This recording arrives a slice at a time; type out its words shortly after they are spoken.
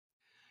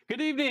Good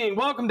evening.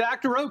 Welcome to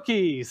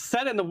Actoroke,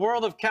 set in the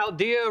world of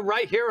Chaldea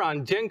right here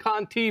on Gen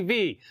Con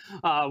TV.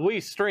 We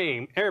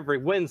stream every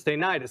Wednesday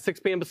night at 6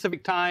 p.m.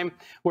 Pacific time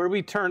where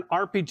we turn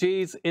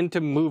RPGs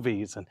into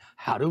movies. And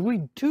how do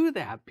we do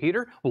that,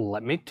 Peter? Well,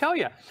 let me tell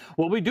you.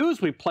 What we do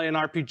is we play an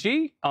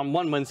RPG on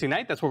one Wednesday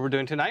night. That's what we're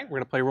doing tonight. We're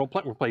going to play role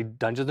play. We'll play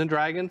Dungeons &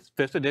 Dragons,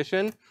 5th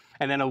edition.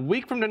 And then a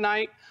week from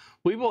tonight,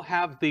 we will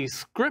have the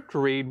script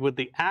read with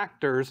the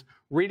actors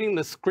reading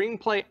the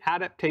screenplay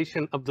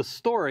adaptation of the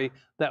story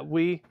that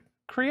we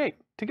create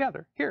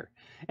together here.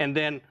 And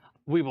then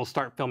we will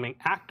start filming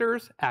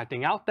actors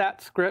acting out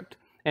that script.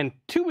 And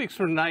 2 weeks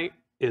from tonight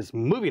is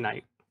movie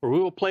night, where we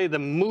will play the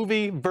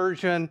movie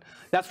version.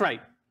 That's right.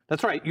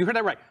 That's right. You heard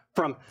that right.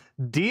 From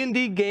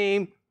D&D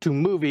game to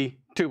movie,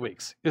 2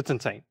 weeks. It's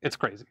insane. It's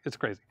crazy. It's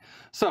crazy.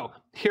 So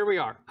here we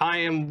are. I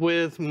am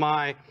with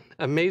my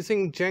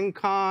amazing Gen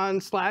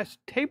Con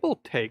 / Table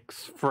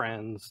Takes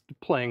friends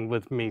playing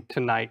with me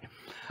tonight.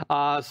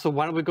 So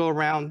why don't we go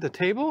around the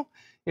table,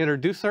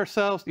 introduce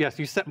ourselves. Yes,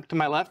 you sit to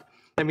my left.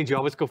 That means you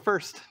always go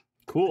first.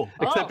 Cool.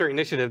 Except our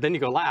initiative, then you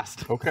go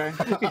last. Okay.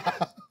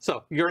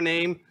 So your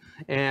name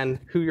and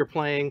who you're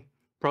playing,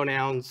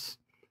 pronouns,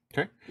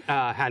 okay,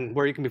 and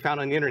where you can be found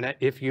on the internet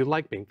if you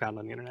like being found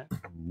on the internet.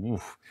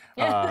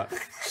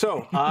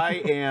 So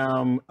I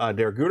am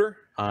Derek Guter.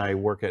 I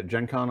work at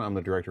Gen Con. I'm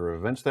the director of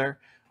events there.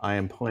 I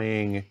am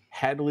playing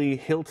Hadley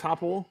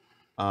Hilltopple,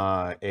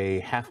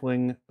 a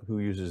halfling who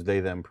uses they,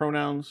 them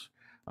pronouns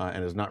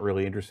and is not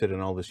really interested in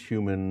all this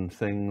human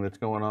thing that's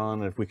going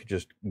on. If we could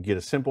just get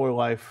a simpler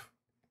life,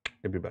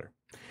 it'd be better.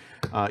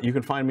 You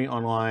can find me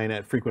online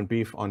at Frequent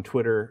Beef on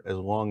Twitter, as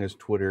long as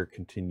Twitter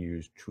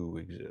continues to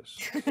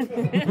exist.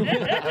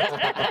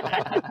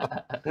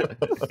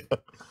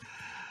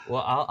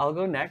 Well, I'll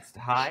go next.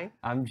 Hi,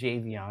 I'm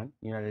Javion.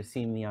 You know to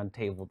see me on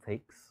Table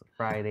Takes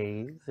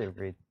Fridays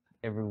every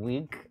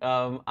week.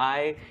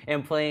 I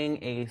am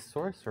playing a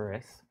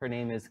sorceress. Her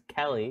name is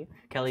Kelly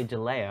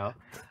Jaleo,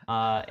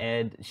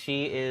 and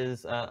she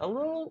is a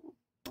little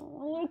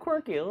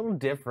quirky, a little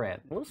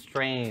different, a little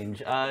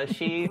strange.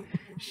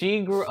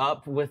 She grew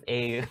up with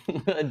a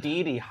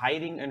deity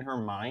hiding in her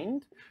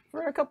mind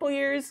for a couple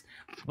years,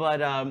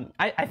 but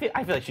I feel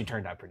like she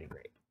turned out pretty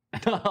great,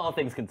 all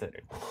things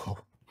considered.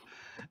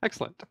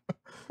 Excellent.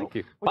 Thank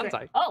you.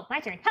 Bonsai. Oh, my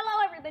turn.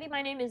 Hello, everybody.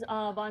 My name is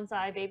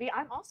Bonsai Baby.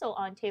 I'm also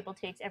on Table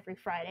Takes every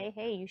Friday.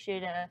 Hey, you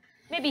should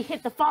maybe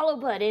hit the follow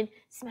button,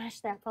 smash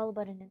that follow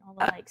button and all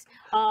the likes.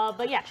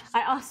 But yeah,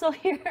 I also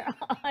here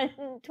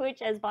on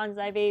Twitch as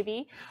Bonsai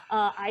Baby.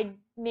 I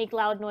make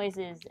loud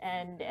noises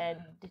and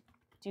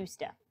do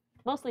stuff.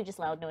 Mostly just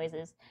loud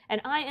noises.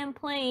 And I am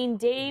playing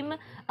Dame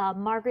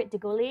Margaret de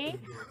Gaulier.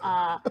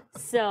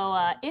 So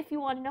if you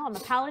want to know, I'm a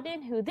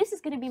paladin who this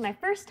is going to be my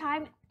first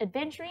time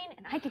adventuring,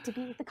 and I get to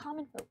be with the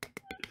common folk.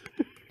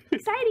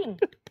 Exciting.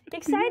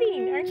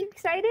 Exciting. Aren't you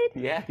excited?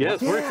 Yeah.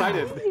 Yes, we're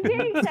excited.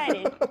 Very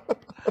excited.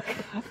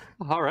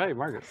 All right,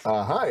 Marcus.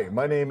 Hi,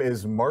 my name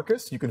is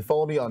Marcus. You can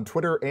follow me on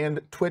Twitter and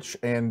Twitch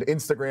and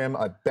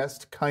Instagram at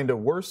Best Kinda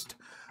Worst.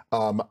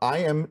 I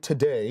am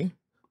today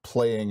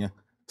playing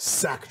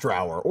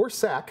Sackdrower, or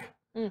Sack,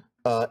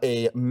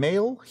 a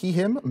male,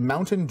 he/him,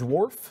 mountain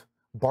dwarf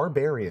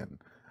barbarian.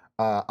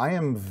 I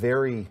am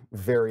very,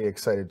 very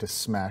excited to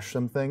smash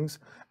some things.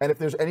 And if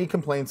there's any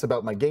complaints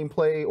about my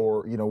gameplay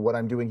or what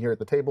I'm doing here at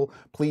the table,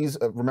 please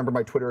remember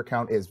my Twitter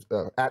account is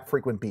at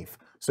Frequent Beef.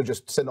 So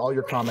just send all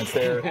your comments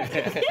there.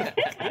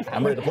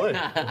 I'm ready to play.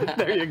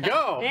 There you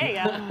go. There you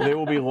go. They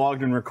will be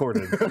logged and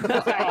recorded.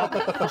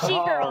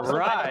 She-Girl also,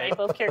 by the way,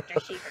 both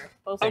characters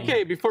She-Girl.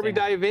 Okay, before we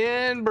dive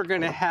in, we're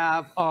going to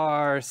have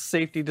our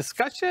safety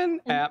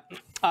discussion. At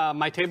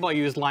my table, I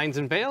use lines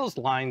and veils.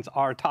 Lines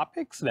are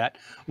topics that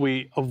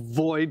we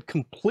avoid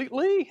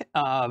completely.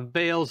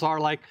 Veils are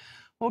like,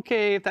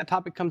 okay, if that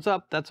topic comes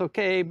up, that's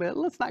okay, but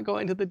let's not go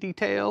into the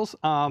details.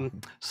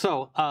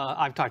 So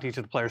I've talked to each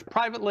of the players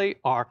privately.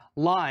 Our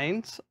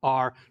lines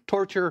are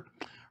torture,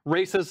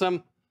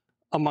 racism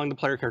among the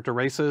player character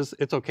races.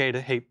 It's okay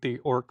to hate the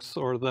orcs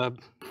or the...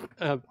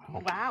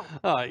 wow.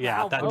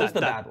 Yeah,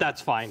 Wow,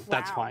 that's fine. Wow.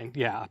 That's fine,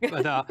 yeah.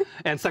 But,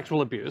 and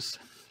sexual abuse.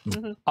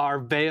 Our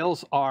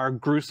veils are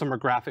gruesome or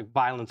graphic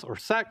violence or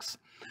sex,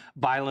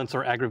 violence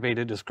or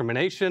aggravated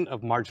discrimination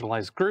of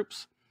marginalized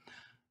groups,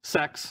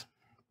 sex,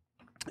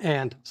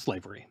 and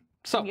slavery.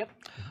 So,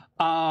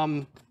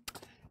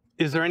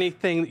 is there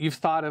anything that you've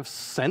thought of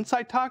since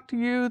I talked to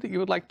you that you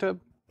would like to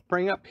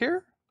bring up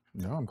here?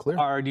 No, I'm clear.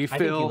 Or do you feel... I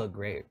think you look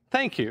great.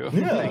 Thank you.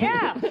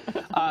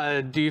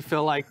 Yeah. Do you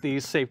feel like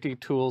these safety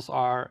tools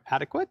are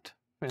adequate?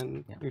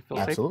 And you feel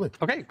Absolutely.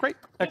 safe? Okay, great.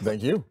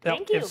 Thank you.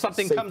 Thank you. If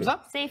something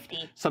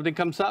Safety.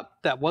 comes up,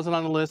 that wasn't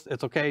on the list,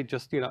 it's okay.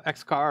 Just,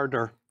 X card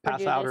or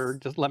pass do out this. or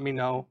just let me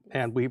know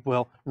and we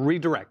will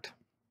redirect.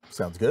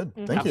 Sounds good.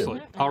 Thank you.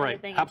 Absolutely. All right.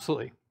 Thank you.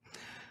 Absolutely.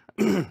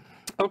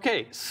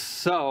 Okay.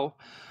 So,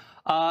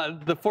 by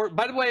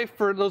the way,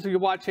 for those of you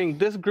watching,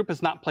 this group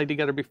has not played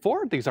together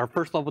before. These are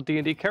first level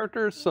D&D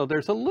characters. So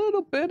there's a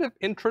little bit of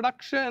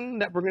introduction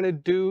that we're going to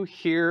do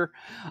here.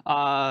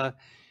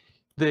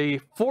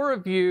 The four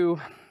of you,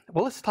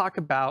 well, let's talk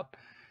about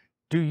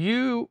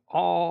you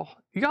all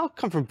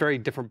come from very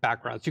different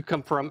backgrounds. You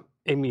come from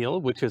Emile,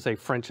 which is a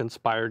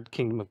French-inspired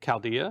kingdom of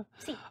Chaldea.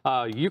 Si.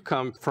 You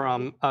come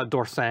from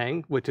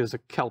Dorsang, which is a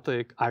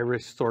Celtic,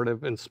 Irish sort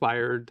of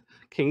inspired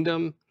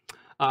kingdom.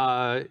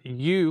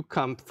 You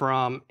come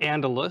from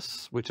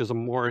Andalus, which is a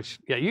Moorish.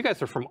 Yeah, you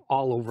guys are from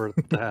all over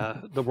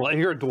the world, and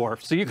you're a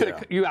dwarf, so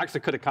you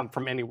actually could have come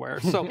from anywhere.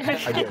 So,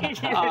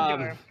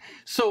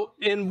 so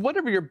in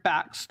whatever your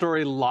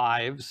backstory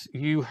lives,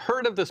 you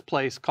heard of this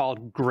place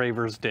called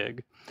Graver's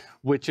Dig,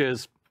 which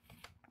is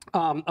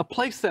a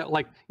place that,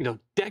 like,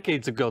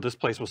 decades ago, this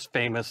place was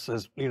famous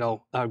as,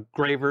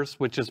 gravers,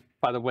 which is,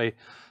 by the way,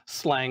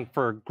 slang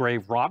for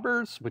grave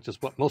robbers, which is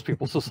what most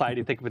people in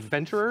society think of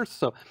adventurers.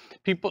 So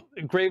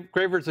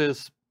gravers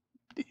is,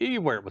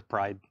 you wear it with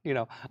pride,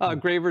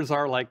 Gravers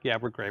are like, yeah,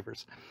 we're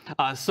gravers.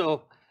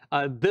 So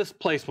this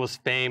place was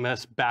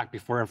famous back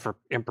before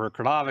Emperor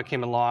Cordova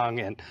came along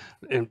and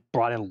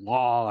brought in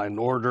law and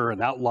order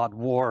and outlawed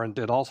war and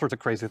did all sorts of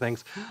crazy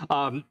things.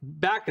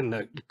 Back in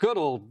the good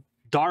old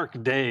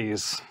dark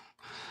days,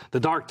 the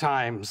dark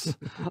times,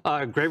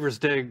 Graver's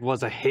Dig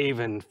was a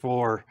haven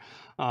for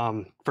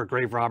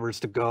grave robbers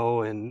to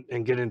go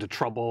and get into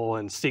trouble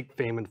and seek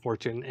fame and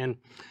fortune. And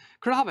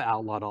Cordova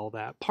outlawed all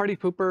that. Party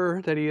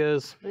pooper that he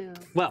is. Boo.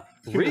 Well,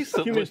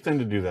 recently, Humans tend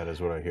to do that,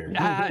 is what I hear.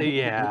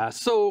 yeah.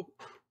 So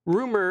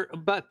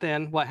but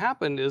then what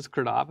happened is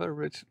Cordova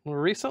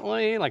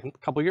recently, like a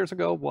couple years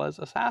ago, was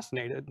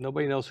assassinated.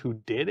 Nobody knows who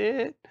did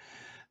it.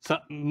 So,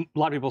 a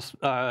lot of people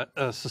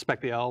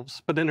suspect the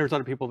elves, but then there's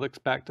other people that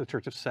suspect the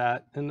Church of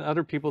Set, and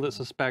other people that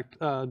suspect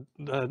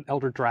the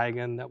Elder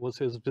Dragon that was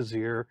his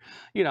vizier.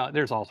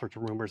 There's all sorts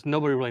of rumors.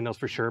 Nobody really knows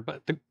for sure,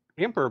 but the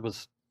Emperor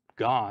was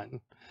gone.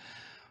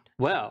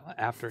 Well,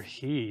 after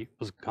he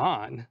was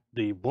gone,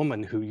 the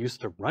woman who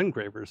used to run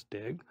Graver's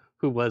Dig,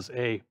 who was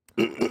a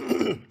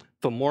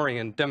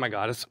Fomorian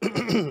demigoddess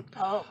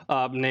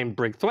named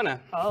Brigthwina,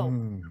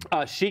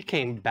 she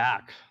came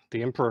back.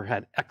 The Emperor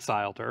had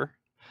exiled her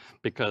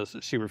because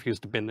she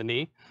refused to bend the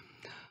knee.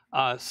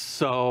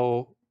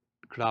 So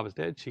Cordova's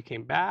dead. She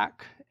came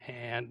back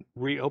and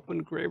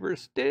reopened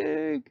Graver's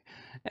Dig,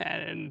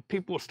 and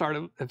people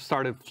have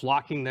started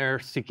flocking there,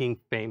 seeking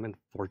fame and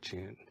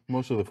fortune.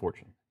 Most of the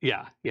fortune.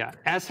 Yeah,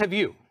 as have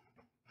you.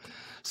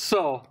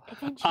 So,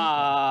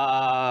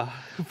 so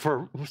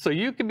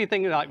you could be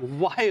thinking, like,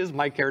 why is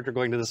my character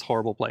going to this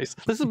horrible place?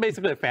 This is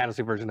basically a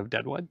fantasy version of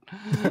Deadwood.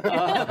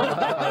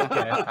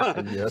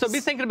 Yes. So be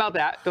thinking about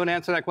that. Don't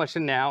answer that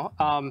question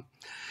now.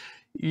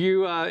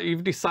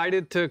 You've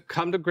decided to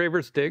come to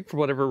Graver's Dig for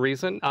whatever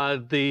reason.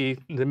 The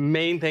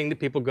main thing that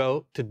people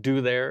go to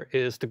do there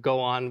is to go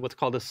on what's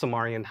called a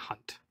Samarian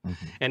hunt,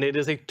 and it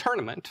is a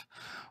tournament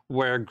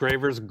where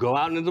gravers go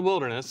out into the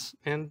wilderness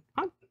and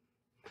hunt.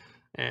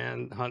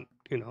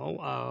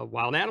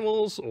 Wild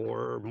animals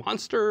or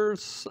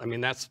monsters. I mean,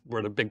 that's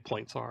where the big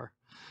points are.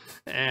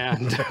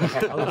 And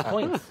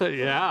Points.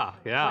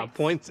 yeah,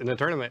 points in the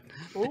tournament.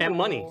 Ooh. And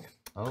money.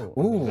 Oh.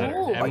 Ooh,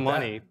 And like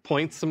money.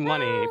 Points and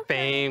money,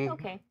 fame.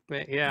 Okay.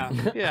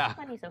 Yeah.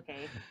 Money's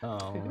okay.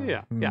 Oh.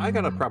 Yeah. I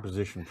got a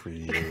proposition for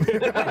you.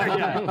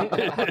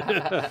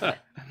 Yeah.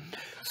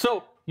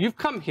 So you've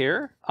come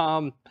here.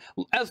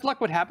 As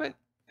luck would have it,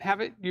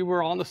 you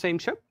were all on the same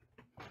ship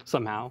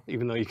somehow,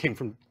 even though you came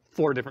from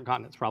 4 different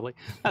continents, probably.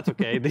 That's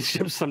okay. These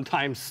ships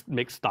sometimes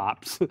make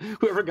stops.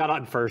 Whoever got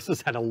on first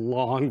has had a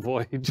long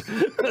voyage.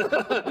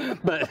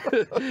 But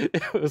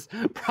it was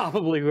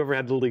probably whoever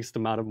had the least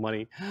amount of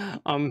money.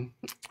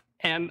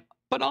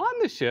 But on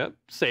the ship,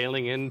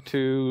 sailing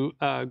into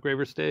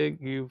Graver's Dig,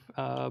 you've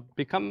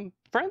become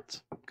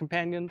friends,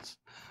 companions,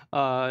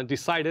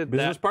 decided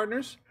Business that...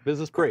 partners?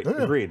 Business Great.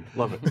 Agreed.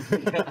 Love it.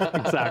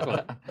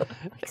 Exactly.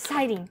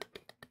 Exciting.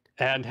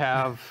 And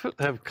have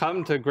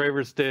come to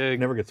Graver's Dig.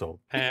 Never gets old.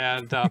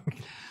 And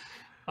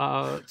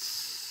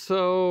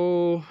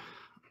so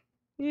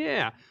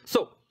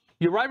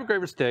you arrive at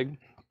Graver's Dig,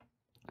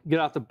 get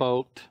off the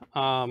boat,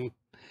 and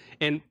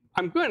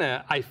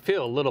I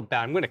feel a little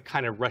bad. I'm going to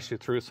kind of rush you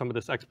through some of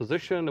this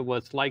exposition of what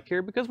it's like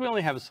here because we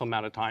only have a certain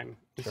amount of time,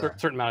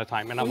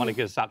 and I want to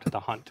get us out to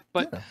the hunt.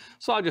 But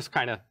so I'll just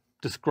kind of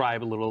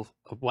describe a little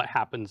of what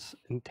happens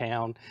in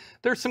town.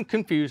 There's some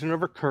confusion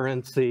over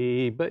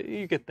currency, but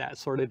you get that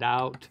sorted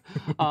out.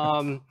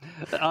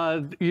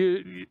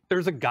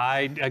 There's a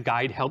guide. A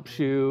guide helps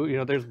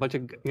you. There's a bunch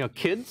of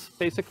kids,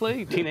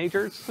 basically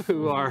teenagers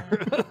who are.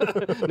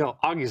 No,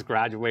 Augie's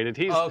graduated.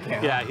 He's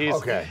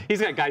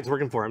he's got guides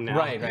working for him now.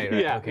 Right.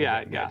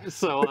 Yeah.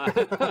 So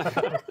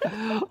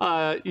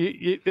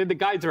the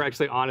guides are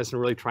actually honest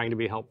and really trying to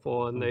be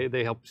helpful, and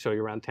they help show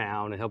you around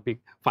town and help you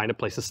find a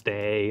place to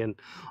stay and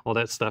all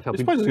that stuff.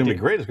 This place is going to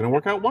be great. It's going to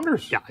work out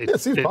wonders. Yeah, it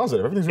seems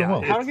positive. Everything's going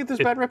well. How to get this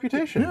bad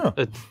reputation? Yeah.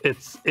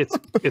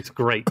 It's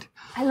great.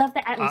 I love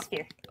the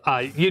atmosphere.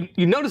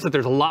 You notice that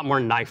there's a lot more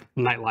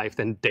nightlife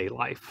than day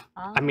life.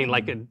 I mean,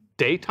 like at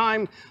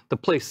daytime, the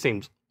place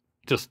seems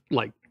just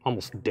like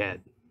almost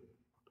dead.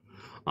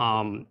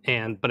 But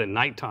at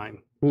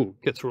nighttime, ooh,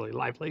 gets really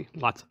lively.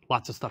 Lots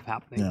of stuff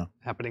happening. Yeah.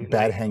 Happening. At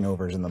Bad night.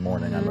 hangovers in the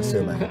morning, I'm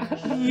assuming.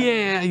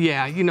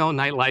 Yeah. You know,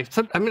 nightlife.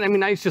 So, I mean,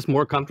 night's just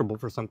more comfortable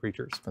for some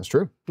creatures. That's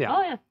true. Yeah.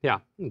 Oh yeah. Yeah,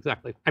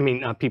 exactly. I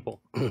mean,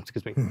 people.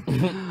 Excuse me.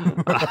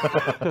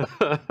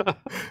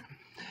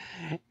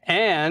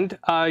 And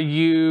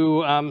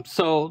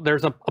so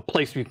there's a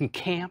place you can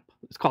camp.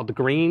 It's called the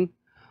Green,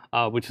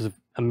 which is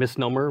a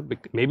misnomer.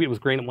 Maybe it was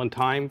green at one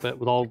time, but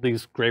with all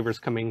these gravers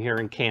coming here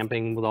and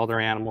camping with all their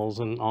animals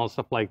and all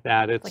stuff like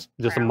that, it's Like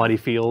just brown. a muddy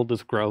field.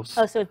 It's gross.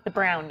 Oh, so it's the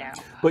brown now.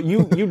 But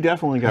you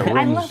definitely got I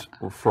rooms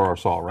for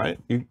us all, right?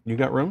 You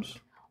got rooms?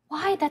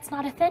 Why? That's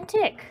not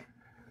authentic.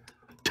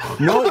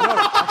 No. We have,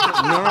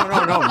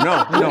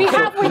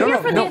 we're here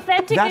for the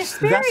authentic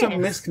That's a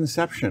experience.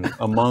 misconception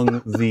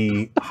among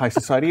the high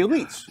society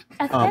elites.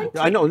 Authentic.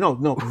 I know,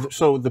 no.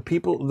 So the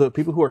people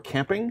who are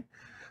camping,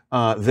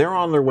 they're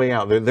on their way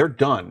out. They're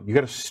done. You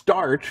got to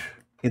start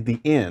at the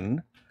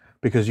inn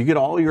because you get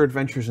all your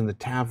adventures in the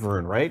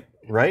tavern, right?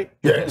 Right?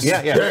 Yes.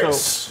 Yeah.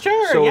 Yes.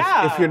 Sure, So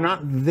yeah. if you're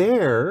not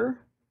there,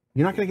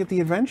 you're not going to get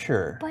the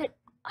adventure. But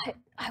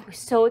I was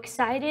so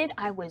excited.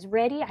 I was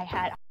ready.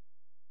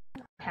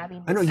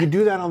 Having I know you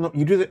do that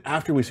you do that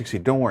after we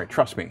succeed. Don't worry,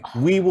 trust me.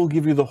 We will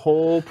give you the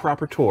whole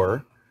proper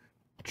tour.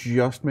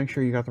 Just make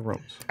sure you got the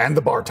rooms And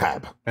the bar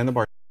tab. and the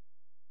bar.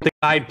 The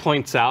guide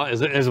points out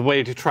as a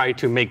way to try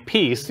to make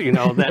peace, you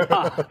know,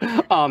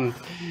 that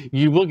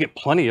you will get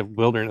plenty of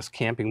wilderness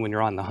camping when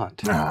you're on the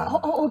hunt.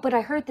 Oh, but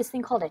I heard this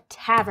thing called a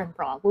tavern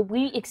brawl. Will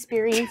we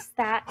experience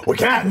that We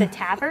can. at the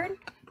tavern?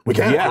 We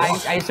can.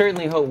 Yes. I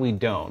certainly hope we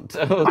don't.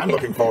 I'm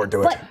looking forward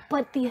to it.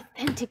 But the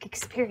authentic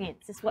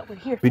experience is what we're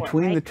here for.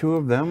 Between right? the two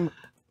of them,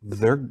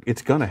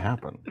 it's gonna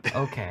happen.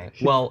 Okay.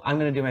 Well, I'm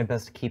gonna do my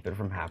best to keep it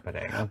from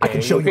happening. Okay? I can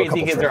show you a crazy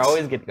couple kids are tricks.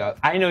 always getting.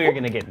 I know you're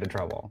gonna get into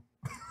trouble.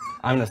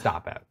 I'm gonna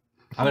stop it.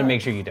 I'm gonna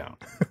make sure you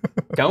don't.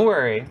 Don't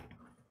worry.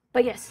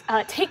 But yes,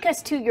 take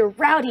us to your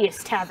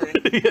rowdiest tavern.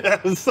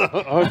 Yes.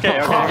 Okay.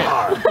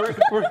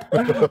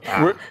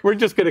 We're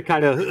just going to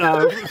kind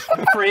of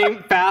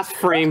fast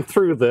frame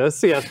through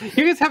this. Yes.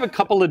 You guys have a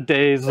couple of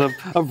days of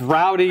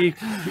rowdy.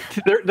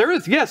 There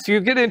is, yes, you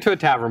get into a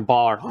tavern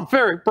bar.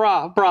 Very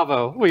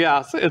bravo.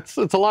 Yes, it's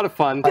a lot of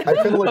fun.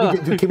 I feel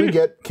like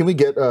can we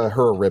get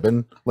her a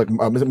ribbon? Like,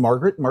 is it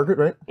Margaret? Margaret,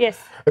 right? Yes.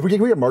 If we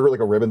can we get Margaret like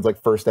a ribbon's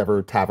like first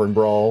ever tavern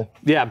brawl.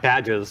 Yeah,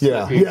 badges.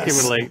 Yeah. If you Yes.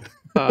 accumulate.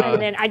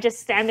 And then I just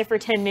stand there for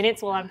 10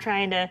 minutes while I'm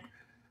trying to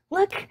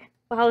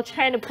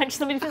punch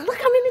somebody. Look, I'm in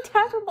a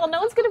tavern brawl. No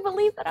one's gonna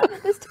believe that I'm in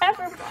this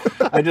tavern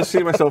brawl. I just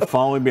see myself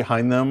following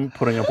behind them,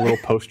 putting up little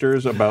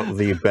posters about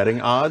the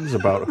betting odds,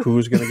 about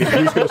who's gonna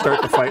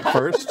start the fight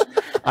first.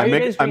 I you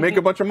make guys a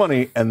drinking- bunch of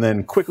money and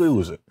then quickly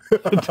lose it.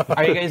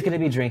 Are you guys gonna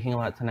be drinking a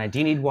lot tonight? Do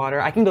you need water?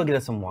 I can go get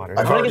us some water. I've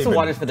I'm gonna already get some been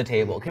waters for the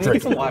table. Can we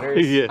get some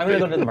waters? Yeah. I'm gonna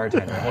go to the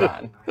bartender.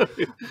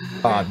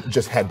 Hold on.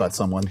 Just headbutt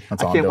someone.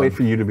 That's all I can't I'm wait doing.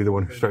 for you to be the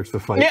one who starts the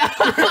fight.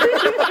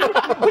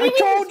 I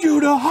told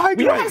you to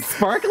hydrate.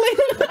 Sparkling?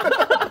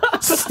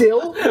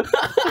 Still?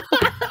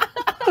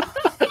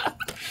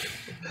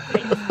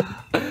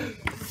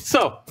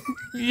 So,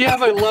 you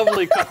have a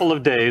lovely couple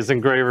of days in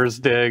Graver's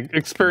Dig,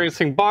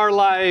 experiencing bar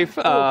life,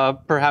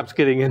 perhaps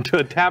getting into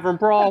a tavern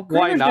brawl.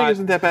 Why Graver's Dig not?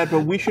 isn't that bad,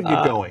 but we should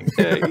get going.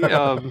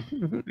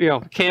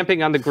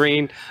 Camping on the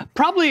green.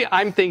 Probably,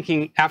 I'm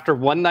thinking after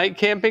one night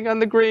camping on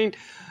the green,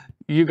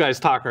 you guys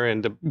talk her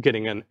into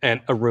getting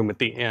a room at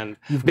the inn.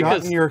 You've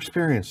gotten your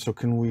experience, so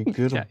can we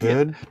get a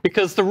bid?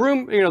 Because the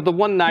room, the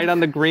one night on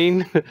the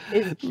green,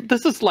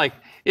 this is like,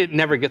 it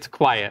never gets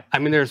quiet. I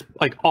mean, there's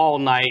like all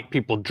night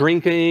people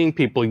drinking,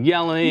 people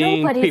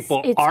yelling, No, but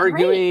people it's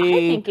arguing. Great.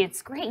 I think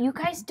it's great. You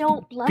guys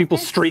don't love People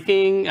this?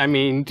 streaking. I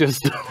mean,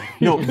 just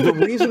No, the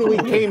reason we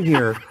came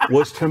here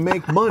was to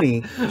make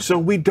money so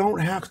we don't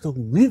have to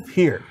live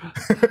here.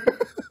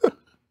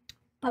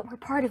 But we're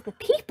part of the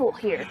people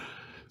here.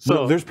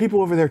 So there's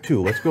people over there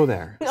too. Let's go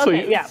there.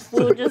 Okay, yeah,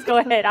 we'll just go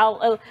ahead.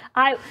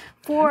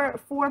 For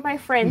my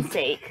friend's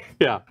sake,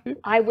 yeah.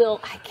 I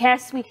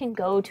guess we can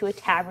go to a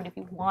tavern if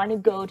you want to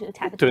go to the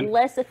tavern. It's a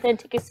less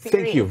authentic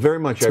experience. Thank you very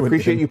much. I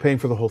appreciate you paying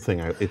for the whole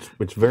thing.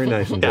 It's very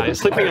nice. And Yeah,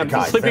 sleeping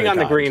on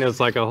the green is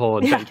like a whole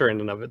adventure in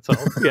and of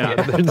itself. Yeah.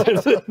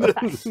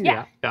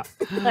 Yeah. Yeah.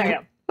 There you go.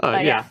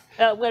 But yeah.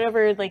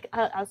 Whatever. Like,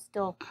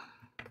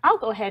 I'll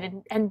go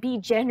ahead and be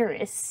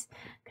generous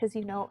because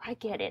I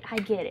get it,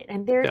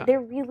 and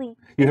they're really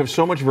You have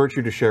so much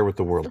virtue to share with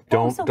the world.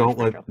 Don't so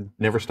much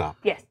never stop.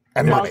 yes.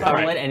 And money.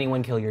 Don't let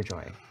anyone kill your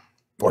joy.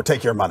 Or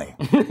take your money.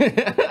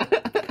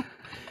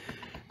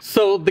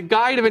 So the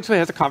guide eventually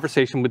has a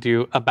conversation with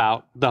you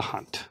about the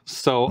hunt.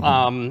 So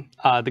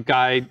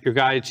your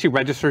guide, she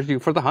registers you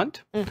for the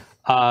hunt.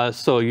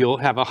 So you'll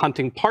have a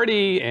hunting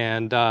party,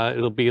 and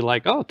it'll be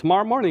like, oh,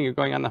 tomorrow morning you're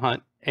going on the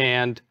hunt,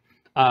 and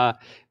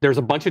there's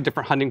a bunch of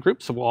different hunting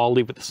groups, so we'll all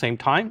leave at the same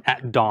time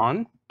at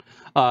dawn.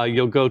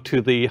 You'll go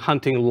to the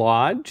hunting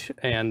lodge,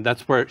 and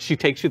that's where she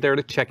takes you there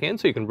to check in,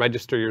 so you can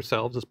register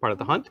yourselves as part of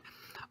the hunt.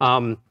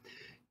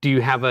 Do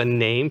you have a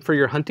name for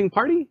your hunting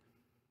party?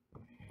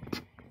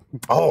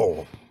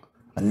 Oh,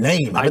 a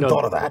name. I hadn't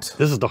thought of that.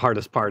 This is the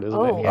hardest part, isn't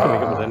it? You have to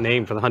come up with a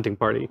name for the hunting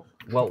party.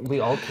 Well, we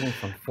all came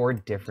from 4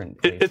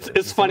 different places.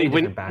 It's funny so many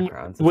when different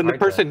backgrounds. It's when the hard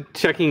to- person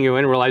checking you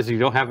in realizes you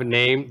don't have a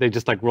name, they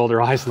just like roll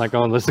their eyes and like,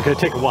 oh, this is gonna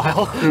take a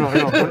while.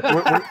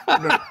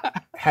 No.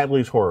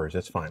 Hadley's Horrors.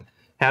 That's fine.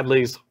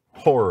 Hadley's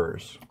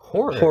Horrors.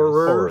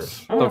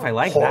 Horrors. I don't know if I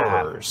like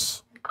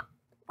Horrors.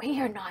 We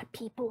are not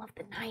people of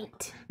the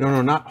night.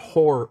 No, not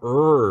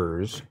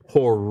horrors.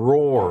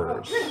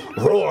 Horrors.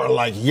 Roar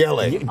like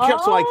yelling.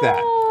 Just like that.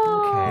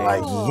 that.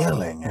 Like Okay.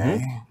 yelling, eh?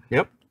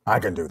 Yep. I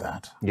can do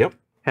that. Yep.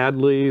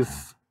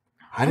 Hadley's.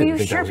 I Are didn't you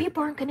think sure that was...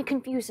 people aren't going to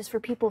confuse us for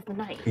people of the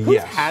night? Who's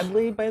Yes.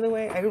 Hadley, by the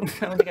way? I don't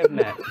think I've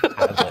met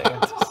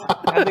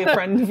Hadley. Hadley a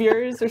friend of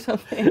yours or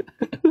something?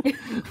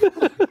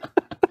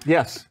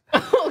 Yes.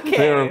 Okay.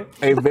 They're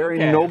a very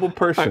Okay. noble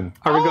person.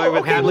 Are we going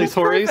with okay, Hadley's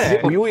well, Horries?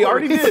 perfect. We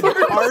already did.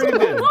 Already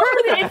did.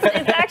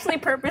 It's actually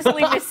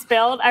purposely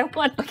misspelled.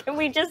 Can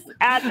we just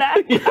add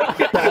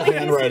that? Bad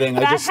handwriting.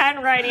 Bad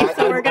handwriting,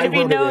 so we're going to be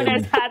wrote it known in.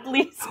 as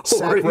Hadley's.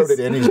 Zach wrote it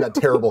in. He's got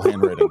terrible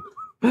handwriting.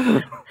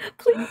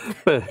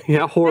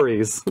 Yeah,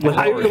 Horries. I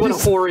don't know what a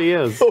Hoary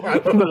is.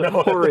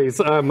 Horries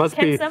must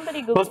Can be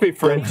somebody Google must be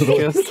French.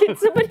 Yes. Can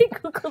somebody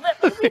Google that?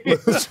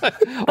 Please?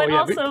 But yeah,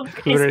 also, but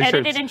it's make sure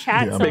edited it's- in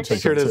chat, yeah, so make it's sure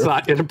Sure, it's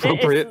not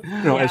inappropriate.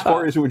 No, as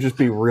far as it would just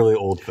be really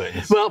old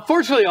things. Well,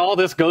 fortunately, all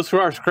this goes through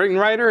our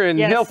screenwriter, and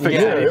Yes. he'll fix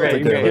Yeah, it.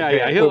 great, great.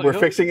 Yeah. We're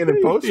fixing it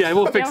in post? Yeah,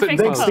 we'll fix it in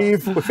fix post. it.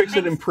 Thanks, Steve. We'll fix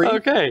it in pre.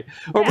 Okay,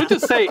 or we'll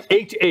just say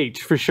HH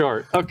for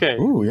short. Okay.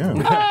 Ooh, yeah.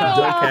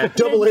 Oh,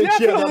 Double H. Yeah, that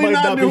Definitely might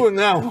not not doing be.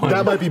 that one.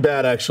 That might be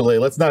bad, actually.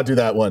 Let's not do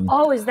that one.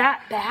 Oh, is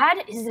that bad?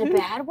 Is it a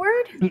bad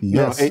word?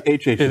 Yes. No,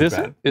 HH It is is.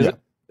 bad. Is Yeah.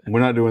 We're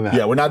not doing that.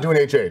 Yeah, we're not doing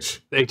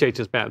HH. it? HH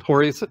is bad.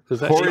 Horries is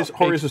that?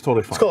 Horrors is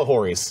totally fine. Let's call it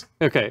Horries.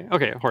 Okay.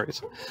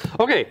 Horries.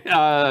 Okay.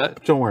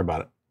 Don't worry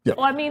about it.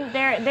 Well, I mean,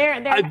 they're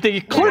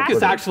The clerk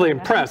is asking actually for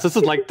that. impressed. This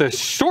is like the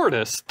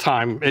shortest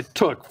time it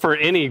took for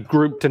any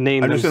group to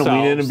name I'm just themselves.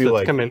 going to lean in and be that's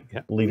like, come in.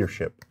 Yeah.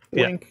 leadership.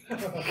 Yeah. Blink.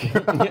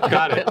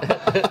 Got it.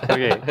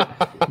 Okay.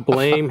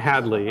 Blame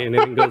Hadley, and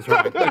it goes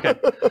wrong. Okay.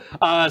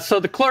 So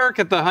the clerk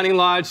at the hunting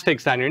lodge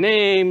takes down your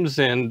names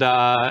and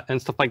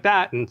stuff like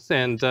that, and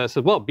says,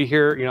 "Well, be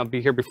here.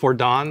 Be here before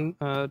dawn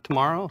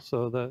tomorrow.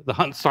 So the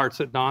hunt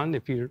starts at dawn.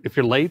 If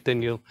you're late,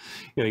 then you'll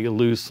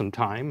lose some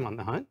time on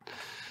the hunt."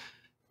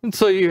 And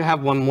so you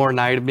have one more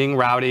night of being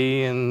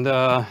rowdy, and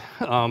the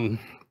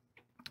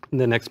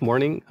next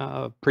morning,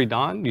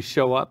 pre-dawn, you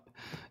show up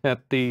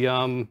at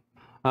the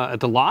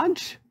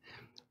lodge,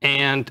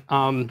 and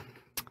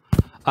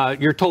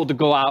you're told to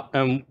go out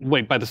and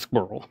wait by the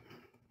squirrel.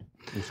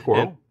 The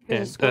squirrel.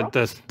 And, squirrel?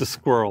 the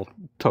squirrel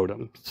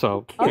totem.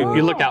 So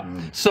you look out.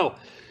 So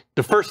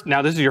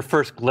now this is your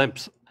first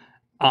glimpse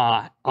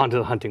onto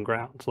the hunting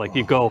grounds. Like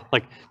you go,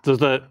 like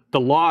the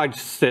lodge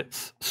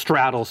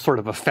straddles sort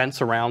of a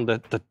fence around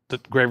the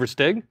Graver's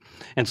Dig.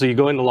 And so you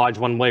go in the lodge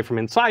one way from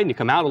inside, and you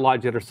come out of the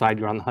lodge the other side,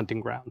 you're on the hunting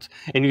grounds.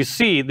 And you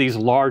see these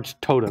large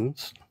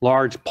totems,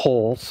 large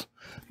poles.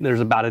 There's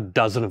about a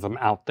dozen of them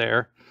out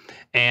there.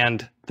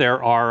 And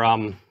there are,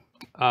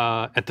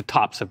 at the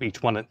tops of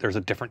each one, there's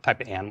a different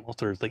type of animal.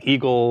 So there's the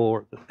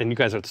eagle, and you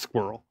guys are the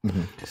squirrel.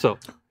 So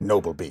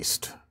Noble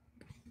beast.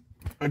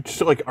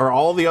 So, like, are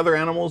all the other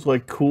animals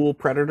like cool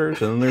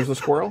predators, and then there's the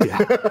squirrel?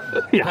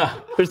 yeah,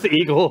 there's the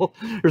eagle,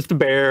 there's the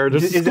bear,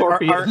 there's the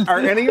scorpion. Are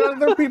any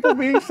other people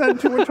being sent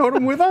to a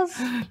totem with us?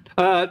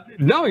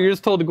 No, you're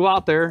just told to go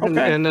out there,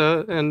 Okay. and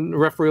the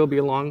referee will be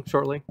along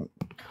shortly.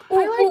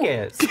 I like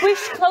it. Squish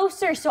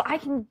closer so I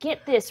can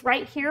get this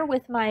right here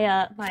with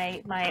my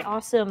my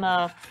awesome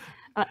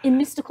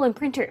mystical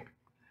imprinter.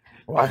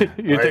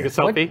 You take a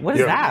selfie. What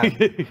is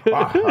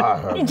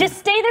that? Just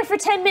stay there for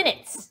 10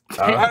 minutes.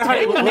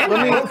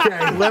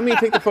 Let me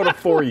take the photo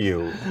for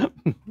you.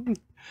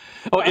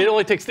 Oh,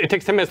 it takes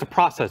 10 minutes to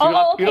process. You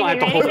Oh, okay. don't have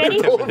to hold Ready?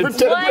 it for 10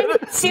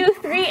 minutes. 1, 2,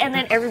 3, and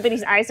then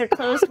everybody's eyes are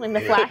closed when the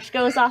flash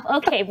goes off.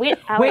 Okay, wait.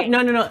 all Wait, right.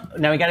 no.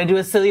 Now we got to do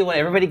a silly one.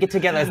 Everybody get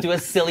together. Let's do a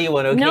silly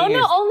one, okay? No,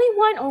 Here's- only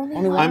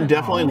one. I'm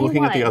definitely Only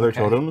looking at the one. other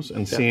totems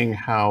and seeing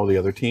how the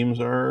other teams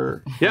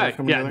are. Yeah,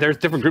 coming yeah. together. There's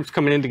different groups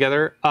coming in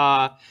together. If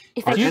Are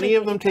I any could-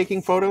 of them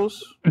taking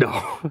photos?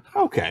 No.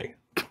 Okay.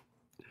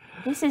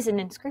 This is an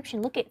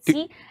inscription. Look at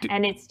see,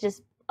 and it's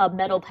just a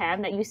metal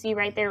pan that you see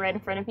right there, right in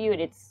front of you, and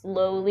it's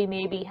slowly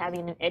maybe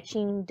having an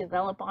etching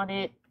develop on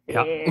it.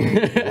 Yeah.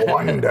 Very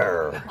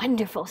Wonder.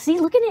 wonderful. See,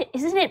 look at it.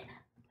 Isn't it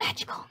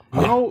magical?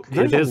 No,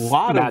 there's It a is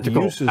lot magical,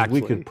 of uses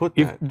actually. we could put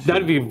You've- that. None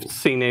of to. you've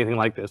seen anything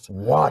like this.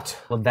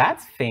 What? Well,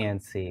 that's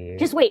fancy.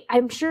 Just wait.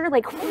 I'm sure,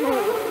 like,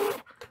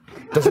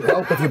 Does it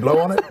help if you blow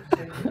on it?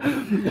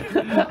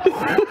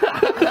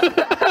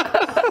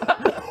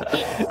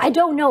 I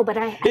don't know, but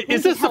I think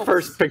Is it this the helps.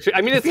 first picture?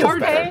 I mean, it's feels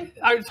hard. better.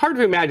 It's hard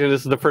to imagine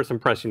this is the first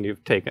impression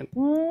you've taken.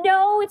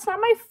 No, it's not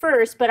my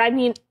first, but I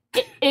mean,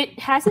 it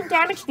hasn't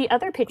damaged the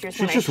other pictures.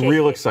 She's when I just shake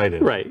real it.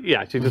 excited. Right?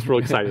 Yeah, she's just real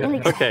excited.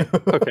 Really Okay.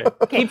 Okay.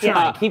 Okay, Keep yeah.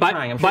 trying. Keep by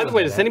trying. I'm by sure the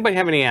way, we'll does get it. anybody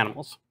have any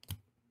animals?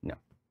 No.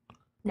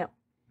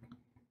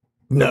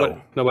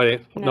 No. Nobody.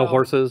 No No.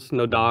 horses.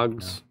 No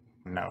dogs.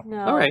 No. No.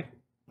 All right.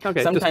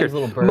 Okay. Sometimes just curious.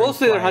 little birds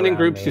Most of the fly hunting around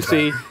groups you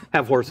me, see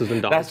have horses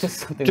and dogs. That's just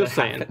something Just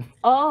that saying. happened.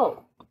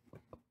 Oh.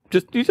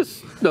 you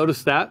just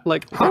noticed that,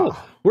 like,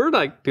 oh, we're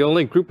like the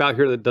only group out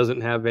here that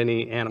doesn't have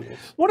any animals.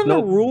 What are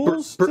No the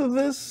rules bur- to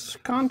this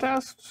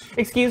contest?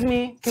 Excuse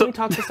me, can we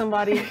talk to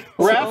somebody?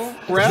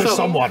 Ref, There's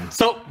someone.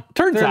 So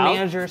turns Their out,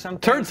 manager or something?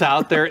 turns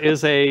out there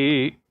is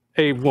a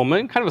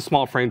woman, kind of a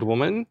small framed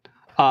woman,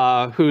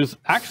 who's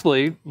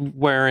actually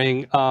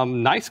wearing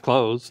nice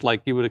clothes,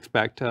 like you would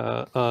expect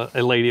a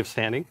lady of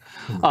standing.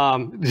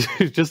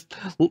 Just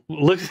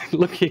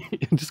looking,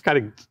 just kind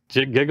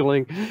of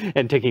giggling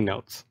and taking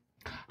notes.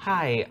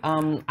 Hi,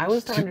 I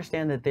was to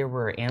understand that there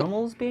were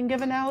animals being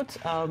given out.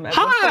 At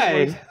Hi!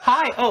 one point.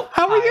 Hi! Oh,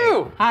 How are hi.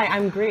 you? Hi,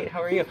 I'm great.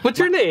 How are you? What's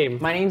your name?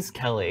 My name's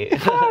Kelly.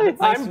 Hi,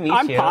 It's nice to meet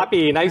I'm you.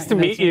 Poppy. Nice to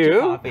meet you.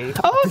 Poppy.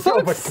 Oh, so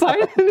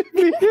excited to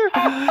be here.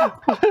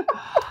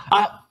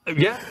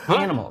 Yeah. Huh?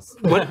 Animals.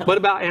 What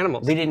about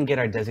animals? We didn't get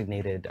our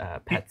designated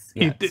pets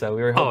You yet, did- so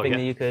we were oh, hoping yeah.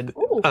 that you could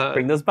Ooh.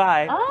 bring those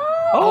by.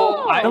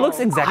 Oh, I- It looks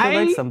exactly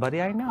I- like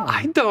somebody I know.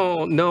 I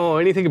don't know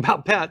anything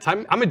about pets.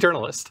 I'm a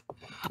journalist.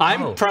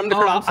 I'm Oh. from the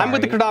Oh, I'm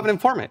with the sorry. Cardovan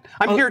Informant.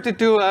 I'm here to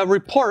do a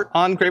report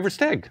on Graver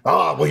Stig.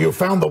 Ah, well, you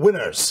found the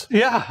winners.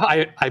 Yeah,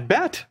 I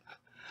bet.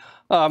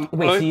 Wait,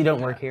 so you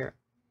don't work here?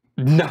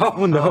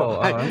 No.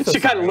 I'm so She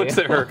kind of sorry. looks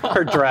at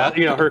her dress,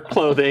 her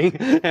clothing,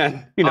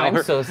 and I'm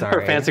her, so her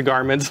sorry. fancy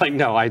garments. Like,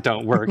 no, I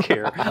don't work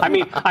here. I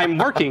mean, I'm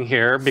working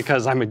here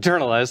because I'm a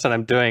journalist and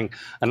I'm doing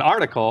an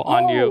article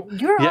on you.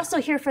 You're Yeah. also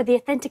here for the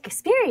authentic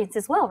experience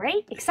as well,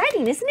 right?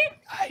 Exciting, isn't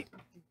it?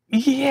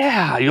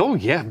 Yeah. Oh,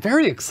 yeah.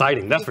 Very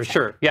exciting. That's for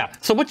sure. Yeah.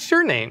 So, what's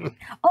your name?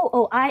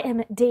 Oh, I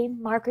am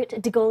Dame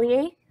Margaret de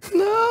Gaulier.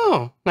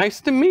 No. Nice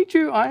to meet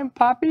you. I'm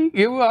Poppy.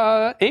 You,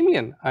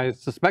 Amian, I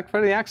suspect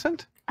for the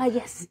accent.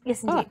 Yes,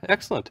 indeed.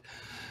 Excellent.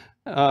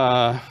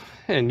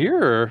 And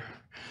you're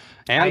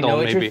I know Andal,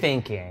 what maybe. you're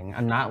thinking.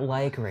 I'm not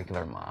like a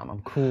regular mom. I'm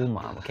cool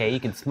mom, okay?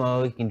 You can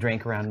smoke, you can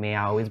drink around me.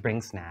 I always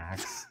bring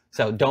snacks.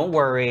 So don't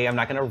worry. I'm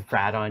not going to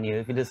rat on you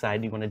if you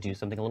decide you want to do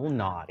something a little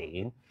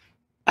naughty.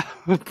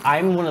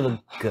 I'm one of the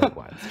good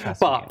ones,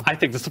 trust Well, me. I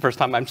think this is the first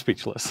time I'm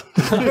speechless.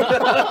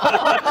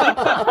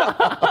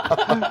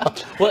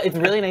 Well, it's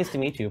really nice to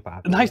meet you,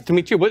 Pop. Nice to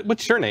meet you.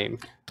 What's your name?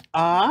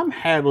 I'm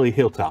Hadley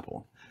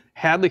Hilltopple.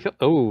 Hadley.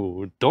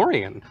 Oh,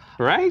 Dorian,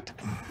 right?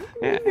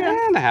 And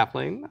a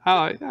halfling.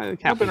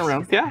 I've been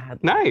around. Yeah,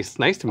 nice.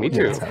 Nice to meet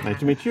you. Nice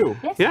to meet you.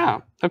 Yes. Yeah.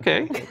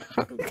 Okay.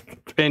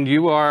 And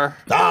you are.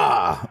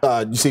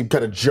 You see him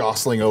kind of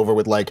jostling over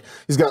with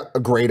he's got a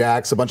great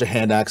axe, a bunch of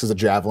hand axes, a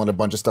javelin, a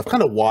bunch of stuff,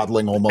 kind of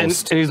waddling And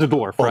almost. he's a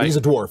dwarf, Oh, right? he's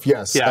a dwarf,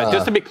 yes. Yeah.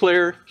 Just to be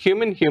clear,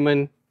 human,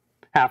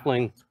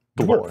 halfling,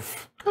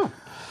 dwarf.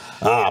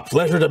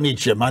 Pleasure to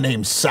meet you. My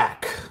name's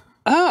Sack.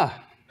 Yeah.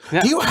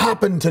 Do you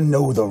happen to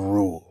know the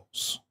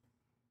rules?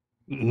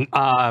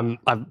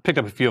 I've picked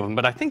up a few of them,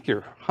 but I think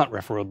your hunt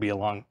referee will be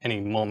along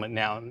any moment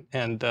now,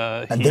 and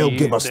They'll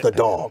give us the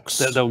dogs.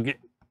 They'll get.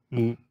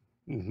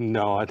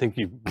 No, I think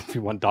if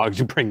you want dogs,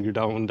 you bring your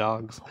own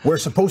dogs. We're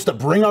supposed to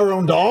bring our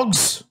own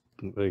dogs?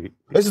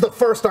 This is the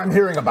first I'm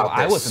hearing about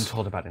this. I wasn't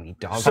told about any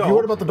dogs. Have you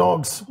heard about the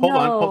dogs? Hold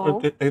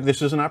on. No.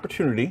 This is an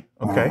opportunity,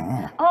 okay?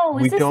 Oh,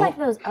 is We this don't- like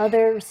those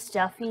other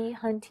stuffy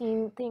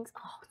hunting things?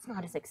 Oh, it's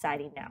not as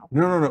exciting now.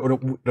 No,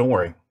 don't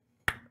worry.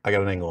 I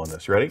got an angle on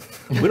this. Ready?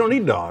 We don't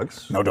need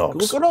dogs. No dogs.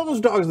 Look at all those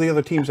dogs the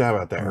other teams have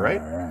out there,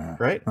 right?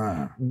 Right?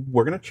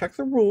 We're going to check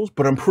the rules,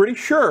 but I'm pretty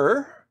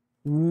sure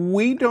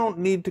we don't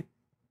need to.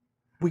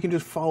 We can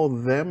just follow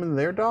them and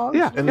their dogs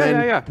and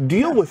then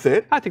deal with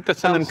it I think that and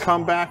sounds then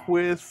come back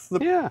with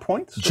the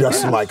points.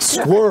 Just like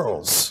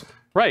squirrels.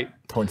 right.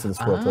 Points to the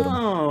squirrel totem.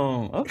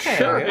 Oh, okay.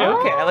 Sure.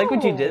 Okay, I like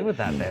what you did with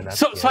that there. That's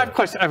So good. I have a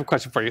question. I have a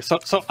question for you.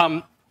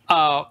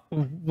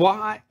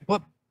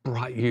 What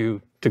brought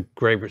you to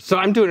Graver? So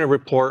I'm doing a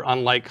report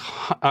on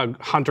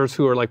hunters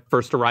who are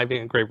first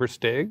arriving at Graver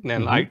Stig,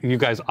 and you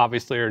guys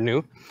obviously are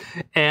new,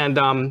 and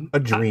A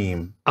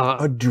dream.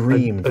 A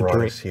dream brought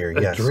us here.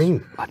 Yes.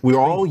 We're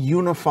all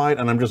unified,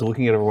 and I'm just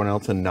looking at everyone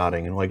else and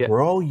nodding, and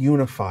we're all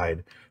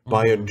unified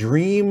by a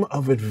dream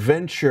of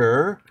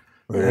adventure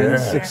and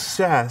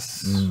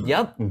success.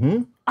 Yep.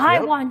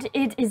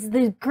 It is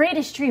the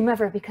greatest dream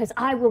ever because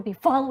I will be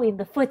following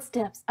the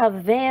footsteps of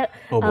Vale.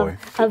 Oh boy.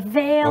 Of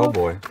Vale. Oh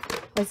boy.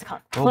 What's it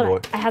called? Oh, Hold boy.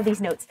 on. I have these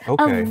notes.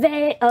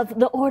 Okay. Of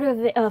the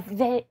Order of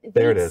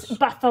There it is.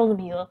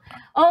 Bartholomew.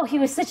 Oh, he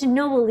was such a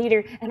noble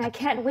leader, and I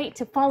can't wait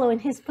to follow in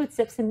his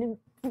footsteps and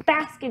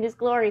bask in his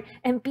glory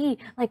and be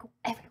like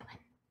everyone.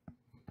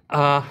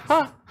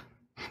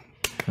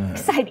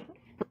 Exciting.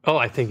 oh,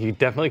 I think you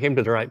definitely came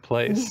to the right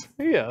place.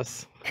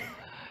 Yes.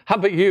 How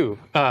about you,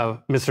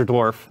 Mr.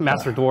 Dwarf,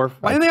 Master Dwarf?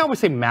 Why do they always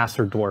say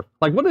Master Dwarf?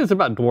 What is it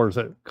about dwarves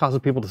that causes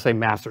people to say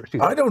Masters?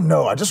 I don't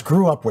know. I just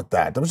grew up with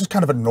that. That was just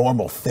kind of a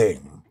normal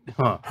thing.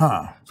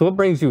 So what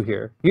brings you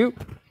here?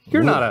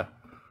 You're not a.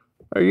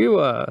 Are you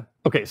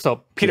Okay,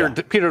 so Peter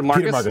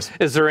Marcus, Marcus.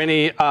 is there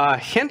any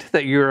hint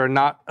that you're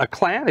not a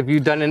clan? Have you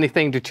done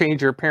anything to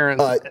change your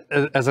appearance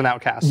as an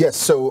outcast? Yes.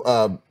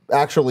 So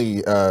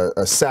actually,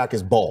 Sack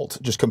is bald,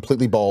 just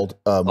completely bald.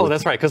 Oh,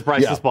 that's right, because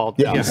Bryce is bald.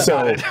 Yeah.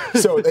 So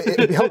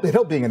it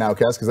helped being an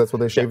outcast because that's what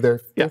they shave their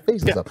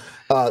faces up.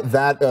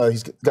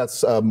 He's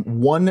got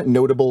one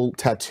notable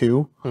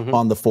tattoo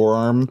on the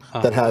forearm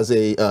that has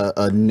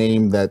a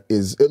name that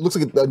is. It looks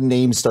like a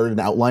name started and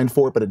outlined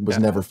for it, but it was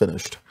never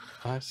finised.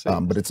 I see.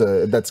 But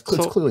it's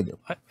clearly new.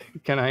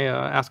 Can I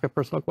ask a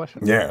personal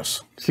question?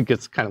 Yes. She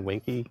gets kind of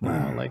winky.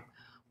 Like,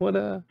 what?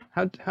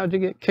 How'd you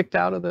get kicked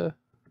out of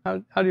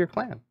out of your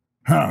clan?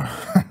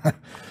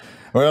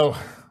 Well,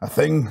 a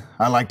thing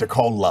I like to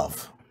call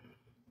love.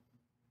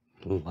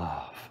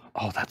 Love.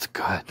 Oh, that's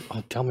good.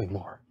 Oh, tell me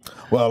more.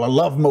 Well, a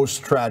love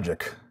most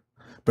tragic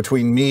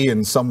between me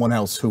and someone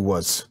else who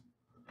was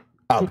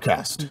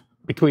outcast.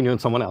 Between you and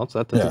someone else.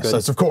 That's Yes, good.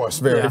 that's of course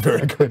very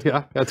good.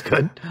 Yeah, that's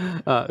good.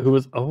 Who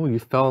was? Oh, you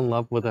fell in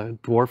love with a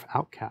dwarf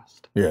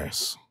outcast.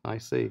 Yes. I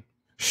see.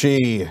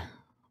 She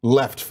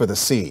left for the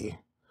sea.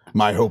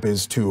 My hope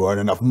is to earn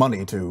enough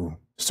money to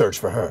search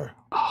for her.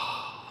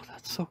 Oh,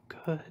 that's so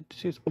good.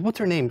 What's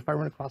her name? If I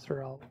run across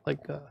her, I'll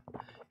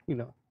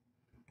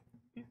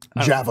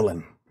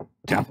Javelin.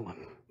 Javelin.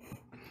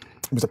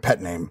 It was a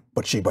pet name,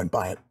 but she went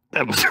by it.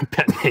 That was her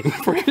pet name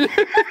for you.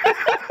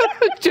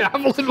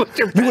 Javelin was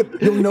your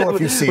pet. You'll know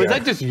if you see her. Was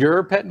that just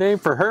your pet name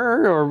for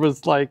her, or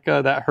was like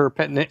that her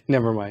pet name?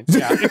 Never mind.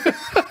 Yeah.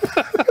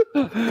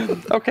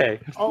 Okay.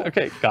 Oh.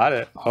 Okay. Got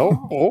it.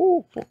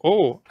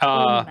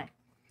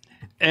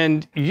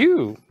 And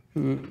you,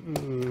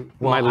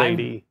 my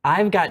lady.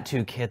 I've got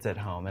 2 kids at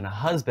home and a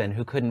husband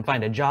who couldn't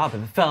find a job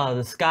and fell out of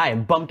the sky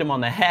and bumped him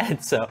on the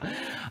head. So,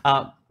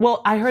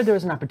 well, I heard there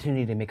was an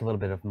opportunity to make a little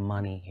bit of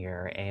money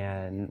here,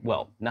 and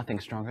well, nothing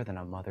stronger than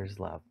a mother's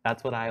love.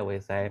 That's what I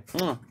always say.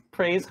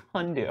 Praise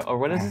Hundu, or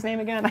what is his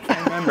name again? I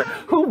can't remember.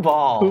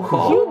 Hubal.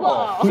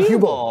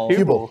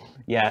 Hubal.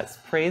 Yes,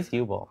 praise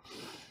Hubal.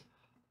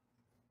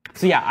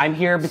 So yeah, I'm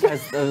here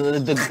because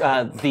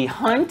the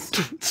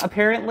hunt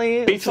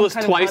apparently. Speechless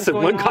twice in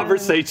one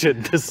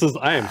conversation.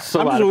 I am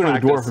so out of looking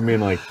at practice. dwarf and being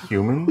like,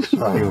 humans?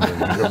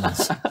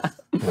 Humans.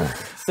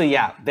 So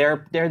yeah,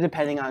 they're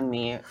depending on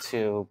me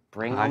to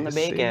bring home the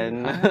see. bacon.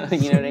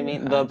 You know what I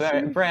mean?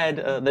 The bread,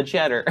 the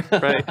cheddar.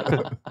 Right.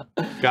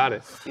 Got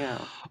it. Yeah.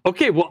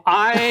 Okay, well,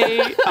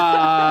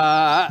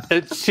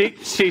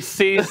 she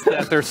sees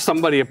that there's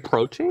somebody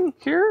approaching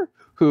here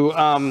who,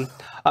 and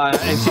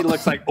she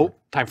looks like, oh,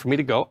 time for me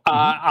to go.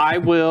 I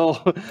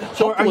will.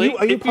 So are you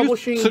if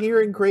publishing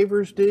here in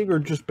Graver's Dig or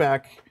just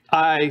back?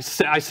 I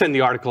send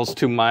the articles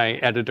to my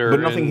editor. But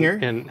nothing here?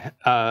 And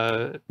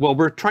well,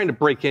 we're trying to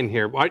break in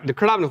here. The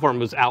carboniform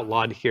was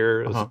outlawed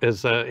here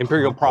as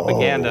imperial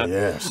propaganda. Oh,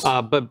 yes.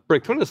 But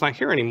Break is not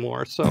here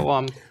anymore.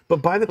 So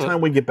But by the time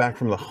we get back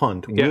from the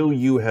hunt, will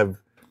you have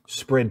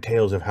spread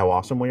tales of how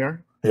awesome we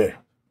are? Yeah.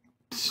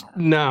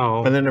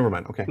 no. And then never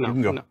mind. Okay, No, you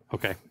can go. no,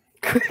 okay.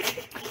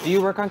 Do you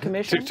work on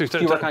commission? Do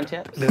you work on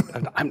tips?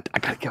 I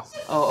gotta go.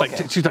 Oh, okay.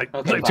 Like, she's like,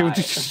 Okay, like, bye.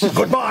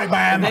 Goodbye,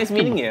 man. Nice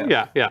meeting you.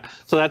 yeah.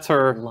 So that's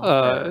her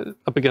Love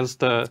up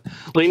against,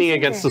 leaning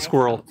against the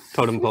squirrel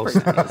totem post.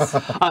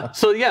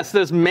 So yes,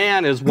 this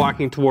man is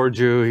walking towards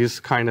you. He's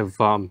kind of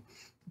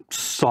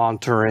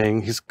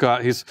sauntering. He's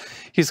got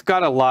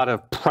a lot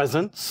of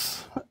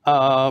presence.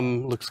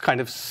 Looks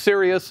kind of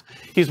serious.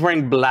 He's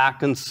wearing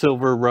black and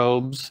silver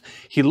robes.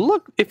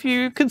 If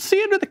you could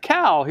see under the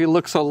cowl, he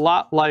looks a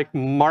lot like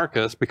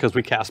Marcus, because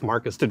we cast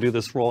Marcus to do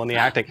this role in the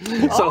acting.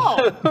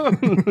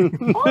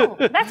 Oh,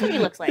 that's what he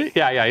looks like.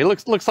 Yeah, he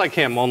looks like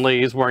him, only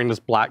he's wearing this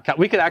black cowl.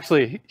 We could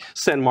actually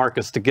send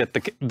Marcus to get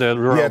the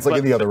robe. Yeah, it's like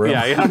in the other room.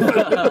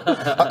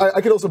 Yeah. I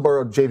could also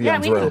borrow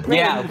Javion's we robe. could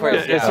Yeah, of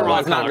course. It's the wrong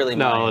it's color. not really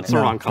no, mine. it's the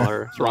wrong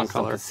color. It's the wrong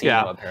color.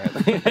 Yeah.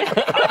 Apparently.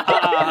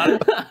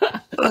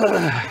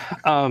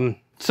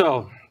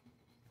 So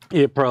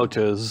he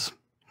approaches.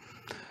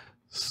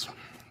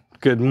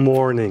 Good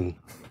morning.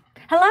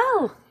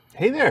 Hello.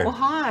 Hey there. Well,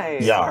 hi.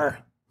 Yar.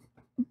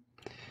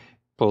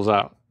 Pulls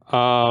out.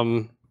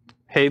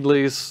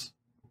 Hadley's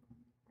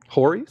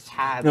Horries?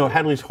 No,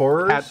 Hadley's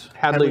Horrors.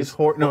 Hadley's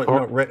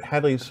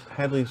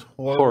Hadley's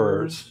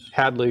Horrors.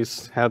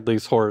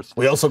 Hadley's Horrors.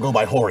 We also go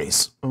by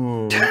Hories.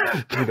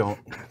 We don't.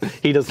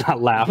 He does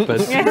not laugh, but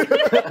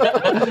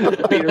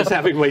Peter's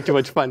having way too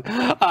much fun.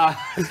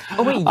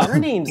 Oh wait, your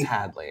name's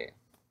Hadley.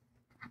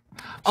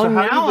 So Oh,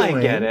 how you now I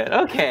doing? get it.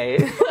 Okay.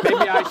 Maybe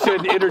I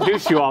should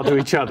introduce you all to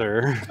each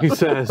other, he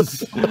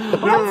says.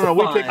 No.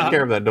 We take fine.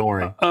 care of that. Don't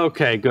worry.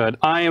 Okay, good.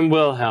 I am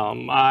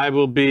Wilhelm. I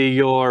will be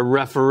your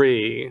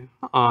referee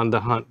on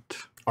the hunt.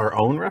 Our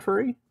own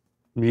referee.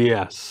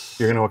 Yes.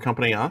 You're going to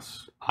accompany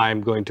us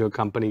I'm going to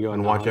accompany you on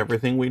and the watch hunt.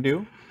 everything we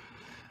do.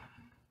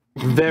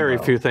 Very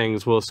few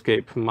things will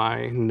escape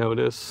my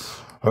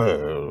notice.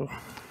 Oh.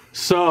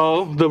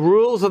 So, the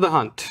rules of the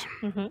hunt.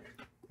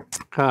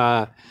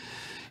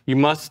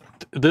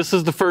 This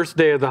is the first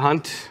day of the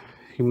hunt.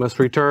 You must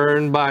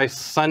return by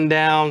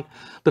sundown,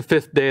 the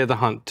 5th day of the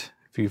hunt.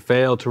 If you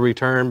fail to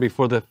return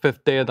before the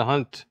 5th day of the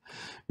hunt,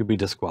 you'll be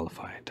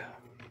disqualified.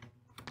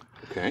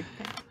 Okay.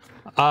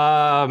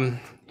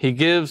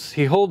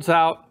 He holds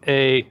out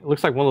it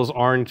looks like one of those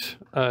orange,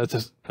 it's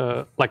just,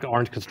 like an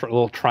orange,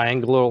 little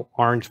triangular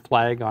orange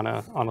flag on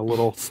a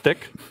little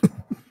stick.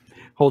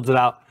 Holds it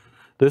out.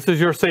 This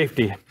is your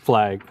safety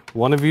flag.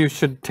 One of you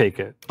should take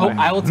it. Oh,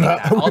 I will take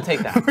that. I'll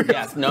take that.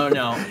 Yes. No.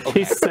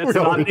 Okay. He sets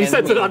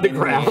it on the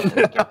ground.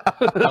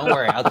 Don't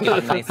worry. I'll keep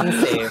it nice and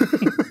safe.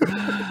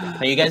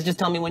 Now, you guys just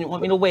tell me when you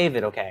want me to wave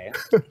it, okay?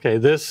 Okay,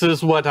 this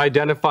is what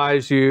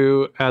identifies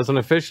you as an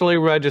officially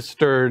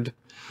registered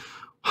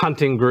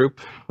hunting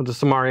group of the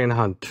Sumerian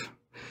Hunt.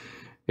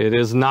 It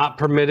is not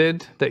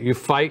permitted that you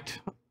fight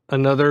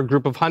another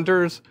group of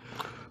hunters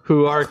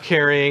who are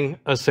carrying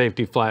a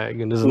safety flag.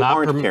 And is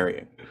not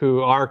carrying.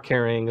 Who are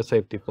carrying a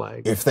safety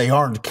flag. If they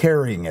aren't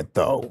carrying it,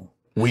 though,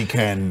 we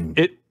can...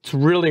 It's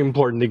really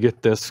important to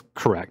get this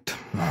correct.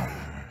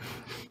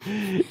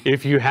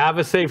 If you have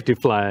a safety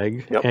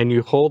flag and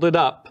you hold it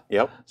up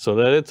so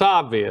that it's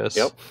obvious,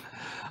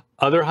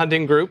 other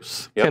hunting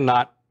groups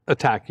cannot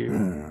attack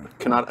you.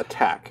 Cannot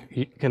attack.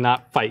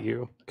 Cannot fight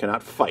you.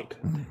 Cannot fight.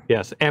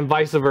 Yes, and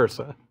vice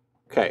versa.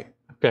 Okay.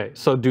 Okay,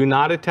 so do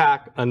not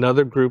attack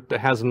another group that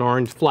has an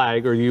orange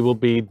flag or you will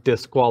be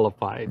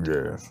disqualified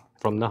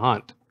from the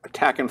hunt.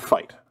 Attack and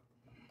fight.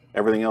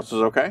 Everything else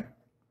is okay?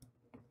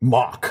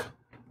 Mock.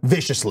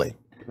 Viciously.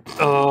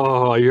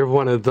 Oh, you're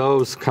one of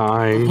those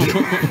kind.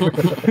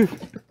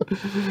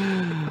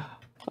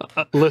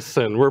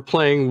 Listen,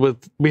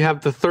 we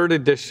have the 3rd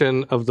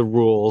edition of the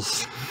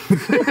rules.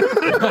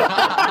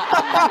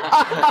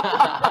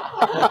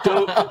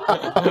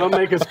 Don't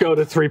make us go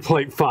to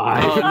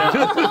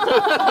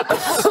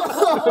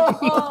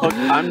 3.5. Look,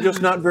 I'm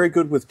just not very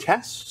good with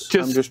tests.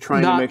 I'm just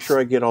trying to make sure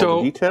I get all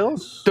the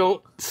details.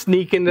 Don't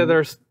sneak into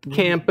their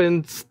camp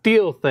and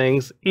steal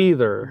things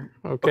either.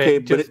 Okay,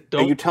 but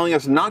are you telling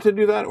us not to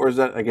do that, or is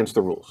that against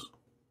the rules?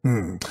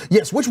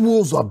 Yes, which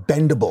rules are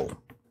bendable?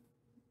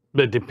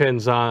 It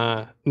depends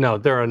on... No,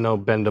 there are no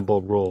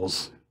bendable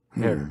rules.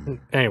 Here.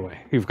 Anyway,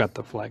 you've got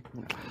the flag.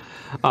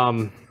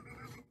 How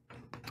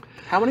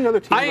many other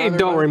teams I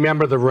don't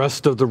remember the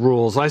rest of the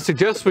rules. I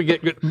suggest we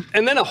get good.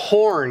 And then a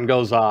horn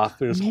goes off.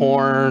 There's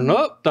horn.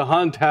 Oh, the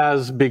hunt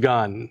has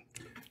begun.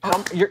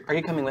 Are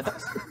you coming with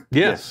us?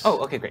 Yes. Oh,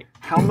 okay, great.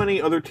 How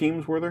many other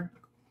teams were there?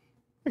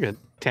 I got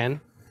 10. All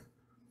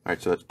right,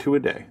 so that's 2 a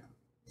day.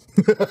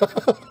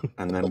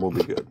 And then we'll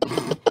be good.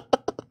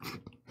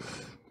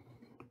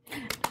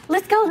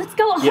 Let's go.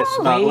 Yes,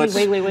 Wait.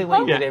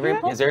 Yeah.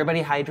 Is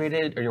everybody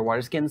hydrated? Are your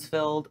water skins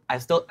filled? I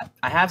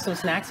have some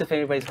snacks if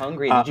anybody's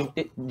hungry.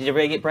 Did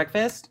everybody get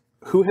breakfast?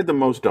 Who had the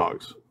most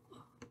dogs?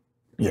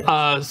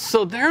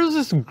 So there's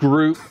this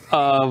group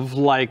of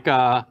like,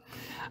 it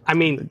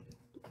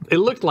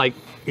looked like,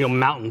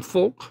 mountain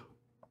folk.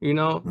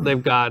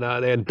 They've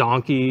got, they had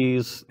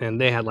donkeys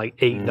and they had like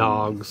 8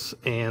 dogs,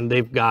 and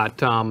they've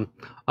got a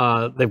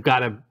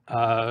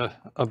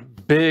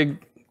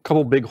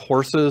couple big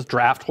horses,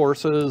 draft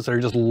horses. They're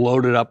just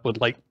loaded up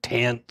with like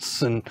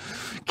tents and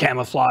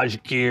camouflage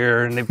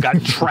gear, and they've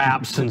got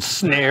traps and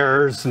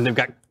snares, and they've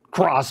got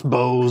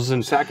crossbows.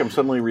 And Zach, I'm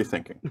suddenly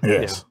rethinking.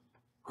 Yes.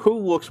 Who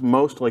looks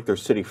most like their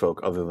city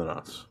folk other than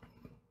us?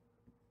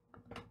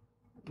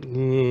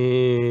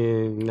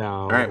 No.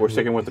 All right, we're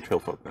sticking with the hill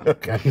folk now.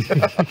 Okay.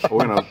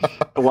 We're gonna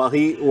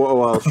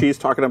while she's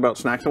talking about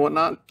snacks and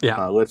whatnot.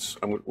 Let's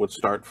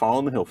start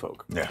following the hill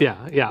folk.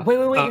 Yeah. Wait,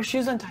 your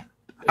shoes untied.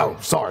 Oh,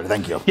 sorry.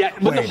 Thank you. Yeah,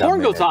 when the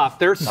horn goes off,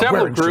 there's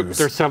several wearing groups. shoes.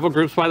 There's several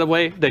groups, by the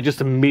way, that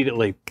just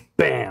immediately,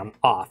 bam,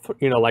 off.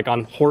 Like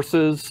on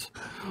horses,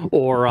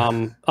 or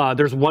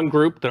there's one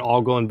group that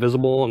all go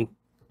invisible and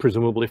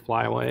presumably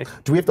fly away.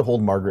 Do we have to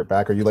hold Margaret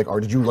back? Or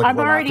did you like I'm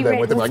run already after them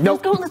ready. with them? Like,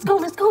 nope. Let's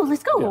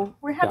go.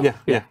 We're having.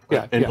 Yeah.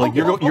 And like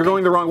you're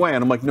going the wrong way,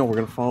 and I'm like, no, we're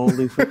gonna follow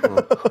these people.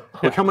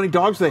 Look how many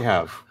dogs they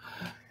have.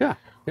 Yeah.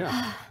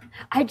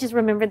 I just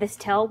remember this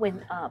tale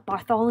when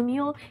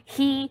Bartholomew,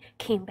 he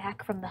came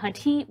back from the hunt.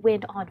 He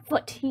went on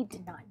foot. He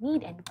did not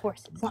need any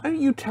horses. Why don't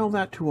you tell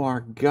that to our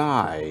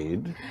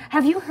guide?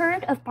 Have you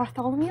heard of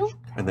Bartholomew?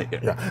 And they,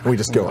 We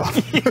just go off.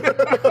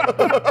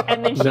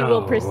 And then she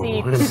will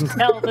proceed to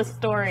tell the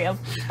story of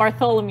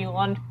Bartholomew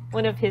on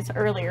one of his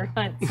earlier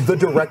hunts. The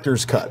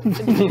director's cut.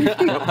 You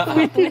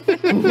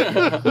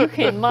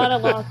can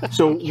monologue.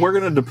 So we're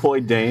going to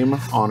deploy Dame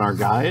on our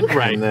guide,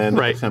 and then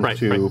attempt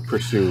to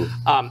pursue.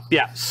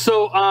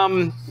 So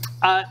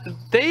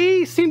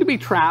they seem to be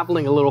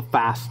traveling a little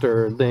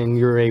faster than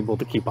you're able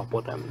to keep up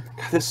with them.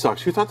 God, this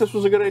sucks. You thought this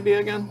was a good idea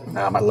again?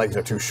 Nah, my legs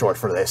are too short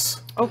for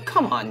this. Oh,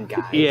 come on,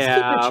 guys. Yeah,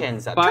 Keep your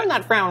chins up. Turn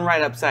that frown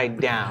right upside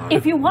down.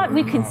 If you want,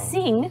 we can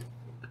sing.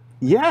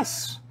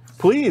 Yes,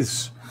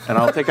 please. And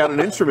I'll take out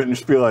an instrument and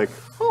just be like,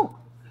 oh,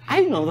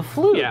 I know the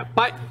flute. Yeah,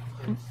 by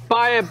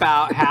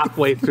about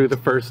halfway through the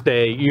first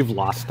day, you've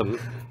lost them.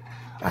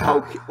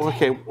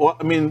 okay. Well,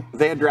 I mean,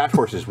 they had draft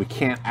horses. We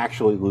can't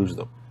actually lose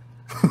them.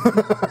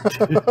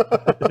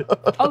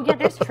 Oh yeah,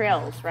 there's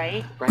trails,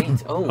 right?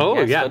 Right. Oh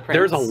yes, yeah, footprints.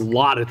 there's a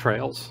lot of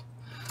trails.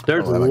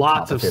 There's Oh, I like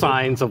lots of complicated.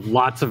 signs of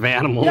lots of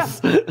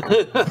animals.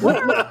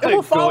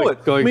 We'll follow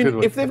it. Going I mean, good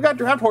way. if they've got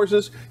draft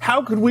horses,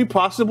 how could we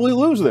possibly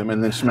lose them?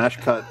 And then smash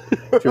cut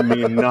to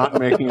me not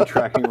making a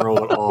tracking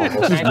roll at all.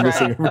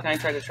 Can I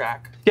try to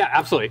track? Yeah,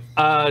 absolutely.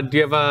 Do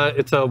you have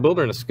it's a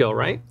wilderness skill,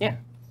 right? Yeah.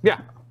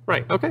 Yeah,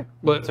 right. Okay.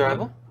 But,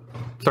 Survival?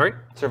 Sorry?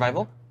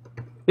 Survival?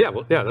 Yeah,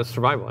 well, yeah, that's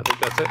survival. I think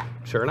that's it.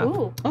 Sure enough.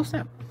 Ooh. Oh,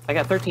 snap. I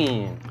got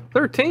 13.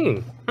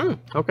 13.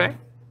 Okay.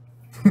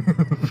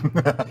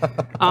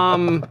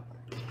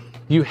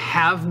 You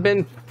have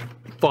been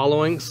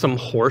following some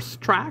horse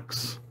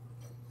tracks,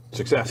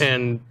 Success.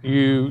 and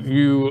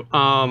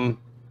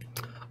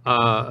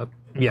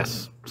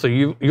yes. So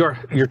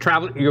you're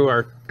traveling. You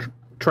are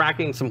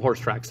tracking some horse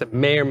tracks that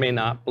may or may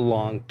not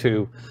belong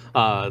to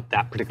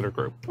that particular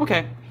group.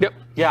 Okay. Yep.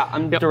 Yeah,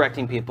 I'm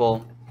directing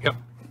people. Yep.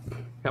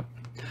 Yep.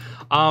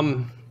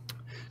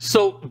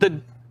 So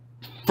the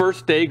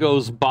first day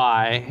goes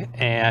by,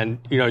 and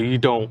you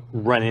don't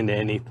run into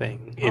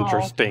anything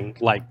interesting,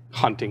 like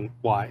hunting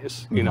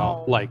wise.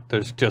 Like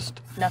there's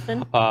just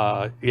Nothing?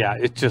 yeah,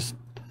 it's just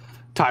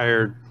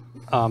tired.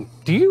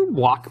 Do you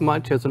walk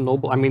much as a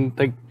noble? I mean,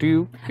 like, do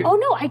you? Oh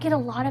no, I get a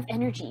lot of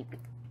energy.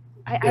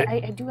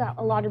 I do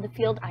a lot of the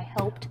field. I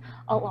helped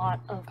a lot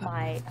of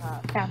my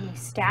family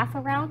staff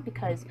around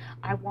because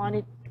I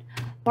wanted.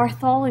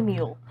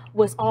 Bartholomew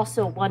was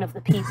also one of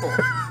the people.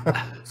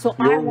 So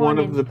You're I wanted. one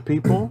of the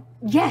people?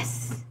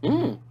 Yes,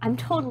 I'm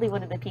totally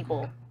one of the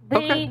people.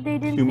 They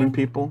didn't. Human think-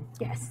 people?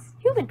 Yes,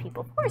 human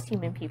people. Of course,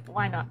 human people.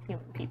 Why not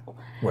human people?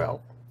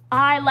 Well,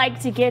 I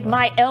like to get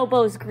my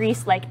elbows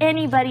greased like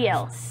anybody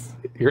else.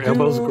 Your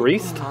elbows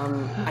greased?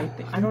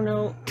 I don't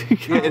know.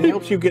 Yeah, it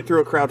helps you get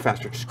through a crowd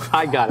faster.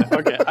 I got it.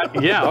 Okay.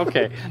 Yeah.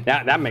 Okay.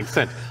 That makes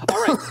sense.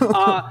 All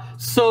right.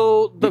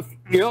 So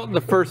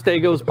the first day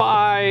goes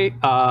by.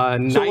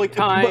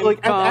 Nighttime. But like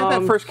at that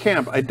comes. first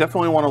camp, I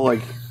definitely want to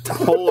like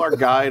pull our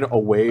guide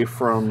away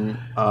from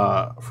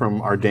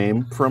our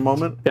dame for a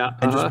moment. Yeah,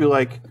 And just be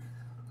like,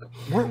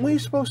 weren't we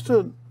supposed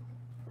to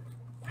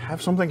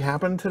have something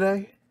happen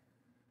today?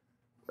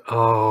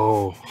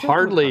 Oh,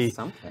 hardly.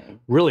 Something.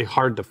 Really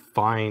hard to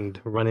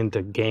run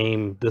into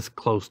game this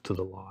close to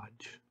the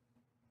lodge.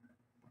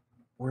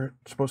 We're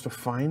supposed to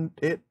find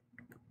it?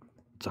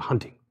 It's a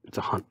hunting. It's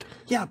a hunt.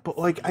 Yeah, but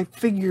like I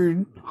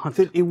figured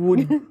that it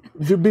would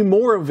there'd be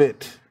more of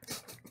it.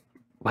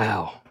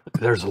 Wow.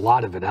 There's a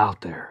lot of it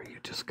out there. You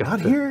just got Not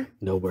to here.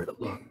 know where to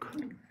look.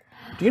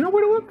 Do you know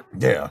where to look?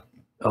 yeah.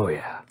 Oh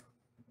yeah.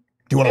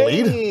 Do you want to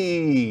lead?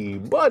 Hey,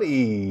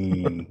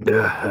 buddy.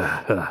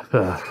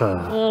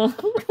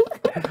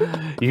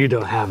 You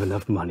don't have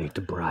enough money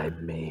to bribe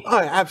me.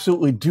 I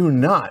absolutely do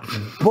not.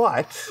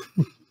 But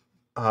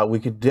we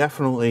could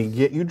definitely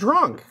get you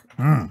drunk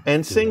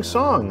and sing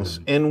songs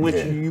in which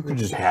you could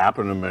just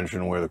happen to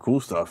mention where the cool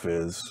stuff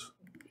is.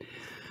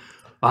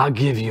 I'll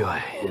give you a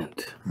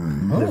hint.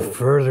 The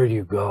further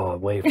you go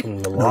away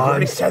from the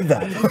lodge, said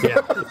that.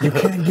 yeah, You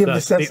can't give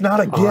this. That's not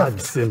a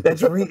odds gift. and-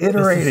 That's this is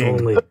reiterating.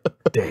 only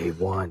day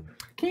one.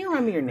 Can you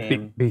remind me your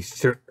name? Be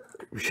sure.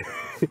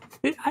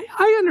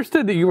 I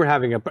understood that you were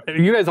having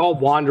you guys all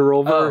wander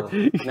over.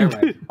 Oh,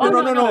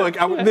 never mind. No. Like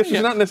this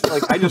is not necessarily.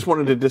 Like I just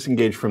wanted to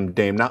disengage from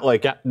Dame, not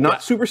like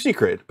not super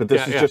secret, but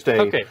this is just a.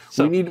 Okay,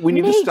 so- we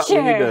need to stop. We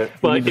need to,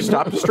 Well, we need to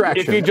stop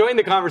distraction. If you join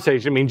the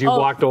conversation, it means you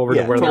walked over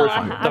to yeah, where totally the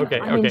fine. I'm, Okay,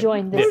 I'm okay.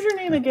 enjoying this. What's your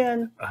name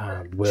again?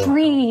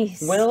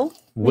 Trees.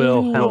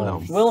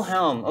 Wilhelm.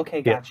 Wilhelm.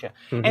 Okay, gotcha.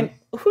 And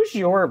who's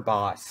your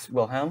boss,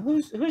 Wilhelm?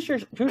 Who's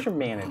your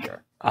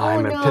manager? I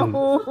am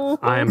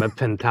a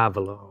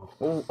Pentavolo.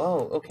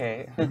 Oh,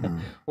 okay.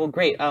 Well,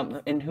 great.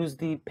 And who's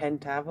the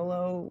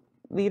Pentavolo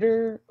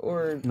leader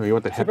or No, you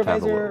want the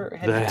supervisor?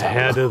 Heptavolo. The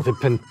head of the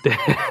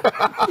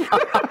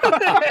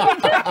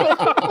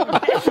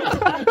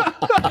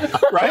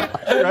Right?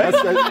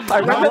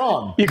 I'm not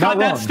wrong. You got Not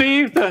that, wrong.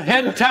 Steve? The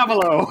head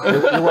Tavolo.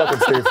 You're welcome,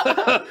 Steve.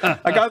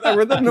 I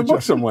read that in a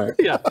book somewhere.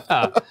 Yeah.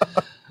 there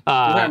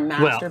a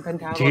Master well,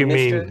 Pentavolo, do you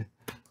Mister? mean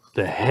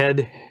the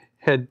head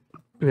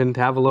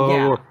Pentavolo,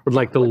 Yeah. or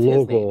like the What's his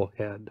logo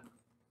head?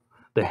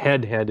 The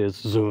head is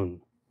Zune.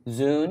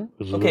 Zune?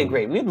 Okay,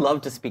 great. We'd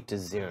love to speak to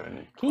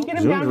Zune. Can you get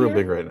him Zoom's down real here?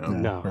 big right now.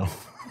 No,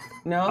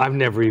 No? I've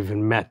never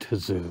even met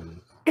Zune.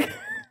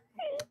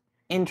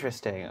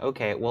 Interesting.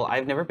 Okay, well,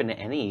 I've never been to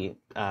any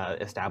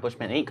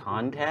establishment, any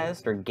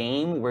contest or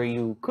game where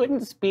you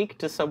couldn't speak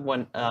to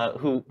someone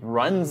who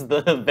runs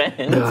the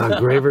event.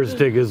 Graver's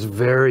Dig is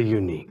very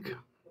unique.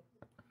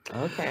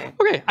 Okay.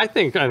 Okay, I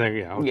think yeah.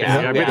 Okay.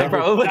 Yeah,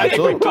 probably. I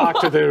think we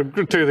talked to the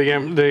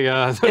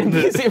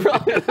NPC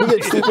probably.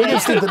 We can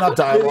steep enough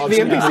dialogue. The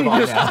so we can move NPC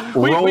on just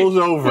now. rolls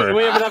over.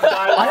 we have enough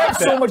dialogue. I have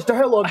so much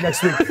dialogue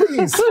next week.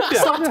 Please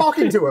stop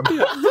talking to him.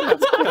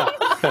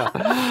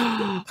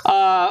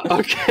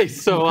 Okay,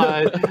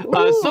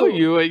 so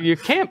you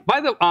camp.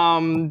 By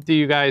the do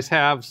you guys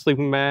have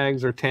sleeping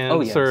bags or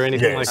tents yes. or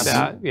anything like Yes.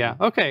 that? Yeah.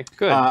 Okay.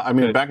 Good. I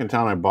mean, good. back in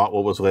town, I bought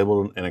what was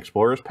labeled an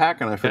explorer's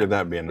pack, and I figured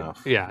that'd be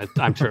enough. Yeah,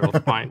 I'm sure it'll be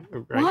fine.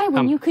 Right? Why,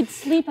 when you could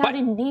sleep out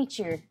in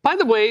nature? By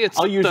the way, it's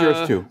I'll use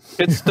yours too.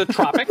 It's the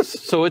tropics,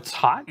 so it's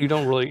hot. You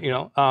don't really,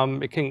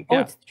 it can. Oh,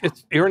 Yeah,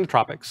 it's you're in the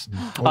tropics.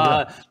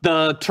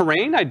 The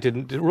terrain, I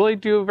didn't really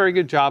do a very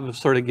good job of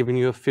sort of giving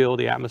you a feel of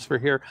the atmosphere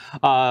here.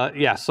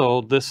 Yeah,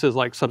 so this is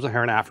like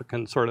sub-Saharan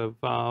African sort of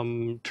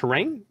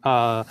terrain,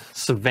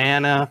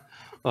 savanna.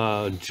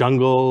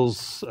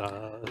 Jungles.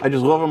 I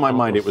just love in my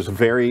mind. It was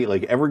very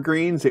like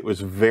evergreens. It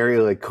was very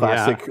like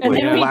classic And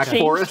like then we black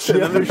changed. forest.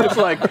 And then there's just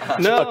like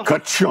a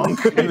cut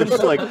chunk, and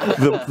it's like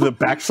the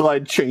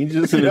backslide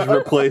changes and is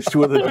replaced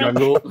with a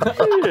jungle.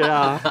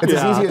 Yeah, It's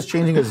as easy as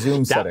changing a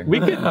zoom setting.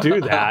 we could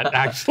do that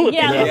actually.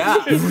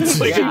 Yeah.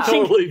 We can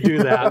totally do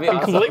that. That'd be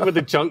awesome. Complete with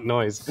the junk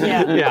noise.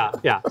 Yeah.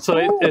 Yeah. So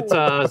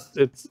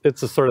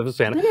it's a sort of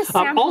a I'm gonna savanna.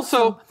 sample Also,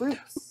 some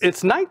fruits.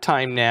 it's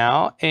nighttime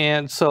now,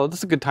 and so this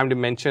is a good time to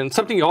mention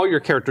something all your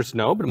characters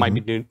know, but it might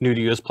be new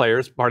to you as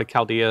players. Part of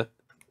Chaldea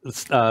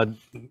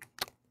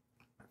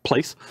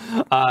place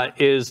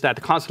is that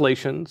the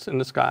constellations in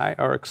the sky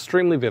are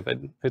extremely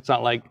vivid. It's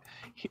not like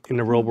in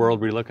the real world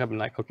where you look up and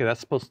like, okay, that's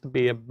supposed to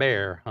be a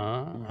bear,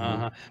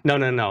 huh?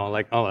 No.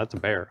 Like, oh, that's a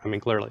bear. I mean,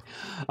 clearly.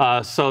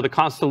 So the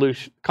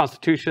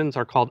constitutions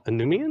are called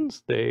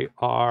Anumians. They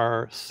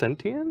are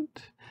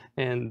sentient.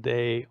 And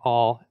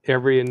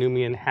every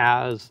Anumian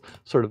has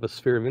sort of a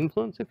sphere of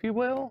influence, if you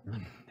will.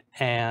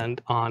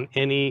 And on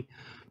any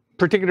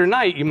particular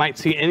night, you might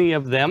see any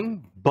of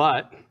them,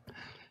 but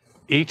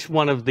each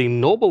one of the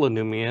noble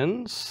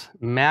Anumians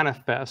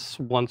manifests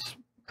once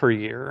per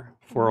year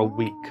for a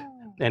week.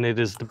 And it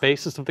is the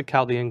basis of the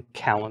Chaldean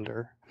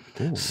calendar.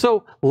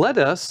 So let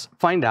us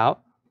find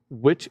out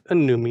which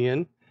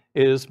Anumian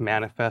is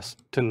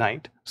manifest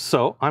tonight.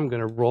 So I'm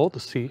going to roll to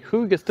see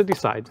who gets to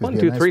decide. Could 1, be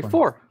a 2, nice 3, one.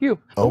 4. You.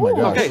 Oh my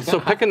gosh. Okay, so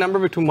pick a number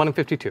between 1 and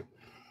 52.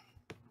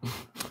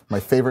 My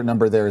favorite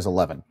number there is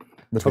 11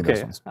 between those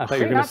Okay, ones. I thought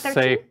you were You're going to not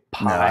say 13?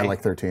 pi. No, I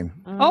like 13.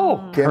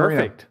 Oh, Dan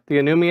Marino. perfect. The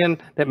Anumian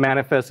that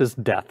manifests is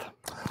death.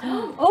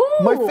 Oh,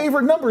 My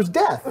favorite number is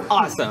death.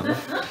 Awesome.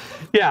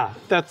 Yeah,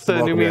 that's the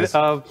Welcome, Anumian guys.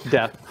 of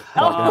death.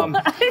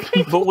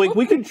 But like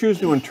we could choose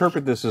to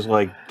interpret this as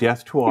like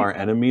death to our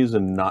enemies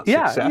and not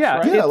success.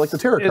 Right? Yeah, like the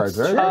tarot cards,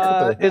 right?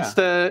 That's what they- It's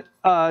the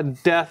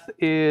death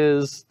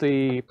is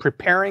the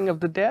preparing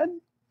of the dead,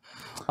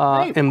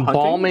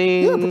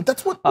 embalming, Yeah, but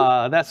that's what.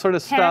 that sort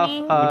of stuff.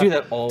 Tanning. We do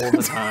that all the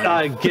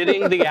time.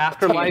 Getting the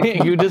afterlife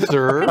you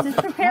deserve. this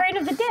is preparing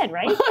of the dead,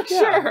 right?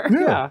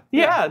 Sure.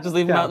 Yeah. Just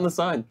leave them out in the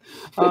sun.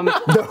 And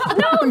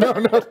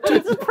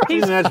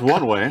that's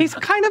one way. He's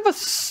kind of a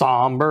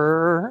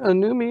somber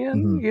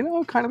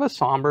Anumian, kind of a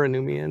somber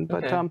Anumian.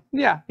 But Okay.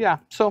 yeah.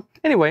 So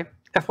anyway,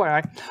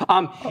 FYI,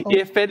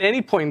 if at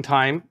any point in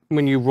time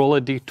when you roll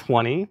a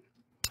d20,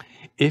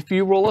 if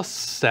you roll a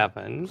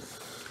 7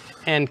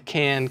 and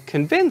can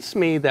convince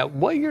me that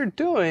what you're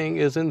doing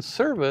is in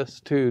service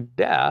to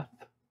death,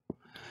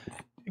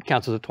 it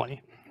counts as a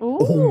 20.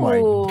 Oh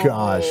my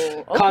gosh.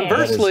 Okay.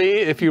 Conversely,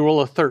 if you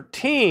roll a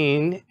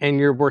 13 and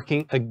you're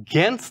working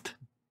against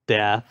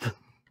death,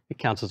 it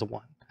counts as a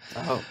 1.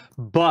 Oh.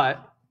 But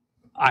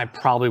I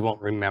probably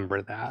won't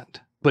remember that.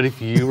 But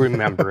if you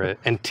remember it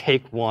and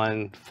take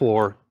one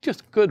for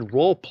just good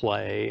role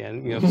play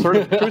and sort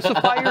of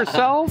crucify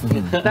yourself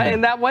in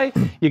that way,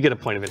 you get a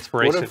point of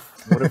inspiration.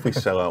 What if we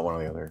sell out one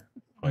of the other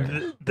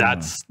players?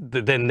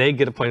 Then they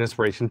get a point of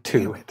inspiration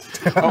too.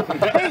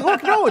 Hey,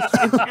 look, no,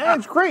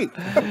 it's great.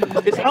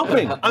 It's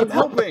helping. I'm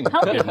helping.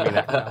 Helping.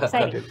 I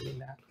Exciting. didn't mean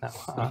that.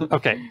 No.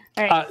 Okay.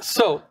 All right.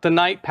 So the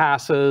night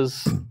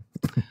passes.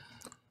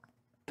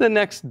 The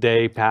next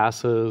day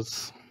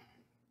passes.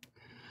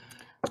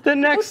 The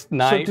next So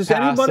night does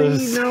passes.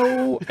 anybody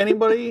know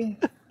anybody?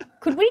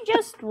 Could we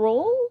just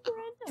roll?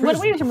 What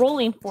are we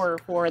rolling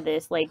for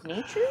this? Like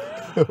nature?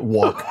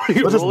 Walk. are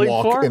you Let's just rolling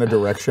walk for? in a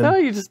direction. No,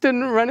 you just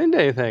didn't run into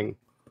anything.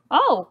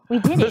 Oh, we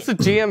did This it.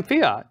 is GM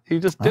Fiat. You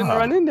just didn't Ah.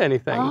 run into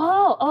anything.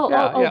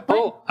 Oh,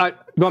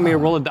 but You want me to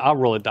roll it? I'll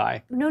roll a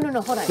die. no,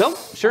 hold on. Nope.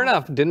 Sure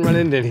enough, didn't run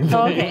into anything.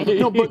 Oh, okay.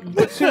 No,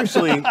 but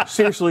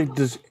seriously,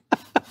 does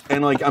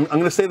and like I'm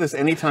gonna say this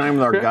anytime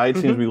our guide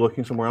seems to be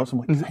looking somewhere else. I'm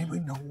like, does anybody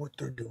know what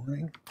they're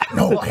doing?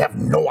 No, I have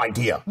no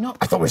idea. No.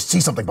 I thought we'd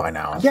see something by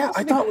now. Yeah,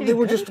 I thought they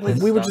were just like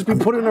we would just be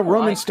put in a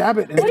room and stab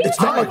it. And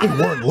It's not like we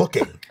weren't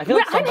looking. I feel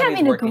like I'm somebody's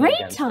having a working great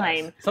against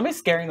time. us. Somebody's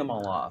scaring them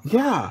all off.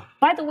 yeah.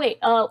 By the way,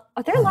 are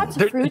there lots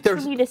of fruits for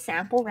there's- me to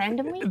sample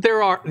randomly?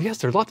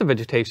 There's lots of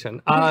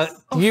vegetation. Oh,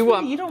 You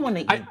you don't want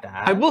to eat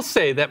that. I will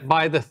say that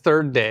by the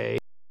third day,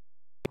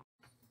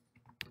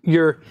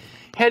 you're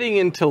heading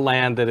into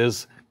land that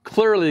is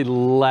clearly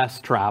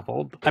less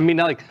traveled. I mean,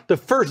 like the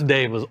first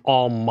day was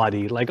all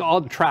muddy, like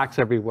all tracks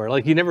everywhere.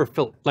 Like you never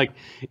felt like,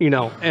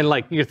 and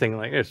like you're thinking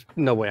like, there's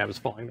no way I was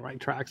following the right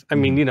tracks. I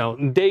mean,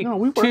 day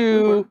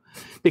two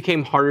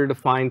became harder to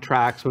find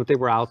tracks, but they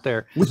were out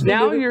there.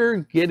 Now you're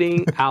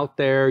getting out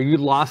there. You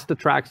lost the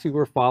tracks you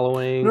were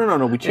following.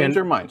 No. We changed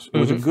our minds. It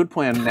was a good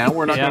plan. Now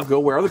we're not going to go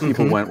where other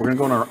people went. We're going to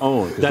go on our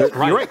own. That's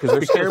right. You're right, because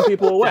they're scaring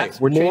people away.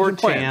 That's we're more changing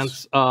plans.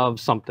 chance of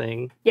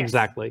something. Yes.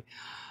 Exactly.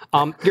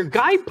 Your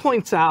guide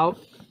points out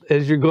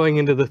as you're going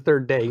into the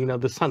third day,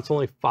 this hunt's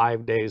only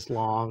 5 days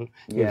long.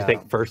 You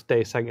think first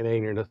day, second day,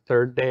 and you're in the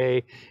third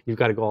day. You've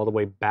got to go all the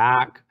way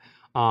back.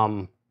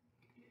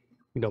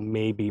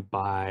 Maybe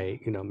by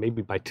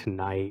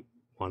tonight,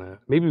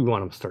 maybe we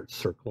want to start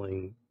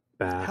circling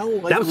back.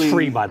 That was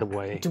free, by the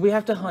way. Do we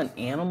have to hunt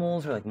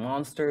animals or like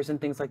monsters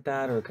and things like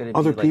that, or could it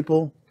Other be, like,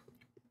 people?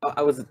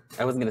 I wasn't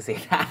gonna say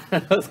that.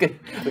 I was gonna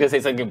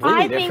say something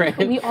completely different. I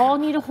think we all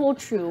need to hold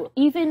true.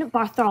 Even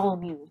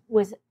Bartholomew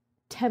was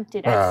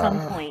tempted at some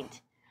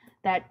point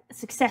that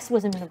success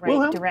wasn't in the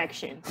right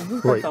direction.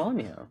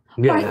 Bartholomew.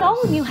 Yeah.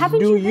 Bartholomew, haven't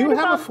you heard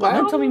have a about flag?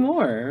 Don't tell me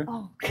more.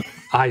 Oh.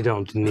 I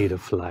don't need a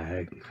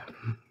flag.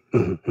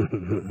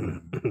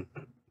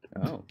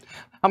 Oh.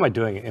 How am I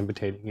doing at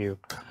imitating you?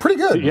 Pretty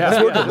good. Yeah,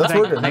 That's working. yeah. That's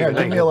working. Yeah,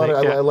 give me a lot of.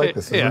 I like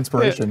this. It's Yeah.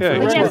 inspiration. Yeah. for Yeah.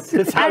 this Yes. one.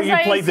 That's how as you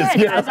I played this said,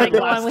 game as I go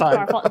on last with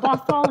time.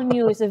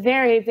 Bartholomew is a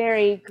very,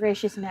 very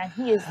gracious man.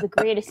 He is the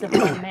greatest of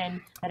all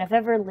men that have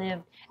ever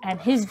lived, and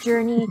his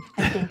journey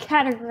has been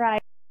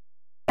categorized.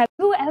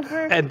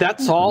 Whoever. And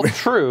that's all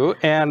true.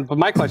 But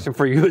my question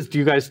for you is, do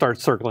you guys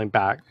start circling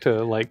back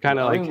to We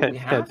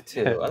have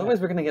to.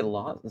 Otherwise, we're gonna get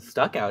lost,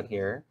 stuck out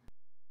here.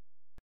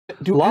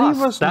 Do Lost. any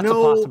of us That's a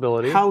know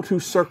possibility. how to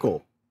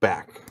circle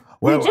back? You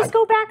Well, just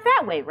go back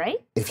that way,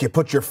 right? if you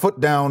put your foot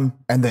down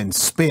and then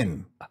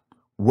spin,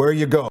 where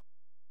you go?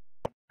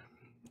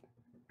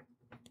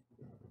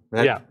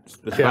 That's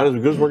about as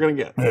good as we're going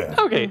to get. Yeah.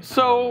 Okay,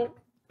 so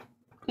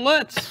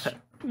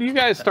you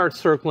guys start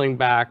circling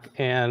back,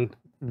 and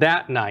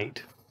that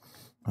night,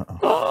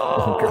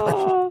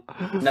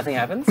 Nothing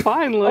happens.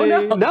 finally,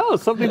 Oh, no,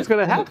 something's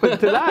going to happen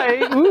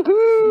tonight.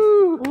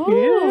 Woohoo!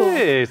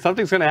 Yay!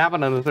 Something's going to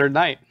happen on the third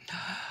night.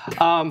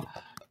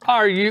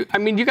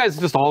 You guys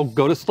just all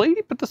go to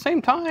sleep at the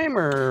same time,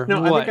 or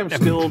No, what? I think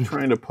I'm still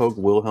trying to poke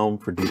Wilhelm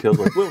for details.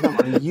 Like, Wilhelm,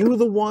 are you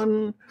the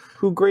one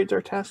who grades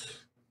our tests?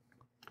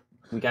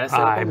 We gotta set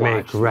up I a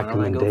make watch. When I go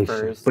recommendations.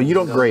 first, But you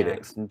don't go grade it.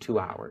 next in 2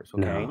 hours.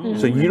 No. Okay.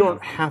 So you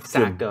don't have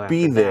Sacto to after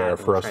be there that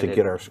for and us try to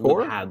get our loop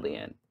score? Hadley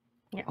in.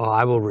 Oh,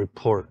 I will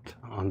report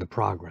on the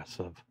progress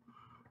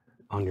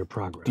on your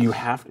progress. Do you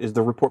have? Is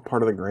the report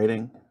part of the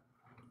grading?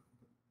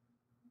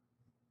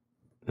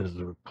 Is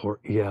the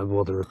report? Yeah,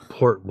 well, the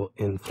report will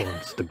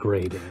influence the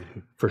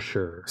grading for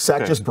sure.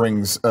 Sack just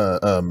brings.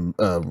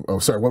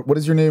 What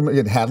is your name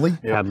again? Hadley.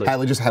 Hadley.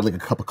 Hadley just had like a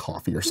cup of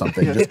coffee or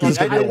something. Just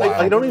give me a while.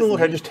 I don't even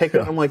look. I just take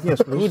it. I'm like,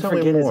 yes, please Who'd tell me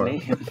forget his more.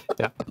 name?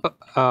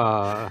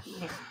 Yeah.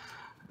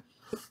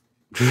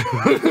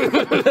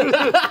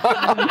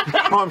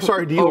 Oh, I'm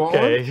sorry. Do you want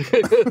one? Okay.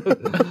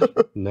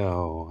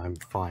 No, I'm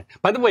fine.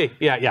 By the way,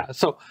 yeah.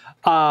 So,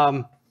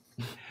 I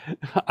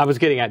was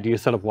getting at, do you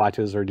set up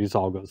watches or do you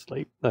all go to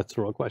sleep? That's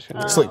the real question.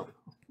 Sleep.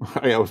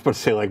 I was about to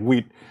say, like,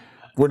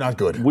 We're not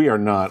good. we are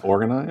not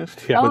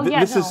organized. Yeah. But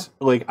this is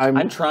like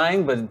I'm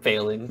trying, but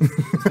failing.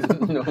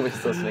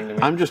 Nobody's listening to me.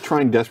 I'm just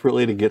trying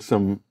desperately to get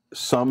some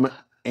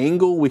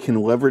angle we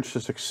can leverage to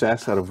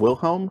success out of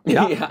Wilhelm.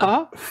 Yeah. Yeah.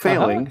 Uh-huh.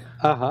 Failing,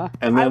 Uh-huh.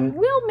 and I then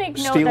will make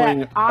note stealing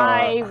that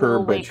I her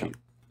will wake bedsheet.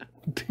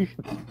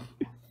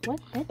 What?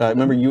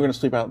 Remember, you were going to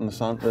sleep out in the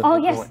sun. Oh,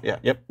 yes. Yeah.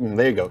 Yep.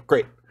 There you go.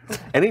 Great.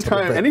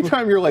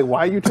 Anytime you're like,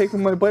 why are you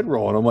taking my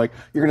bedroll? And I'm like,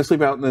 you're going to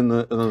sleep out in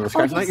the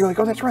sky tonight. yes. You're like,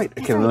 oh, that's right.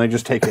 Okay, and then I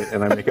just take it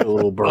and I make it a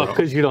little burrow.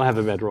 Because you don't have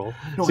a bedroll.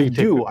 No, So I you take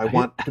do. it- I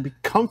want to be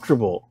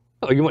comfortable.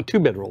 Oh, you want 2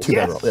 bedrolls? Two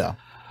bedroll, yeah.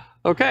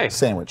 Okay.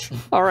 Sandwich.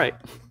 All right.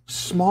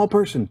 Small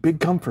person, big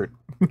comfort.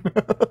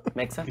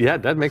 Makes sense. Yeah,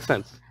 that makes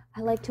sense.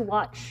 I like to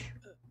watch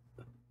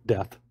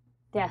Death.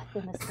 death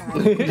in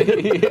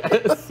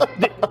the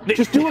sky.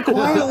 Just do it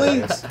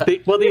quietly.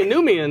 The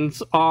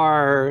Enumians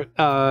are,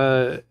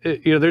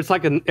 there's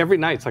like every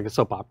night's like a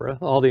soap opera.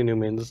 All the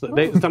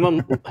Enumians, some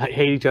of them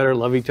hate each other,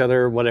 love each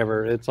other,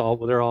 whatever.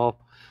 They're all,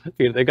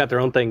 they got their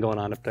own thing going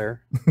on up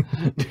there.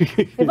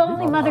 If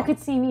only Mother could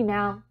see me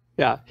now.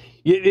 Yeah,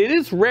 it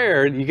is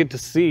rare you get to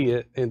see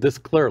it this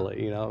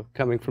clearly.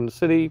 Coming from the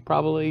city,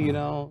 probably.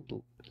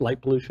 Light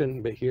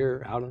pollution, but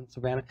here out in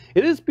Savannah,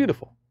 it is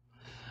beautiful.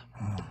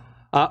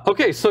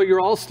 Okay, so you're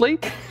all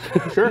asleep?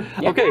 Sure.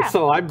 Okay,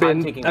 so I've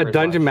been taking a first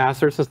dungeon watch.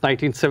 master since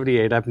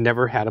 1978. I've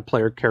never had a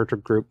player character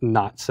group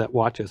not set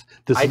watches.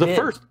 This I is the did.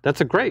 first.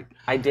 That's a great.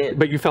 I did.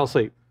 But you fell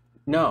asleep.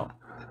 No.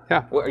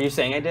 Yeah. What, are you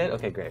saying I did?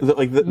 Okay, great.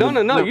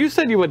 No. You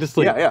said you went to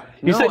sleep. Yeah.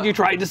 You No, said you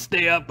tried to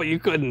stay up, but you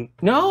couldn't.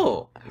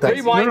 No. Thanks.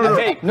 Rewind the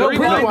tape. No,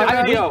 Rewind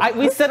the video.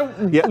 we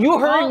said Yeah. you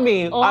heard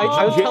me.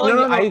 I was telling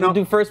you I no.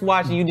 do first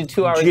watch, and you did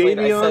 2 hours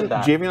later. I said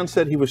that. Javion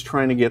said he was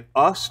trying to get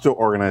us to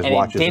organize And it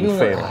watches and didn't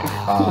work.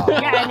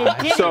 failing. Yeah, and it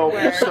didn't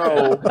work.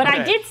 So, But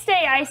I did say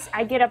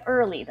I get up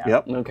early though.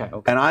 yep. Okay.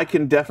 And I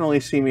can definitely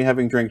see me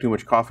having drank too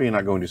much coffee and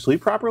not going to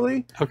sleep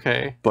properly,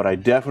 Okay. but I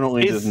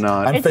definitely Is- did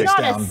not. I'm It's face not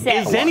down. a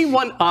set. Is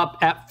anyone up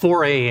at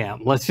 4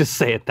 a.m.? Let's just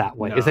say it that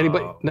way. Is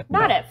anybody? No.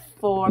 Not at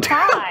 4,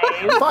 5.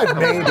 5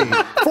 maybe.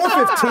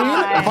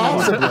 4:15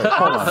 possibly.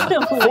 Hold on.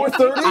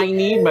 4:30. I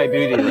need my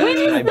beauty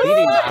mask. My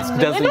beauty mask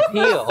doesn't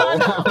heal.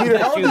 Dude,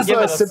 how You are these give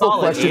it a simple solid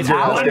questions 8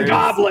 you're hours. asking?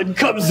 Goblin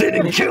comes in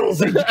and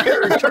kills a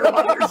character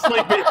while you're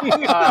sleeping.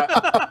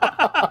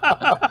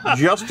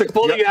 Just to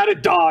Pulling out a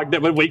dog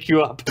that would wake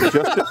you up.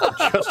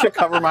 just to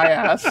cover my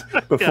ass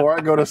before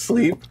I go to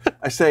sleep,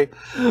 I say,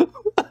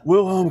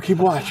 Wilhelm, keep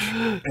watch.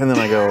 And then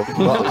I go,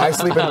 Well, I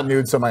sleep in the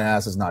nude, so my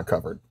ass is not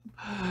covered.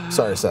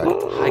 Sorry, Sack.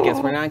 I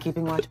guess we're not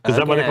keeping watch. Is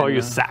that what they call you,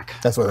 again. Sack?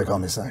 That's why they call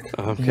me Sack.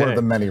 Okay. One of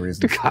the many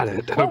reasons. Got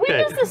it. But when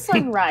Okay. does the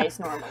sun rise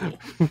normally?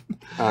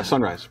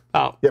 sunrise.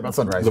 Oh, Yeah, about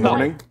sunrise. The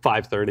morning.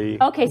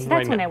 5:30. Okay, so that's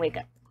right when now. I wake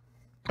up.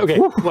 Okay.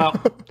 Well.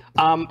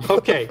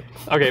 Okay.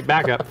 Okay.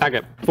 Back up.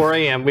 4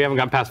 a.m. We haven't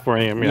got past 4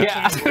 a.m. yet.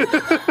 Yeah.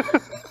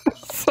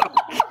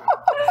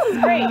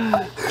 Great.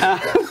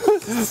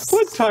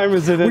 What time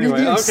is it need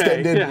anyway? the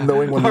extended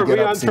knowing when we Are get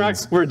we up on track?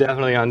 scenes. We're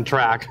definitely on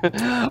track.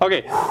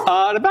 Okay.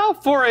 At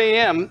about 4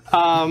 a.m.,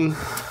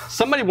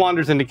 somebody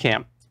wanders into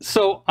camp.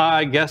 So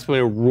I guess we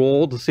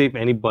roll to see if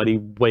anybody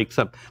wakes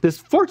up.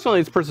 Fortunately,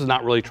 this person's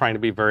not really trying to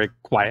be very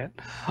quiet.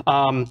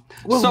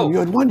 You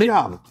had one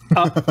job.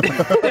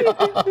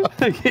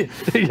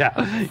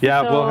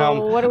 Yeah, So Wilhelm.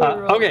 what are we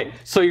rolling? Okay,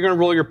 so you're gonna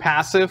roll your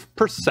passive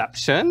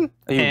perception,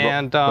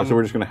 and So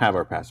we're just going to have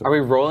our passive. Are we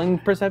rolling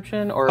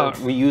perception or are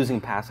we using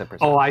passive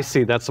perception? oh, I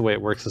see. That's the way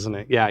it works, isn't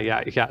it?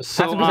 Yeah.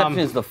 So Passive perception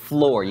is the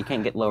floor. You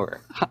can't get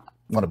lower.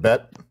 Want to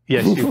bet?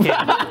 yes, you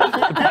can.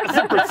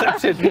 Passive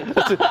perception.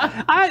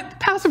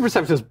 Passive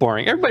perception is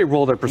boring. Everybody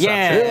roll their perception.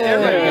 Yeah.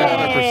 Everybody roll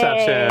their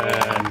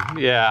perception.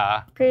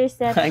 Yeah.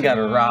 Perception. I got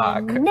a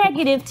rock.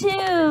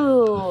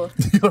 -2.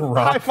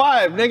 High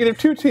five,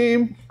 -2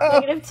 team.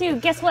 -2.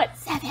 Guess what?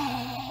 7.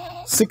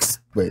 6.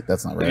 Wait,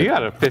 that's not You right.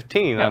 got a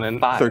 15 on it.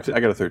 5. 13, I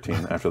got a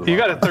 13 after the You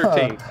got a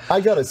 13.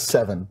 I got a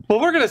 7. Well,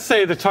 we're gonna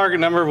say the target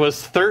number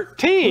was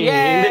 13.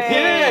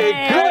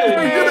 Yay!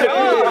 Good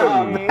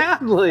job,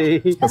 Hadley.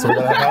 That's what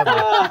we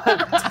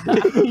gotta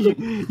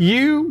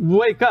You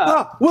wake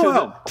up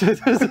Wilhelm. to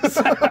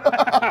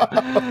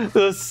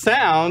the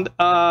sound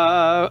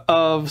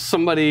of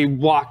somebody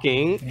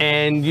walking,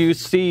 and you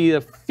see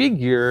a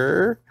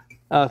figure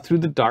through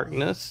the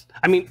darkness.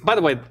 I mean, by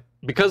the way,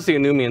 because the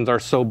Anumians are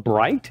so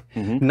bright,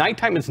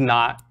 nighttime is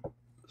not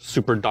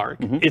super dark.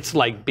 It's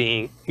like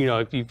being,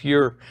 if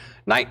you're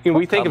night,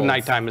 we think of Pebbles.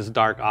 nighttime as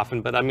dark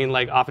often, but I mean,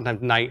 like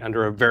oftentimes night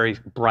under a very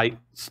bright,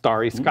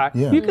 starry sky,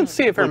 Yeah. you can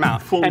see a fair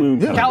amount. full And moon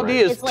kind of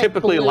Chaldea is It's like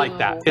typically blue. like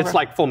that. It's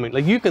like full moon.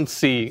 Like you can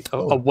see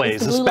a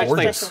ways, It's blue like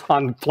especially Gorgeous.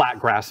 on flat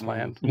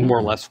grassland, more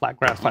or less flat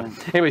grassland.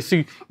 Anyway,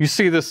 so you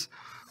see this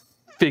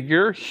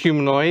figure,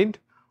 humanoid,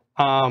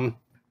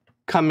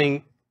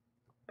 coming.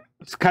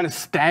 It's kind of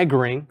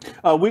staggering.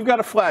 We've got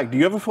a flag. Do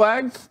you have a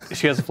flag?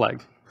 She has a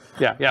flag.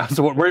 Yeah.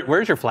 So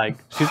where's your flag?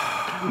 She's.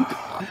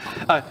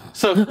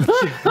 So You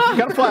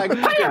got a flag.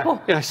 yeah.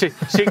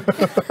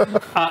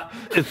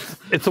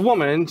 It's a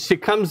woman. She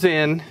comes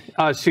in.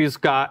 She's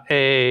got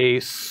a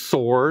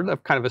sword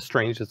of kind of a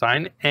strange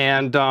design,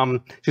 and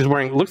she's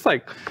wearing. Looks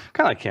like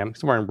kind of like him.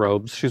 She's wearing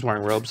robes. She's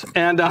wearing robes,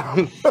 and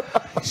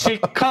she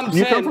comes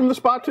You in. come from the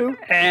spot too?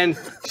 And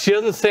she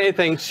doesn't say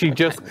anything. She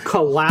just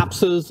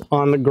collapses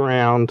on the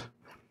ground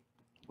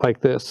like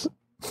this.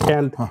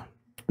 And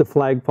the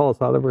flag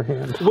falls out of her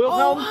hand.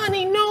 Wilhelm,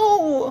 honey,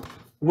 no!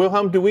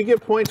 Wilhelm, do we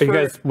get points You for...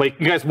 guys wait.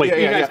 You guys wait. Yeah,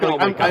 You yeah, guys yeah. can all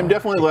Like, wake I'm up.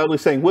 definitely loudly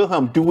saying,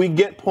 Wilhelm, do we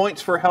get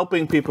points for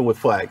helping people with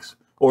flags?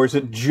 Or is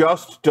it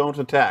just don't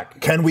attack?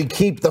 Can we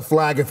keep the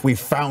flag if we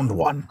found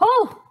one?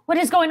 Oh, what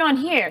is going on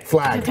here?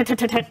 Flag.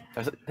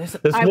 This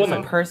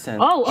woman. person.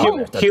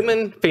 Oh.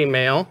 Human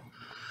female.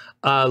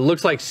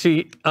 Looks like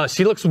she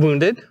looks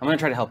wounded. I'm gonna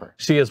try to help her.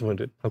 She is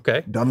wounded.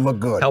 Okay. Doesn't look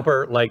good. Help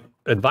her like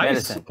advice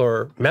Medicine.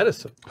 or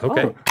medicine.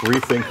 Okay.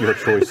 Rethink your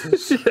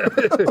choices.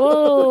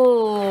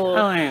 Oh.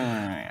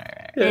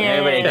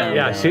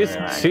 Yeah,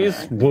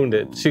 she's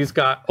wounded. She's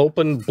got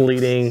open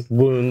bleeding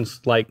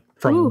wounds like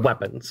from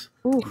weapons.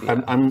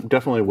 I'm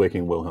definitely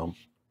waking Wilhelm.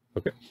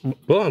 Okay.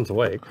 Wilhelm's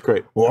awake.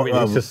 Great. Well,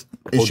 It's just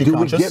is she do we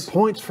conscious? get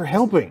points for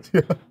helping?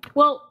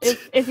 Well,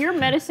 if your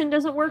medicine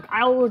doesn't work,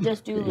 I will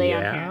just do lay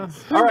on Yeah.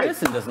 hands. All right.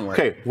 Medicine doesn't work.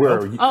 Okay,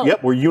 we're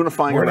we're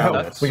unifying We're our gonna help.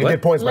 elements. We can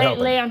get points for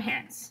helping. Lay on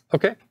hands.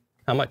 Okay.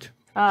 How much?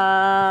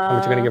 How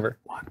much you gonna give her?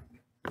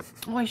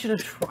 Oh, I should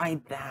have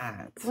tried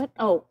that. What?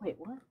 Oh, wait,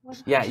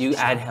 what? Yeah, you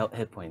add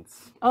hit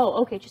points.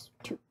 Oh, okay, just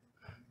 2.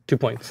 2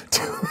 points.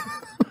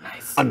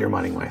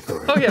 Undermining my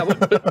authority. Oh yeah.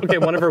 Okay.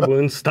 One of her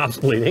wounds stops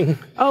bleeding.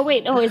 Oh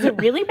wait, oh, is it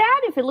really bad?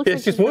 If it looks Yeah,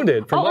 like she's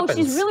wounded from oh, weapons.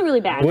 Oh, she's really,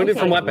 really bad. Wounded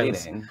okay. from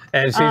weapons, Bleeding.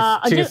 and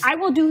she's I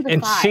will do the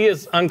and 5. she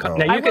is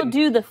unconscious. I will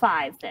do the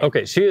 5 then.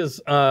 Okay, she is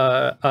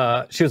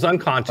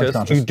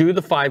unconscious. You do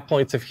the 5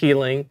 points of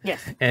healing. Yes.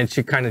 And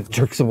she kind of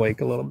jerks awake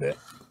a little bit.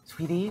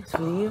 Sweetie,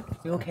 you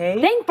okay?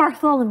 Thank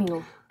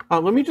Bartholomew.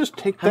 Let me just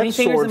take many that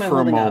fingers sword am I for a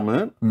holding up?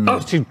 moment. Oh,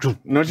 she.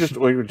 No, just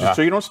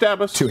so you don't stab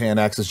us. 2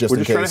 hand axes just We're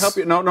in just trying case. to help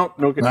you.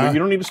 No. You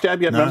don't need to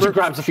stab yet. Remember, She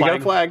grabs a she got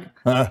a flag.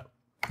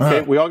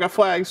 Okay, we all got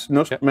flags.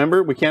 No,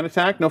 remember, we can't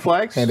attack. No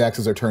flags. Hand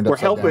axes are turned We're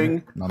upside helping.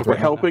 down. Not We're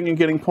threatening. helping and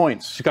getting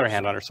points. She got her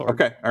hand on her sword.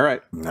 Okay, all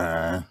right.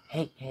 Nah.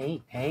 Hey.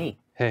 Hey.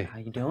 How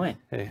you doing?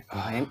 Hey.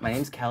 My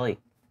name's Kelly.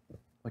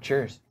 What's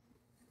yours?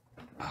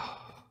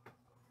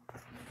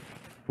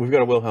 We've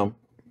got a Wilhelm.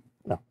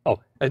 No. Oh,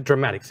 a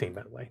dramatic scene,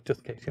 by the way,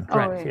 just in case. Oh,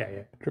 Dramatic. yeah.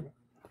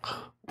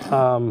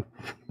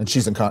 And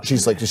she's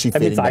she's like, is she That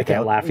fading means I back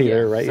can't out? laugh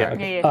either, right?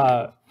 sorry. Yeah.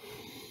 Yeah.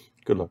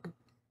 Good luck.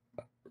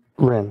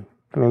 Ren.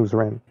 Her name's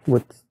Ren.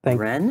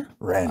 Ren?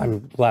 Ren.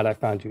 I'm glad I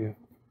found you.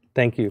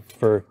 Thank you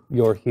for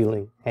your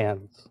healing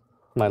hands,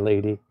 my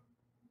lady.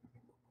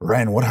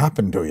 Ren, what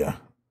happened to you?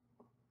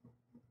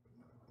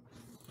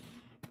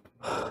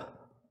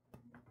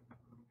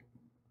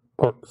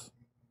 Orcs.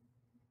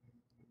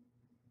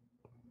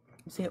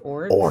 You say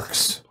orcs?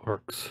 Orcs.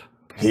 Orcs.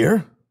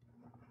 Here?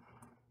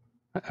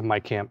 At my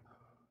camp.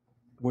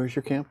 Where's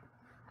your camp?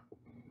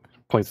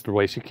 Points the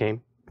way she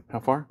came. How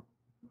far?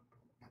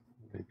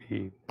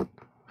 Maybe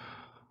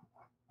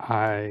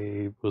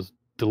I was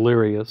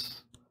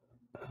delirious.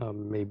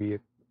 Maybe a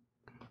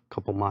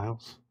couple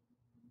miles.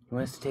 You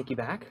want us to take you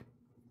back?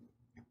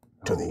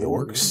 To the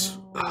orcs?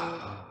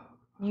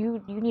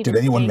 You need Did to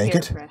anyone stay make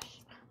here it?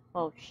 fresh.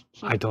 Oh,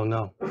 she, I don't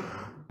know.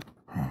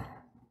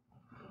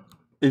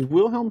 Is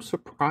Wilhelm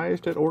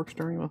surprised at orcs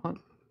during the hunt?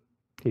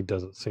 He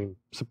doesn't seem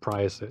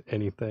surprised at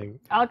anything.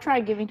 I'll try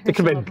giving her It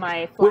some could've of been-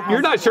 my Well, flasks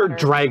you're not of sure water.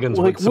 dragons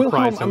would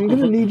surprise him.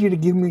 gonna need you to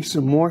give me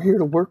some more here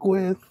to work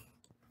with.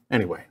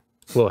 Anyway,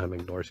 Wilhelm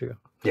ignores you.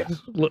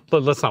 yes.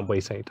 Let's not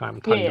waste any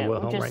time talking Yeah, to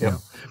Wilhelm just- right now.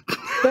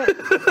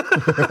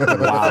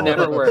 Wow.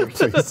 Never worked.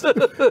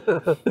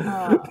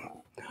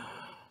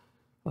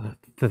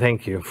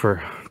 Thank you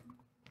for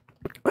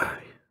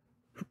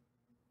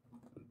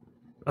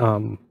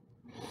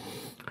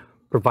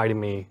providing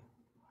me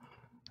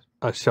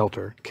a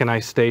shelter. Can I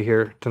stay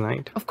here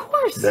tonight? Of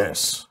course.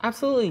 Yes.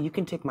 Absolutely. You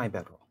can take my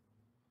bedroll.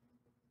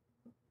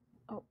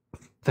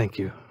 Thank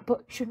you.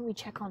 But shouldn't we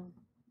check on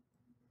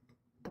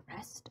the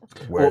rest of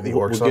the... Where the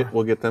orcs are?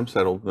 We'll get them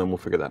settled, then we'll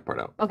figure that part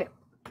out. Okay.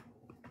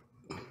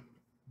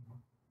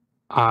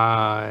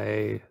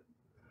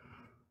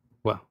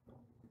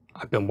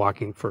 I've been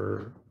walking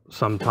for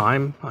some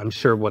time. I'm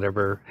sure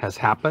whatever has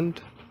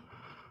happened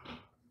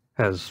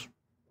has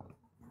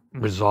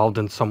resolved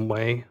in some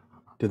way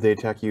Did they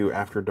attack you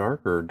after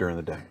dark or during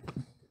the day?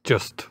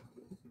 just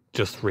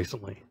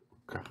recently.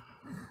 Okay.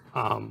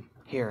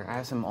 Here, I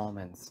have some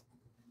almonds.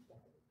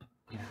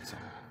 Yeah,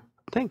 sorry.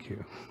 Thank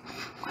you.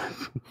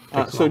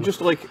 So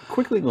just like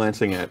quickly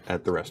glancing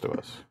at the rest of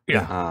us.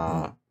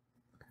 Yeah.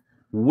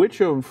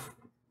 Which of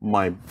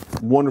my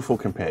wonderful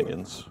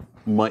companions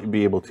might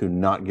be able to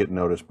not get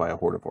noticed by a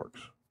horde of orcs?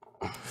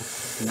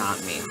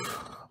 Not me.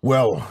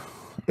 Well,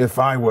 if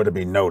I were to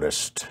be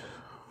noticed,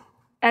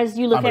 As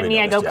you look I'm at gonna me,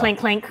 I go notice, yeah. clank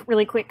clank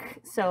really quick.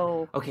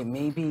 So Okay,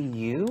 maybe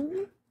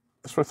you?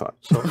 That's what I thought.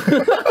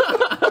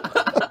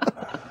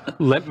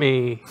 Let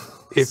me,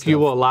 if you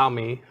will allow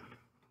me,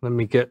 let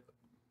me get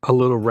a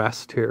little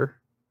rest here.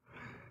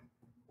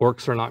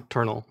 Orcs are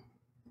nocturnal.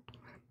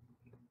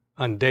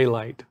 On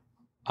daylight,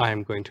 I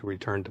am going to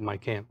return to my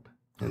camp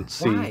and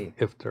see Why?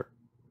 if there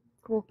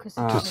cool, because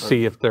to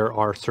see if there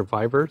are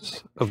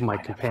survivors of my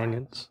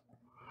companions.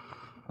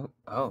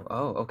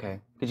 Oh, okay.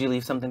 Did you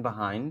leave something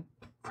behind?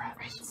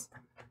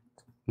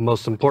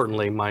 Most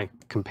importantly, my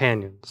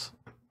companions,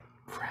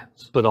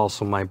 but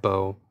also my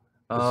bow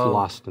is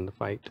lost in the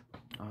fight.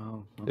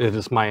 Oh. It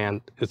is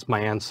it's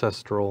my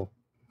ancestral.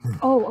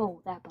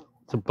 that bow.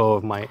 It's a bow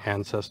of my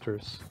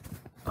ancestors.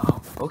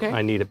 Oh, okay.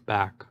 I need it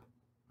back.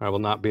 I will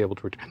not be able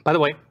to return. By the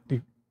way,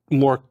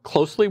 more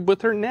closely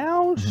with her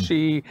now,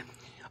 she,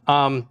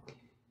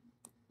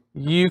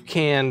 you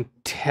can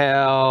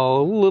tell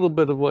a little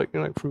bit of what,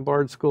 like from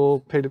Bard School,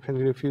 paid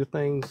attention to a few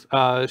things.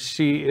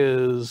 She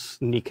is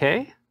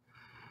Nikkei,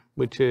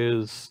 which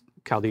is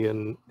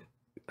Chaldean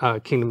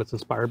kingdom that's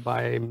inspired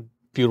by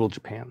feudal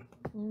Japan.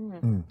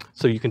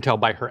 So you can tell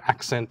by her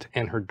accent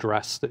and her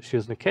dress that she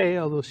is Nikkei,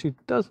 although she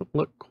doesn't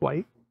look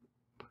quite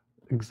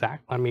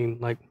exact. I mean,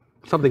 like,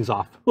 something's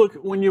off. Look,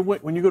 when you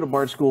go to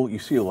Bard School, you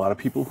see a lot of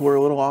people who are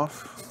a little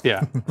off.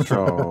 Yeah.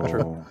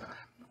 So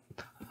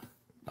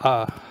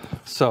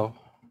So,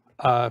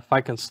 if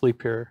I can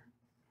sleep here.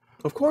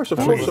 of course,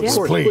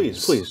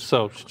 Please. please.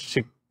 So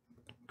she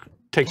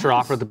takes her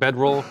off of the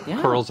bedroll,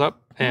 Yeah. curls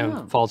up, and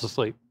Yeah. falls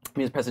asleep.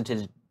 Means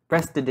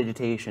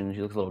prestidigitation.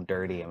 She looks a little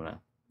dirty. I'm gonna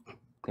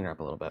clean her up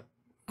a little bit.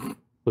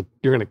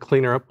 You're going to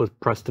clean her up with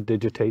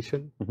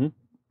prestidigitation? Mhm.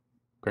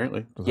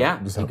 Apparently.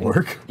 Does that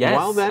work? Yes.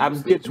 While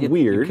that gets you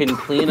weird- you can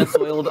clean a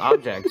soiled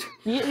object.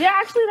 Yeah,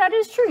 actually, that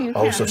is true. You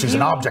Oh, can. so she's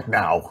an object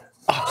now.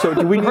 So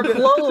do we need Her to?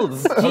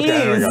 clothes. Okay,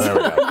 there we go. Jeez. There we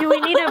go. Do we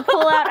need to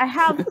pull out? I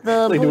have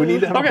the. Like, do we need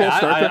to have Okay, a whole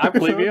Star Trek I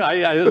believe you.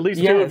 At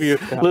least two of you.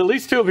 Yes. At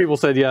least two people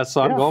said yes,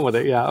 so I'm going with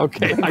it. Yeah.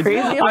 Okay. Crazy.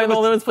 I'm the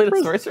only one who's played a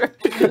sorcerer.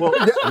 Well,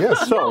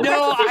 yes. So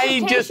No, I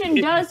just. Precipitation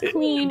does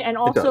clean and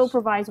also does.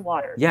 provides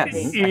water. Yes. I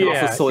can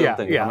Yeah, also soil yeah,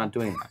 things. yeah. I'm not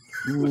doing that.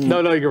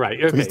 No, you're right.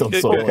 Okay. Please don't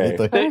soil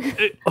anything.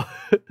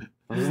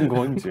 I wasn't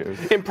going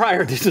to. In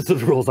prior editions of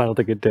the rules, I don't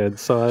think it did.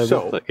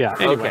 So yeah.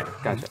 Anyway, Okay,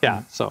 gotcha.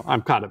 yeah. So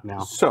I'm caught up now.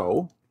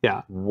 So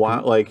Yeah.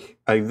 while I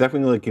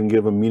definitely can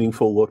give a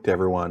meaningful look to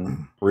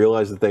everyone,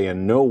 realize that they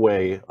in no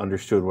way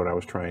understood what I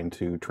was trying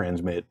to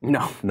transmit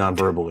No.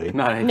 non-verbally.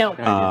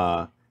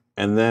 No.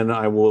 And then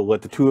I will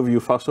let the two of you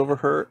fuss over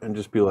her and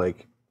just be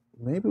like,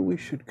 maybe we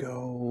should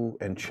go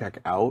and check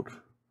out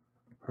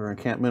her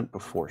encampment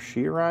before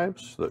she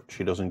arrives, so that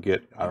she doesn't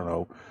get, I don't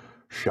know,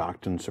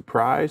 shocked and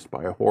surprised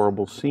by a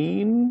horrible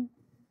scene.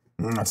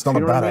 That's not You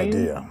a know what bad I mean?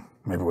 idea.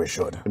 Maybe we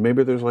should. And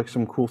maybe there's like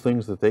some cool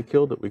things that they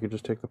killed that we could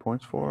just take the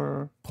points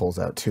for. Pulls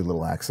out 2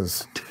 little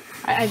axes.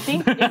 I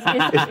think it's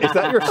Is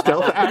that your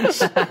stealth axe?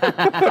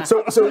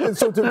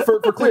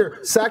 For clear,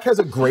 Sack has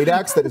a great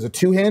axe that is a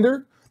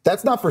 2-hander.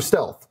 That's not for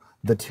stealth.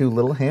 The 2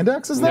 little hand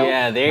axes, though?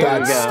 Yeah, there you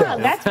That's go.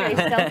 stealth. that's very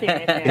stealthy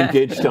right there.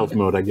 Engage stealth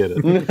mode, I get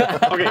it.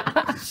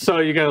 Okay. So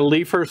you're gonna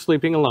leave her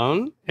sleeping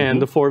alone,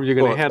 and the four of you are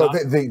gonna head Oh, off.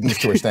 these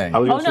 2 are staying. I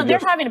was Oh gonna no, they're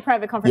suggest- having a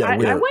private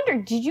conversation. Yeah, I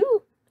wonder,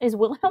 is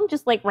Wilhelm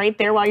just like right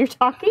there while you're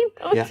talking?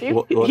 Oh, Yeah,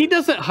 too? well, He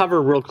doesn't hover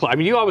real close. I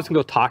mean, you always can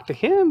go talk to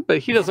him, but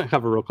he doesn't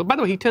hover real close. By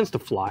the way, he tends to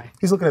fly.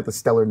 He's looking at the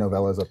stellar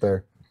novellas up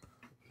there.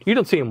 You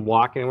don't see him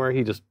walk anywhere.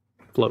 He just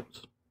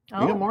floats. You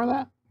got Oh. more of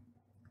that?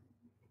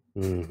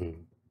 Mm-hmm.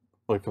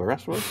 Like for the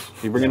rest of us?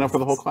 You bring enough for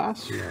the whole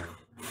class?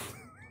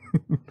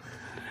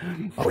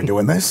 Are we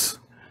doing this?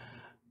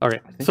 Okay.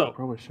 So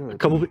Probably should. a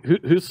couple.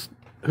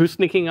 Who's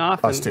sneaking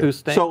off Us and two. who's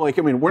staying? So, like,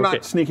 I mean, we're Okay.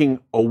 not sneaking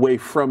away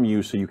from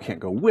you so you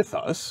can't go with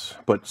us,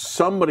 but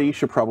somebody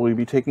should probably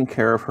be taking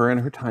care of her in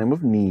her time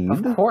of need.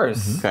 Of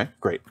course. Okay,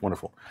 great,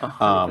 wonderful.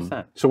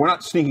 100%. So we're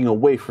not sneaking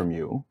away from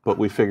you, but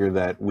we figure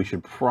that we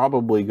should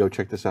probably go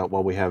check this out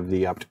while we have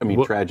the,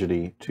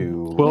 tragedy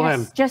to...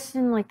 Wilhelm, Yes, just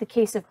in like the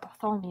case of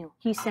Bartholomew,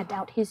 he sent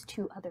out his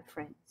 2 other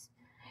friends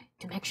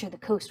to make sure the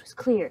coast was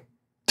clear.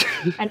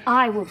 And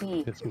I will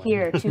be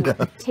here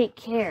to take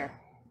care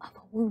of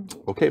a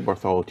wounded. Okay,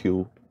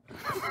 Bartholomew.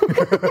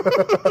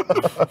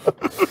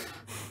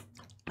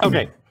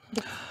 okay.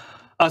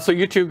 So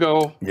you two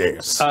go.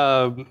 Yes.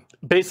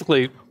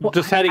 Basically,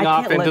 just heading I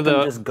off can't into let them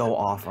the. just go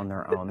off on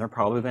their own. They're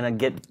probably gonna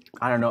get,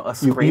 I don't know, a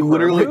You scrape or a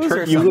literally bruise or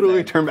turn, you literally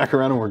something. turn back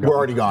around and we're We're gone.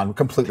 already gone.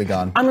 Completely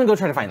gone. I'm gonna go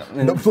try to find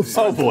them.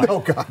 Oh boy. Oh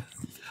god.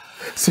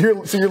 So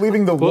you're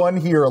leaving the one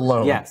here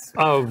alone. Yes.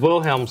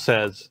 Wilhelm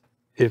says,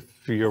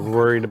 if you're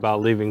worried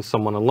about leaving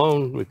someone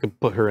alone, we could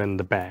put her in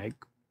the bag.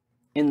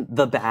 In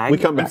the bag. We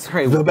come I'm back.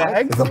 sorry, The what?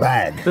 bag? The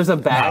bag. There's a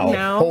bag Now,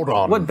 now. hold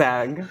on. What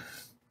bag?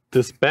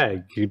 This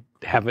bag, you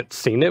haven't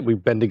seen it.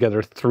 We've been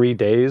together 3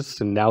 days,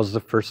 and now's the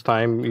first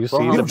time you see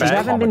the You bag.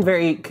 haven't been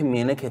very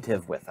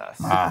communicative with us,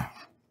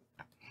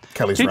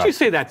 Kelly's Did right. you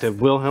say that to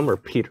Wilhelm or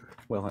Peter?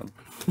 Wilhelm.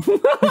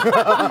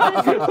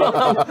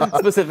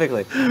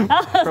 Specifically,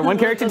 from one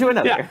character to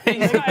another.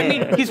 Yeah, I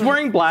mean, he's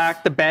wearing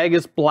black. The bag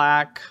is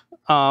black.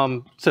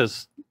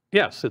 Says,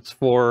 yes, it's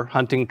for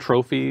hunting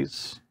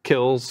trophies,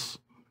 kills,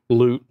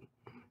 loot.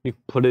 You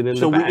put it in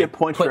So the we bag. get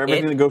points for Put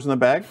everything it- that goes in the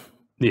bag?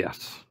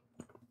 Yes.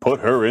 Put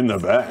her in the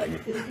bag.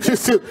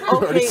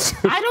 Okay,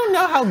 I don't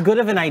know how good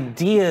of an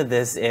idea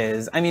this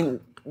is. I mean,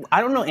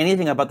 I don't know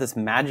anything about this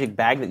magic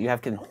bag that you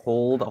have can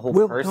hold a whole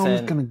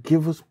person. gonna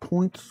give us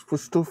points for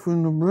stuff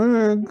in the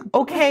bag.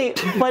 Okay,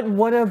 but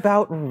what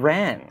about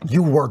Ren?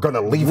 You were gonna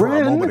leave her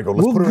a moment ago.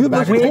 Let's put her in the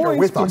bag and take her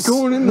with us.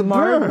 in the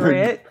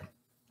Margaret,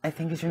 I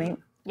think is your name.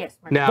 Yes,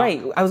 Mark. Now,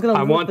 Right, I was gonna.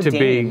 I look want the to be.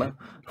 dame.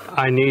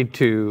 I need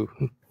to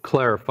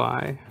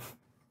clarify.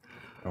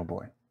 Oh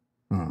boy.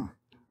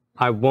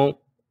 I won't.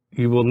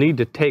 You will need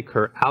to take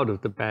her out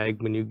of the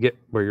bag when you get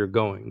where you're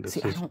going. This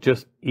See, I is don't-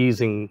 just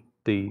easing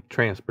the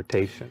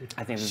transportation.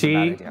 I think this is a She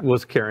bad idea.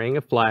 was carrying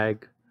a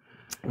flag.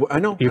 Well, I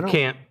know. You I know.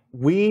 can't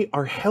We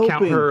are helping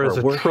count her as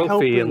a We're trophy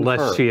helping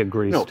unless her. she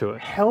agrees No, to it.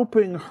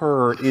 helping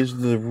her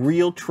is the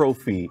real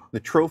trophy. The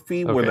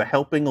trophy were Okay. the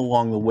helping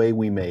along the way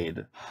we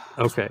made.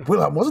 Okay.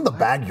 Wilhelm, wasn't the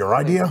bag your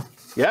idea?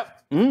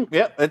 Yep.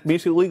 Yep. That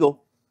makes it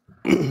legal.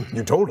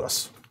 You told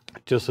us.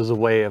 Just as a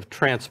way of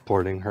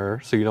transporting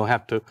her, so you don't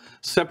have to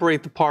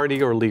separate the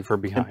party or leave her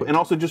behind. And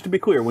also, just to be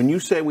clear, when you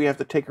say we have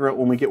to take her out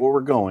when we get where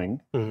we're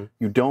going,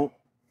 you don't.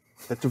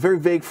 That's a very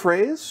vague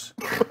phrase.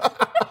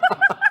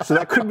 So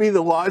that could be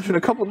the lodge in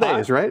a couple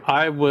days, right?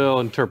 I will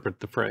interpret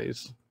the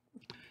phrase.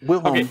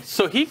 Wilhelm, Okay,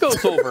 so he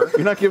goes over.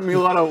 you're not giving me a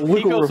lot of He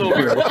wiggle goes room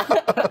here.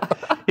 over.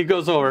 He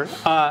goes over.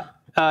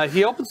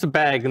 he opens the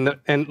bag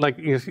and like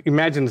you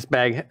imagine this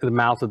bag, the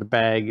mouth of the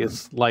bag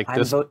is like I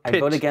this. vote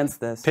against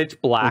this.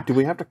 Pitch black. Do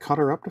we have to cut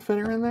her up to fit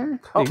her in there?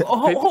 Oh,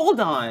 hold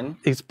on.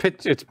 It's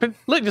pitch. Just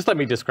let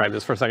me describe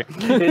this for a second.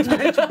 It's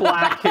pitch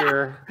black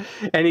here,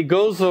 and he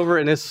goes over,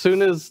 and as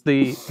soon as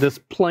this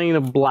plane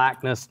of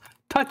blackness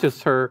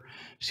touches her,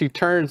 she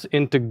turns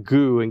into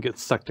goo and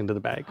gets sucked into the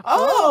bag.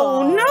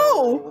 Oh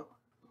no!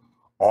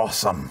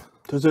 Awesome.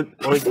 Does it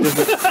like?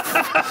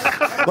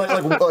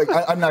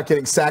 I'm not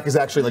kidding. Sack is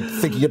actually like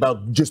thinking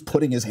about just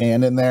putting his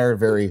hand in there.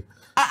 Very.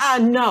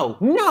 No.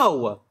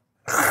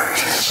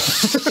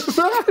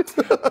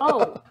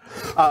 Oh.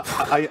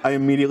 I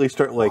immediately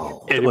start like.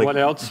 Anyone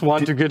else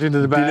want to get into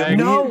the bag?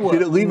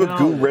 Did it leave a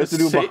goo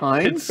residue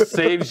behind? It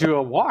saves you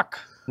a walk.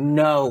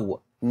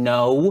 No,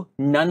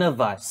 none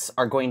of us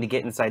are going to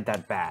get inside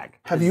that bag.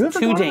 Have you ever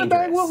too gone in the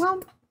bag, dangerous.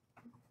 Wilhelm?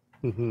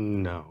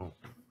 No.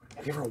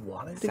 Have you ever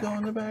wanted to go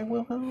in the bag,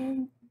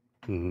 Wilhelm?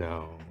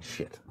 No.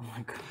 Shit. Oh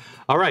my god.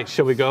 All right,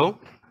 shall we go?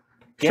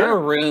 Get a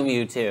room,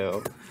 you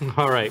two.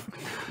 All right.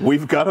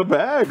 We've got a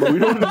bag. We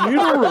don't need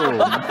a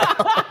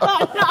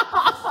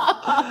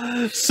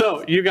room.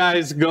 So you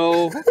guys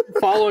go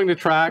following the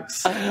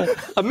tracks.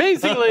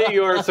 Amazingly,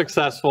 you are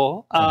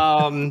successful.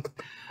 And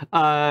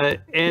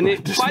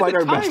Despite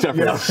our best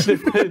efforts.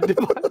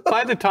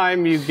 by the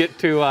time you get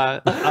to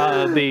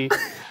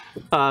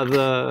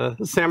the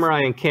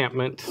samurai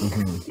encampment,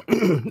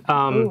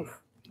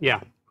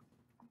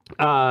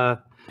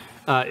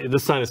 the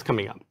sun is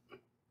coming up.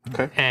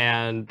 Okay.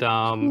 And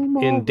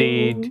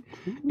indeed,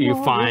 you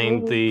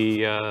find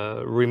the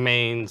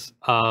remains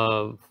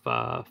of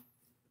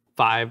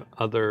 5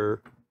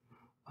 other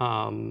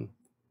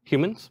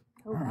humans,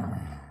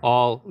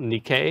 all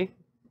Nikkei,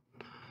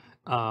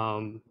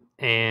 but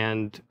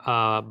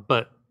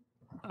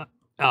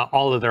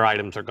all of their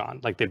items are gone.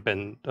 Like they've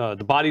been, the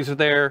bodies are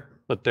there,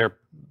 but their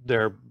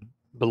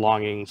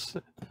belongings,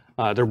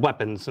 their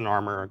weapons and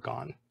armor are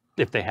gone,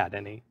 if they had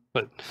any.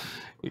 But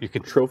you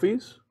could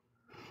Trophies?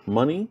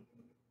 Money?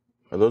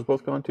 Are those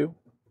both gone too?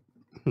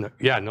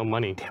 no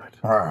money. Damn it.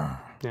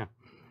 Yeah.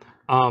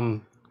 Well,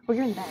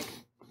 you're in the bag.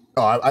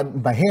 Oh,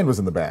 my hand was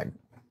in the bag.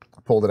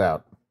 I pulled it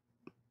out.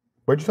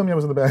 Where'd you tell me I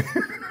was in the bag?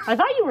 I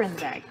thought you were in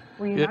the bag.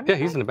 Were you not? Yeah,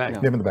 he's in the bag. Yeah,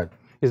 I'm in the bag.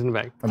 He's in the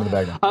bag. I'm in the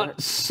bag now.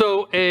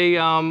 So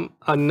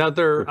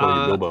another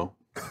Bilbo.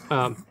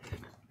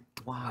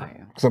 Why?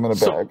 Because I'm in a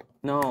bag.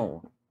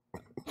 No.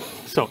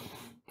 So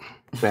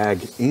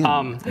Bag in.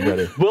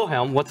 Ready.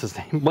 Wilhelm, what's his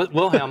name?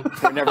 Wilhelm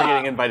We're never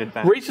getting invited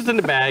back. reaches in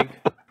the bag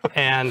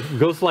and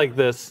goes like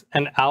this,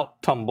 and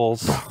out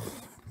tumbles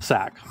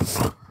Sack.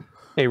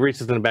 He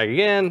reaches in the bag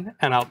again,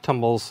 and out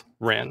tumbles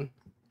Ren.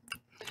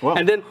 Well,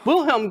 And then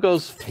Wilhelm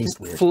goes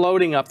weird.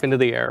 floating up into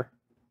the air,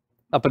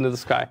 up into the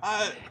sky.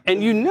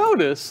 And you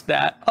notice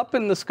that up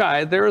in the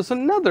sky, there is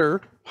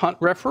another hunt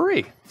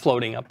referee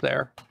floating up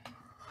there.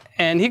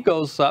 And he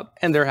goes up,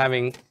 and they're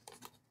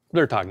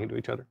talking to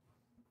each other.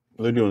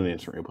 they're doing the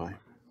instant reply.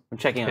 I'm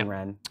checking on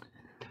Ren.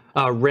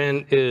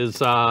 Ren is,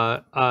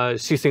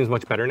 she seems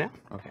much better now.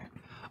 Okay.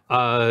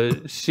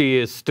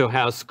 She still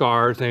has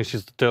scars, and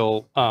she's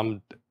still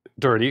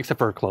dirty, except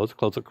for her clothes. Her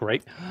clothes look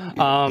great.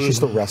 She's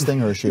still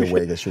resting, or is she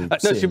awake? Is she No,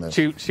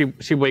 seeing this?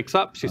 she wakes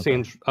up. She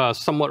seems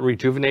somewhat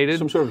rejuvenated.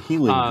 Some sort of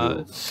healing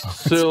goo.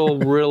 Still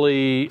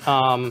really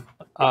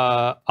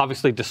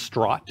obviously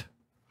distraught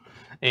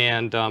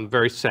and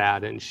very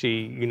sad. And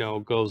she,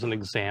 goes and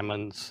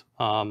examines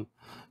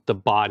the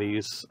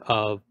bodies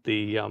of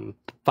the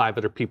 5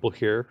 other people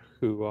here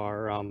who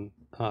are. And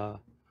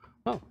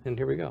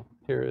here we go.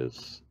 Here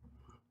is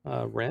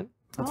Ren,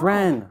 That's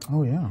Ren.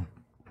 Oh yeah.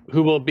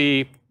 who will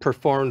be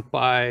performed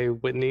by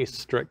Whitney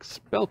Strix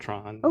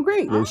Beltran. Oh,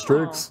 great. Yay,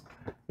 Strix.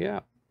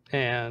 Yeah,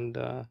 and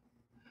the.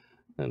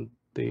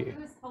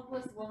 This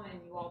helpless woman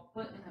you all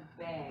put in a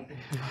bag.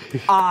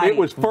 It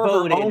was for her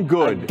voted own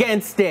good.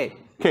 Against it.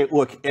 Okay,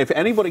 look, if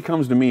anybody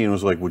comes to me and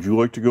was like, would you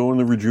like to go in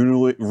the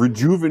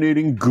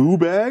rejuvenating goo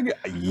bag?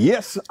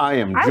 Yes, I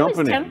am I was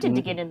jumping tempted in.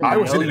 to get in the I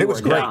bag. was. No, It you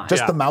was were great. not.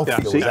 Just the Yeah, mouthfeel. yeah.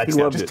 See, Was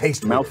he loved just it.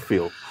 taste weird.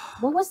 Mouthfeel.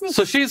 What was the?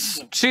 So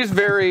she's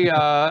very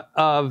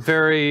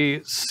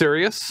very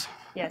serious.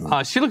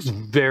 Yes. She looks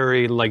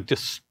very like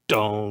just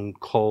stone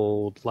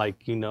cold,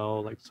 like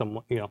like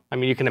someone I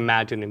mean, you can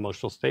imagine the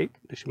emotional state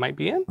that she might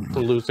be in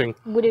for losing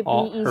Would it be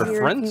all her easier if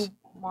friends. you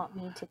want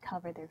me to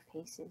cover their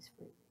faces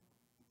for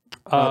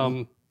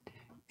you?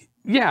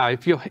 Yeah,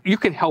 if you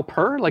can help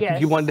her, like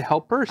if you Yes. wanted to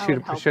help her, I she'd would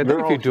help appreciate her.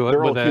 it if you do it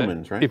They're all with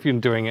humans, right? if you're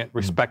doing it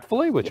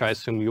respectfully, which I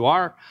assume you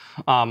are.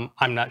 I'm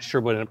not sure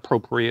what an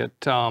appropriate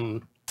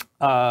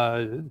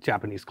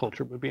Japanese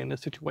culture would be in this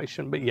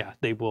situation, but yeah,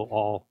 they will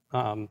all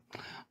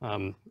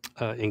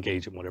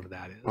engage in whatever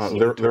that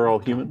is. They're all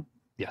human?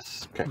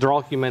 Yes, Okay. they're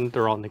all human.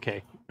 They're all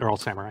Nikkei. They're all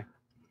samurai.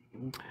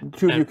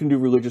 2 of you can do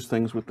religious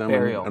things with them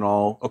Burial. and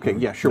all. Okay,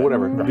 yeah, sure,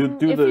 whatever. Do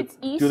if the it's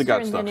Eastern, do the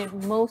god stuff. then it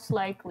most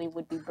likely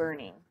would be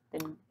burning.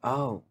 Then,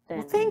 Oh. Then-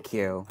 Well, thank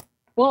you.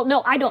 well,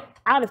 no, I don't.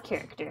 Out of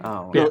character.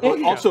 Oh. Yeah.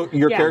 Also,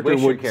 your Yeah. character Wish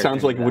your would character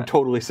sounds like did would that.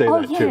 totally say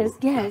Oh that yes,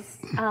 too. yes.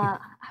 I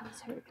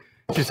was hurt.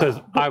 She says,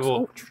 "I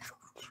will."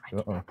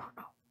 Uh-oh.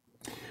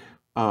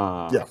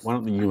 Yeah. Why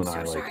don't you and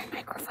I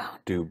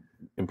do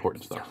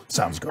important stuff?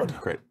 Sounds good.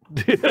 Great.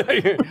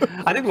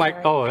 I think Mike.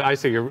 Oh, I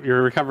see.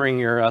 You're recovering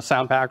your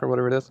sound pack or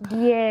whatever it is.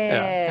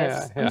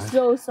 Yes. yeah. I'm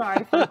so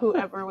sorry for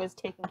whoever was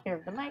taking care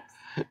of the mics.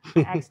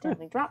 I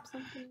accidentally dropped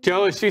something.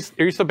 Joe, are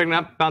you still picking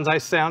up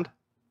Bonsai's sound?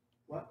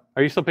 What?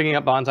 Are you still picking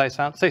up Bonsai's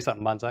sound? Say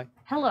something, Bonsai.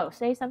 Hello,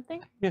 say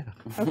something. Yeah.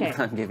 Okay.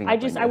 I'm giving I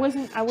up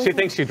wasn't. She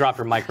thinks she dropped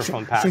her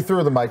microphone pack. She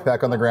threw the mic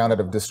back on the ground out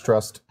of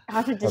distrust.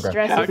 Out of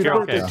distress. Okay.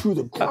 You're okay.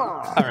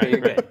 All right,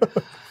 you're good.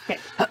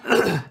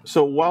 Okay.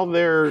 So while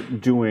they're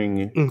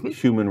doing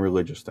human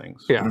religious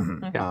things,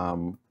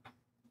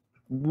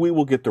 we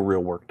will get the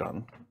real work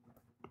done,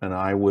 and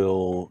I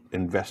will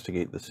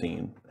investigate the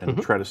scene and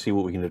try to see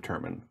what we can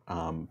determine.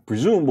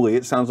 Presumably,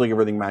 it sounds like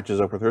everything matches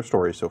up with her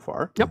story so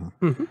far. Yep.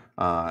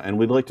 And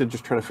we'd like to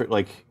just try to figure,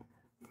 like,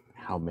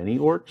 how many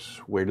orcs?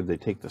 Where did they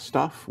take the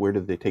stuff? Where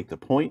did they take the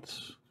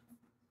points?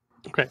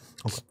 Okay.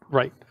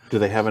 Right. Do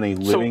they have any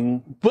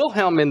living? So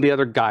Wilhelm and the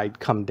other guide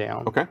come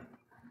down. Okay.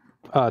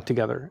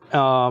 Together.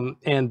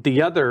 And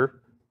the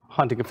other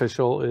hunting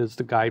official is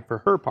the guide for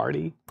her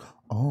party.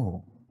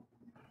 Oh.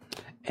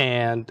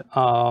 And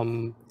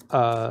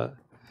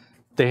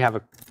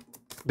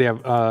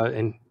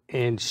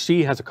and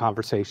she has a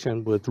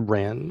conversation with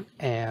Ren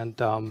and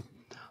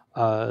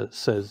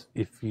says,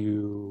 if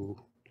you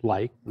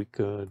like, we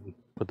could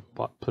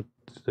put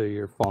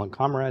your fallen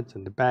comrades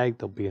in the bag.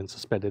 They'll be in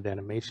suspended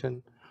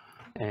animation,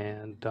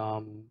 and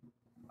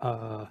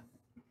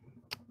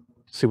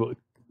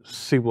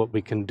see what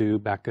we can do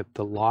back at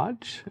the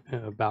lodge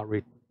about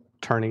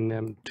returning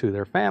them to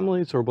their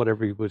families or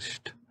whatever you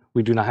wished.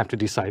 We do not have to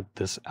decide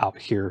this out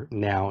here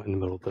now in the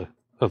middle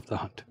of the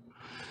hunt.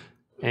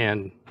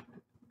 And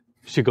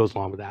she goes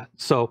along with that.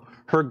 So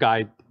her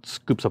guide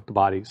scoops up the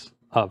bodies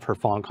of her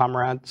fallen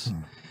comrades,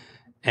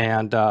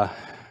 and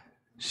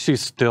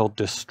she's still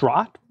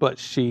distraught, but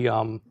she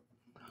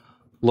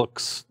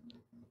looks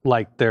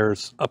like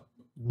there's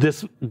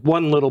this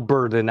one little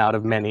burden out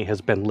of many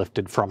has been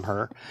lifted from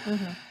her.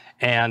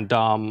 And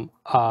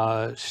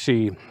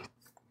she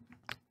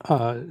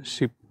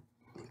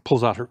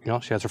pulls out her,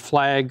 she has her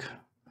flag.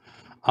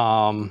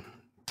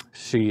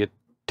 She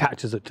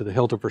attaches it to the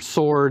hilt of her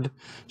sword.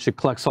 She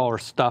collects all her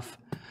stuff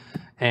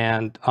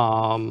and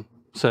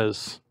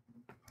says,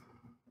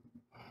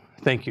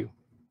 "Thank you.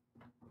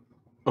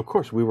 Of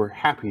course, we were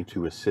happy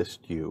to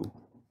assist you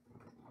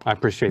I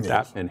appreciate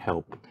that. and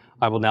help."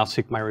 I will now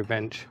seek my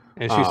revenge."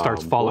 And she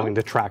starts following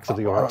the tracks of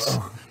the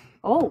orcs.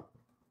 Oh.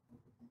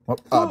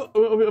 I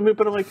mean,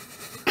 but I'm like,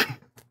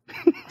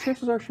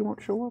 chances are she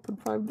won't show up in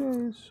 5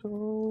 days,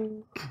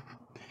 so...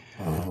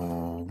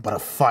 But a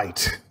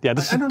fight. Yeah,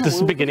 this is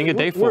the beginning of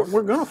day 4.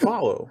 We're gonna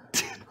follow.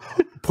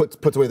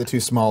 Puts away the two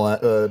small,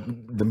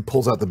 then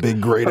pulls out the big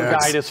great Her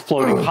axe. guide is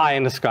floating high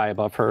in the sky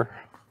above her.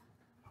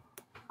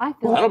 I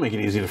feel That'll make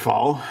it easy to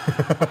follow.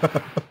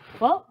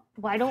 well,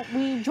 why don't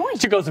we join?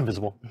 She goes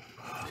invisible.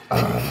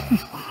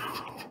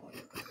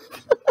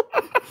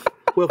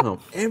 Wilhelm,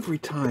 every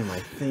time I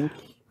think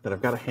that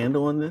I've got a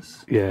handle on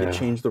this, Yeah. they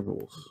change the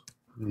rules.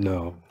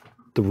 No.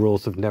 The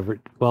rules have never...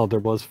 Well, there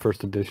was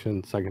first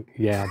edition, second...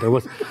 Yeah, there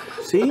was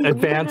See?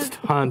 advanced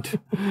hunt,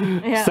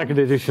 second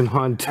edition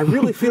hunt. I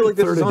really feel like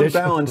this third is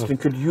edition. unbalanced and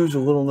could use a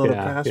little another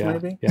pass,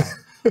 maybe. Yeah.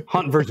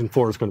 Hunt version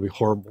 4 is going to be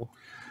horrible.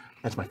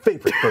 That's my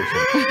favorite version.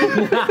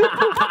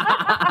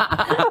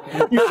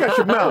 You shut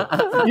your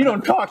mouth. You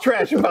don't talk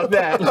trash about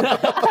that.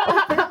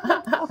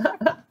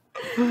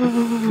 All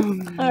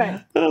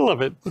right. I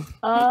love it.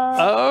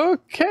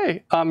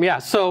 Okay. Yeah.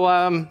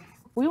 So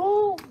We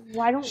will.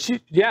 Why don't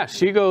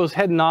she goes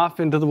heading off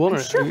into the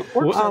wilderness. Sure,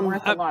 orcs are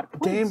worth a lot of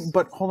points. Dame,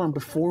 but hold on,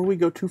 before we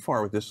go too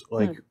far with this,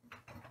 like,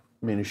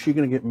 I mean, is she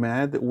going to get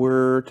mad that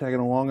we're tagging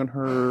along on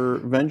her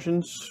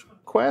vengeance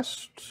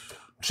quest?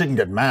 She can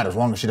get mad as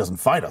long as she doesn't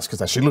fight us,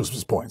 because she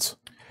loses points.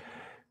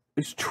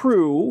 It's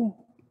true,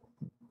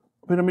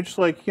 but I mean, just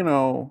like,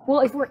 Well,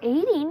 if we're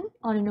aiding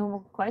on a normal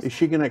quest, is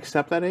she going to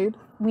accept that aid?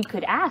 we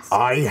could ask.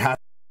 I have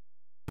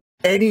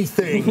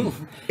anything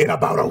in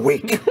about a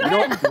week. We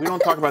don't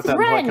talk about that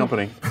in Polite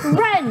Company.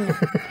 Ren!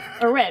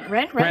 Or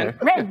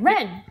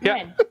Ren.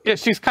 Yeah.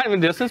 She's kind of in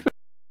distance, but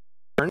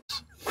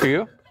turns for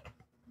you.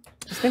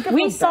 Think of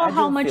We how saw bad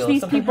how you'll much feel if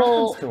these something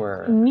people happens to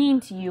her. mean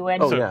to you,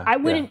 and Oh, yeah, I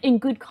wouldn't, in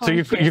good So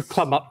you conscience.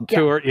 clumb up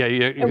to her.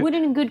 Yeah. I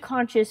wouldn't, in good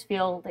conscience,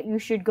 feel that you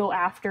should go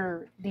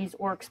after these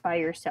orcs by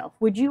yourself.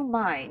 Would you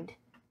mind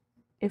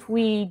if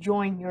we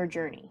join your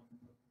journey?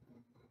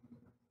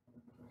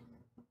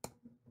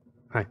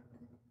 Hi.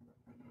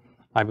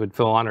 I would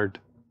feel honored.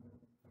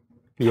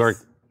 You're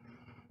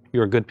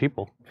good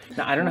people.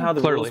 Now, I don't know how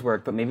the Clearly. rules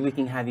work, but maybe we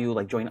can have you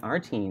join our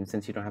team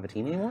since you don't have a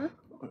team anymore.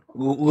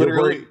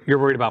 Literally, You're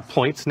worried about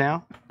points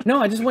now?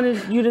 No, I just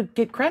wanted you to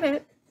get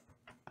credit.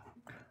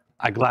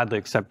 I gladly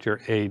accept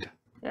your aid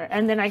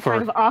And then I for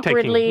kind of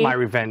awkwardly, taking my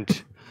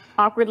revenge.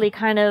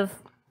 kind of,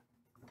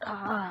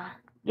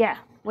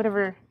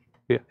 whatever.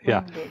 Yeah.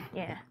 Ren did.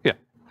 Yeah.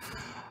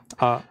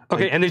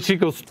 Okay, and then she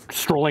goes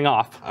strolling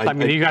off. I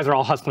mean, you guys are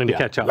all hustling to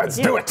catch up. Let's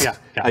do it. Yeah.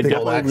 I Big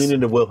old definitely axe. lean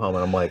into Wilhelm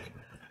and I'm like,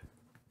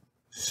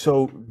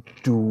 So,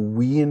 do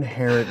we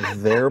inherit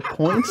their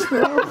points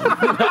now?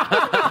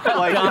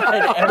 Like,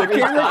 the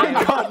camera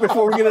can cut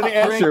before we get an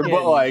answer,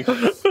 but like,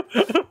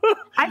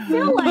 I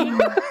feel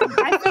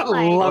like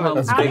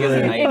Wilhelm's big as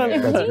a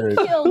nightmare.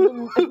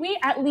 if we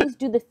at least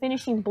do the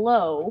finishing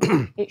blow,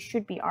 it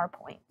should be our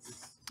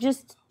points.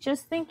 Just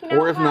thinking out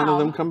or if none of loud.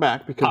 them come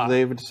back because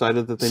they've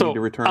decided that they need to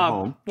return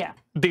home. Yeah.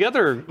 The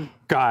other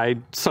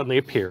guide suddenly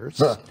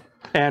appears,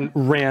 and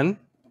Ren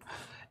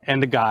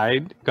and the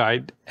guide,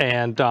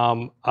 and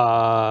so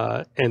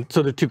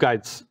the two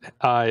guides,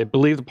 I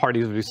believe the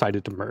parties have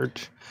decided to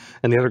merge,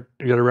 and the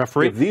other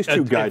referee. If these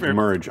two guys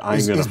merge, I'm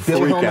going to Is freak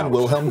Wilhelm out. and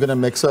Wilhelm going to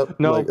mix up?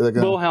 No, they're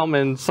gonna- Wilhelm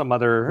and some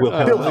other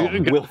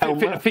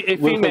Wilhelm.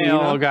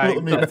 female guy.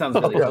 That sounds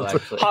really cool,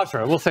 actually.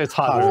 Hajra, we'll say it's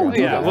Hajra.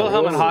 Yeah,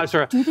 Wilhelm and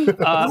Hajra.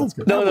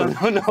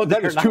 No,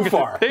 That is too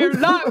far. They're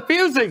not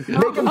fusing.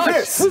 Make them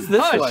kiss. Who's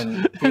this Hush.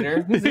 one,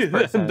 Peter? Who's this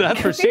person?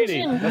 That's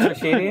Rashidi. That's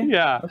Rashidi?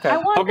 Yeah. Okay. I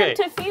want Okay.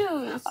 them to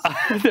fuse.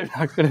 They're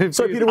not going to.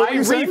 Sorry, Peter, what were I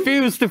you saying?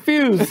 refuse to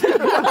fuse.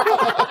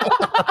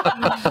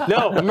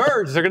 No,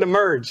 merge. They're going to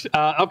merge.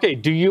 Okay.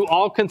 Do you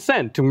all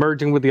consent to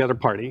merging with the other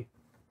party?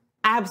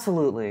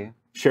 Absolutely.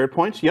 Shared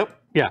points? Yep.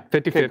 Yeah,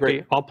 50-50.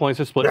 great. All points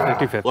are split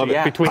 50-50 love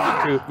it. between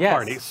the two Yes.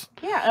 parties.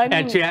 Yeah, I mean,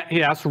 And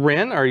he asks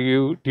Ren, do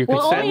you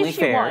well, consent? only if she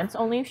Fair. wants.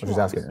 Only if she just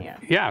wants. asking her.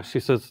 Yeah. Yeah, she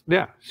says,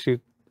 yeah, she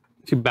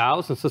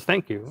bows and says,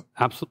 thank you.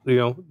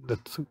 Absolutely,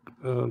 that's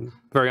a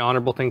very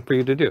honorable thing for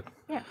you to do.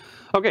 Yeah.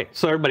 Okay,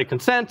 so everybody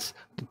consents.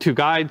 The two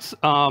guides,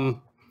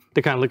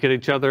 they kind of look at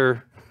each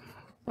other,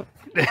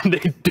 and they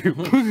do.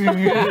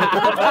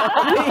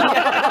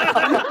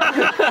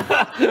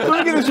 Let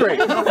me get this right.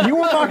 You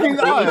were mocking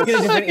us Get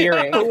a different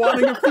earring. for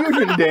wanting a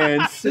fusion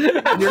dance. And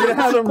you're going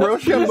to have them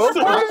Roshan both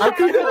parties? I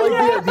kind of like the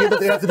idea that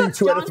they have to do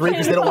 2 out of 3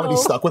 because they don't want to be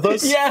stuck with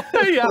us. Yeah.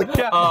 yeah.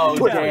 Oh,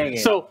 dang it.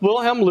 So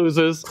Wilhelm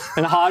loses,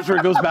 and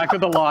Hajra goes back to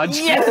the lodge.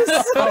 Yes.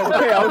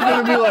 Okay, I was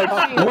going to be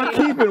like, we're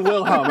keeping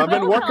Wilhelm. I've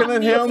been working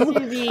on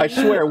him. I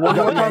swear, one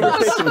more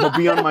conversation will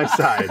be on my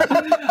side.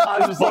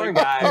 I was Poor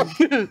guy.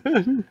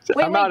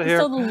 Wait, I'm outta here.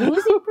 So the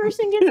losing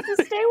person gets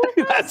to stay with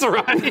us? That's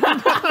right.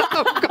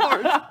 Of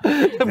course.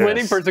 The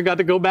winning person got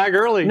to go back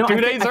early, No, 2 I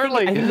think- days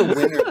early. I think the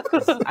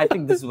winner. I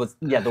think this was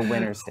the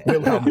winner stay.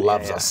 Wilhelm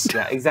loves yeah, us.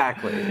 Yeah,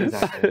 exactly.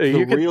 The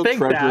You can real think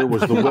treasure that.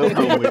 was the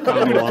Wilhelm we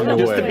found along the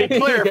Just to way. be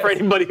clear, for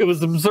anybody who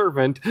was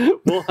observant,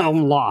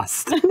 Wilhelm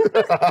lost.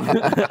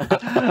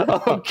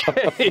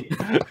 Okay.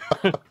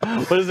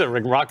 What is it?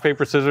 Like rock,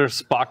 paper,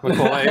 scissors, Spock,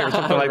 McCoy, or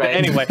something like that? Right.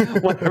 Anyway,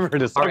 whatever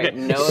it is. All Okay. right,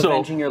 no so,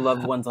 avenging your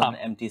loved ones on an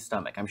empty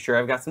stomach. I'm sure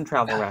I've got some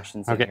travel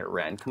rations in Okay. here,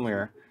 Ren. Come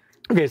here.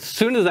 okay, as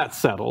soon as that's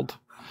settled,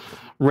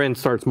 Ren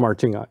starts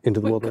marching out into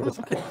the wilderness.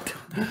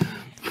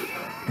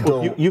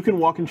 You can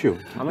walk and chew.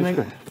 I'm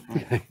gonna.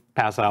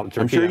 Pass out.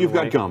 I'm sure you've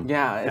got gum.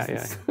 Yeah.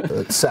 Yeah,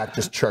 It's, Sack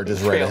just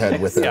charges right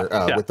ahead with their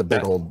Yeah, with the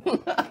big yeah. old.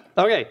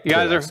 Okay, you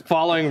guys are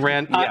following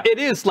Ren. It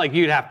is like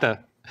you'd have to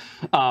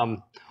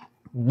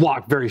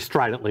walk very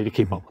stridently to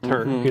keep up with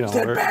her. You know, Is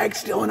that bag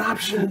still an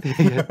option?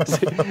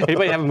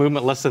 anybody have a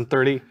movement less than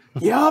 30?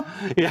 Yup.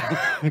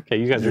 Yeah. Okay,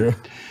 you guys are.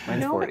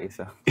 mine's 40,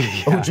 so. Oh,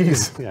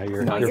 jeez. Yeah,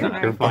 you're it's not.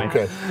 you're fine.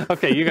 Okay.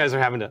 Okay, you guys are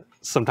having to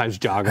sometimes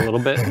jog a little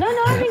bit. No,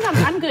 I think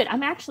I'm good.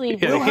 I'm actually.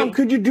 Yeah, Wilhelm,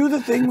 could you do the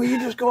thing where you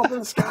just go up in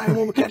the sky and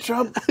we'll catch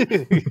up?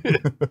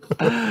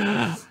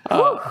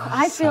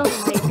 I feel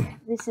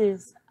like this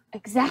is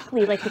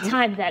exactly like the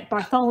time that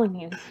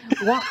Bartholomew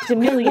walked a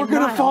million We're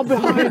going to miles. fall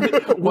behind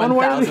one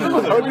way or the 1,000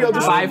 other. Maybe I'll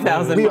just-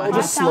 5,000 We all miles.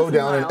 just slow 5,000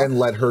 down miles. and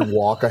let her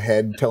walk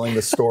ahead, telling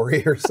the story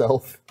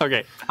herself.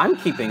 Okay. I'm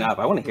keeping up.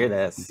 I want to hear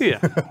this. Yeah.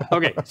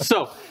 Okay.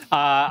 So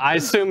I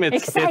assume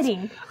it's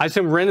Exciting. I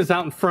assume Ren is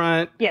out in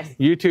front. Yes.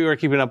 You two are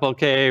keeping up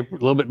okay. A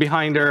little bit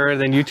behind her.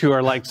 Then you two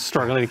are like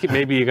struggling to keep.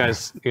 Maybe you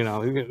guys,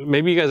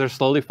 maybe you guys are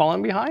slowly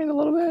falling behind a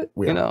little bit.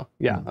 We You are. know.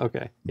 Yeah.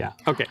 Okay. Yeah.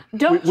 Okay.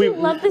 Don't you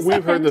love this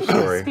We've heard the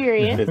authentic story.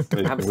 experience?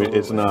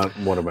 It's not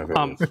one of my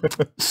favorites.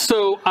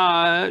 So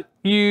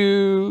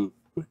you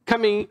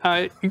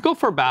go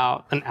for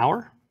about an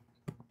hour.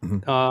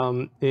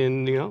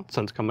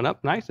 Sun's coming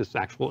up, nice. It's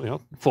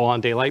actual, full on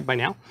daylight by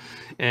now,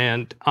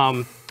 and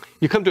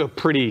you come to a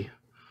pretty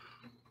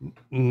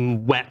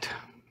wet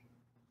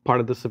part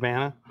of the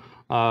savannah.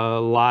 A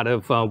lot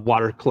of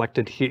water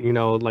collected here.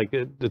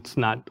 It's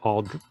not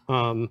all.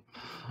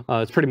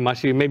 It's pretty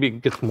mushy. Maybe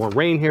it gets more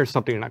rain here.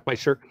 Something you're not quite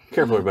sure.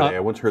 Careful, everybody. I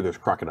once heard there's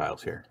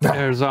crocodiles here.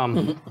 There's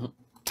and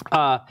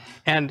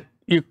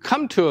you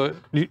come to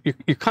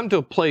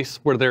a place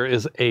where there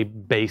is a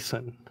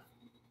basin.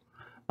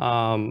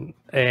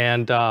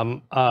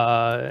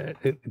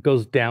 It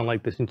goes down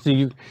like this, and so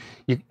you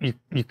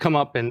come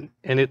up and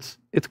it's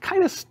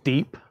kind of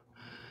steep,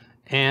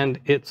 and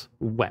it's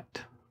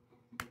wet,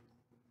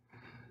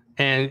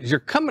 and you're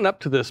coming up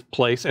to this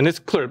place, and it's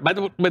clear. By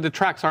the way, the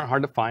tracks aren't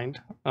hard to find.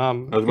 I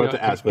was about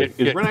to ask, but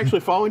is Ren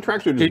actually following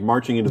tracks or just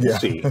marching into the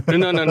sea?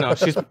 No.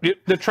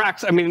 The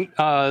tracks. I mean,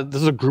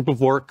 this is a group of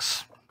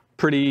orcs.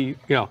 Pretty,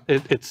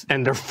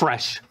 and they're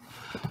fresh.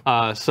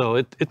 So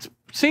it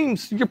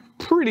seems you're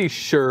pretty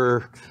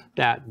sure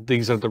that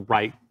these are the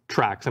right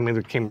tracks. I mean,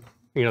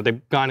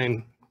 they've gone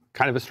in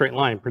kind of a straight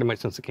line pretty much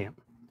since the camp.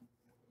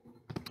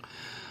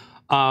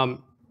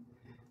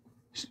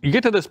 You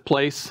get to this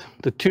place,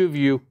 the two of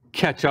you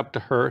catch up to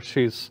her.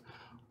 She's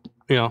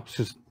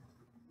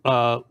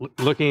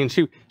looking, and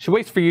she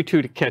waits for you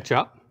two to catch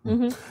up.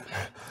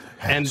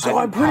 And So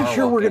I'm pretty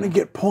sure we're gonna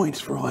get points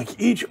for like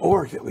each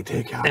orc that we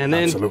take out. and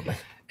then Absolutely.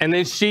 and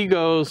then she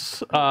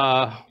goes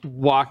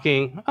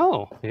walking.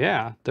 Oh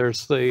yeah,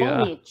 there's the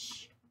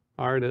Foliage.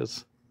 art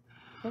is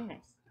Very nice.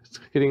 it's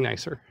getting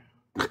nicer.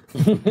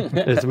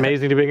 It's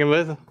amazing to begin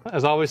with,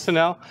 as always,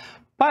 Tanel.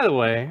 By the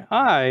way,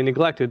 I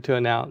neglected to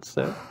announce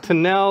that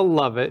Tanel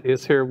Lovett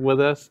is here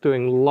with us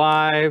doing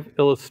live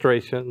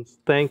illustrations.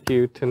 Thank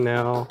you,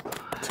 Tanel.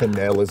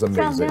 Tanel is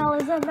amazing. Tanel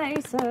is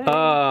amazing.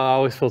 I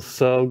always feel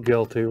so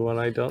guilty when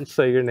I don't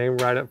say your name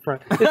right up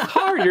front. It's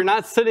hard. You're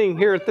not sitting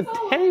here at the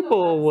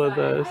table with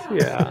us.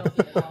 Yeah.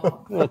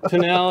 Well,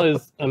 Tanel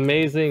is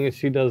amazing, and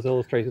she does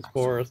illustrations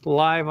for us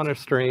live on her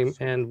stream,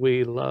 and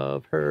we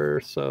love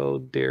her so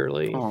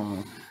dearly.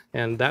 Aw.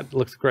 And that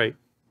looks great.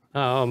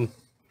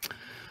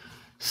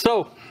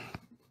 So,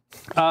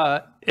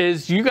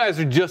 as you guys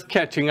are just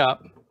catching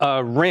up,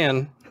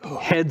 Ren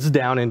heads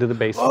down into the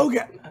basement.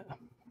 Okay.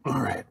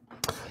 All right.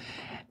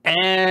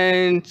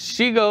 And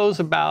she goes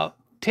about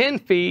 10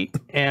 feet,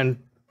 and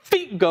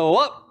feet go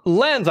up,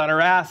 lands on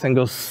her ass, and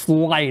goes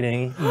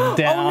sliding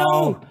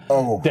down,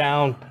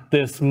 down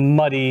this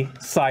muddy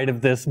side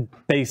of this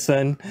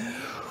basin.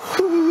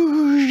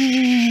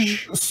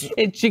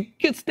 And she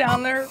gets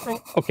down there.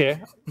 Okay,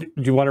 do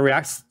you want to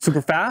react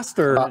super fast,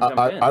 or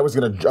I was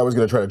gonna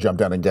try to jump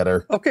down and get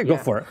her. okay, go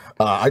for it.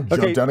 I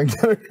jumped down and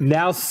get her.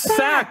 Now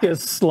Sack is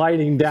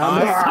sliding down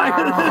the side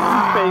of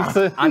this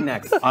basin, I'm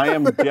next. I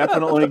am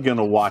definitely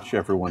gonna watch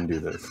everyone do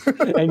this.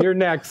 and you're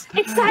next.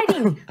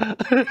 Exciting.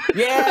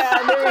 Yeah,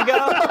 there we go.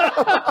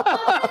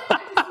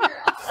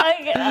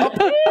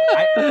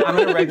 I'm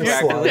gonna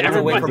retroactively. I'm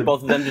gonna wait for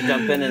both of them to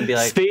jump in and be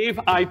like, Steve,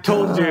 I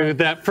told you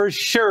that for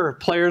sure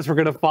players were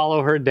going to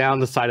follow her down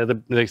the side of the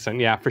basin.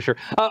 Yeah, for sure.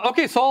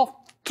 Okay, so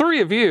all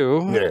three of you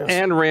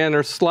and Ren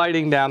are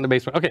sliding down the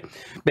basement. Okay,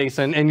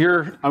 basin, and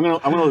you're. I'm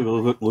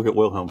gonna look at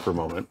Wilhelm for a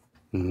moment,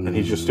 and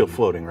he's just still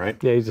floating, right?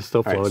 Yeah, he's just still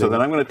All floating. right, so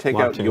then I'm gonna take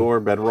out your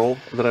bedroll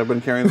that I've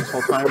been carrying this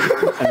whole time,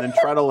 and then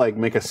try to like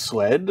make a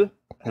sled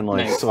and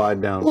like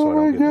slide down so I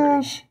don't get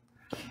dirty.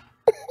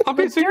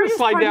 Okay, so you're going to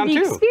slide down the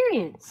too.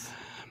 Experience.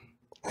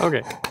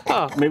 Okay.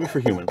 Maybe for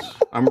humans.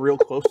 I'm real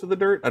close to the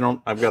dirt.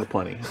 I've got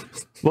plenty.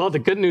 Well, the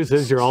good news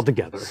is you're all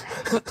together.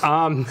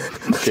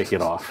 Shake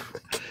it off.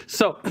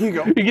 So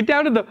you get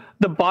down to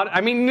the bottom.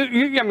 I mean,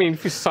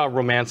 if you saw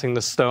Romancing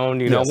the Stone,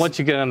 you know, once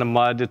you get in the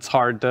mud, it's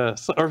hard to.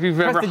 Or if you've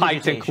ever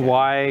hiked in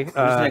Kauai, I'm just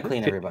gonna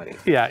clean everybody.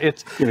 Yeah,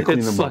 it's Clean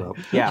the mud like, up.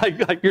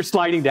 Yeah. like you're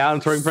sliding down,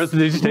 throwing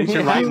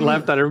prestidigitation right and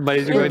left on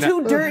everybody. You're going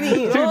down. Too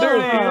dirty. Too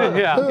dirty.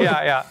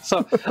 Yeah.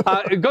 So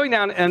going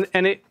down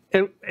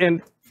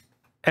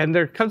and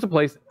there comes a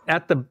place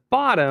at the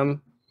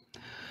bottom.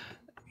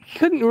 You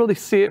couldn't really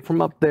see it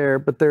from up there,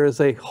 but there is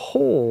a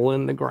hole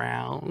in the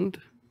ground.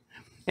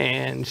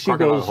 And she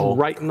goes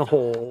right in the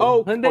hole.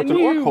 Oh, and then it's an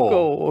you orc hole.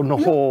 go in the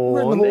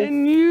hole. And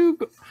then you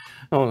go.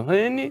 Oh,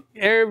 and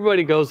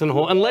everybody goes in the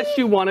hole. Unless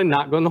you want to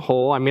not go in the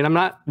hole. I mean, I'm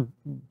not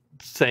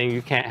saying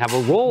you can't have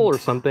a roll or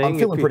something. I'm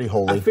feeling pretty I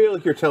holy. feel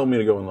like you're telling me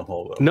to go in the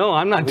hole, though. No,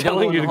 I'm not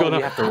telling you to go in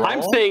the hole.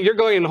 I'm saying you're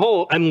going in the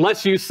hole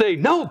unless you say,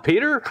 no,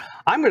 Peter,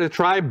 I'm going to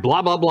try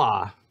blah, blah,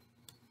 blah.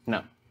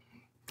 No.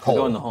 Hole.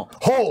 Go in the hole.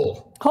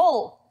 Hole.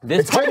 Hole.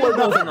 This table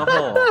goes in the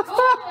hole. It's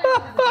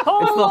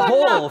the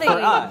hole for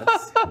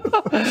us.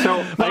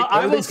 So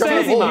I will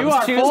say you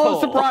are Choose full hole. of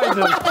surprises.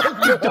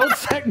 You don't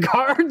set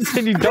guards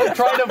and you don't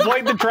try to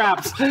avoid the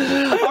traps.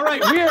 All right,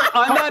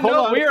 on that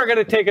note, we are going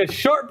to take a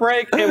short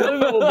break and we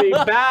will be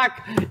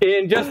back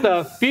in just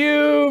a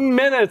few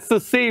minutes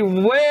to see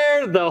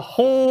where the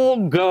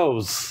hole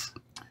goes.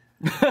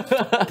 Can't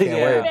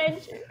wait.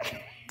 Adventure.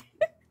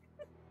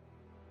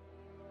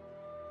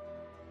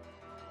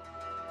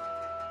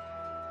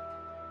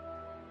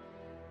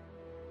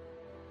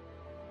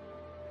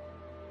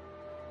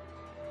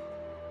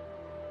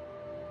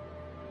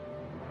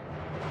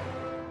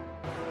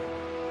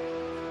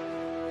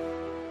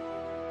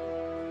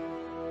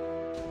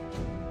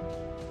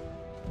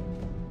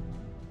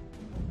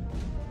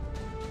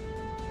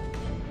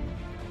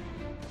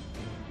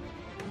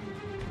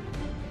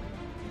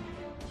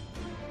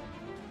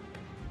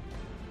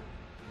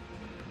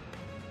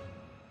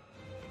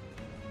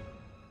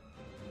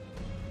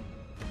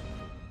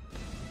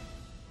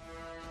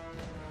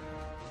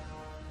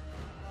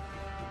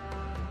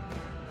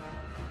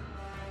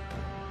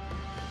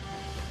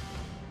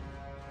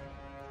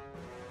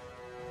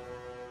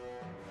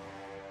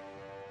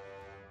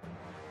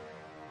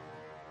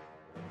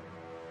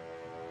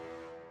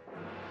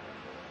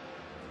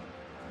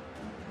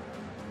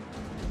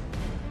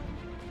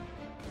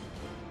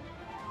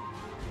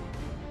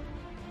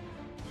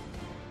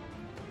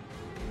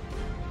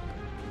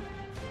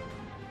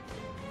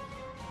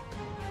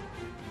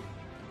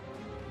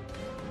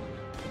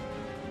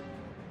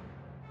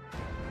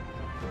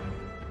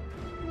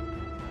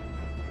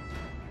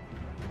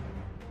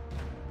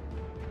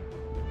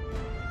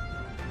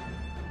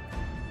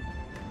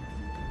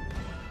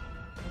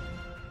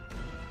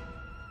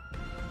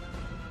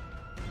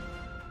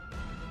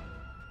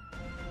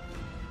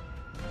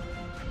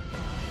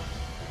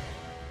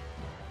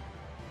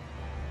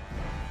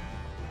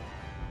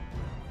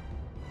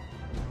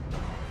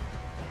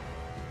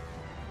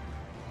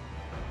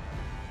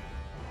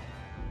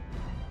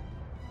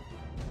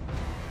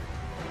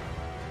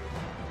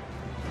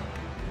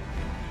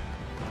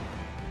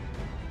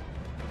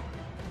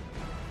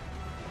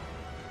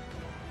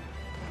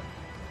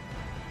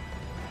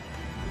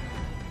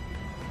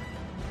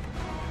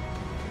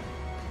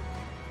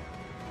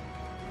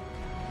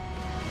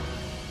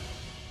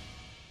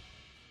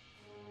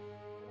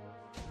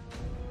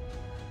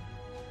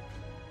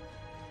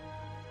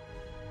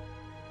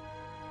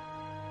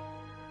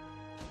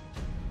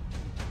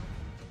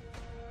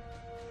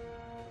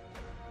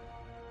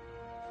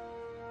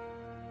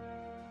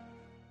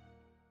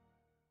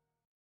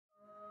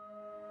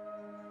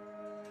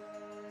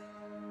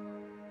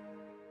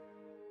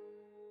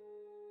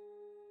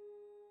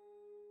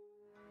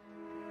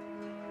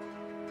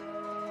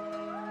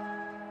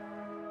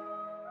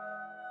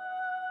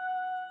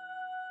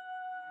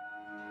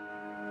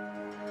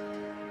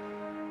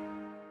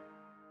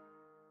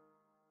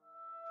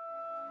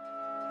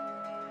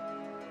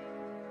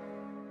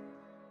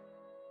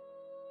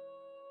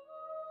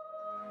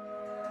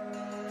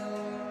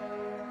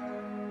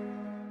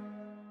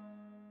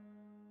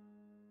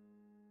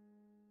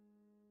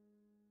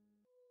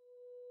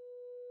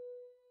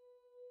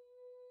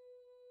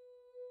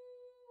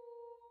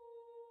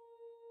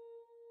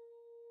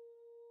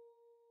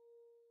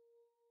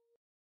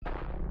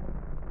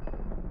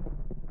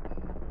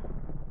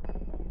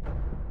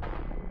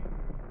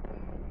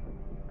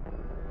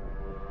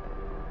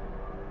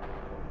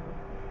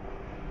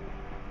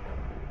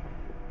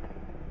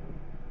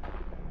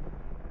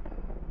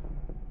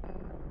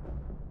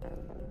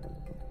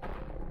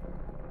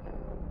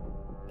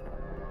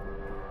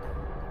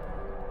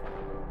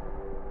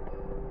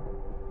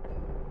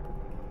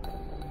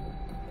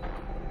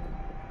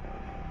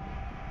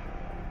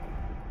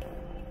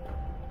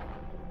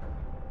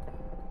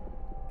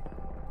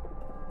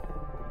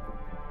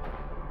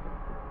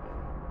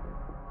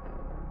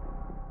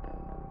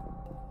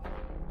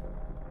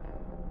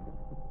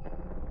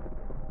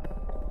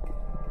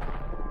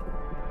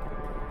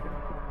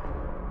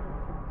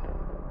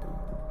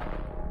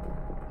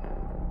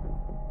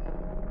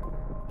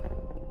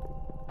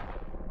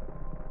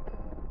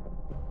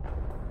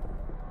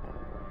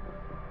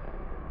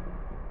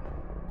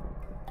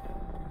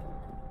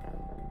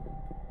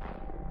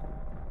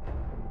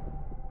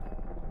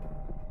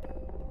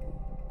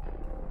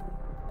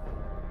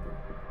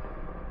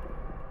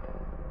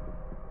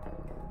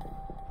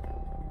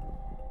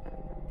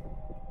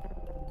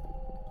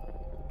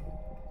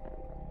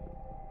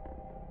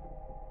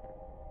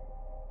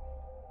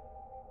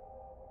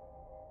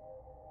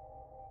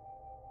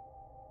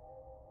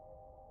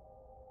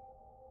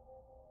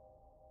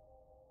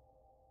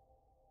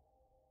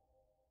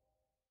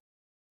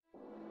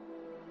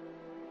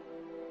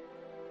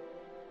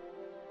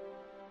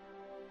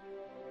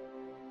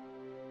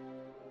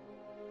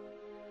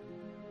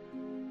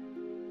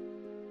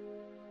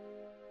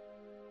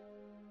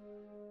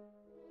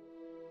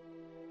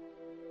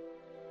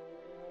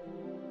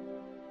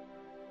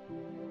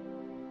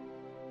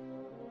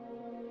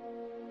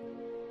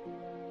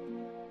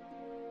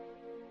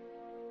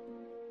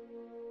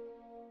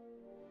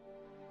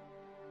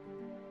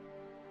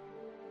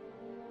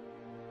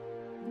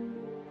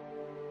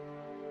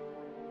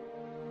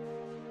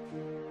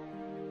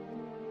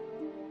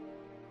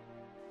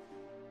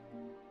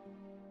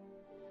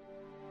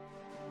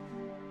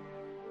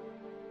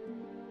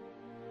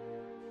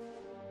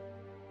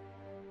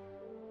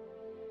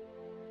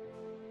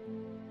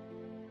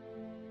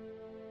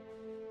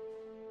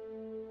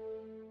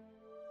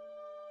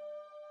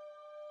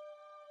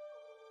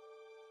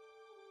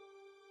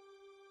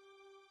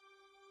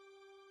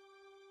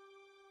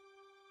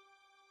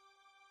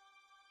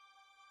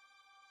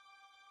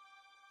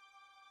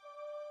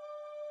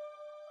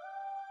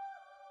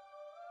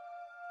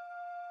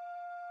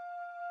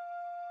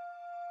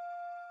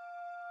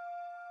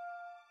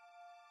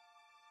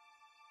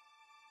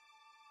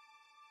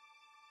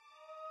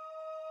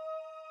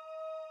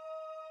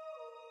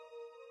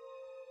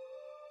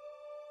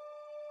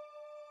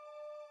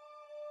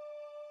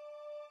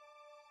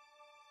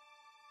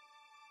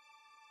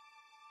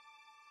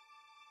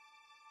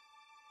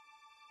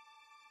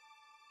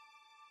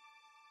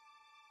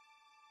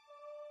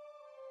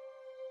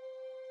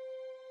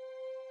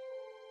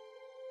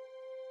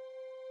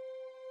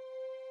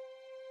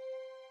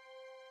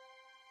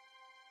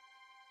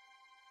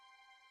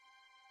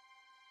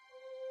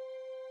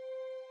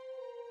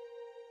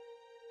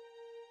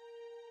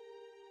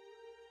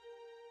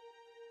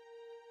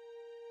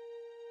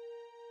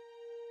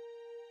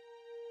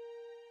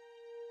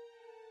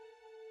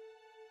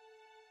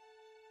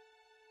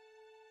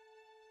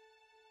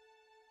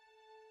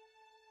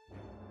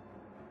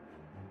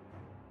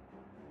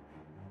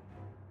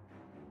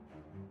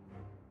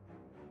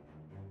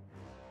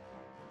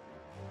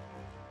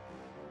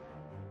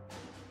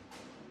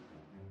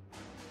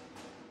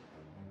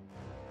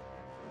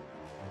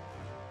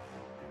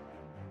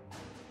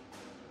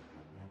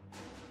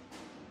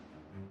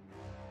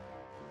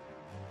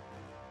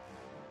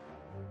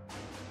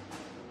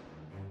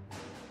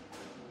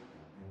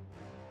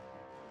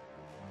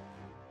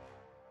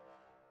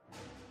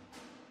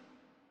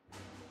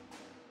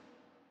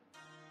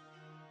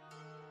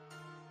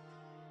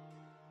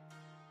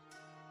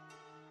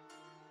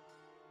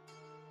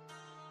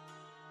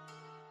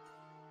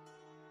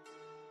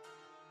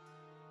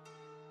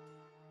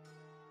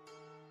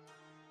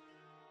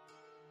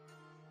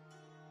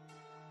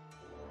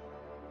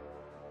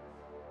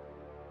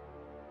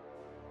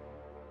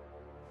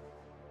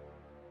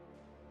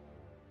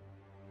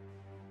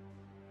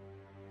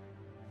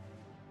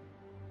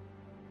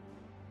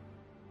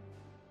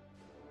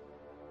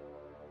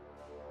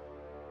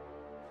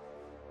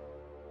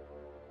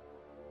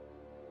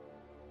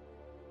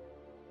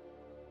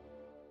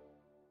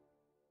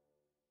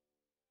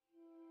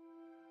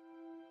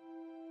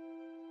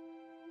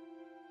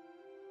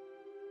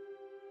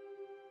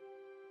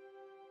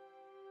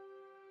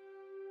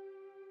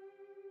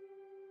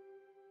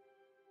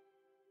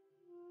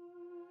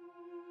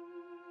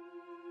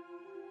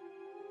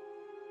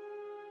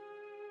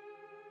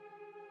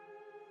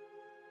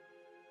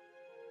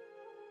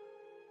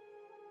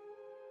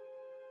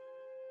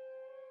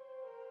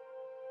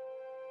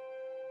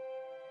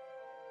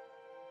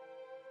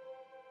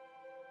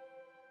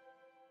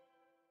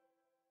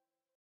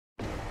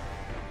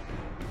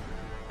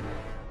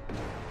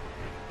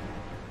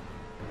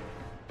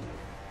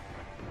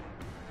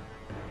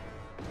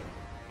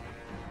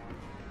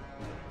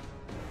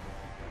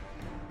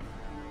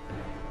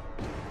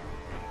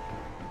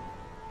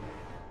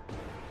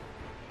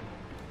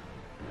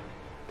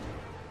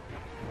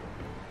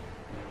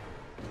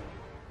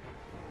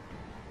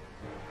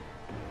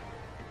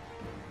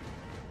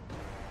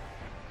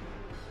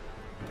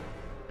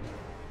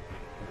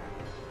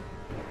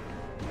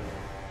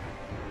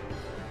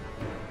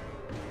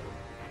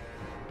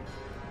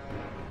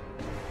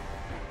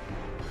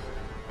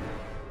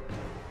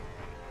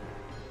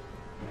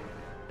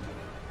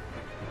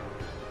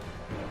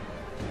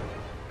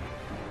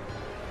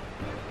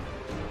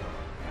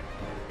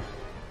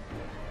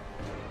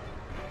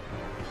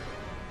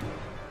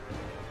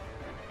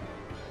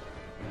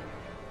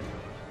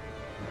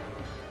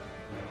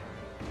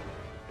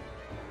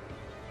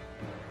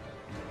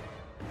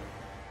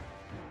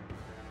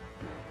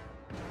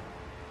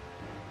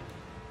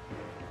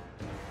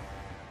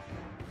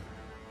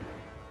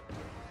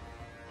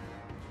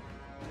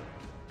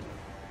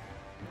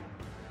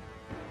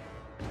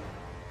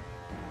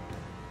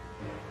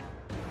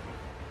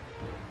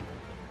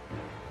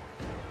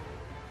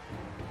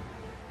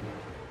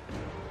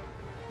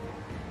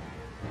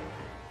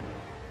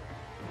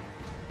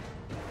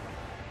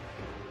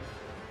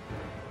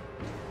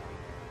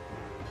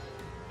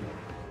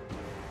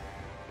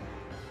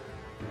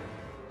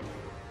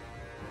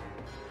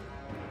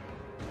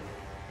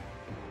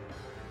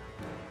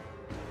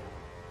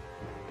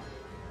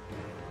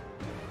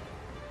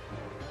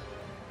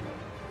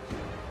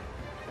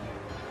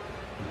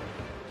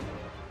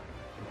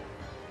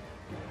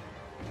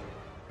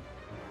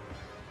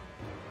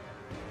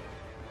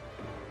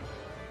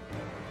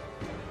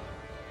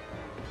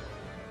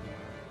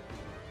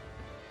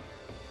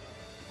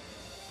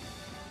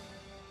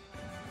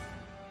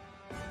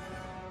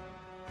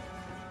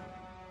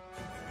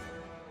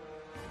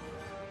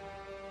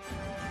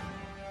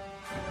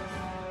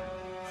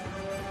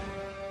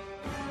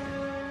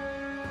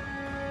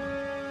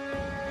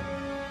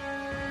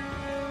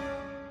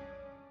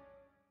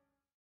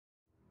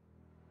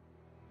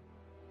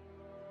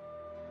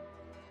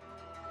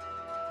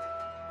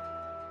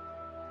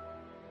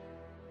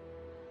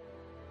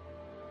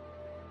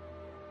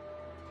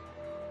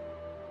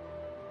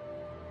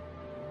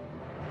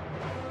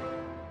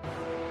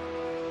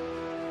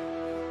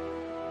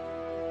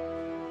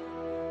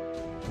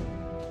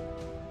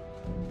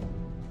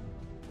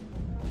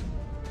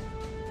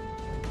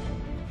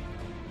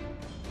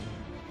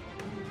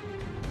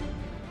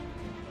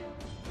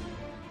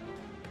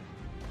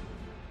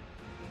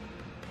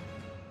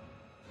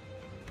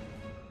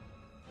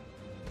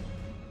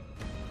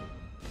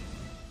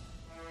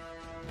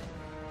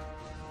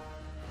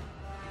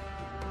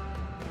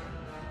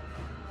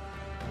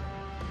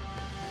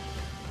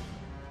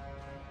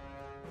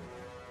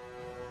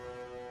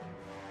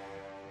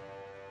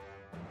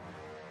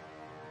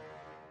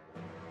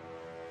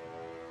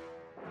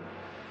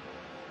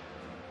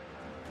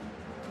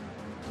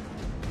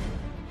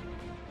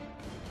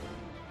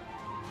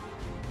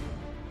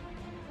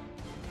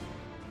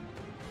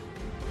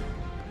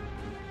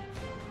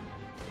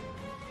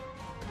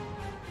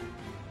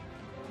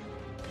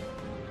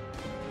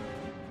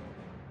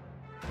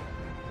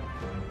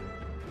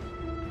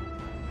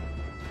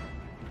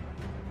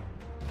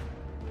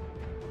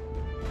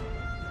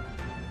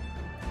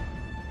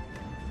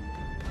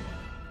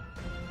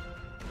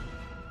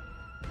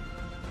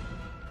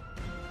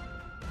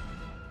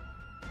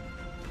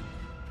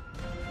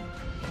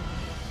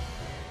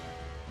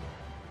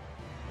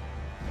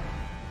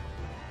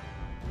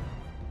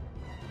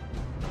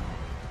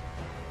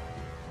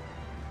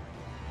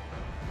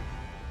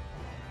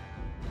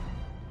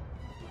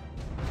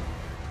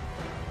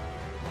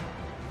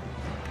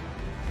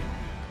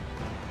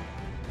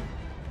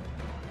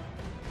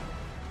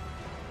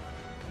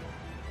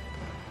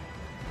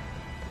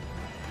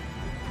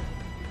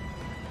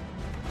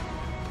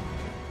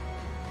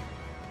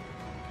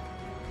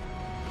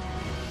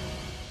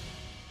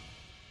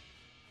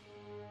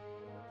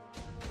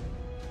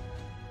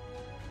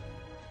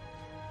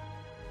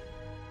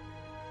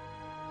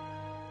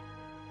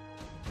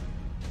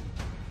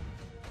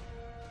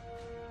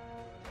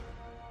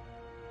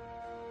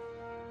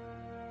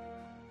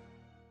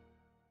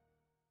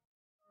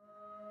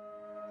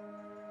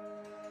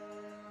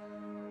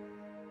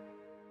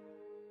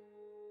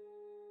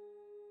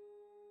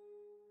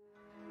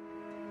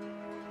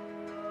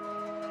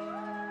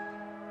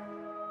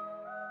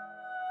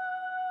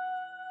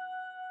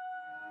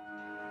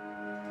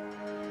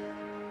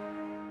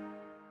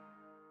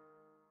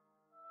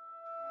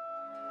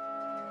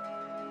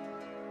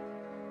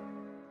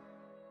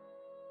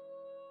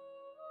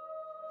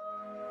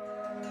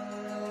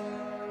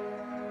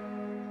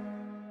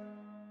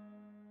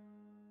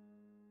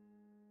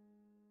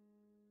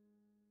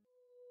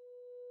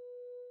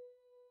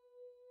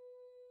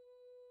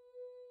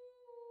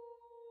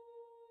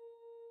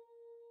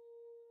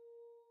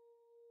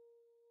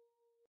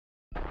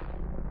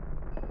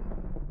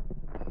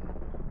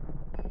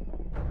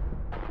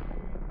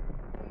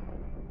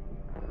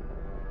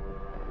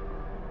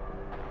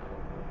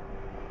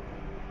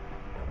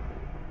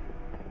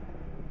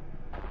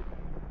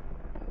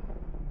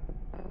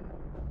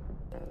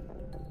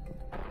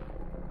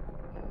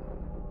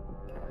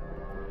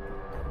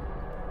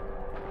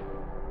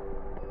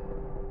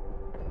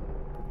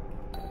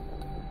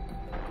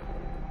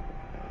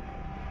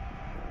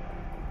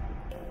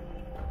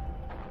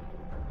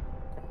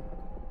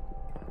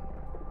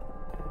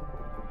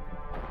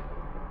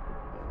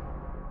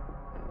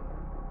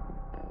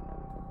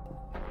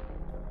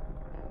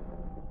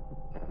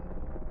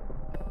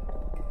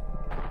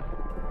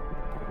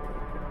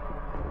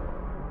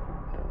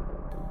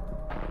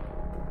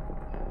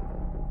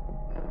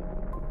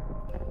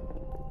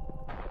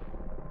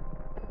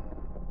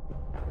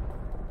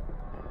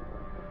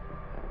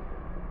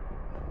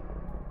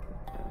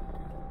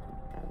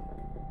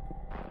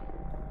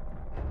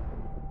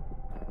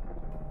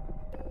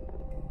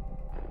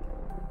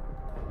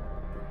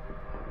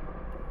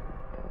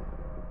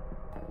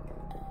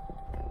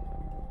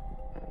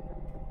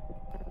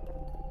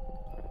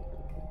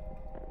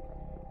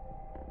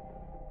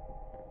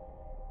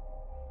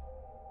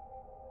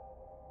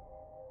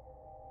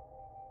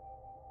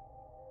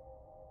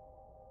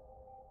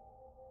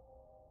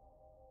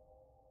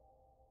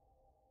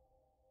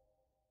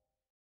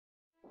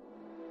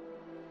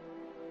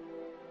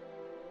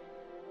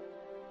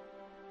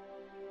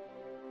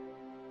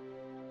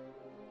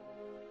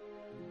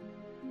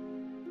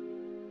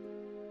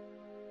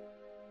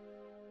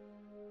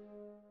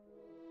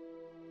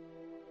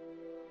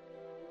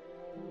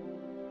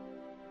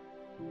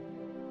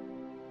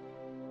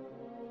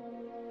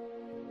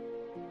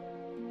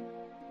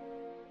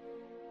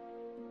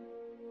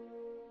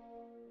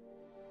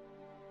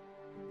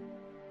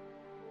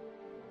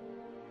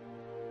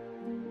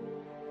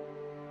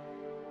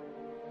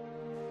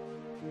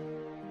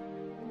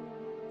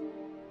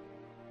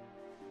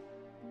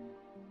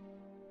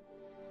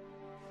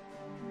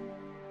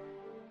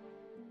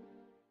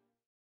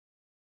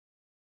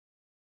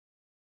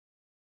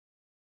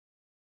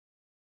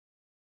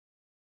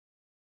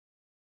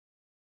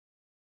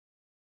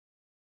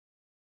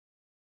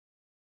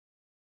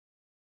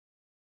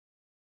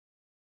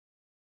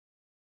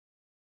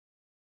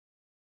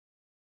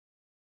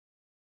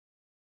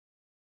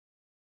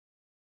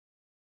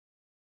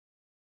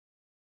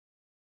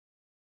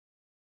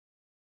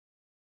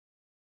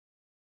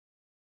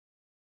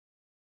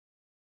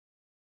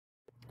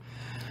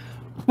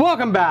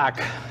 Welcome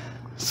back.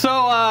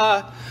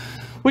 So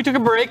we took a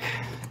break,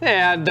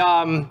 and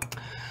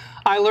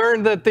I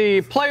learned that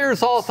the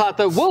players all thought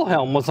that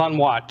Wilhelm was on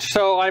watch.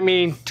 So, I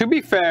mean, to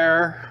be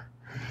fair,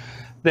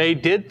 they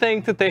did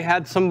think that they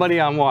had somebody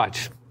on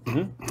watch.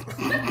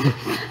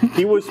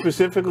 He was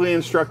specifically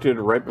instructed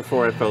right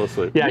before I fell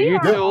asleep. Yeah, you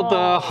told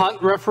the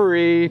hunt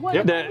referee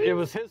What? that it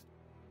was his.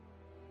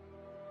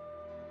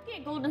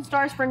 Get golden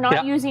stars for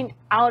not using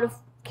out of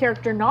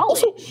character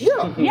knowledge.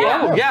 Also,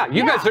 yeah.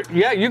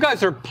 Yeah, you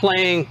guys are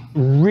playing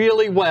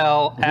really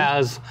well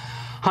as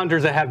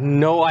hunters that have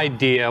no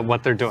idea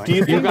what they're doing.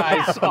 You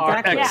guys are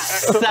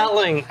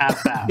excelling at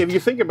that. If you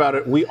think about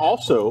it, we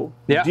also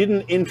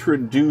didn't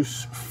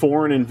introduce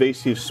foreign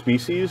invasive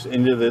species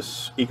into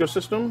this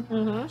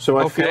ecosystem, so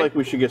I feel like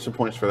we should get some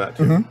points for that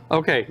too.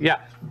 Okay, yeah.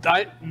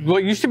 Well,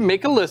 you should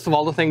make a list of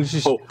all the things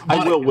you should.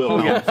 I will,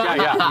 Wilhelm.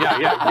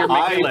 Yeah. You're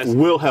making a list.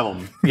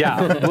 Wilhelm.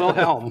 Yeah,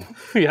 Wilhelm.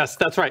 Yes,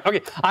 that's right.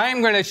 Okay,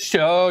 I'm going to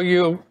show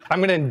you.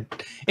 I'm going to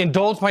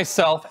indulge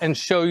myself and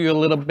show you a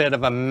little bit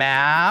of a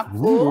map.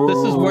 Ooh. This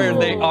is where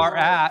they are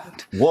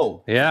at.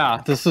 Whoa.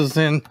 Yeah, this is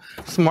in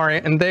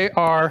Samaria, and they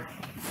are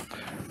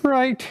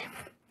right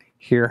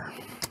here.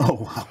 Oh,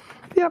 wow.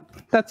 Yep,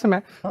 that's a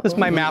map. This is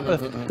my map.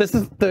 This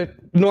is the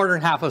northern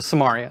half of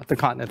Samaria, the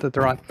continent that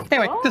they're on.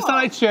 Anyway, just thought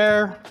I'd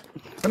share.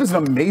 That is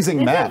an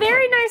amazing map. It's a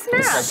very nice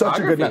map. Such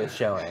a good map.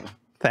 Showing.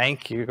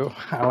 Thank you.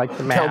 I like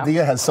the map.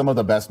 Chaldea has some of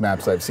the best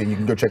maps I've seen. You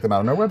can go check them out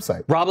on our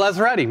website. Rob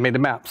Lazaretti made the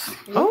maps.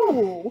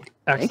 Oh,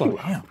 Excellent.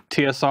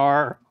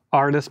 TSR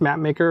artist map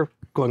maker,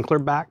 going clear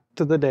back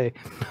to the day.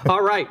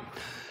 All right.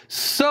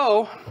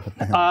 So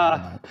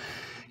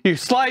you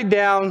slide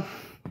down,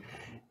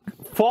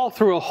 fall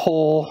through a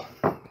hole.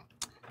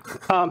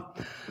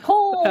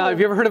 Have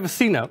you ever heard of a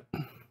C note?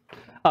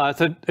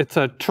 It's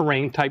a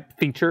terrain type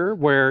feature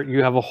where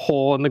you have a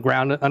hole in the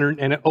ground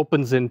and it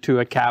opens into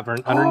a cavern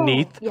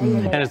underneath,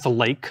 and it's a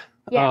lake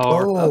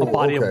or a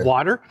body of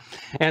water.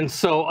 And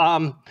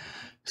so,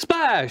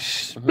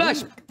 splash,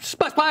 splash,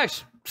 splash,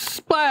 splash,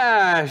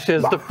 splash,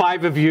 as the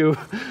five of you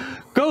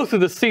go through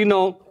the C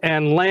note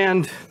and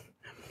land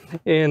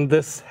in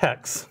this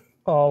hex.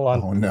 All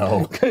on. Oh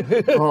no!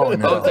 Oh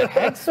no! Oh, it's a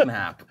hex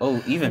map.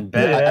 Oh, even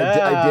better.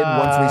 I did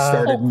once we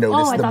started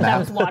notice I the thought map. that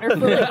was water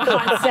for like a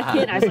hot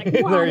second. I was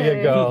like, water. There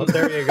you go.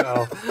 There you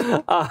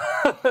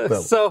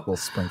go. So, little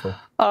sprinkle.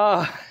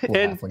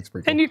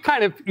 And you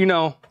kind of,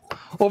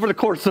 over the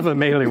course of a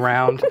melee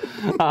round,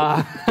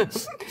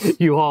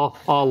 you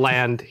all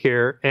land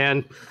here,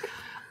 and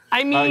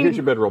I mean, Here's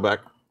your bedroll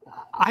back.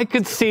 I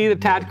could see the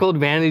tactical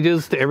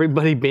advantages to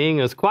everybody being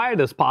as quiet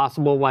as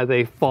possible while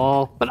they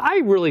fall, but I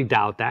really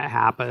doubt that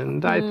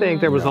happened. I think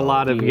there was a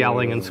lot of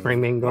yelling and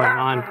screaming going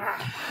on,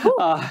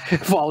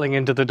 falling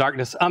into the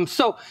darkness.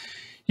 So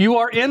you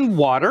are in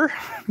water.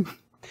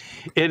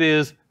 It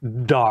is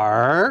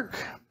dark.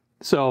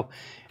 So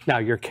now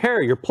your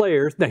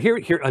players. Now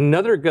here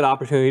another good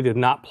opportunity to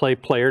not play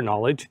player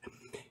knowledge.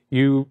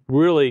 You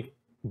really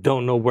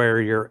don't know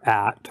where you're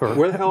at, or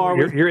where the hell are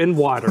we? You're in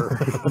water.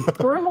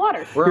 We're in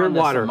water. We're in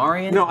water.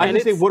 No, I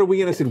didn't say what are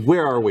we, and I said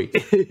where are we?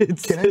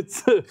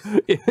 It's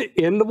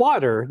in the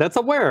water. That's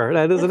a where.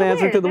 That is an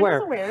answer to the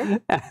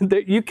where.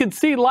 And you can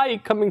see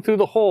light coming through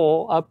the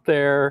hole up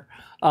there,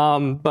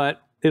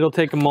 but it'll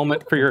take a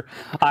moment for your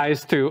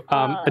eyes to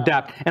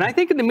adapt. And I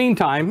think in the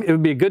meantime, it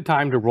would be a good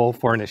time to roll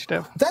for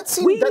initiative. That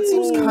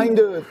seems kind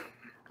of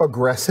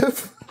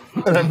aggressive.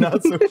 And I'm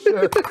not so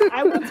sure.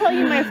 I will tell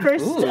you my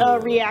first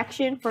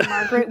reaction for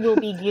Margaret will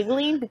be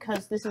giggling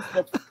because this is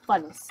the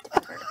funnest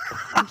ever.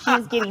 And she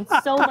is getting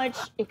so much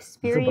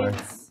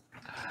experience.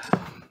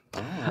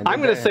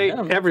 I'm going to say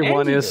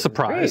everyone is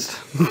surprised.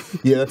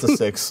 Yeah, that's a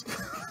 6.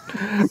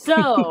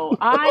 So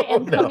I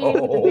am coming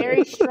in with a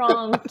very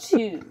strong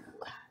 2.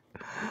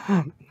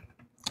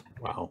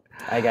 Wow.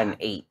 I got an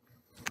 8.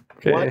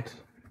 Okay. What?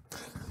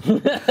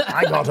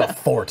 I got a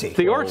 40.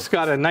 The orcs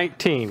got a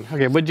 19.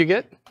 Okay, what'd you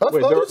get?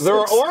 Wait, there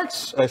are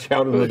orcs? I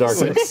shouted in the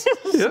darkness.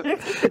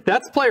 Yep.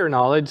 That's player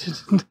knowledge.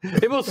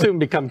 It will soon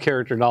become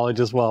character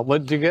knowledge as well.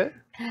 What did you get?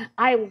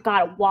 I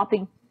got a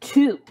whopping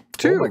 2.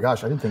 Oh my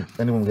gosh, I didn't think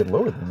anyone would get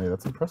lower than me.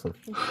 That's impressive.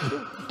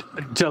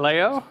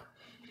 Jaleo?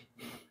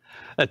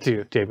 That's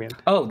you, Damien.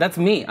 Oh, that's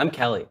me. I'm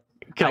Kelly.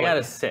 Kelly. I got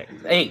a 6.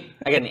 8.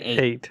 I got an 8.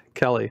 8.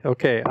 Kelly.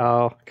 Okay,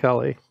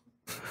 Kelly.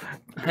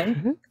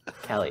 I'm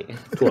Kelly.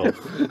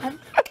 12.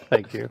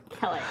 Thank you.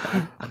 Kelly.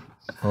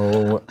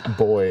 Oh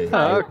boy.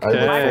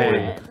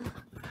 Okay.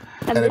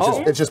 And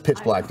it's just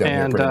pitch black down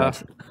here, pretty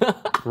much.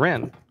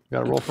 Ren. You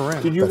gotta roll for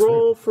Ren. Did you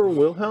roll for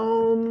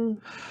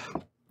Wilhelm?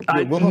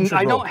 I roll.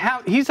 don't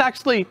have. He's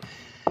actually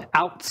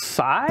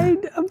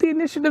outside of the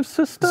initiative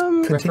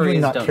system.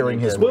 Continuing not carrying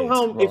his weight.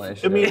 Wilhelm,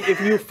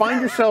 if you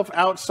find yourself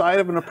outside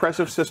of an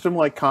oppressive system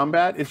like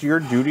combat, it's your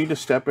duty to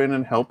step in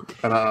and help.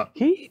 Not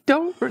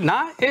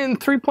in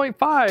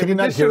 3.5. Can you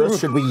not hear us?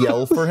 Should we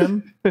yell for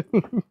him?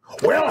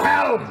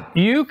 Wilhelm!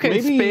 You can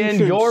Maybe you spend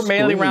should your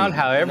melee scream. round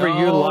however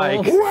you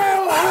like.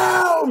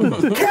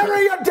 Wilhelm!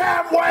 Carry your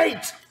damn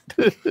weight!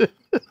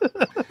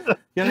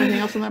 You got anything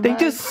else in that They bag?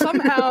 just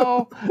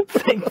somehow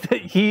think that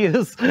he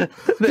is there.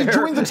 He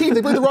joined the team.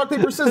 They played the rock,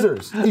 paper,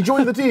 scissors. He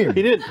joined the team.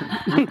 He did.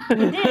 He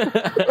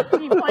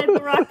played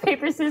the rock,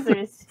 paper,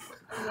 scissors.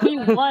 He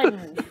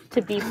won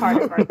to be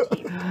part of our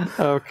team.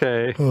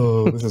 Okay.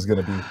 Oh, this is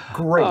going to be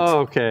great.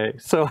 Okay.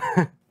 So,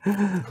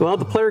 well,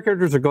 the player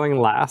characters are going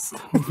last.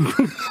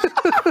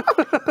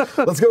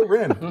 Let's go,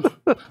 Ren.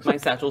 My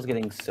satchel's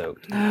getting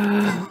soaked.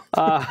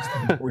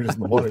 We're just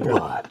in the water.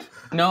 What?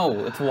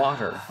 No, it's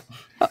water.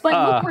 But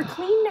look, we're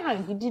clean now.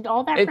 You did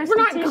all that We're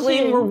precipitation. not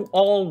clean. We're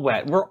all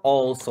wet. We're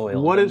all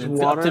soiled. What is and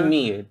it's water up to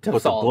me to but the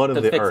solve blood of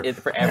to the fix earth? it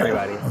for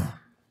everybody.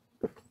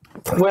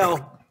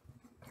 Well,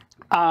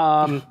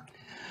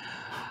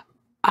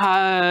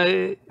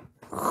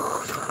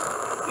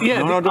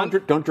 yeah. No,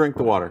 don't drink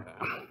the water.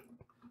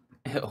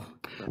 Ew.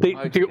 The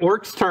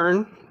orcs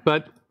turn,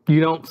 but you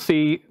don't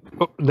see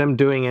them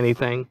doing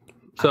anything.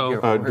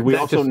 So Do we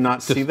that also just-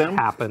 not see just them?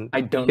 Happened.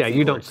 I don't Yeah, see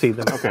you don't orcs. see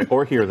them. Okay,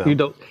 or hear them. You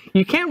don't.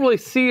 You can't really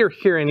see or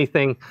hear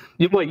anything.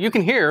 Well, you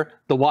can hear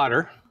the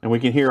water. And we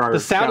can hear our The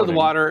sound of the shouting.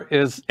 water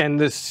is, and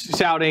this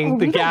shouting,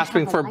 the we don't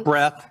gasping have for lights.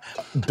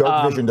 breath.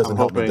 Dark vision doesn't I'm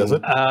help me, hoping does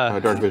it?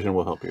 Dark vision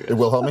will help you. It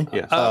will help me?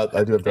 Yes.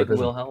 I do have dark It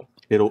vision. will help.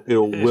 It'll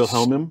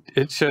Wilhelm him.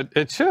 It should.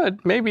 It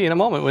should. Maybe in a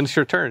moment when it's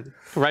your turn,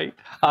 right?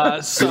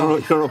 You So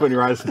don't open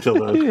your eyes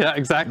until then. yeah,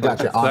 exactly.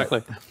 Gotcha, on it.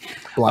 Exactly.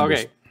 Blinders.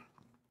 Okay.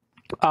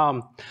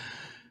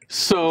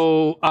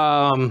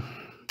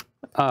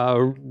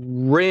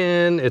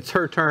 Rin, it's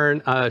her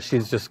turn.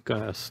 She's just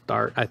gonna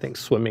start, I think,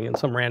 swimming in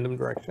some random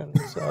direction.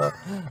 So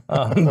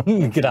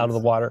get out of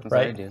the water, That's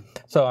what I right? do.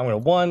 So I'm gonna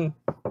 1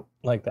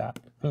 like that.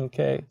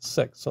 Okay,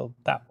 6. So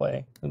that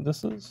way. And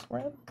this is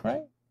Rin,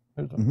 right?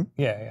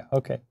 Yeah.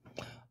 Okay.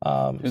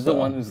 Who's the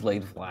one who's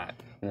laid flat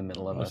in the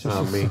middle of us?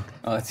 Me,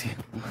 Oh, it's you.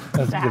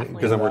 Exactly.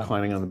 because I'm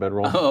reclining on the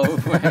bedroll. Oh,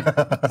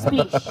 right.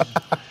 Speech.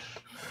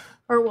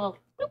 Or well,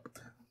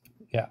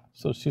 Yeah.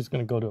 So she's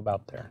gonna go to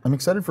about there. I'm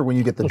excited for when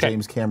you get the Okay.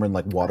 James Cameron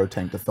like water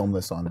tank to film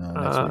this on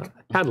next week.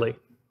 Hadley,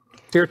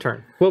 your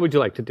turn. What would you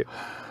like to do?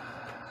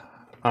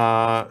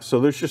 So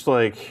there's just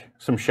like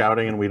some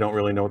shouting, and we don't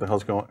really know what the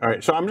hell's going on. All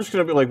right, so I'm just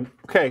gonna be like,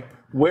 okay,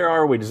 where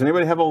are we? Does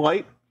anybody have a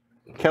light?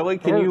 Kelly,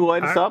 can you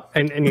light us up?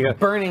 And you got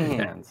Burning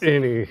hands.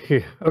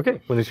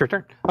 okay. When it's your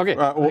turn. Okay.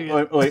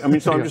 I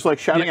mean, so I'm just like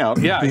shouting out.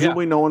 yeah,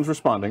 Presumably no one's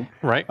responding.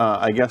 Right.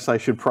 I guess I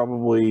should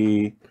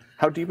probably.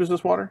 How deep is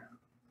this water?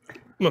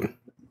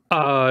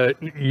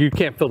 You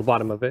can't feel the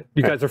bottom of it.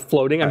 You guys are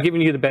floating. I'm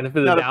giving you the benefit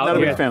of the doubt. not a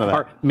You big guys fan of that.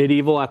 are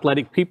medieval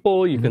athletic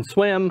people. You can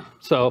swim.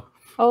 So,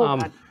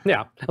 God.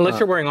 yeah. Unless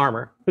you're wearing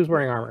armor. Who's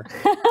wearing armor?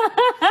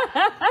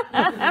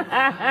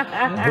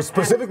 I was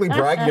specifically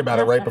bragging about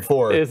it right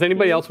before. Is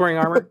anybody else wearing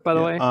armor, by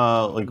the way?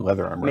 Like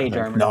leather armor. I Mage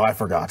think. armor. No, I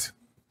forgot.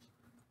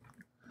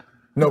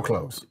 No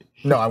clothes.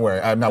 No,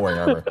 I'm not wearing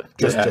armor.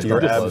 Just Your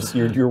dark abs.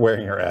 clothes. You're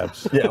wearing your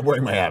abs. Yeah, I'm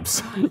wearing my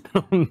abs.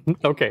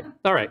 Okay.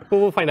 All right. Well,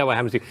 we'll find out what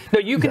happens to you. No,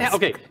 you can.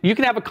 Okay. You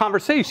can have a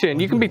conversation.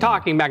 You can be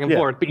talking back and Yeah.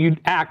 forth, but you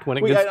act when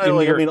it gets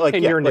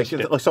in your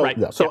initiative. So,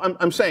 right. so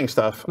I'm saying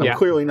stuff. I'm Yeah.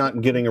 clearly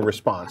not getting a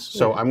response.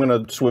 So I'm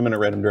going to swim in a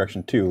random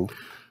direction too,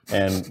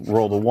 and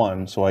roll the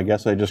 1. So I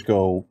guess I just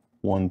go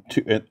 1,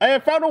 2. And I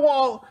found a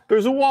wall.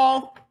 There's a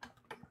wall.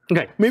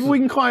 Okay. Maybe we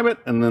can climb it,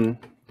 and then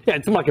Yeah,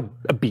 it's like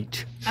a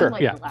beach. Sure.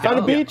 Like Yeah. loud. found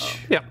a beach.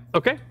 Yeah.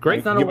 Okay. Great.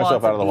 It's not Get a wall,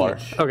 myself it's out of the a water.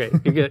 beach. Okay,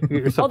 you get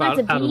yourself Oh, out,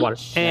 that's a out of the water,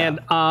 beach?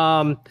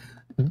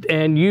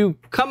 and you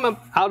come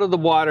up out of the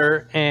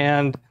water,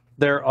 and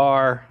there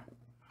are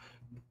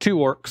 2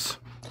 orcs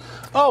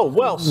Oh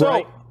well. So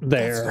right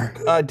there.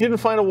 didn't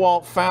find a wall.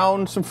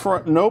 Found some.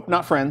 Nope,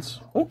 not friends.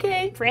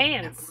 Okay.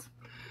 France.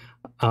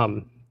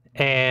 And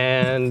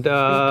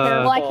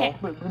Terrible. I can't.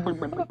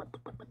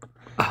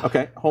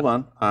 Okay, hold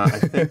on. I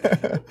think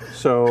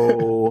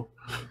so.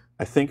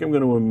 I think I'm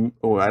going to.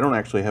 Oh, I don't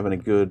actually have any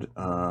good.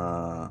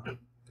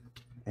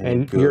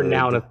 and you're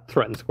now in a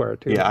threatened square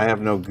too. Yeah, I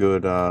have no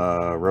good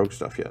rogue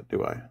stuff yet,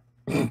 do I?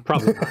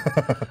 Probably.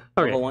 Okay,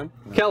 Level 1.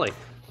 Kelly,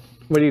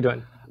 what are you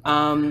doing?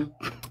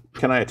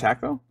 Can I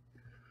attack though?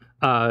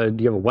 Do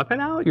you have a weapon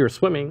out? You're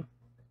swimming.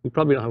 You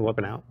probably don't have a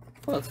weapon out.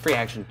 Well, it's free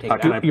action. Take How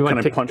it can out. I-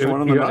 wanna punch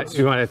one in the nuts?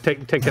 You want to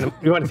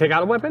you want to take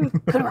out a weapon?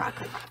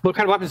 What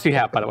kind of weapons do you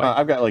have, by the way?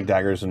 I've got like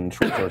daggers and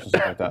short swords and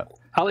stuff like that.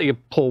 I'll let you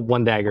pull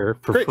 1 dagger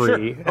for Great, sure.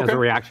 free as Okay. a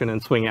reaction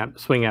and swing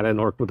at an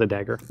orc with a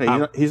dagger.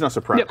 Hey, he's not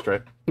surprised,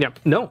 right? Yep.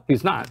 No,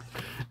 he's not.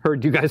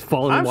 Heard you guys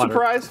fall in I'm the water.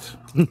 surprised.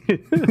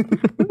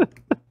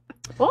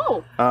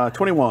 Oh.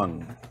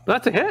 21.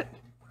 That's a hit.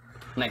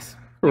 Nice.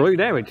 Roll your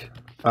damage.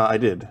 I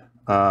did.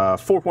 4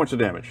 points of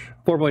damage.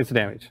 4 points of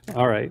damage.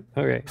 All right.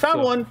 Okay. Found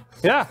so- one.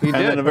 Yeah, you And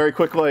then a did. very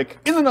quick like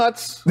in the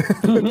nuts.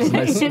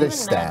 Nice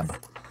stab.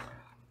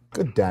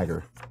 Good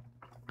dagger.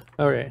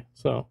 Okay.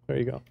 So there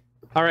you go.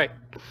 All right.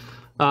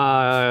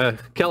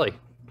 Kelly.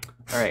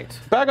 All right.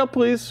 Back up,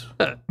 please.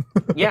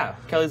 Yeah,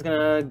 Kelly's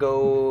gonna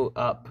go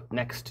up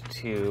next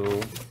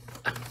to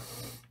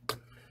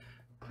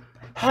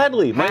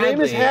Hadley. My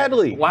name is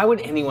Hadley. Why would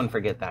anyone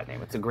forget that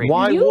name? It's a great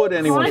Why name. You would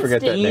anyone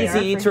forget that constantly name?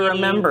 Easy to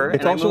remember.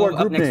 It's and I also move our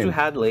group up next name. to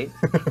Hadley.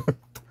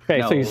 Okay.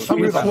 No, so you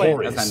I'm gonna swim.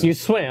 Boris. That's not You me.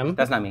 swim.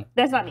 That's not me.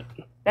 That's not me.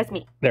 That's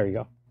me. There you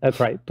go. That's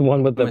right. The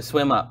one with I'm gonna the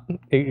swim up.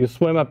 you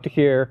swim up to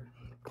here,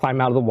 climb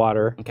out of the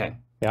water. Okay.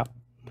 Yeah.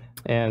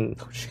 And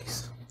Oh,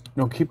 jeez.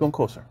 No, keep going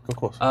closer. Go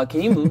closer.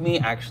 Can you move me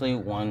actually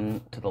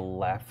one to the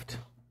left?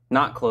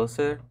 Not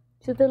closer.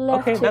 To the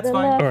left. Okay, to that's the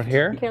fine. left. or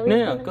here. Kelly's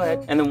No, gonna go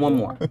ahead. And then one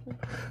more.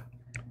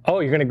 Oh,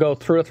 you're gonna go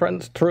through a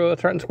threatened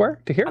square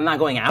to here? I'm not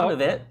going out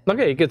of it.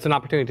 Okay, it gets an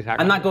opportunity to attack.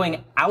 I'm not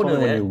going out only of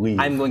when it. you leave.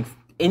 I'm going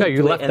into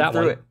you left it and that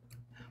through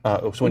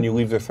one. it. So when you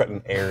leave the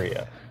threatened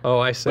area. Oh,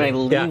 I see. When I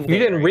leave yeah, the you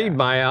didn't area. read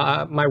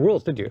my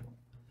rules, did you?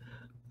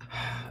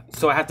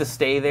 So I have to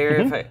stay there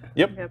if I.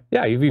 Yep.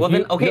 Yeah. If Well you,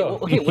 then, okay, no,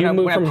 okay. if When you I,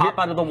 move when from I pop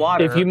here- out of the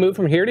water. If you move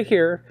from here to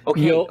here,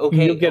 Okay, you'll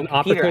get an Peter,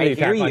 opportunity I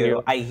hear attack on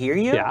you. I hear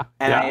you. Yeah,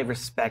 And yeah. I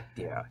respect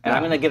you. And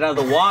I'm gonna get out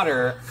of the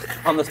water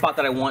on the spot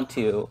that I want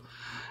to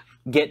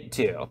get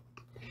to.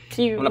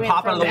 So you I'm gonna went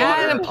pop out of the from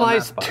water. That on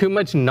implies spot. too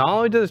much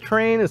knowledge of this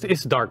terrain.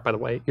 It's dark, by the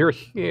way.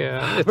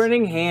 It's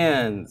Burning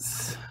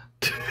hands.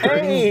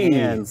 Hey!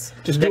 Hands.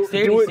 Just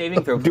Dexterity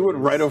saving throw. Do it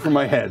right over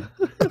my head.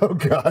 Oh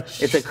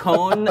gosh. It's a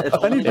cone.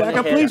 I need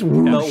backup, hit please.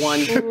 No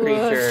one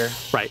creature.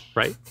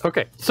 right.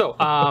 Okay. So,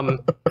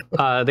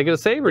 they get a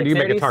save, or do you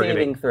make a Dexterity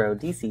targeting? saving throw.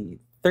 DC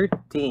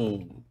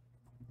 13.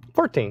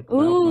 14.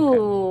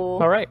 Ooh.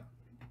 All right.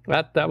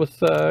 That was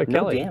No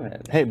Kelly.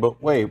 damage. Hey,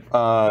 but wait.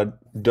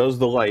 Does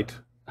the light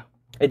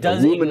It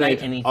does illuminate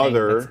ignite anything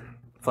other that's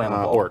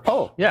flammable. orcs?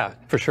 Oh, yeah,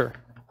 for sure.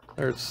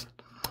 There's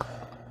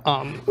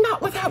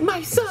Not without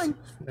my son.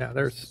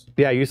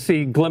 you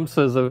see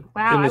glimpses of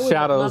Wow, in I the would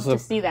shadows love of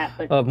to see that,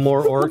 but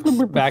more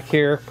orcs back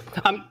here.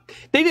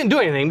 They didn't do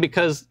anything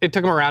because it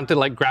took them around to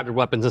like grab their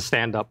weapons and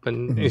stand up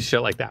and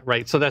shit like that,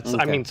 right? So that's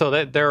I mean, so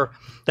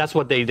that's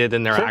what they did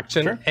in their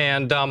action. sure.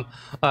 And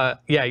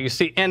you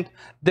see, and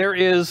there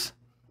is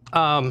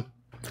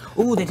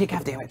Ooh, they take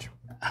half damage.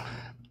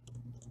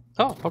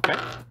 oh, okay.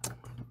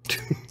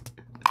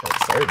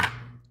 Exciting.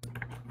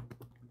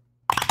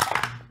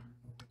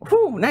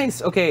 Ooh,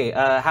 nice. Okay,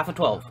 half of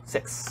 12.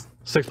 6.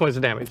 6 points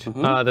of damage.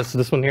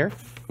 This one here,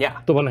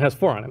 Yeah. the one that has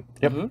 4 on him.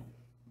 Yep.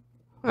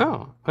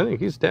 Oh, I think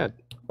he's dead.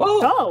 Whoa.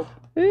 oh,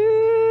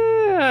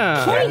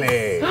 Yeah,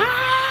 Kelly.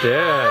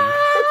 dead.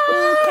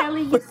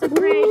 Kelly, you're so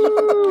great.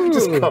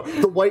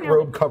 The white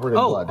robe covered in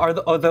Oh,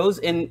 blood. are those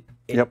in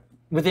Yep.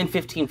 within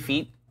 15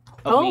 feet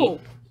of Oh, me?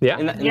 Yeah.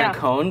 In that Yeah.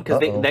 cone?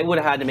 Because Uh-oh. they would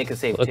have had to make a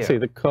save Let's too. see.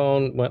 The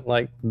cone went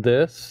like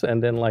this,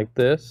 and then like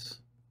this,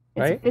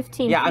 it's right?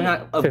 15 Yeah, I'm feet.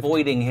 not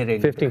avoiding hitting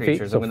 15 the feet.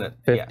 creatures. So I'm gonna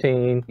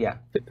 15. Yeah.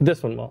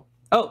 This one will.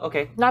 Oh,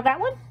 okay. Not that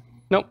one?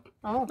 Nope.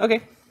 Oh.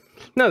 Okay.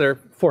 No, they're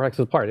 4 hexes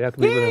apart. You have to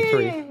be within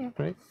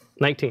 3, right?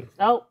 19.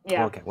 Oh,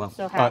 yeah. Okay, well.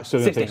 So half. So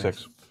they 6 take damage.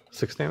 6.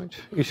 6 damage.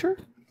 You sure?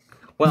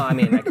 Well, I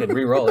mean, I could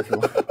re-roll if you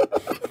want.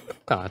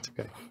 Oh, that's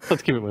okay.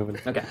 Let's keep it moving.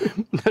 Okay.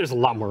 There's a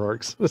lot more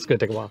orcs. This is gonna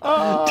take a while.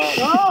 Oh.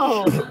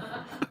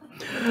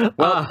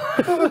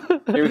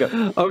 Here we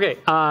go. Okay.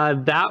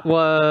 That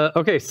was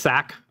okay.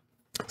 Sack.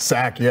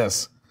 Sack,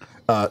 yes.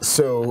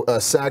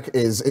 Sack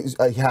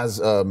he has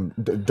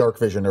dark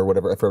vision or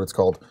whatever, I forget what it's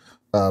called.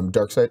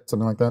 Dark sight,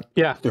 something like that.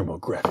 Yeah.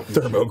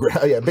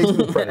 Thermograph. Yeah,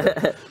 basically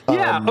Predator.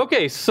 Yeah.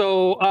 Okay.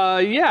 So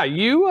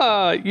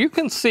you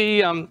can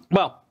see.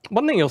 Well,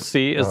 one thing you'll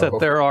see is that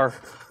there are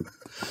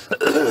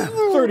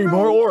 30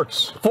 more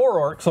orcs.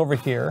 4 orcs over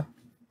here.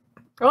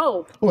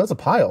 Oh. Oh, that's a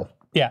pile.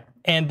 Yeah,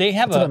 and they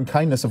have That's an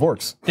unkindness of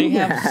orcs. they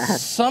have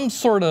some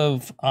sort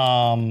of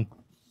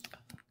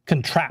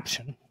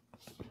contraption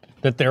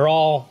that they're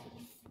all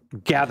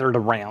gathered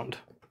around,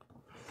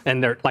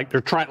 and they're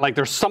trying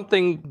there's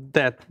something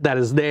that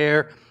is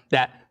there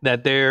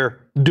that they're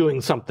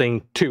doing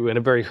something to in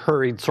a very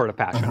hurried sort of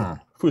fashion.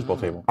 Foosball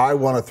table. I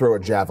want to throw a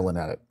javelin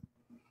at it.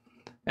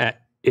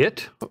 At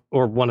it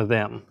or one of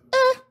them.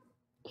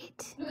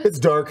 It's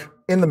dark,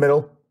 in the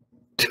middle.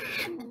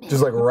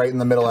 Just like right in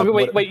the middle.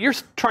 Okay, wait, you're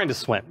trying to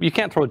swim. You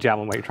can't throw a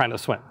javelin while you're trying to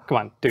swim. Come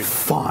on, dude.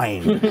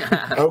 Fine.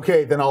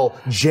 Okay, then I'll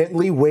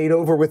gently wade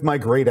over with my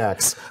great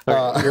axe.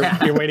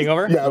 You're wading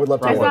over? Yeah, I would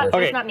love to That's go not, over.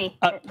 Okay. that's not me.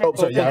 Oh,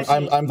 sorry. Yeah,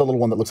 I'm the little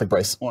one that looks like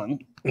Bryce. 1,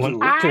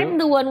 I'm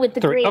the one with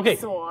the 3. great Okay,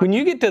 sword. when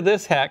you get to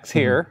this hex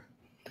here,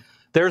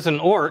 there's an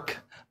orc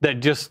that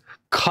just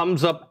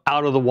comes up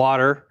out of the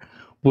water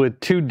with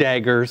 2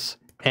 daggers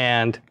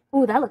and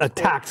Ooh, that looks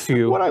attacks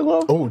you. What I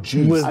love. Oh,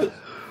 jeez.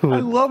 I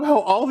love how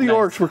all the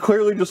orcs were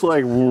clearly just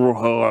like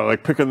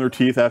picking their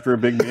teeth after a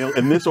big meal,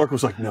 and this orc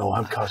was like, "No,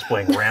 I'm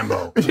cosplaying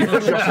Rambo." Just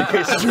in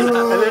case. And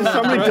then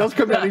somebody does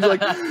come down, and he's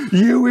like,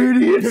 "You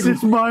idiots!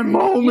 It's my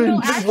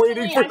moment." Actually,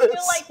 waiting for I feel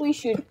this. like we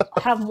should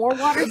have more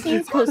water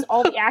scenes because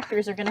all the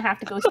actors are going to have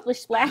to go splish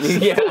splash.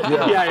 Yeah.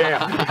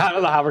 Yeah. I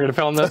don't know how we're gonna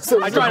film this.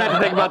 I try not to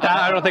think about that.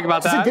 I don't think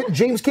about that. Get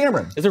James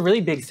Cameron. There's a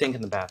really big sink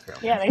in the bathroom.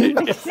 Yeah, they're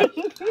going to see.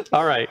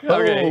 All right.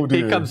 Okay. Oh,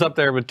 He dude. comes up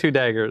there with 2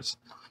 daggers.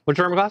 What's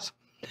your armor class?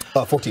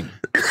 14.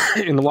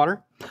 In the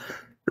water?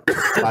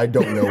 I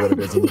don't know what it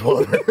is in the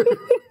water.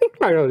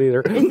 I don't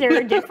either. Is there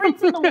a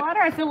difference in the water?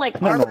 I feel like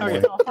armor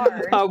is so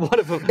hard. One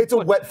of them. It's a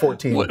wet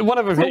 14. One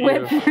of them hit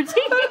Web you.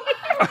 14.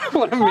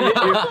 One of them hit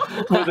you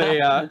with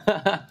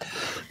a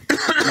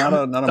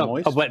Not a So,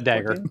 moist. a wet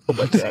dagger.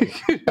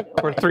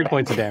 Or 3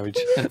 points of damage.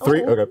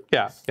 3. Okay.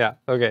 Yeah.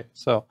 Okay.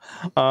 So,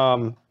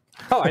 oh,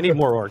 I need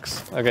more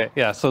orcs. Okay.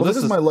 Yeah. So Well, this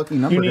is my lucky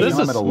number. this Now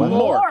I'm is at 11.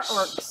 More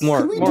orcs. more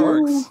Can we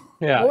orcs. do-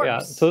 Yeah.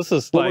 orcs? So this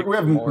is Well, like we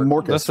have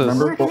Morcus, This is-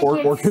 remember? We're gonna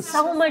get Orcus.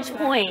 so much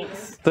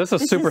points. this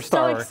is This is so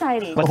superstar.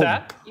 exciting. What's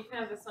that? You can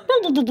have this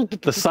one.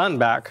 The sun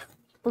back.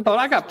 Oh,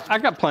 I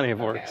got plenty of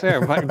orcs. Yeah,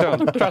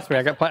 don't trust me.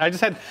 I got plenty. I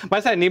said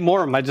I need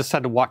more of them. I just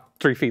had to walk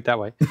 3 feet that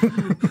way.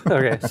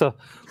 Okay, so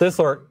this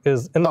orc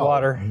is in the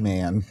water,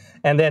 Man.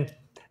 and then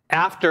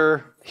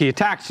after he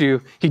attacks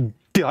you, he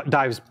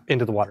dives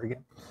into the water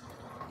again.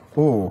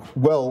 Ooh.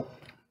 Well,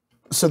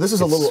 so this is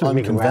a little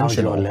Swimming around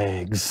your unconventional.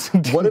 legs.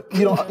 What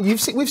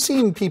if, we've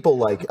seen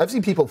people I've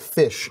seen people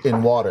fish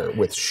in water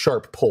with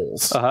sharp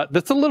poles.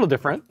 That's a little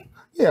different.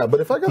 Yeah, but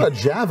if I got a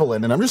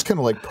javelin and I'm just kind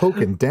of like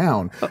poking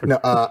down, now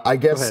I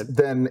guess ahead.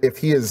 then if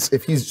he's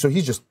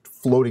just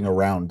floating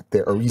around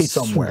there, or he's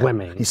somewhere.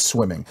 swimming. He's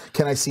swimming.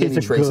 Can I see He's any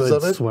a traces good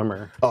of it?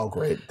 swimmer. Oh,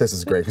 great! This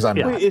is great because I'm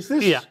Yeah. not. Wait, is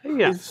this? Yeah.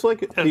 Is this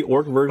like the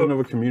orc version of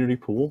a community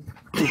pool?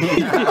 Are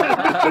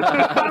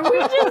we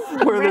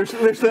just Where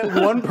there's that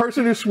one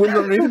person who swims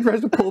underneath and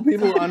tries to pull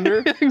people under,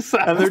 Exactly.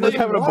 and they're just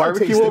having a water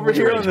barbecue tasting over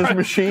here on weird. this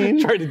machine.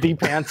 Trying to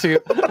de-pants you.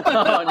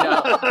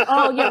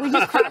 Oh yeah, we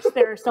just crashed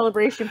their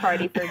celebration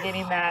party for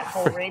getting that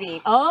whole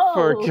rating. Oh,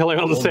 For killing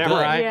all the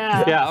samurai.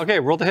 Yeah. Okay,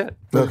 roll the hit.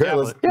 Okay,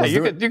 let's Yeah,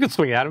 do you could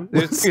swing at him.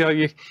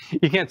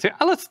 You can't say.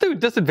 Let's do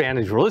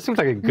disadvantage rule. This seems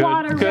like a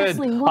Water good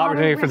wrestling, water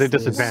opportunity for the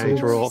wrestling,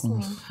 disadvantage water rule.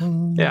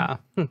 wrestling. Yeah.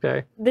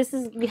 Okay. This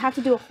is we have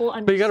to do a whole.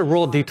 But you got to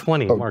roll a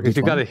d20, Marcus.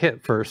 You D20? got to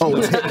hit first. Oh,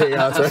 let's hit the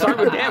answer. Start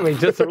with damage.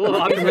 Just a little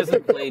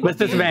optimism. Played With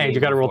disadvantage,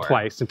 you got to roll before.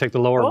 twice and take the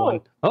lower Oh. one.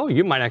 Oh,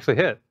 you might actually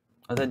hit.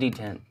 Oh, the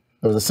D10.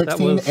 It was a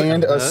 16 was-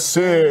 and a 6.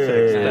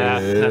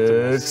 That's a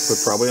miss.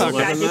 So probably Okay.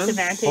 11 then.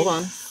 Disadvantage. Hold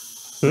on.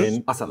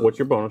 And Awesome. what's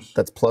your bonus?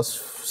 That's plus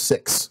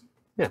 6.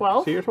 Yeah,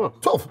 12? So you're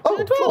 12. 12.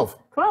 Oh, 12.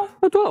 12.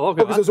 Oh, 12.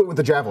 Okay. Because it was with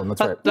the javelin.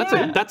 That's right.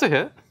 That's a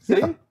hit.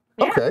 Yeah.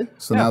 Okay.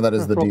 So now that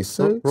is the Roll-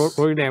 d6.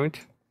 Roll your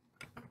damage.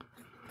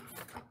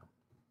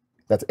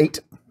 That's 8.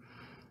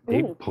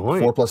 8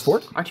 points. 4 plus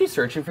 4. Aren't you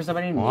searching for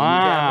somebody named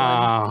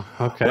Wow.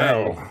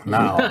 Okay.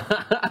 Now,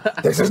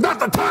 this is not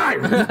the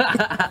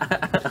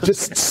time.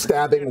 Just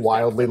stabbing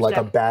wildly like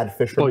a bad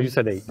fisherman. Oh, you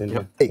said 8, didn't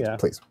you? 8, Yeah.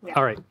 please.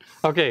 All right.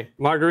 Okay,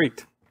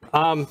 Marguerite.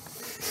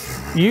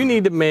 You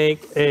need to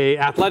make a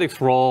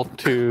athletics roll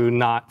to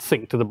not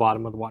sink to the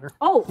bottom of the water.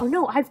 Oh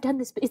no, I've done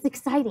this. It's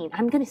exciting.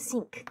 I'm gonna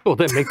sink. Well,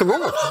 then make the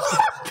roll.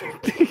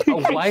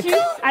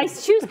 I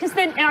choose because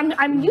then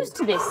I'm used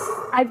to this.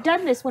 I've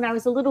done this when I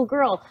was a little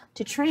girl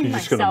to train You're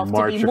just gonna myself to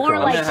march be more across.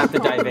 I'm like. gonna have to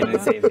dive in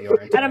and save the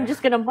orange. And I'm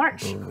just gonna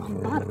march on the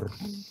bottom.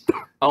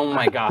 Oh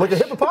my gosh. Like a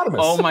hippopotamus.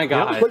 Oh my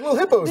god. Like little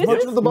hippos This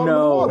marching is- to the bottom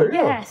of the water.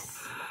 Yeah. Yes.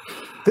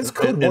 This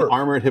could An work.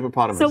 armored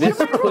hippopotamus. So what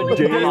am I rolling?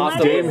 Game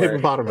Athletics?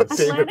 hippopotamus.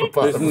 Same Athletics?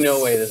 hippopotamus. There's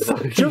no way this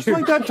is. Just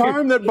like that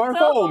time that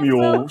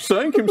Bartholomew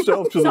sank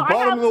himself to the So I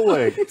bottom of the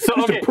lake. So, just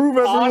okay, to prove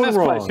everyone honest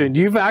wrong. question.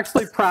 You've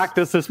actually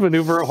practiced this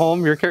maneuver at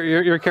home, your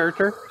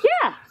character?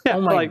 Yeah. Yeah,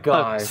 Oh my like,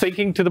 gosh.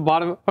 sinking to the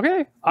bottom.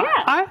 Okay,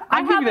 I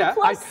I give have you a that.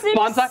 plus 6.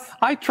 Bonsai,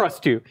 I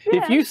trust you.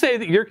 Yeah. If you say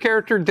that your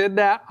character did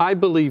that, I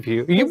believe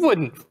you. You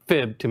wouldn't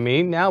fib to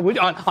me now, would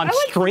you? On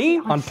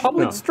stream, on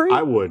public stream.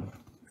 I would.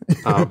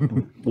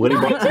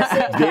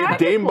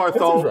 Dame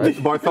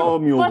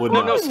Bartholomew would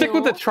No, not. stick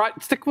with the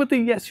stick with the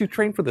yes. You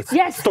trained for this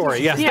Yes. story.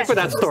 Yeah, Yes. stick with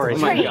that story. Oh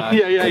my god.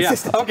 Yeah.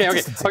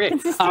 Okay.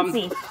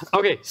 Consistency.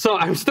 Okay. So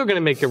I'm still gonna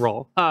make you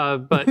roll,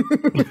 but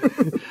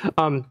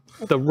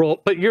the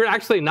roll. But you're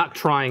actually not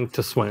trying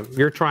to swim.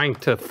 You're trying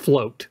to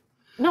float.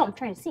 No, I'm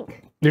trying to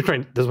sink. You're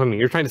trying. That's what I mean.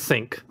 You're trying to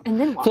sink. And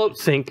then what? Float,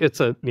 sink. It's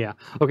a yeah.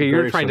 Okay.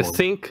 You're Very trying to similar.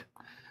 sink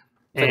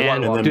like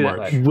and one do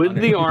march. that with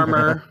the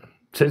armor.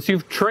 Since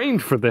you've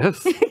trained for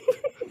this,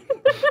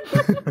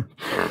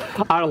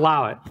 I'd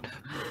allow it.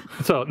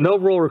 So no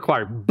roll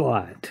required,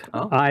 but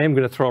I am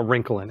going to throw a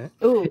wrinkle in it.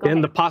 Ooh, go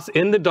in ahead.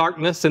 in the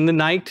darkness, in the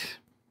night,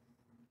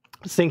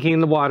 sinking in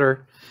the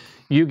water,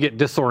 you get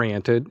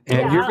disoriented, and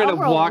Yeah, you're going I'll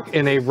to roll. walk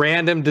in a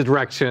random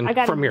direction I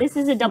got from here. This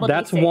is a double.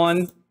 That's D6.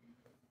 1.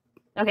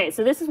 Okay,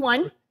 so this is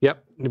 1.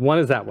 Yep, 1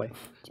 is that way.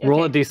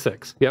 Roll a Okay.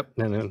 d6. Yep,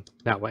 and then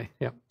that way.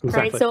 Yep,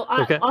 exactly. Right. So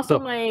okay, also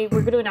so,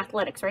 we're doing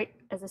athletics, right?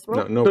 As this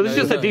roll. No, so this is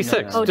just a no,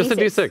 d6. no. Oh, just a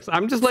D6. d6.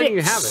 I'm just letting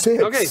you have it.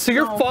 6. Okay, so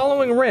you're Oh.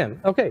 following Rin.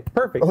 Okay,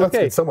 perfect. Oh, that's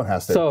okay, good. Someone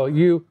has to. So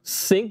you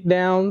sink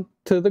down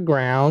to the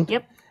ground.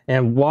 Yep.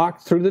 And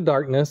walk through the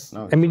darkness.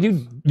 I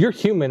mean, you're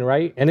human,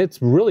 right? And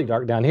it's really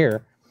dark down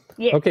here.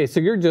 Yeah. Okay, so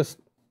you're just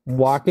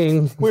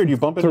walking Weird, you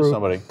bump into Through-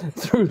 somebody.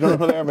 through You don't know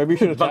the, who they are. Maybe you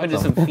should have Bump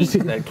attacked into them. some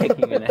feet that kick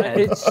you in the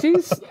head.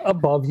 she's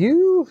above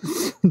you,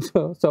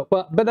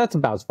 but that's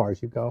about as far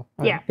as you go.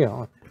 Yeah. You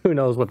know, who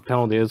knows what the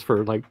penalty is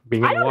for like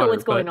being I in don't water. know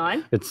what's but going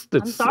on. It's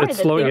sorry it's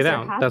that slowing you things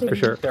are down. That's for happening.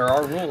 sure. There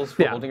are rules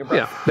for Yeah, holding your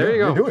breath. yeah. There you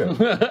You're go. doing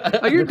it.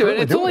 Oh, you're doing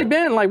it. It's doing only it.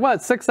 been like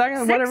what, 6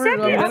 seconds, 6 whatever, a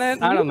seconds. minute.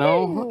 I don't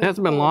know. It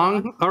hasn't been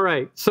long. All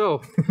right,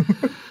 so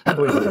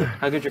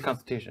How good's your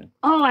constitution?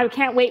 Oh, I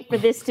can't wait for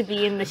this to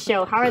be in the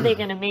show. How are they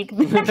going to make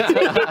this?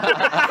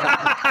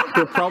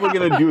 They're probably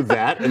gonna do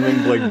that and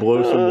then like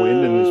blow some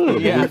wind and just put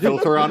a blue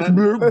filter on it.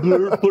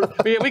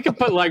 yeah, we could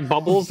put like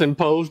bubbles and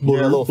pose. Yeah, a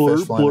Blurb, little blurb,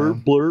 fish flying blurb,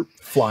 around. blurb.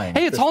 Flying.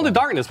 Hey, it's Fish Hold in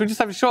flying. Darkness. We just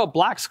have to show a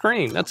black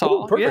screen. That's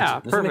all. perfect. Yeah,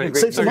 This would make a perfect.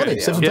 great Save some money.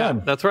 video. Save some Yeah,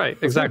 time. that's right.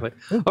 Exactly.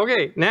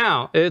 Okay,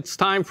 now it's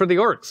time for the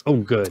orcs. Oh,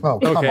 good. Oh,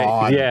 come okay.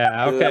 on.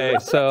 Yeah. Okay.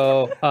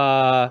 So,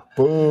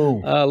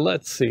 Boom.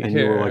 let's see And you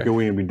here. were like,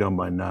 we gonna be done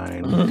by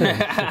 9.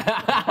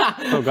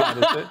 Oh God,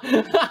 is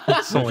it?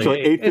 It's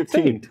only It's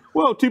like 8:15.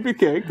 Well,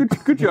 TPK,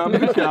 good job,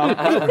 good job.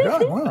 Oh,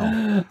 God,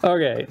 wow.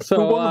 Okay. Who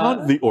So, won the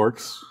hunt? The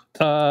orcs.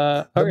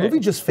 The okay. movie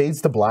just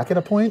fades to black at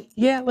a point.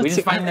 Yeah. Let's We see.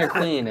 just find their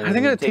queen. And I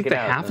think we I'm gonna take the it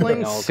out, and then they halfling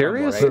all crumble,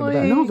 seriously. right?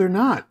 Yeah. No, they're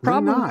not. They're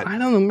Probably. not. I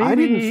don't know.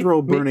 Maybe I didn't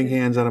throw maybe- burning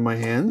hands out of my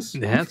hands.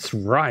 That's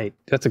right.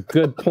 That's a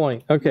good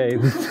point. Okay.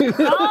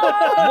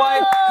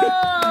 What?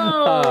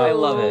 I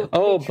love it.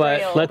 Oh,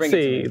 Betrayal. but let's Bring it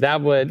to see. me.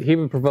 That would he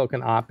would provoke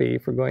an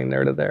oppie for going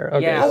there to there.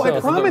 Okay. Yeah, Oh, I so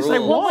it's the promise I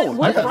rules. won't.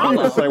 What's I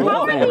promise I How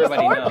won't. are these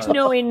Everybody orcs knows.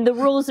 knowing the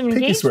rules of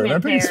Pinky swear, man.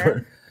 engagement Pinky there?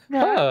 swear.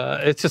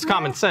 It's just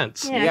common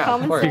sense. Yeah, Yeah,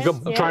 common of course. You sense.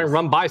 go try and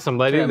run by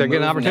somebody, Yeah, they get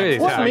an move opportunity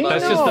next. attack. What?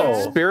 That's just the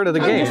No. spirit of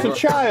the I'm game. just a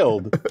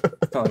child.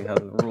 Tell me how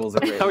the rules are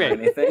written Okay. or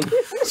anything.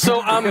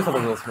 So Here's how the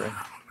rules are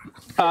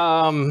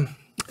written.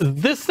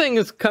 this thing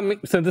is coming.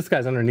 So this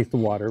guy's underneath the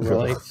water,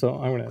 really. So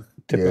I'm gonna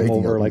tip Yeah, him he can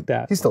over go. like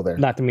that. He's still there.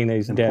 Not to mean that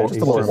he's dead. Just a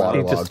He's little just,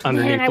 water he's just logged.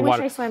 underneath Man, I the wish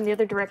water. I swam the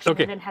other direction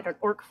Okay. and then had an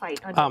orc fight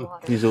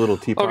underwater. He's a little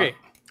teapot. Okay.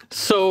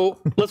 So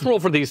let's roll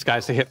for these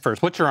guys to hit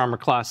first. What's your armor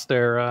class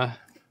there?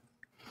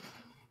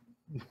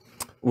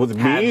 With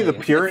me, Hadley. the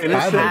pure It's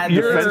innocent, Hadley.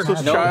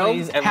 defenseless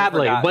Nobody's child. ever Hadley.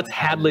 forgotten What's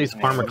Hadley's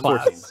name. armor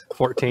class?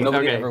 14.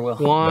 Nobody Okay. ever will.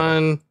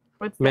 1,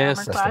 What's the miss. armor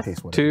Rest in class?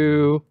 peace, Woody.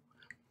 2,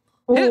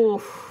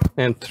 Oof.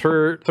 and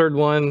third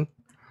one.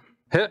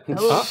 Hit.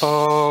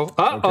 Uh-oh.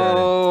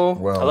 Uh-oh.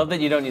 Well, I love that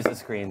you don't use the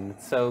screen.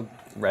 It's so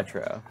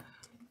retro.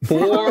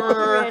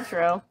 4,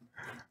 Retro.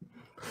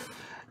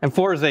 and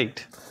 4 is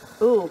 8.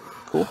 Ooh.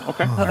 Cool.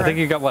 Okay. I think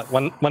you got what,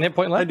 one hit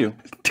point left? I do.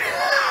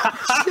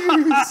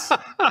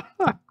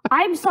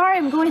 I'm sorry,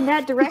 I'm going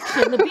that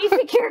direction. The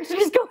beefy character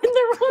is going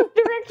the wrong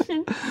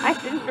direction. I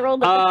didn't roll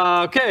the.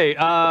 Okay.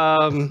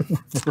 I mean,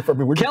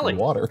 we're just Kelly. in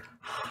water.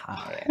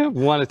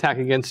 One attack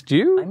against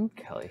you. I'm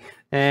Kelly.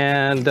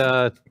 And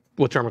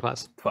what's your armor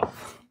class?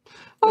 12.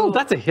 Oh,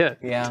 that's a hit.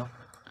 Yeah.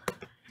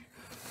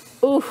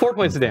 4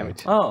 points of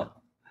damage. Oh.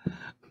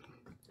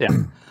 Yeah.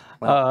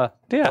 Yeah.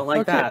 don't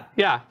like okay. that.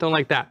 Yeah, don't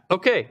like that.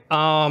 Okay.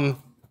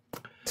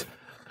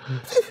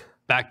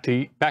 Back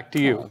to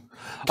you.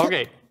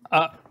 Okay.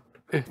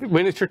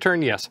 When it's your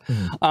turn, yes.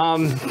 Phrase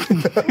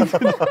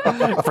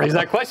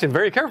that question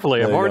very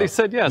carefully. I've you already go.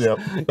 said yes. Yep.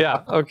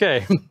 Yeah.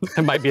 Okay.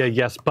 It might be a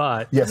yes,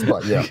 but. Yes,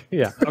 but yeah.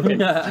 Yeah.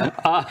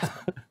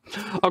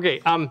 Okay.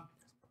 Okay.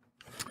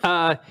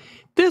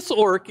 This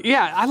orc,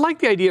 yeah, I like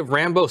the idea of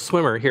Rambo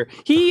Swimmer here.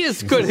 He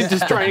is good at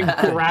just trying to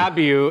grab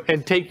you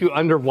and take you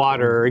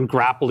underwater and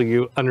grapple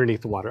you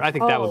underneath the water. I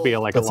think that would be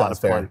like That a lot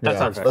sounds of fun. fair. That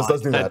sounds fun.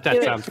 Let's do that.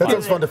 That sounds That fun.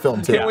 sounds fun to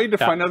film too. Can't wait to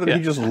Yeah, find out that yeah.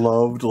 he just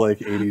loved like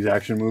 80s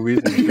action movies.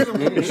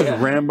 It's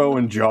just Rambo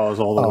and Jaws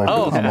all the way.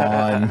 Oh, Come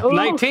on. Ooh.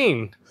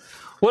 19.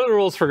 What are the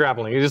rules for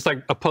grappling? You just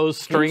like oppose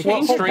strength,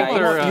 Change the strength,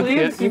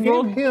 dice. or You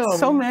rolled him.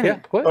 so many. yeah.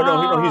 What? Oh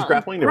no, he's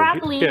grappling. Never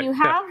mind. Grappling, Yeah, you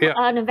yeah, have yeah.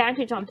 an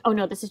advantage on. Oh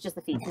no, this is just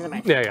the feet. Never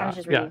mind. I Yeah. was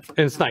just And reading.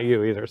 it's not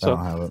you either. So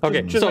don't have it.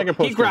 okay, Just so make a he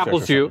post-check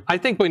grapples or you. something. I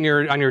think when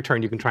you're on your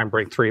turn, you can try and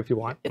break 3 if you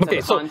want. It's Okay,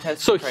 a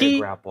contest so to try to he.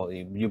 grapple.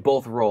 You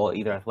both roll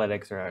either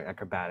athletics or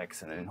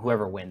acrobatics, and then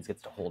whoever wins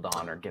gets to hold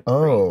on or get free.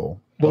 Oh.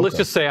 Well, let's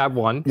okay. just say I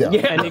won. Yeah.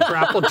 And he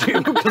grappled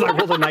you because I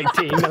rolled a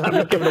 19, and I'm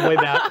not giving away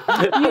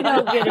that. You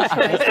don't get a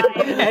choice.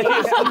 And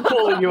he's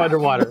pulling you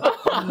underwater.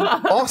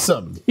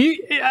 Awesome.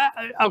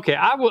 Okay,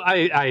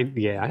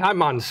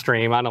 I'm on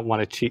stream. I don't want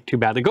to cheat too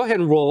badly. Go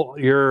ahead and roll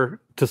your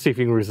to see if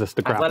you can resist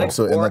the grapple. Athletics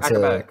So, and or that's a-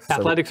 acrobatics.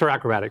 Athletics or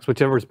acrobatics,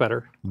 whichever is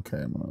better.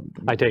 Okay. I'm gonna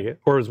I take it,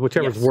 or is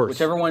whichever's Yes, worse.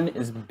 Whichever one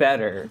is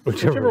better.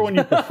 Whichever one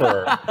you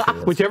prefer.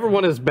 Whichever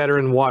one is better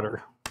in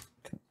water.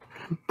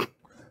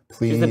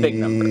 please. the big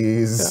number.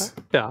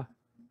 Yeah.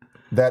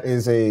 That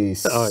is a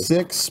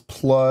 6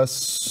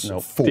 plus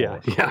 4. Yeah.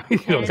 You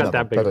don't got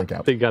that big. That doesn't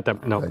count. You got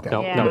that? No. Doesn't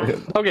No. count.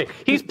 No. Okay,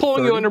 he's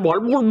pulling you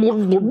underwater. Blurb,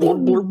 blurb, blurb,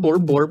 blurb, blurb,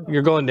 blurb, blurb.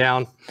 You're going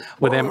down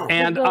with him,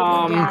 and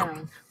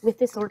Down with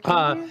this orc.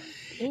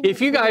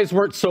 if you guys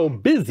weren't so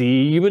busy,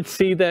 you would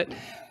see that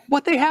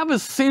what they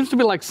have seems to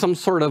be like some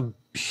sort of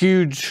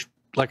huge,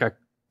 like a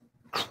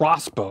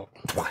crossbow.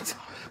 What?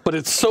 But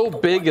it's so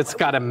big, it's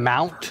got a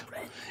mount,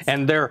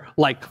 and they're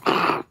like,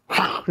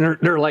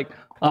 they're like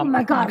Oh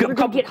my God, we're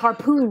gonna get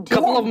harpooned. A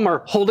couple of them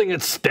are holding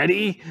it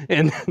steady,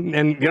 and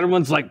the other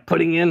one's like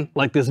putting in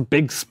like this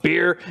big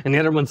spear, and the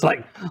other one's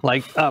like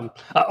oh no,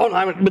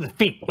 I'm with the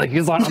feet, like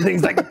he's like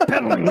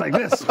pedaling like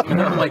this. Oh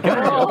my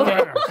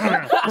God!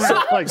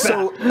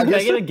 Can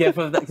I get a gif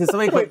of that? Can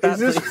somebody click that?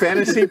 Is this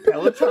fantasy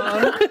Peloton?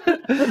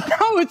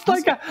 No, it's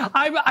like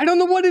I don't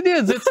know what it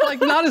is. It's like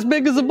not as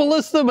big as a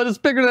ballista, but it's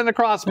bigger than a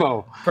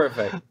crossbow.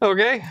 Perfect.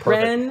 Okay.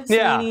 Ren,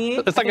 Yeah, Sweeney,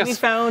 it's like we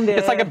found it.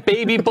 It's like a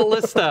baby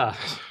ballista.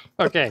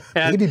 Okay.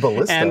 And, Baby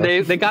ballista? And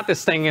they got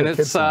this thing, and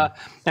it's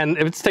and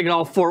if it's taking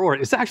all 4 orcs,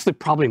 it's actually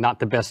probably not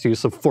the best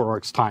use of 4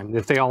 orcs' time.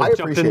 If they all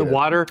jumped in the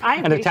water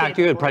and attacked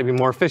you, it'd probably be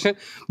more efficient.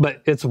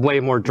 But it's way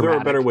more dramatic.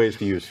 There are better ways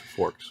to use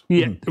forks.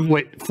 Yeah.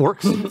 Wait,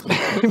 forks?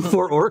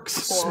 4 orcs?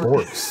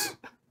 Sports.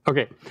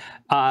 Okay.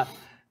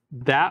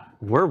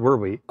 Where were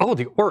we? Oh,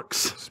 the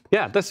orcs.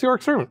 Yeah, that's the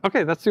orcs' turn.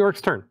 Okay, that's the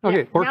orcs' turn.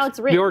 Okay, Yeah, orcs, now it's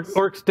the Rin's.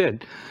 orcs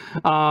did.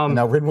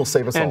 Now Rin will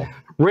save us all. And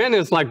Rin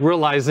is like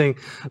realizing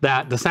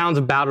that the sounds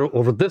of battle are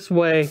over this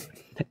way,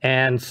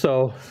 and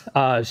so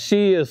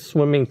she is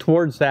swimming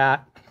towards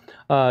that,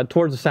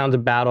 towards the sounds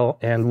of battle,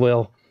 and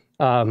will.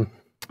 Well,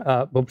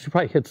 she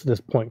probably hits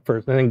this point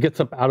first, and then gets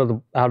up out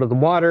of the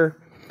water.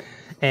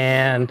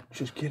 And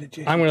Just get it,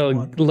 Jason. I'm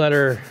going to let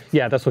her.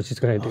 Yeah, that's what she's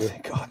going to do.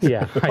 Thank God.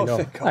 Yeah, I know.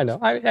 Thank God. I know.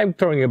 I'm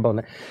throwing you a bone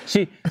there.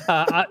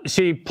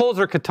 She pulls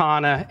her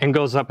katana and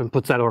goes up and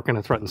puts that orc in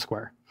a threatened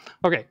square.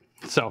 Okay,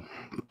 so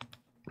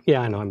yeah,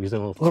 I know I'm using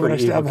a little We're gonna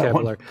 3D stab that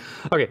one. vocabulary.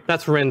 Okay,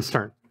 that's Rin's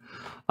turn.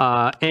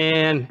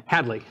 And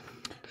Hadley,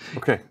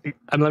 Okay.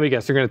 let me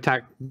guess, you're going to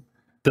attack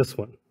this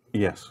one.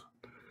 Yes.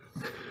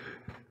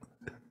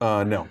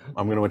 No,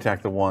 I'm going to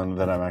attack the one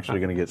that I'm actually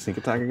going to get sneak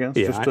attack against.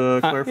 Yeah, just to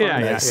clarify. yeah,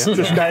 yeah, Nice. yeah.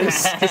 Just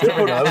nice. Just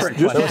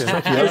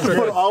Just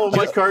put all of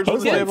my cards on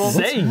the table.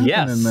 Say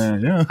yes. in there,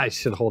 yeah. I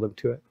should hold him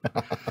to it.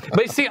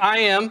 But you see, I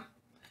am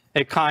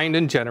a kind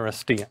and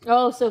generous DM.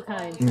 Oh, so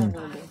kind. So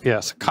noble.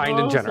 Yes, kind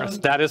and generous.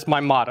 That is my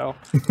motto.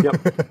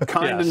 Yep.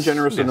 Kind and Yes.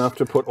 generous enough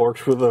to put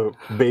orcs with a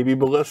baby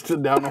ballista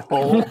down a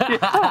hole.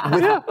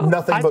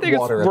 Nothing I but think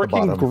water it's at the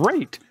working bottom.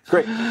 great.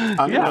 Great.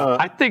 Yeah,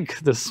 I think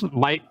this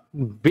might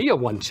be a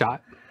one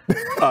shot.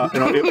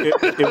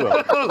 It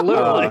will.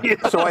 Literally.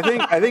 So I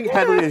think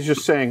Hadley is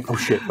just saying, "Oh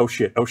shit, oh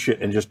shit, oh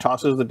shit," and just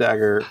tosses the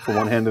dagger from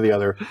one hand to the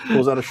other,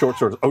 pulls out a short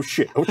sword. Oh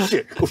shit, oh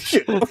shit, oh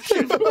shit, oh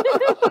shit.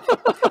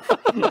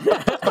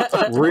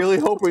 Really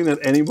hoping that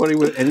anybody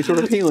with any sort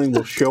of healing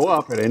will show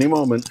up at any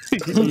moment.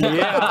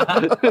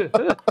 Yeah.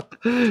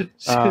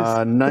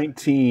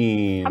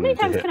 19. How many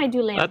to times hit. can I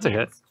do land? That's a hit.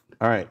 hands?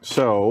 All right,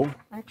 so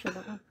Actually,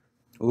 don't know.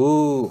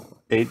 Ooh,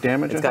 8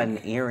 damage. it's I got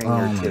think? an earring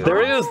or two.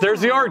 There it is. There's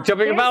the orc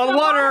jumping up out of the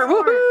water. There's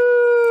the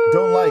Woohoo!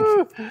 Don't like.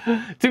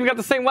 It's even got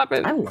the same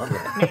weapon. I love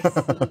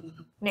it.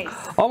 Nice.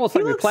 Almost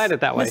like we planned it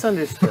that way.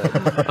 Misunderstood.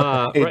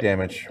 8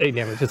 damage. 8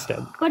 damage. It's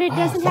dead. But it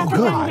doesn't have the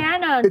God.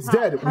 bandana on It's top.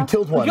 dead. We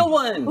killed one. Kill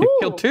one. Ooh.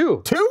 Killed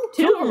 2. Two?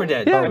 Two of them are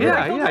dead. Yeah, Oh,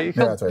 yeah, really? yeah. You Yeah,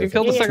 killed, that's right. you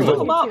killed the Yeah, second kill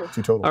one. them up.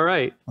 Two total. All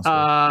right.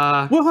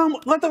 Wilhelm,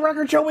 let the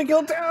record show we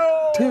killed 2.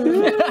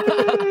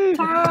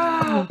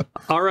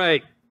 All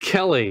right,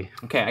 Kelly.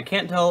 Okay, I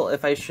can't tell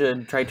if I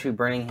should try to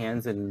burning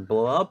hands and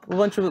blow up a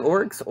bunch of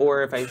orcs,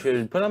 or if I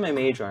should put on my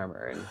mage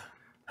armor and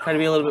try to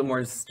be a little bit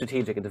more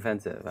strategic and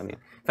defensive. I mean,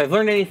 if I've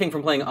learned anything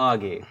from playing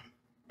Augie,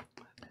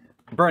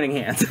 burning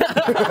hands.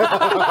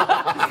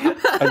 I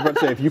was about to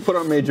say, if you put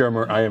on mage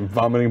armor, I am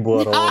vomiting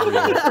blood all over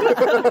you.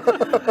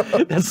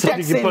 That's something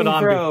you put saving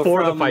on throw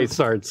before the from- fight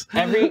starts.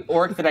 Every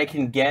orc that I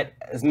can get,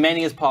 as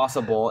many as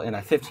possible, in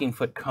a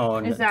 15-foot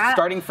cone, Is that-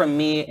 starting from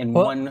me in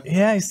one.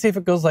 Yeah, you see if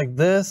it goes like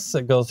this.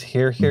 It goes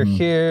here, here,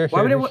 here,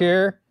 Why would here, I wa-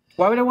 here.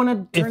 Why would I want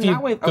to If turn you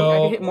that way? I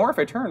go- can hit more if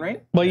I turn,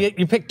 right? Well,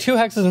 you pick 2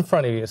 hexes in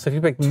front of you. So if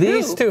you pick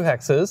these 2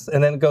 hexes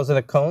and then it goes in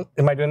a cone.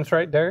 Am I doing this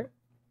right, Derek?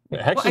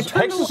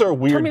 Hexes are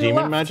weird me to the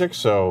demon left. magic,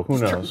 so who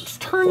knows?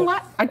 Just turn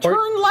left. I turn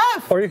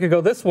left. Or you could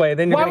go this way.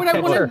 Then you're Why going would I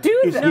to want to catch her.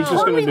 do He's that? just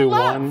going Turn to me do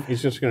left. one.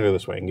 He's just going to go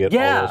this way and get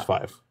Yeah. all those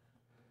 5.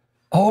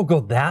 Oh,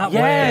 go that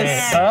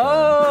Yes. way.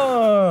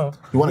 Oh.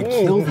 You want to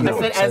kill the I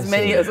said as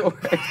many as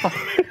orcs.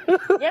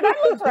 Yeah, that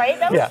looks right.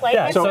 That looks like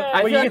it's So a-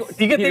 I well, feel you,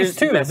 like you get you're these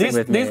 2. messing These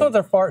with me. ones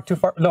are too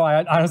far. No,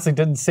 I honestly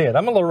didn't see it.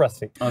 I'm a little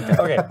rusty.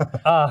 Okay.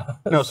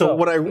 No, so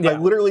what I yeah.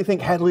 literally think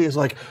Hadley is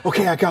like,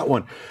 okay, I got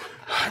one.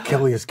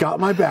 Kelly has got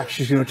my back.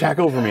 She's going to attack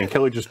over me. And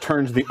Kelly just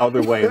turns the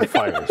other way and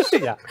fires.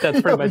 Yeah, that's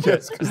pretty much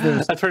it.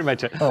 That's pretty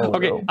much it.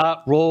 Okay,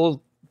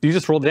 roll. You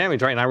just roll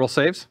damage, right? And I roll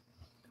saves?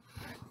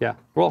 Yeah,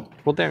 roll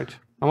damage.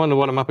 I want to know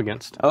what I'm up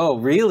against. Oh,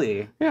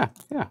 really? Yeah.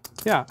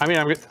 I mean,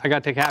 I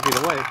got to take half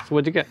either way. So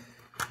what'd you get?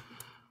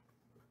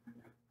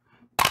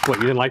 What,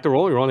 you didn't like the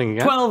roll? You're rolling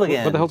again? 12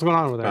 again. What the hell's going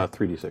on over there?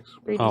 3d6.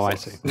 Oh, I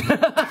see.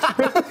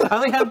 I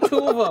only have 2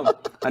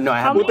 of them. No, I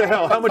have What the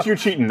hell? How much you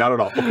cheating? Not at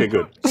all. Okay,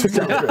 good.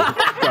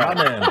 My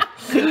man.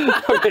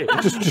 Okay,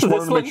 Just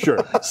wanted to make sure.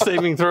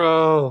 saving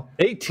throw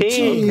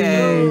 18.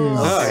 Okay.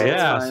 Oh,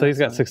 yeah, fine. so he's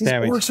got 6 These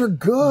damage. orcs are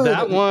good.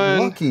 That one-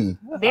 Lucky.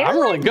 They're I'm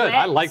really like good. red,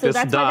 I like so this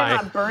that's why they're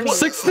die. not burning.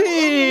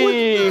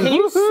 16! Can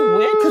you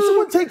switch? Could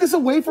someone take this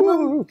away from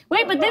him?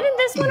 Wait, but didn't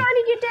this one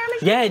already get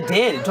damaged? Yeah, it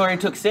did. It already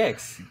took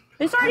 6.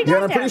 This already Yeah, got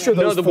and I'm pretty damage. sure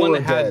No, those the four one are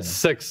that had dead.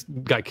 6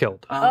 got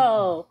killed.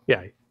 Oh.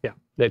 Yeah,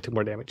 they took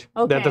more damage.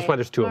 Okay. That's why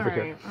there's 2 over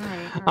here.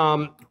 All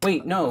right.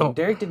 Wait, no, Oh.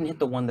 Derek didn't hit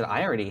the one that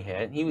I already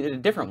hit. He hit a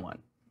different one.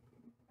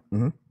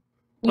 You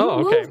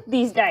Oh, okay. moved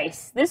these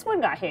dice. This one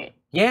got hit.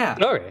 Yeah.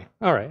 Okay,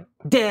 all right.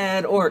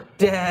 Dead orc,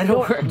 dead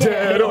orc,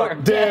 Dead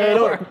orc, dead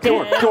orc,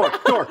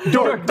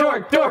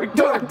 dead orc.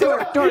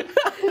 dork.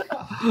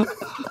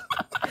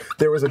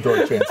 There was a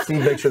dork chance.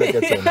 Steve, make sure that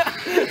gets in.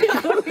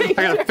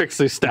 I gotta fix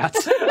these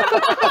stats.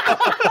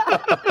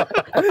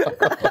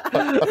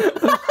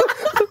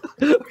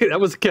 Okay, that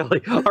was Kelly.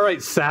 All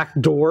right, sack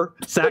drawer,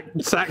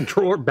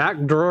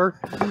 back drawer.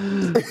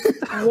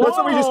 That's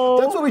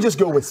what we just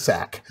go with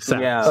sack.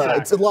 Sack. Yeah.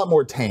 It's a lot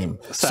more tame.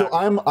 So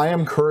I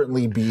am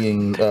currently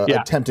being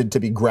attempted to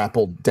be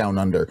grappled down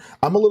under.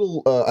 I'm a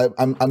little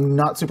I'm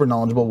not super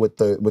knowledgeable with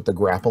the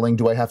grappling.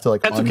 Do I have to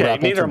like That's okay.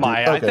 ungrapple Neither to am do-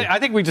 I. Okay. I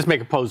think we just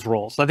make opposed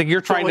rolls. I think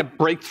you're trying to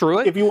break through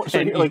it. If you want, so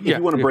and if you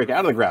want to break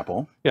out of the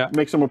grapple, Yeah.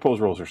 make some opposed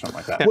rolls or something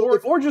like that. Well,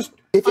 Or just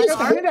if I he's, got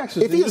the hand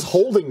axes. if he is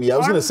holding me, I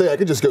was going to say I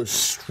could just go.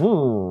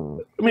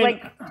 I mean,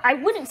 Like, I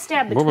wouldn't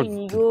stab What would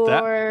between that-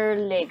 your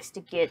legs to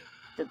get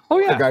the. Oh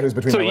yeah, The guy who's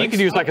between so my you legs? could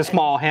use like a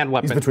small hand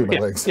weapon. He's between my Yeah,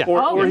 legs. Yeah.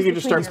 or he's he could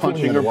just start between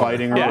punching your or legs.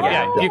 biting. Or Yeah,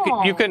 whatever.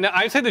 yeah. You can.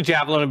 I say the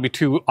javelin would be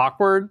too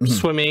awkward.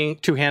 Swimming,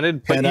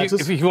 two-handed. But Hand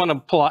axes? if you want to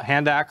pull out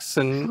hand axe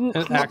and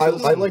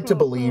axes. I like to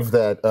believe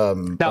that.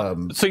 Now,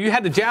 so you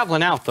had the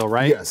javelin out though,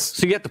 right? Yes.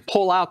 So you have to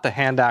pull out the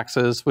hand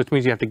axes, which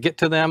means you have to get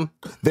to them.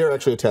 They're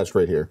actually attached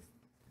right here.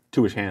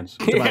 To his hands.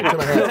 To my hand.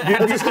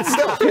 It's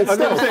stealth. It's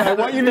stealth. I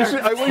want you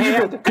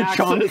to go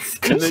ka-chunk,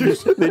 and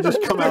they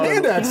just come out.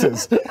 Hand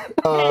axes.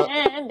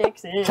 And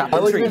axes. I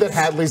like to think that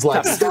Hadley's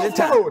like stealth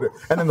mode,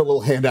 and then the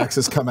little hand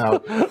axes come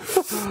out.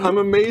 I'm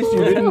amazed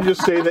you didn't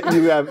just say that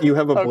you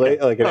have a blade,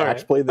 like an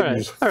axe blade that you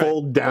just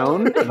fold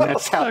down, and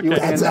that's how you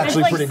That's hand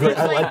actually pretty great.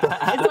 I like It's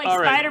that. like All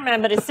right.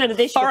 Spider-Man, but instead of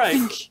this, All right.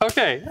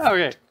 Okay.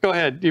 Go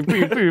ahead. You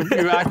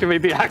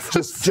activate the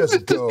axes.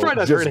 Just go. try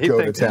not to Just hurt go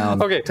to anything.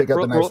 town. Okay. Take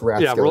out the nice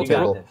rat yeah, roll,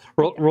 skeletal.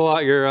 roll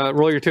out your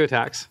roll your 2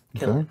 attacks.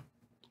 Okay.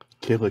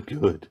 kill it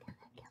good.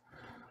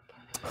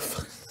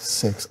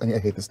 6. I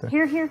hate this thing.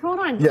 Here, hold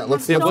on. Yeah,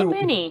 let's- so let's-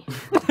 many.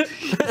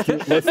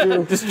 Let's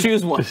do. Just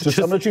choose one. I'm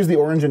gonna choose the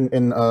orange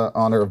in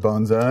honor of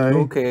Bonsai.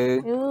 Okay.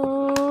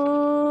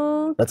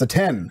 Ooh. That's a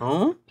 10.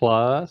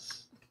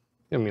 Plus,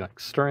 I mean, like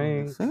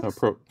strength.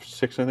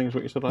 6, I think is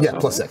what you said last Yeah,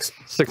 time. plus 6.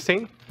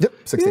 16. Yep,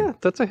 16. Yeah,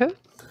 that's a hit.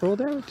 Roll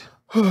damage.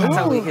 That's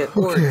how we hit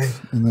orcs. Okay,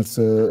 and that's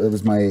it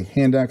was my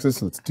hand axes,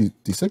 so that's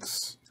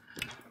D6.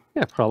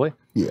 Yeah, probably.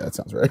 Yeah, that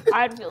sounds right.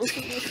 I'd feel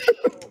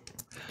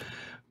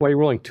Why are you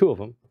rolling 2 of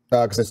them?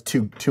 Because that's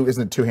two.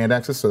 Isn't it 2 hand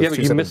axes? So Yeah, it's but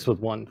 2 you separate- missed with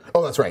 1.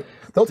 Oh, that's right.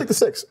 They'll take the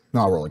 6.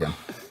 No, I'll roll again.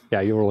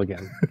 Yeah, you roll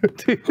again.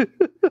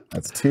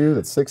 That's 2.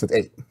 That's 6. That's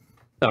 8.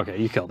 Okay,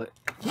 you killed it.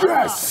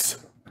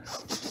 Yes.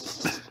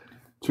 That's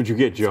what you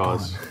get,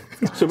 Jaws.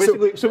 So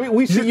basically, so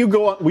we see you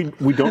go. We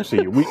don't see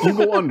you. You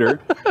go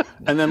under,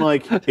 and then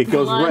like it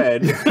goes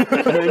red,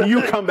 and then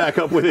you come back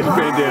up with his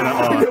bandana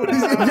on.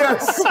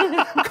 Yes.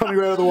 Coming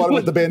right out of the water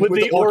with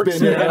the orc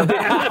orcs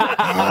bandana.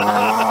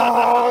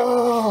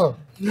 Ah!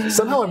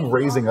 Somehow I'm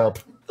raising up.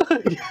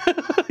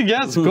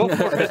 Yes, go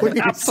for it.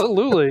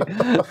 Absolutely.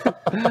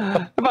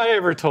 Have I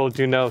ever told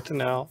you no to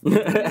no?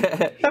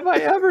 Have I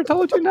ever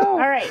told you no? All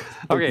right.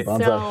 Okay.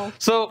 Bonsai. So,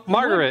 So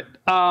Margaret,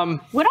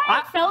 would I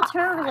have felt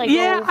her like?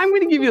 yeah, go- I'm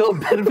going to give you a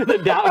little benefit of the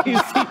doubt.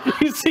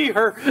 You see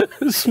her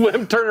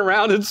swim, turn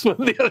around, and swim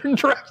the other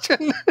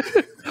direction.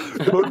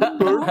 Blurp,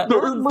 blurp,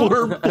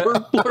 blurp,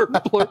 blurp, blurp,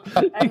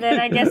 blurp. And then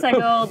I guess I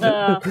go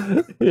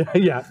the.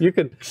 Yeah. You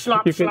can,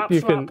 Slop, you can, slop, you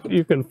slop. can,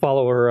 you can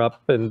follow her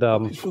up, and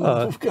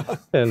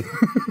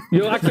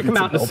you'll actually come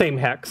out in the same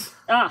hex.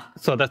 Ah.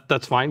 So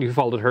that's fine. You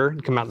followed her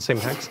and come out in the same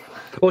hex.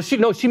 Well,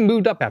 she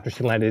moved up after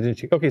she landed, didn't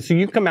she? Okay, so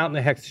you come out in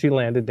the hex she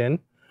landed in,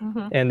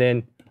 and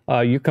then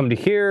you come to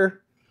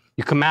here.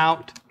 You come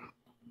out.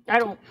 I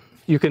don't.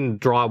 You can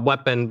draw a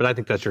weapon, but I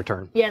think that's your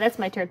turn. Yeah, that's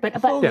my turn. But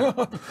Yeah.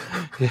 oh,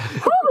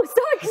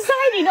 so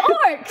exciting!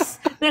 Orcs.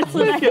 That's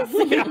what I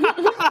see.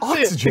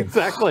 Oxygen.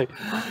 Exactly.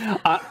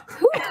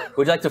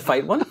 Would you like to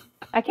fight one?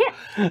 I can't.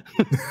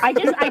 I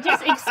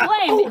just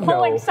exclaimed,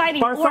 "Oh, exciting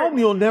orcs!"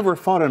 Bartholomew never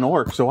fought an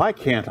orc, so I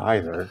can't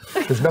either.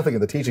 There's nothing in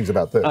the teachings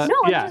about this. No,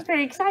 I'm Yeah. just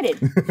very excited.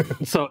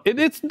 So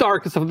it's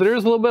dark and stuff. There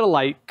is a little bit of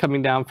light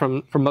coming down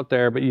from up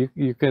there, but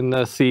you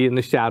can see in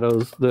the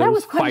shadows there's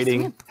was quite a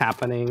fighting swim.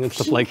 happening and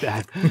stuff like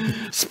that.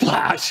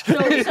 Splash. So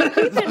keep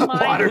in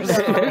mind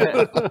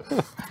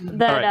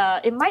that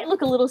right. it might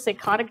look a little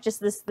psychotic.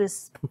 Just this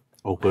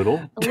A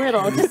little.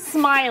 just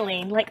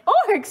smiling, like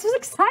orcs. It's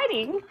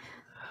exciting.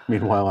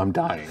 Meanwhile, I'm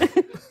dying.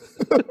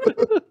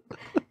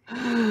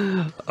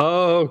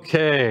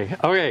 Okay.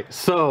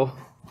 So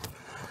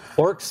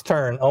orcs'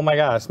 turn. Oh my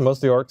gosh, most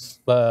of the orcs.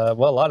 A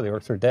lot of the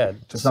orcs are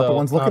dead. Just not the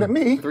ones looking at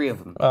me. 3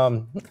 of them.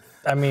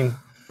 I mean,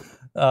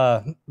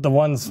 the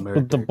ones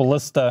with the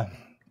ballista.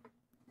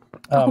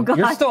 You're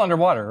God. still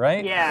underwater,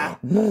 right? Yeah.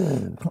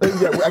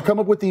 Yeah, I come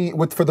up for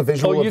the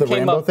visual Oh, of you the came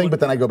Rambo up thing, with- but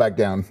then I go back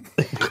down.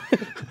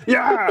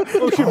 Yeah!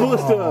 Ocean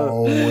ballista!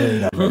 Oh,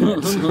 wait a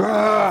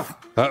minute.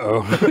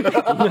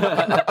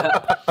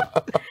 Uh-oh.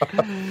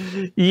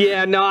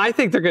 Yeah, no, I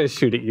think they're going to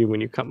shoot at you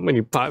when you come, I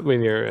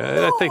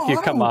think you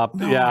come up.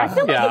 Yeah, I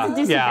feel like yeah, it's a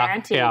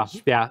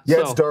disadvantage. yeah. Yeah,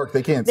 it's dark.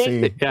 They can't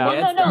see.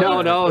 Yeah.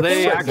 No, No,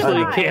 they it's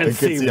actually fine. can't They can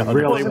see see on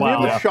really the- well.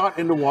 If you have a shot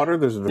into water,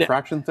 there's a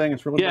diffraction thing.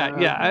 It's really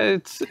bad.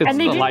 It's And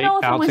they the didn't light know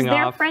if it was bouncing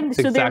their off. friend,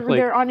 so Exactly.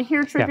 they're on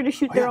here trigger to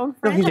shoot their own No,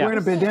 friend. he's wearing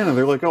a bandana.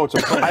 They're like, oh, it's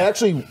a prank. I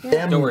actually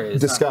am Don't worry,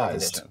 it's not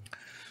disguised competition.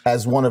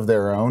 as one of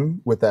their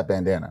own with that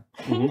bandana.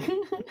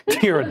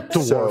 You're a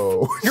dwarf.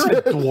 So, You're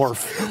a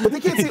dwarf. but they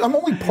can't see. I'm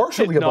only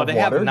partially No, above they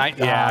water. have night.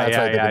 Ah, Yeah, that's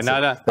right, they yeah. can see.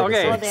 No. They can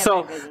Okay, see. Well, they have so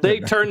night vision. they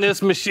turn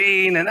this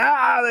machine, and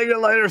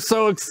they're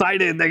so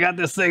excited. They got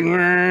this thing,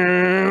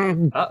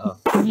 Uh-oh.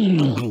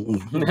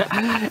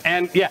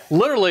 and yeah,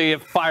 literally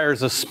it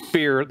fires a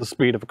spear at the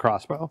speed of a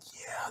crossbow.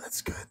 Yeah,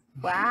 that's good.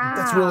 Wow.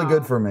 That's really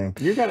good for me.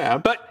 You got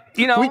abs. But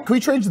you know, Can we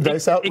trade the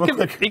dice out real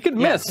quick? it could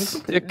miss.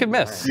 It could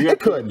miss. You got, It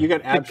could. You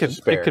got abs to could-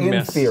 spare. it could In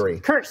miss. theory,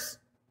 Curse.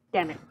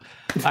 Damn it.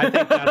 I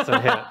think that's a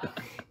hit.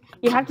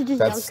 You have to just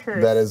yell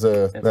curse. that is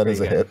a hit.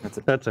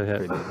 That's a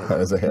hit. That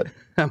is a hit.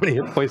 How many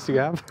hit points do you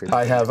have?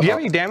 I have. Do you have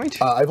any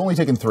damage? I've only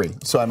taken 3,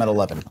 so I'm at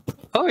 11.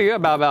 Oh, you have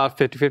about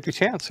 50-50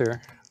 chance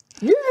here.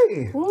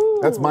 Yay!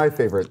 That's my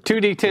favorite.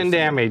 2d10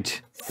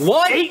 damage.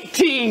 What?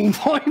 18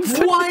 points.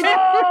 What?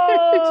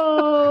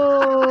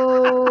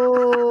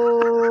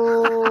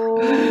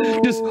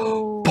 Just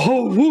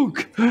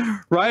poke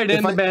right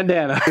in the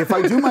bandana. If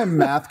I do my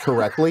math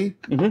correctly,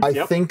 I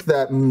think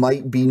that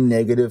might be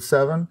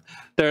 -7.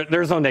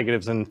 There's no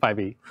negatives in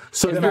 5e.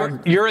 So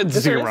then you're at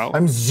 0.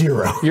 I'm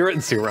 0. You're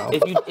at 0.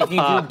 If you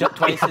do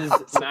twice his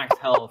max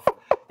health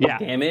Yeah.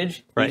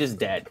 damage, Right. you're just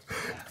dead.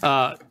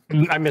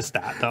 I missed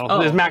that though.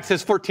 His max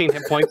is 14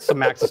 hit points, so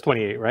max is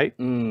 28, right?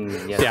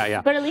 Yes.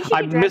 Yeah. But at least you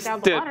I can drag missed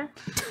down the it. water.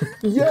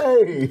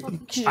 Yay!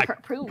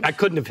 Prove. I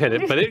couldn't have hit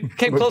it, but it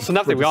came close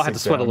enough that With we all the had to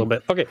sink sweat a little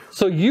bit. Okay,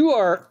 so you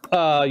are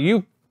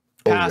you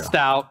passed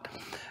out.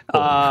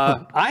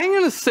 I'm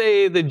gonna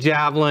say the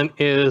javelin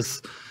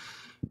is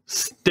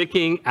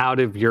sticking out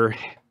of your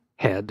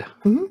head.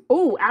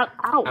 Oh, ow,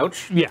 ow.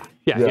 Ouch. Yeah.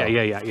 Yeah,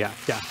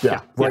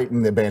 right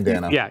in the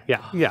bandana. Yeah.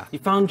 You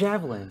found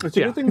javelin. It's a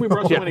Yeah. good thing we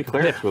brought so many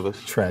clerics with us.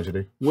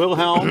 Tragedy.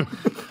 Wilhelm.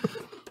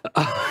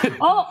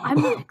 Oh,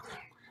 I'm.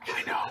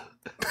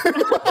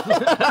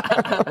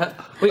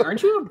 Wait,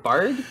 aren't you a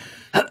bard?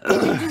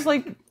 Did you just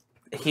like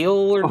heal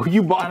or? Oh,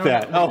 you bought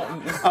that.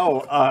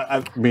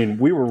 I mean,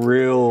 we were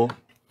real.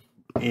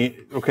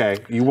 Okay,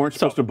 you weren't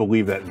supposed to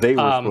believe that. They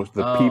were supposed.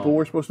 The people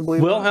were supposed to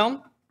believe.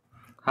 Wilhelm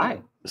Hi.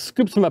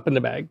 scoops him up in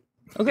the bag.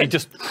 Okay. He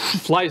just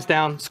flies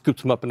down,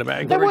 scoops him up in the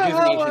bag. The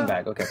rejuvenation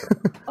bag. Okay.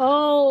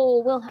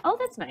 Oh, well. Oh,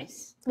 that's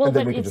nice. Well, And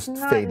then but we can it's just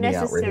not fade me out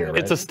right necessarily here, right?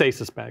 It's a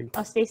stasis bag.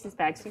 a stasis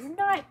bag, so you're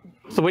not.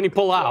 So when you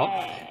pull out,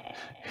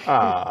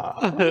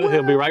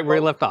 he'll be right where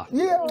he left off.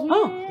 Yeah.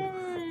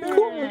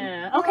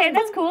 Yeah. Okay,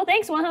 that's cool.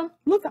 Thanks, Wilhelm.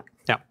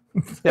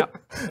 Yeah.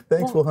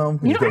 Thanks, Wilhelm.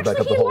 You Just know, go back actually,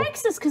 up the he hole.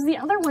 likes us because the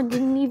other one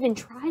didn't even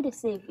try to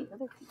save the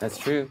other people. That's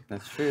true.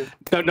 That's true.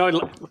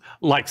 No,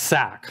 like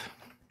Sack.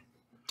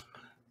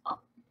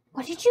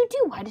 What did you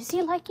do? Why does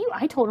he like you?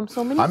 I told him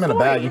so many I'm in a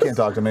bag. You can't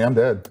talk to me. I'm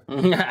dead.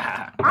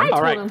 I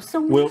told right. him so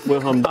many.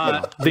 Wilhelm.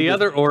 The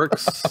other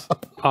orcs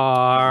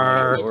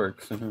are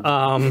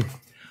Orcs.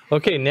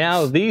 okay.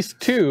 Now these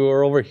two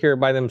are over here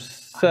by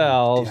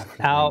themselves,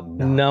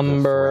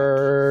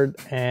 outnumbered,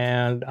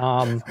 and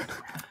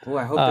Oh,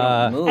 I hope they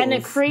don't move. And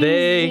a crazy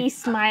They-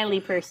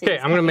 smiley person. okay.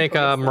 is I'm gonna make a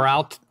coming towards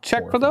morale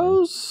check for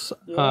those.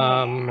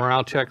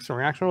 Morale checks and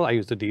reaction roll. I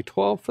used a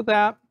D12 for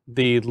that.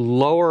 The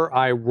lower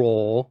I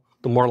roll,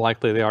 the more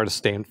likely they are to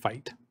stay and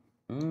fight.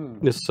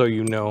 Just so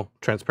you know,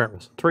 transparent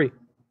rules. 3.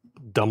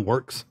 Dumb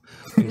works.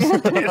 Stay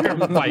there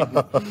and fight.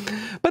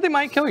 But they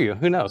might kill you.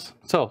 Who knows?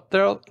 So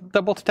they'll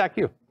both attack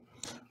you.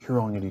 You're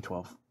rolling a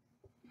d12.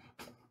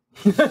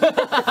 Do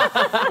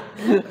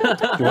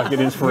I get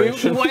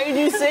inspiration? Why did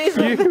you say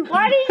so? them.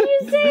 Why did you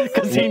say so?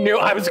 Because he knew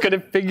I was going to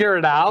figure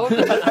it out.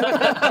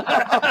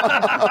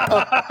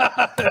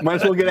 Might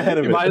as well get ahead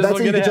of it. Might as That's well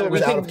how you get can tell ahead it of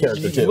was it. out of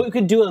character, too. We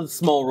could do a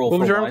small roll What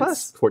for was your armor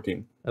once. class?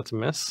 14. That's a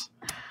miss.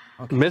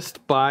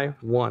 Missed by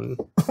 1.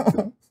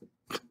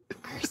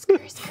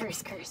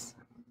 Curse.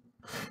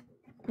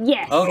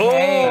 Yes.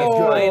 Okay,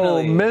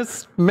 finally.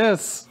 Miss.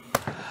 Miss.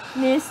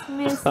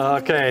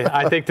 Okay,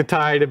 I think the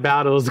tide of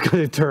battle is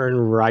going to turn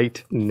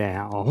right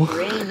now.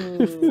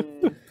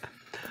 Rain.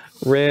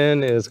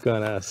 Rin is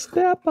going to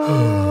step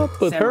up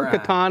with her Samurai.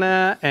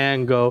 katana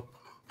and go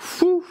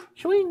whoo,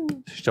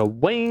 Swing.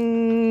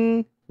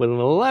 swing with an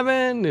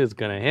 11 is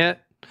going to hit,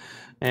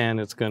 and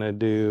it's going to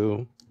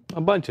do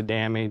a bunch of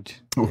damage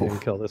and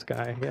kill this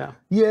guy. Yeah.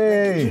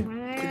 Yay!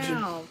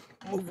 Wow.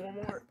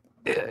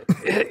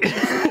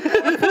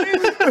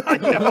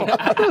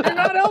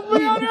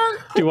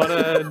 Do you want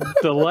to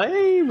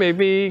delay?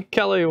 Maybe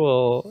Kelly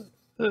will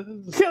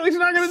Kelly's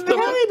not gonna do it.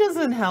 Kelly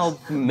doesn't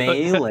help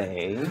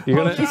melee. You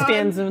gonna- She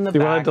stands in the Do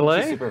you wanna back. delay?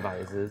 And she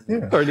supervises.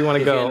 Yeah. Or do you want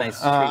to Gives you a go? nice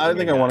treat I when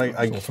think you're I want done.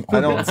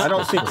 to. I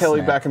don't see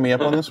Kelly backing me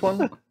up on this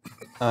one.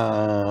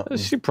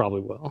 She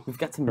probably will. We've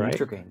got some Right.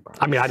 Nutrigrain bars.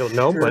 I mean, I don't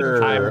know, but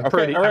Sure. I'm Okay,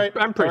 pretty. all right,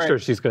 I'm pretty all sure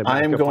right. she's going to. I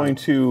am going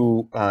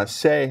to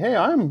say, "Hey,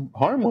 I'm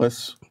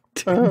harmless,"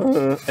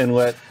 and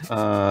let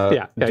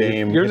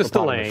Dame you're just Hippopotamus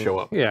delaying. show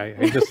up. Yeah,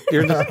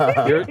 you're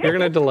going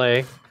to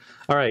delay.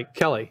 All right,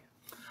 Kelly.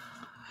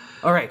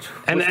 All right.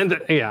 And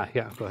yeah,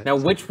 go ahead. Now,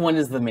 which one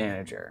is the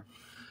manager?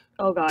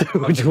 Oh God.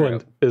 Which one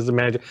is the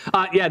manager?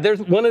 Yeah, there's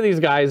one of these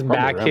guys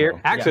back Rambo.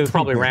 here. Actually, it's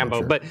probably Rambo,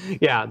 sure. but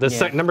yeah,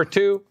 number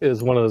 2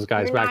 is one of those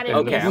guys You're back not there.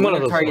 in Okay, It's I'm one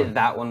going of to those target ones.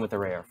 that one with a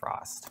ray of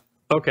frost.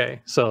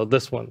 Okay, so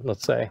this one,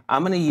 let's say,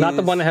 I'm going to use not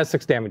the one that has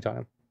 6 damage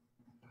on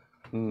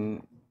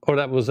him. Or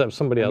that was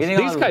somebody else. Getting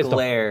These all guys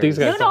glare. don't. These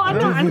guys No, I'm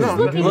not. I'm just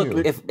looking.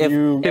 Look, if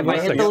You- I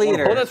hit the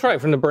leader, Oh, that's right,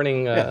 from the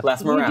burning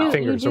last You do- morale.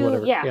 fingers you or do-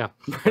 whatever. yeah.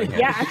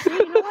 Yeah, actually,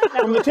 you know what?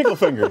 That From the was- tickle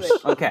fingers.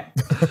 Okay,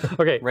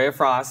 Okay, ray of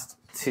frost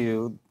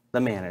to the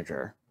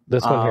manager.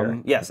 this one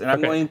here. Yes, and I'm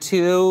Okay. going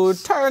to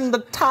turn the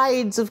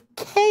tides of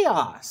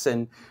chaos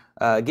and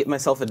get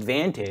myself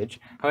advantage.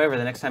 However,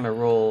 the next time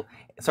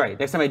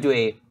I do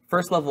a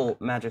first level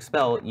magic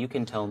spell, you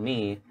can tell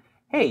me,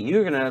 hey,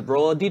 you're gonna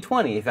roll a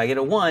d20. If I get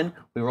a 1,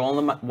 we roll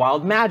on the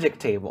wild magic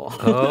table.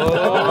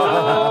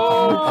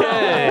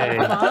 Okay.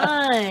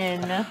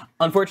 Fun.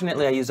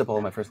 Unfortunately, I used up all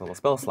of my first level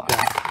spell slots.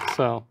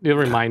 So you'll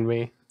remind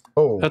me.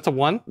 Oh, That's a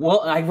 1.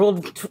 Well, I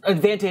rolled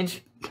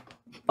advantage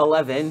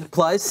 11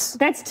 plus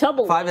That's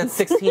double. 5, that's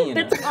 16.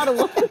 That's a lot of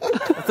work.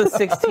 That's a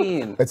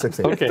 16. that's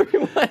 16. Okay,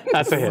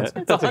 that's a hit. It's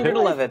That's a hit.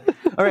 111.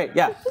 All right,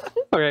 yeah,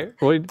 Okay,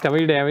 well, tell me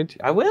your damage.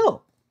 I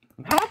will.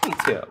 I'm happy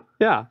to.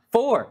 Yeah,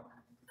 4.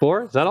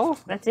 4. Is that all?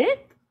 That's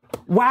it.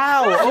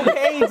 Wow.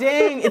 Okay,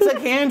 dang. It's a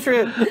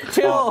cantrip.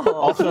 Chill.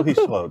 Also, he's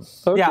slowed.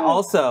 Yeah,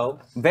 also,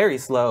 very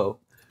slow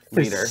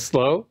leader.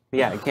 Slow.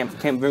 Yeah, can't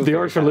move. The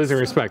very orcs are fast. losing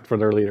respect for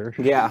their leader.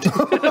 Yeah.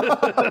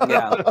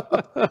 Yeah.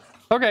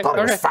 Okay.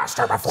 Okay.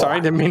 Faster before. Sorry,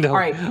 didn't mean to. All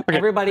right, Okay.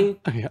 everybody,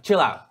 chill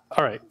out.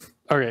 All right.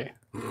 Okay.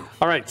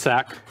 All right,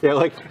 Zach. Yeah,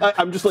 like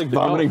I'm just like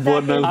vomiting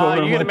blood. And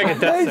I'm You gotta make a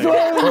death save.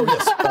 Oh,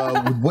 yes.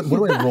 What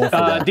do I roll for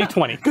that?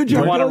 D20. Good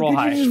job. You want to roll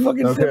high.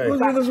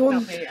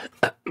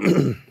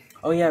 Okay.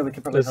 Oh yeah, we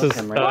could probably This help is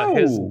him, right?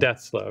 his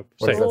death slow.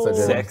 What's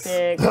Save. that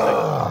say, David?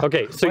 6.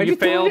 Okay, so Why'd you you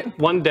throw failed it?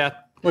 1 death.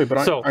 Wait,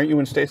 but So- aren't you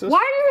in stasis? Why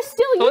are you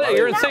still Oh, using yeah,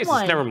 you're in that stasis.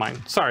 one? Never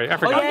mind. Sorry, I Oh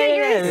forgot. yeah, yeah,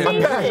 you're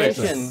in yeah.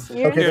 stasis.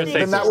 You're in Okay, You're then, in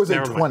stasis. that was a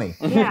Never mind.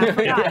 20. Yeah, I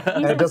forgot.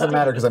 And it doesn't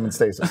matter because I'm in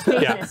stasis.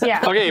 Stasis,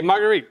 yeah. Okay,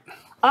 Marguerite.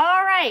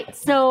 All right,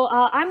 so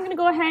I'm going to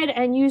go ahead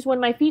and use one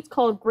of my feats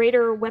called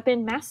Greater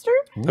Weapon Master.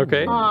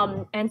 Okay.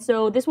 And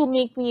so this will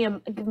make me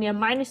give me a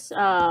minus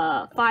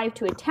 5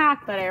 to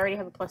attack, but I already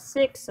have a plus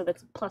 6, so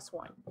that's a plus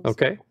 1.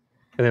 Okay.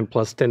 And then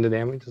plus 10 to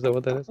damage. Is that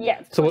what that is?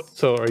 Yeah. So what?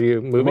 So are you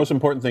The moving? most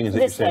important thing is that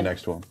you This stay one.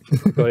 next to him.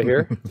 Go to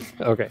here.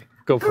 Okay.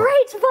 Go for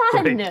Great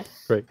fun! it.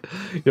 Great.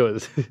 You know,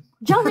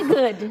 Jolly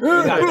good. You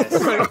got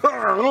this.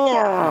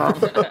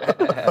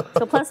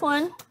 So plus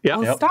 1. yeah.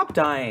 Oh, stop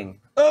dying.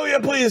 Oh yeah,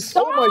 please.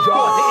 Oh my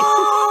god!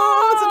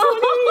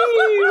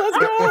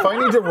 If I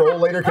need to roll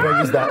later, can I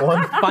use that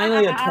one?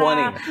 Finally a 20.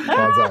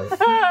 Oh,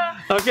 it's all right.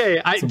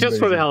 Okay. Just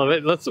for the hell of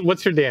it,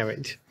 what's your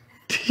damage?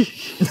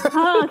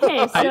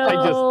 Okay,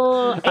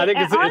 so I think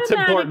it's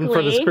important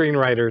for the automatically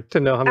screenwriter to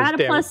know how much add a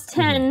damage. plus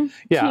 10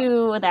 Yeah.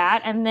 to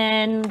that, and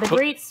then the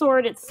great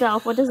sword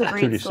itself. What does a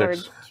great 2d6. sword?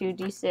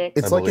 2d6.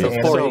 It's like an believe.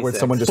 antidote where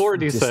someone just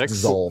 4d6.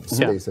 dissolves,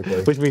 Yeah.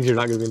 basically. Which means you're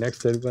not going to be next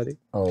to anybody.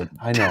 Oh,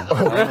 I know.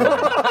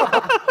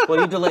 Well,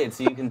 you delayed,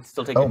 so you can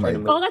still take Oh your my-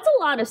 turn to Oh, move. that's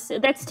a lot of.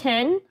 That's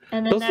 10,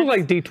 and then Those that's, look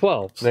like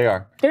D12s. They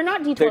are. they're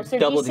not d12s. They're They're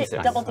double D6,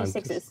 D6s. double I'm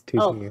d6s. just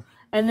teasing Oh, you.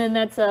 and then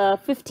that's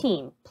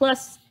 15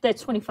 plus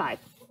that's 25.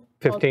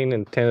 15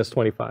 and 10 is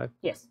 25.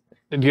 Yes.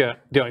 Do you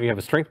have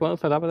a strength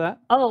bonus on top of that?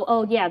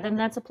 Oh yeah. Then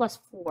that's a plus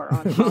 4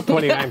 on top.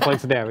 29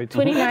 points of damage.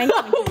 29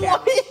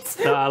 points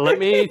of damage. Let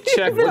me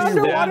check the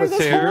underwater stats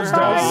this here.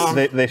 whole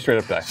time? They straight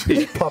up die.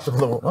 popped up a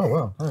little. Oh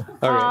wow. Oh. Okay.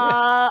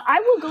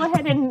 I will go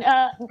ahead and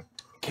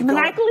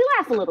maniacally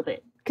laugh a laugh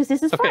because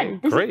this is Okay, fun.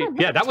 This great. Is fun.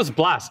 Yeah, that was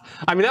blast.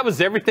 I mean, that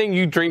was everything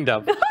you dreamed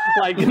of.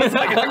 Like, it's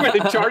like I'm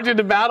going to charge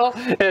into battle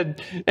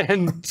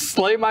and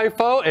slay my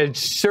foe, and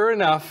sure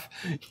enough,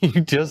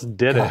 you just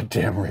did it.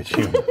 Goddamn rich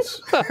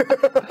humans.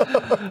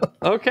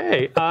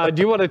 Okay.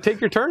 Do you want to take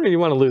your turn, or you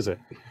want to lose it?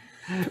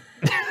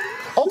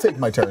 I'll take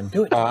my turn.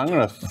 I'm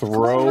gonna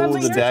throw Come on, the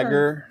your turn.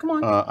 dagger. Come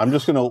on. I'm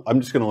just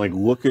gonna like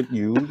look at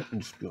you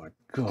and just be like,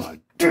 God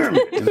damn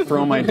it, and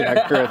throw my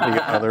dagger at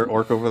the other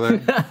orc over there.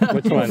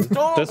 Which one?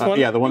 This one?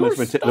 Yeah, the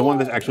one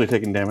that's actually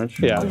taking damage.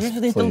 Yeah.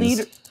 Usually the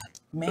leader.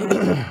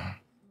 Man.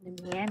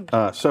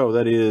 So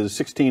that is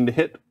 16 to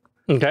hit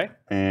Okay.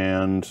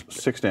 and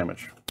 6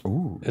 damage.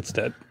 It's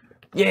dead.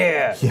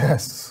 Yeah.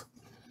 Yes.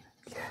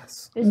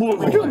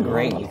 We're doing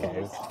great, you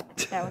guys.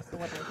 That was the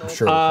one I rolled.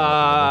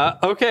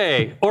 Sure.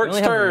 Okay. We Orc's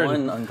only have turn.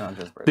 one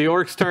unconscious person. The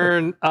orc's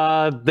turn.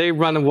 They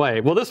run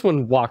away. Well, this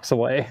one walks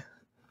away.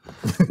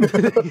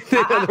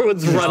 The other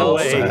ones run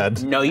away.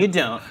 Sad. No, you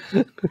don't.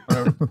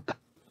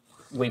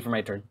 wait for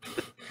my turn.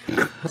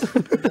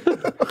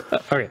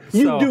 Okay.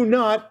 You so, do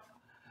not.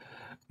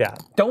 Yeah.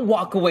 Don't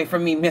walk away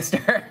from me,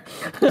 mister.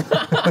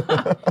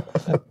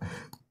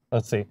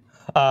 Let's see.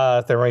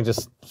 Their range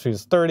is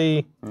she's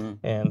 30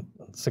 and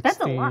 60. That's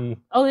a lot.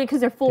 Oh,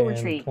 because they're full 10,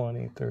 retreat.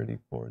 20, 30,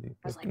 40. 50.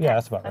 I was like, Yeah,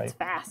 that's about That's right.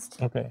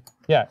 fast. Okay.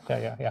 Yeah.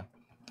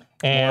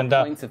 And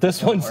points if this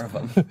there's one's more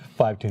of 'em.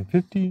 5, 10,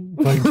 15,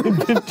 5, 10,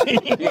 15.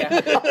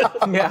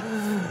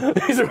 Yeah.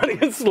 He's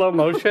running in slow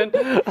motion,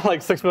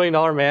 like $6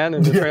 Million Man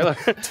in the trailer.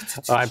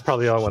 I'm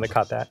probably the only one that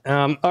caught that.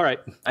 All right.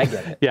 I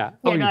get it. Yeah.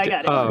 Yeah, no, you I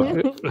did- got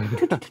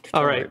it.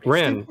 All right,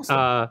 Ren.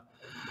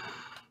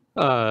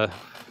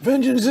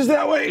 Vengeance is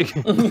that way.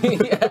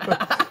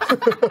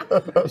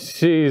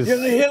 She's You're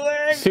the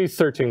healer. she's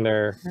searching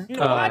their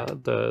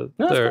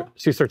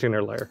she's searching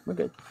their lair. We're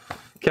good.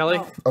 Kelly.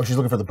 Oh, she's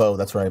looking for the bow.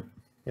 That's right.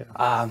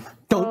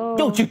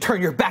 Don't you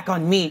turn your back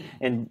on me.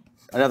 And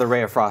another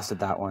ray of frost at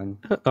that one.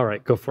 All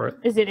right, go for it.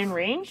 Is it in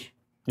range?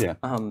 Yeah.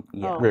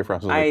 Yeah. Oh. Ray of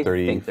Frost is I like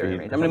 30 think they're feet. in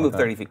range. I'm gonna move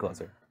 30 feet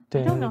closer. I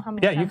don't know how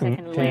many Yeah, you times can I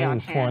can lay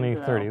on 10, 20,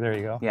 hand, 30. though. There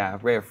you go. Yeah,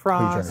 ray of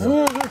frost.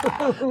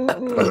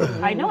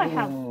 I know I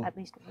have at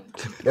least one.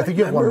 I think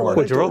you have one more.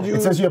 What'd you roll?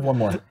 It says you have one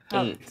more.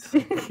 8.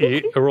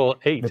 You roll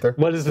 8. Right there.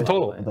 What is the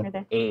total? Right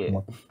there. 8.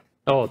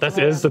 Oh, that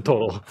is the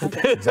total.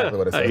 Exactly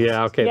what it says.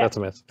 Yeah, okay, Yeah. that's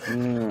a miss.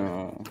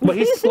 But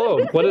he's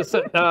slowed. What is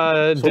it?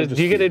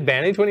 Do you get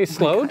advantage when he's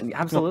slowed?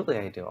 Absolutely,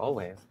 I do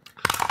always.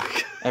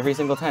 Every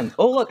single time.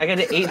 Oh look, I got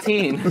an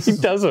 18. He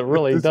doesn't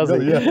really, does he?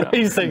 really- yeah.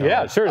 He's saying,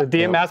 yeah, sure. The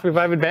DM asked me if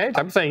I have advantage.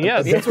 I'm saying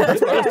yes. That's what I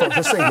was told.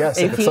 Just say yes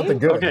if it's 18? something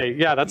good. Okay,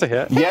 yeah, that's a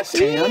hit. Yes,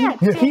 and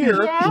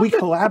here we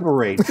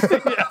collaborate. This is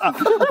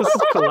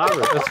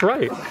collaborative. That's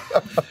right.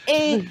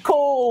 8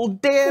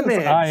 cold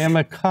damage. I am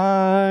a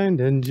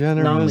kind and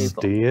generous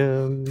Non-lethal.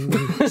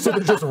 DM. So they're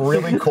just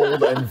really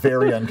cold and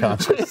very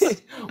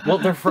unconscious. Well,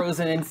 they're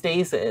frozen in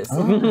stasis.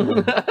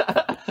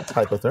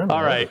 Hypothermia.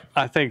 All right,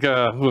 I think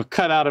we'll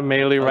cut out a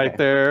melee right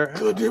there.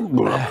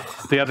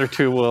 The other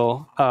two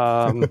will.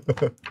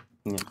 The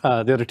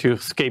other two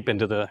escape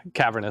into the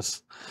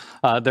cavernous.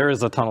 There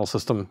is a tunnel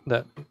system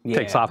that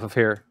takes Yeah. off of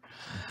here,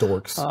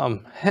 Dorks.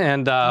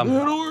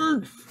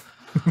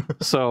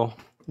 so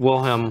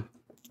we'll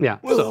yeah.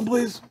 Willem,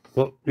 please.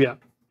 Well, yeah.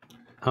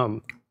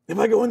 If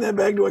I go in that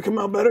bag, do I come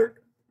out better?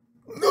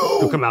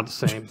 You'll come out the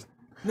same.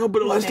 No,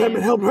 but last time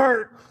it helped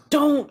her.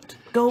 Don't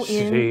go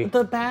See. in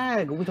the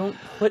bag. We don't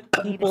put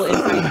people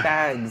inside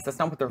bags. That's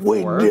not what they're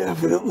We for.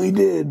 definitely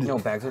did. No,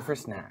 bags are for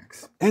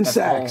snacks. And That's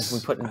all sacks. we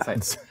put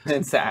inside.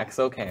 And sacks.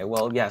 Okay.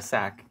 Well, yeah,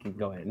 sack.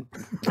 Go ahead.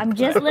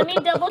 Let me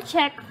double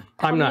check.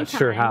 I'm not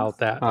sure how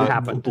that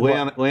happened. Lay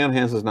on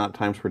hands is not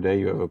times per day.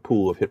 You have a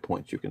pool of hit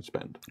points you can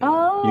spend.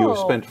 Oh. You have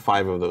spent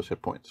 5 of those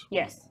hit points.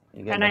 Yes.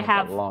 You get And I another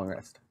have long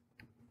rest.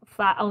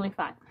 only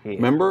 5. Yeah.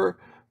 Remember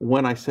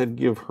when I said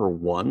give her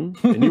 1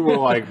 and you were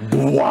like,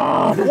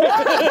 "Wow." Do you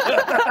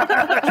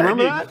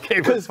remember that?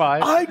 Gave her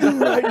 5. I do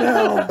right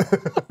now.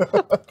 Can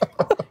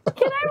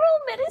I roll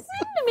medicine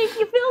to make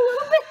you feel a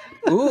little bit?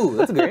 Ooh,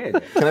 that's a great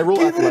idea. Can I roll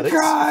Give it a athletics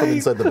try. from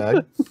inside the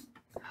bag?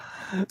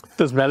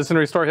 Does medicine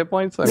restore hit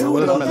points? I mean,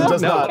 what No, medicine? it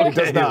does not. It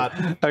does Okay. not.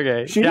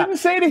 Okay. She yeah. didn't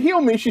say to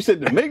heal me. She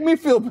said to make me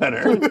feel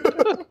better.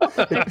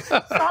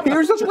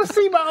 Here's a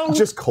placebo.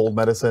 Just cold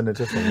medicine. It's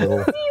just a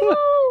little.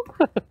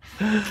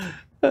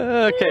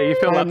 Okay, you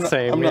feel about the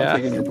same. I'm yeah. not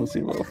taking your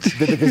placebo.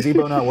 Did the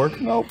gazebo not work?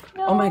 Nope.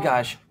 Oh my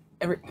gosh.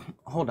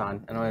 Hold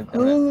on. And I'm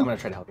gonna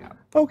try to help you out.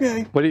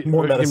 Okay. What do you,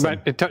 More what- you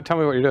medicine. might- tell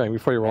me what you're doing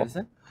before you roll.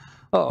 Medicine?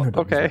 Oh, Don't use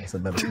okay.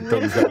 medicine, medicine.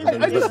 Don't use medicine, don't use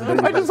medicine, don't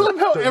use I just medicine. love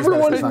how Don't use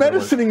everyone's medicine, it's not gonna work.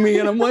 medicining me,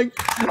 and I'm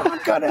like, I'm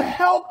not gonna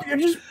help. You're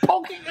just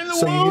poking in the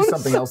So you wounds. used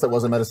something else that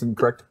wasn't medicine,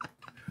 correct?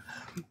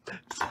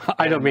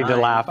 I don't mean to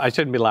laugh. I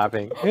shouldn't be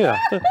laughing. Yeah.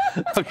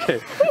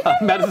 Okay.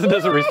 Medicine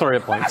doesn't restore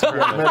hit points.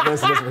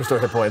 Medicine doesn't restore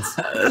hit points.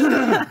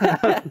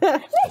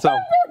 So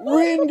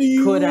Ren, do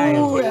you Could I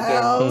have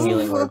have taken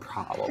healing word?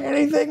 Probably.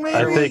 anything,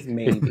 man?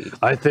 Maybe.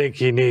 I think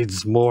he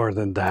needs more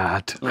than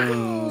that.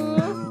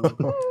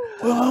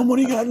 Well, what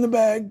do you got in the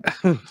bag?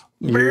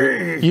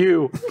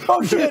 You.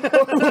 Oh, shit. Like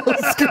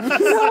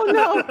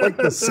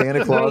the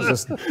Santa Claus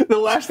just. The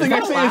last thing I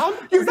say is,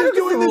 you're just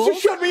doing this to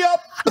shut me up.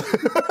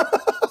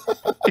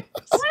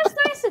 Well, that's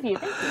nice of you.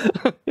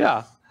 Thank you.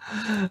 Yeah.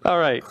 All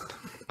right.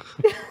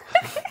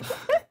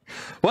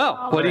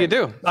 Well, what do you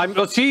do?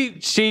 Well,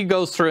 she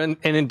goes through and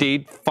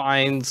indeed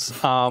finds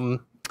the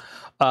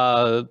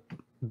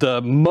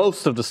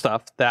most of the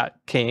stuff that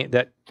she Was and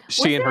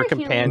there her a healing-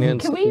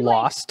 companions Can we,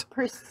 lost.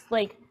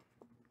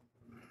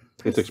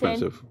 It's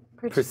expensive.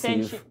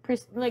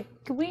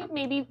 Could we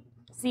maybe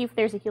see if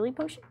there's a healing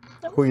potion?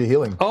 Who are you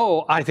healing?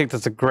 Oh, I think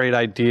that's a great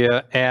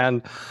idea.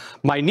 And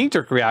my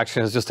knee-jerk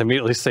reaction is just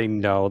immediately say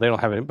no. They don't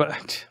have any.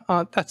 But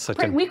that's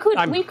such a. We could.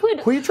 I'm-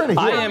 Who are you trying to heal?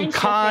 I am Challenge the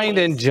kind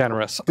and fates.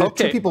 generous. There's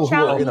two Okay. people who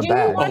are in a Do you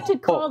bag. want to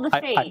call the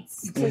I-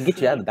 fates We'll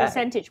get you out of the bag.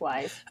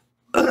 percentage-wise?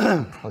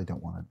 Probably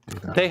don't want to do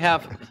that. They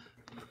have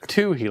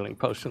 2 healing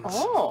potions.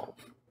 Oh.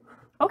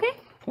 Okay.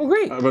 Well,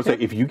 great. I'm about to say,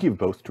 if you give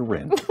both to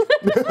Ren,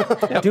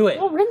 Do it.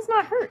 Well, Rin's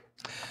not hurt.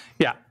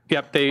 Yeah.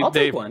 Yep. They I'll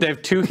take they one. they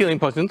have 2 healing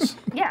potions.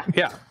 Yeah.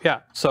 Yeah.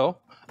 So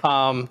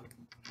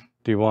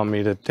Do you want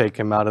me to take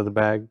him out of the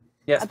bag?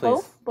 Yes, please.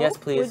 Both? Yes,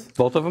 Both? please.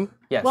 Both of them?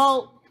 Yes.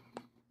 Well,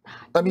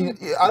 I mean,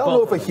 I don't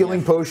know if a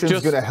healing potion is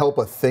Just- going to help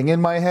a thing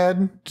in my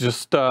head.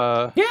 Just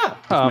yeah.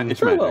 It's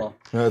Sure magic. will.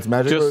 It's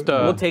magic. Just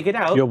We'll take it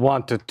out. you'll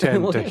want to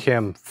tend to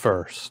him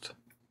first.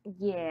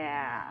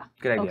 yeah.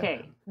 Good idea.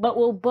 Okay, but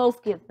we'll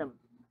both give them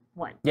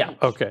one. Yeah. each.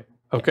 Okay.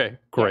 Okay.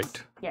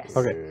 Great. Yes.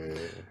 Okay.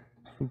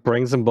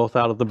 Brings them both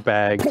out of the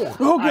bag.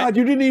 Oh God,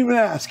 you didn't even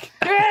ask.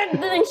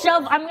 And then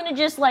shove. I'm gonna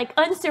just like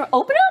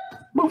open up.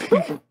 Boop,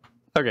 boop.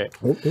 Okay.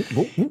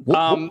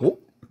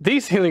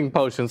 These healing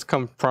potions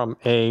come from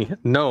a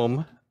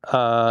gnome,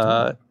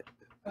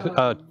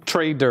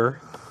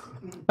 trader.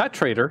 Not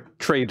trader.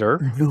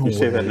 Trader. You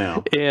say that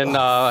now. In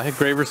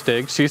Graver's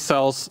Dig. She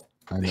sells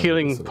know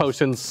healing this is.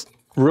 potions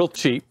real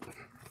cheap.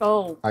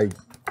 Oh.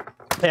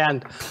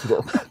 And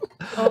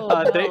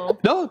Oh.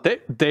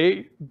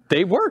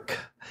 they work.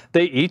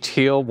 They each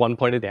heal 1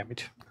 point of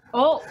damage.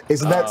 Oh.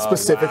 Isn't that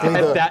specifically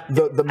wow.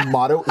 the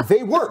motto?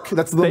 They work.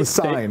 That's the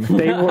sign.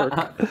 They work.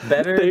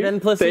 Better than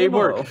placebo. They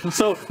work.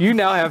 So you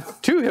now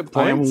have 2 hit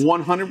I am points.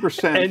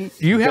 100%. And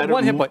you have better-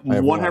 1 hit point.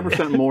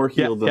 100% more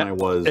healed than I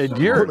was. And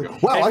you're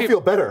Wow, and I you- feel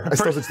better. I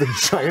suppose it's the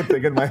giant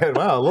thing in my head.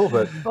 Wow, a little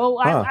bit. Oh,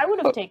 I would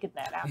have taken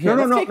that out. Here,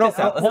 let's take this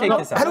out. Let's take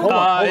this I out. don't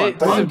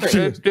want. Hold on.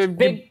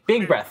 Jeez.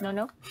 Big breath.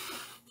 No.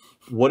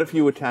 What if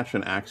you attach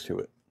an axe to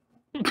it?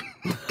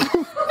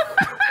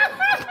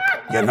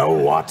 You know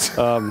what?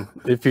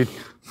 if you,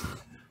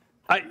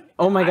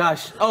 Oh my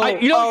gosh. Oh,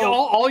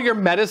 all your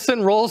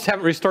medicine rolls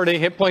haven't restored any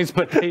hit points,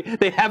 but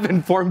they have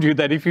informed you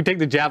that if you take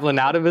the javelin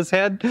out of his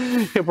head,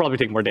 he'll probably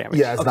take more damage.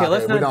 Yeah, it's Okay, not.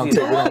 let's We not don't do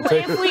take. We that. don't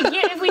take.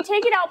 If we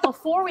take it out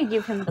before we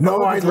give him the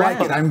No, I bonus like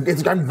round.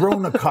 it. I'm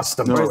grown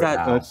accustomed to Where's it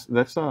that?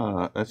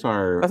 now. That's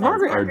our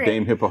Margaret. our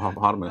Dame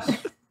Hippopotamus.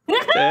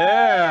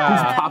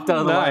 Yeah. Popped out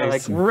of the water, like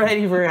Nice.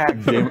 ready for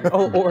action.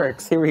 Oh,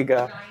 Oryx, here we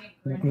go.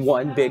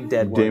 One big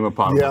dead one. Dame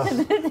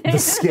Hippopotamus. Yeah, the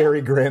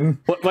scary grin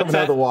What's coming out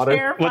that? of the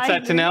water. What's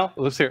that to now?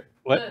 Let's hear.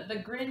 What? The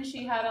grin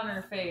she had on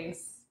her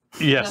face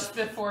Yes. just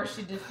before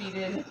she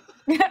defeated,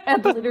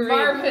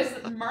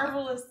 Obliterated.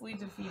 marvelously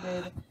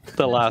defeated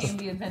The last,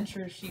 the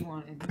adventures she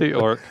wanted. the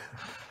orc.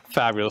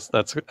 Fabulous.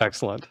 That's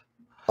excellent.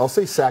 I'll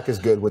say Sack is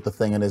good with the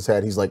thing in his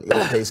head. He's like,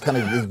 okay, he's kind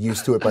of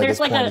used to it by There's this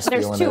like point. a He's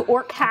there's feeling 2 it.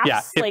 orc halves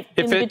Yeah. like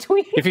in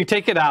between. If you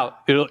take it out,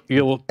 you'll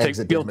take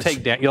Exit you'll damage.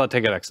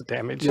 take an exit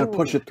damage. You gotta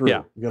push it through.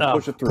 Yeah. You gotta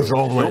push it through. Push it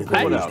all the way Don't pull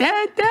through. it out.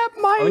 That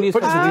might. Oh, we need to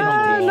put some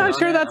I'm not on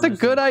sure it. that's I'm a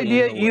just good gonna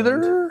idea clean the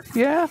either.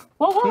 Yeah.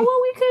 Well,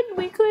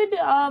 we could.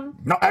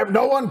 No,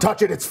 no one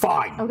touch it. It's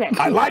fine. Okay.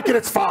 I like it.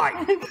 It's fine.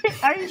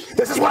 Are you,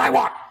 This is what I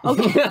want.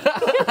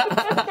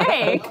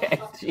 hey. Okay,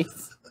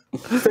 jeez.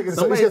 He's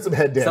got some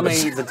head Somebody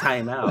damage. needs a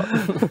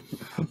timeout.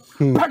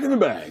 Back in the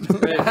bag.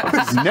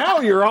 Now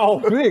you're all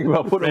big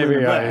about putting it in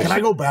Maybe the I- bag. Can I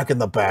go back in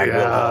the bag?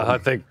 Yeah, I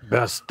think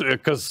best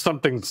because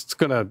something's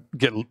gonna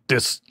get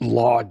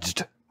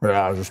dislodged.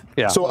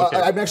 Yeah. So okay.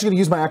 I'm actually going to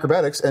use my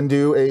acrobatics and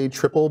do a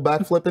triple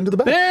backflip into the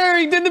bag. There,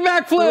 he did the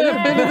backflip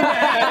into the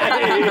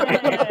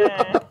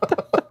bag.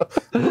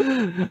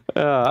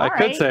 I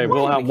could right. say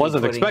Well, Wilhelm we keep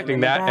wasn't putting it expecting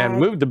in the that and bag.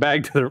 moved the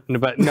bag to the.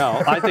 But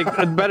no, I think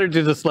it's better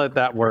to just let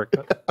that work.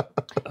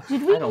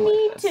 Did we don't like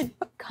need this. to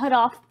cut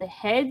off the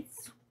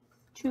heads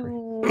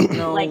to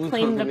like we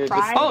claim couldn't. the It just-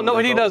 prize? Oh no,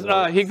 he does.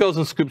 He goes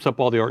and scoops up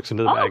all the orcs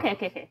into the Oh, bag.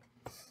 okay.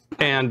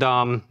 And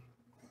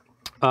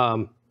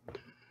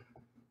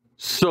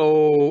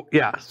so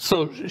yeah,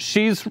 so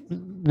she's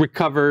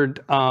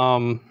recovered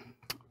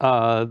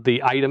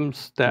the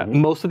items that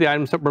most of the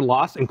items that were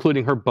lost,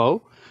 including her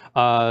bow.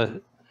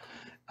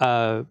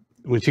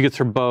 When she gets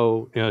her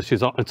bow,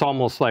 it's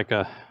almost like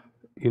a,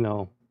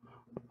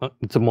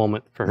 it's a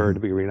moment for her to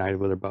be reunited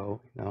with her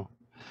bow,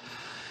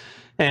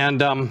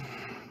 And the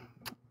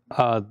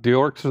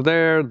orcs are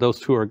there; those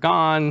 2 are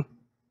gone,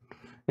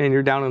 and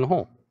you're down in the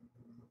hole.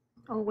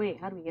 Oh wait,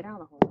 how do we get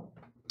out of the hole?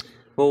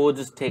 Well, we'll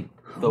just take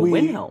the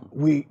Windhelm.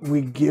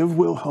 We give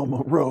Wilhelm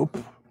a rope,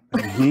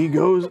 and he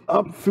goes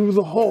up through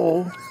the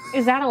hole.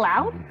 Is that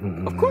allowed?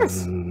 Of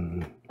course.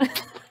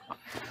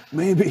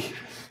 Maybe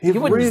if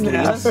You wouldn't just Rin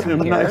leave us asked him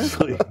down here.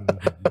 nicely.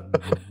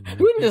 You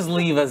wouldn't just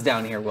leave us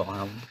down here,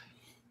 Wilhelm.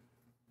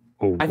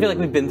 I feel like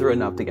we've been through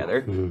enough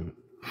together.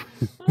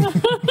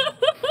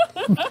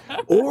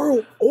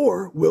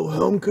 Or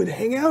Wilhelm could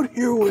hang out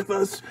here with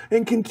us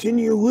and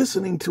continue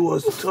listening to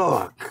us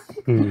talk.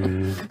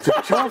 It's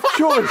a tough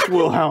choice,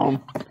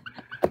 Wilhelm.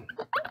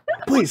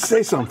 Please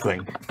say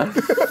something.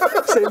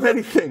 Say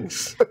many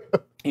things.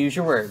 Use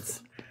your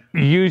words.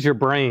 Use your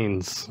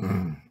brains.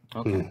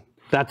 Okay.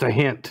 That's a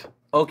hint.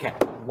 Okay.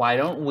 Why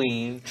don't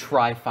we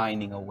try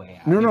finding a way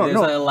out? No, no, There's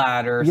no. a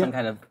ladder, some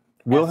kind of.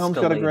 Wilhelm's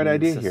got a great escalating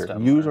idea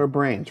system. here. Use our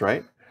brains,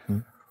 right?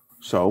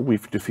 So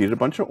we've defeated a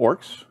bunch of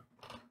orcs.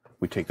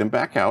 We take them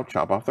back out,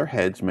 chop off their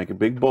heads, make a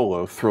big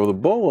bolo, throw the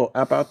bolo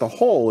up out the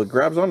hole. It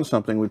grabs onto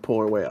something. We pull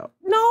our way out.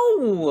 No,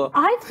 No.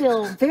 I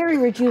feel very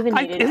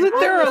rejuvenated. Isn't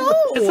there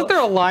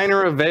a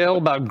liner of ale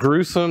about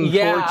gruesome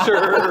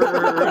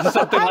torture or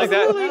something like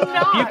that? Absolutely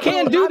not. You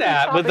can't do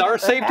that with our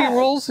safety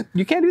rules.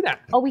 You can't do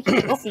that. Oh, we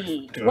can't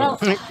see. Well,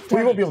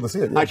 We won't be able to see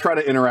it. I try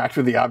to interact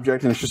with the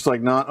object, and it's just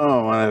like, not.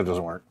 Oh, that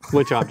doesn't work.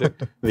 Which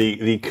object?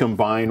 The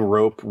combined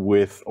rope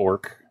with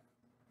orc.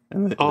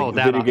 And the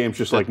that video game's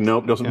just like,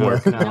 nope, doesn't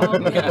work. no,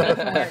 it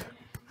doesn't work.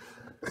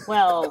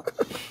 Well,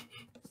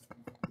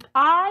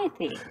 I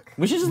think.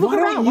 We should just look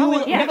around.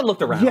 We haven't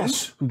looked around.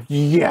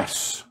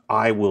 Yes.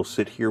 I will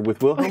sit here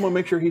with Wilhelm and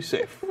make sure he's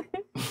safe.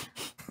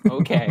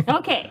 Okay.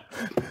 Okay.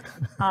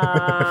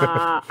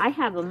 I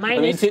have a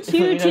minus Let me two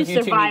to if you two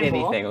need survival.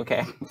 anything,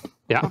 okay.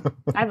 Yeah.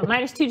 I have a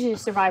minus 2 to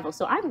survival,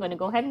 so I'm going to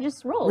go ahead and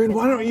just roll. Rin,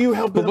 why don't you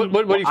help them?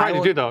 What are you trying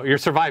to do though? You're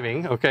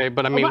surviving, okay?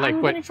 But I mean, Well, like,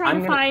 I'm what? going to try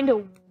to find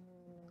a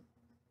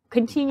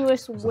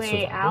continuous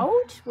way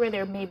out where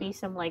there may be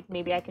some, like,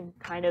 maybe I can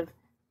kind of.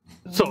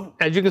 So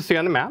as you can see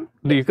on the map,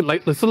 you could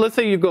like so let's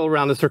say you go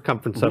around the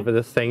circumference of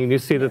this thing, and you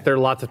see that there are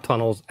lots of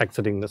tunnels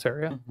exiting this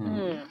area.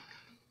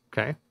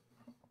 Okay.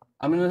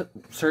 I'm going to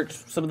search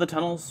some of the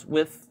tunnels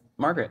with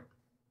Margaret.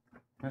 I'm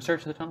going to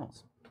search the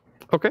tunnels.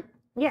 Okay.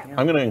 Yeah.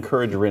 I'm going to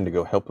encourage Rin to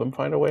go help them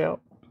find a way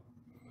out.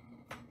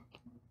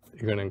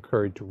 You're going to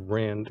encourage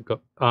Rin to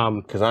go.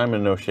 Because I'm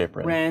in no shape,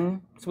 Rin.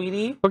 Ren,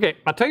 sweetie. Okay,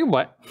 I'll tell you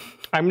what.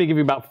 I'm going to give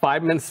you about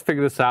 5 minutes to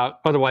figure this out.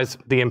 Otherwise,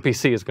 the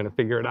NPC is going to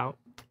figure it out.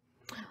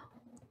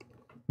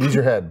 Use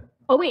your head.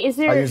 Oh wait, is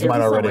I used this mine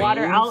a already.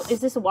 water out?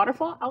 Is this a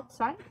waterfall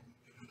outside?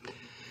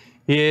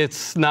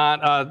 It's not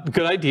a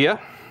good idea.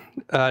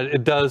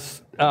 It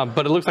does,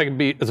 but it looks like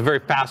it's a very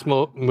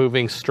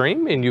fast-moving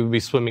stream, and you would be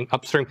swimming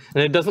upstream.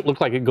 And it doesn't look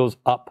like it goes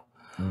up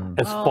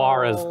as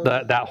far as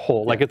that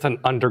hole. Like it's an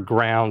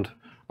underground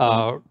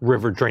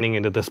river draining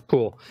into this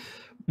pool.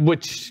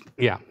 Which,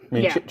 yeah. I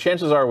mean,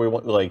 chances are we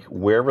want, like,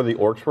 wherever the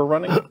orcs were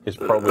running is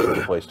probably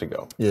the place to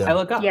go. Yeah. I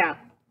look up. Yeah.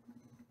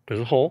 There's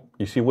a hole.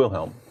 You see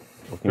Wilhelm.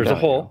 looking There's a down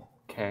at you. hole.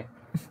 Okay.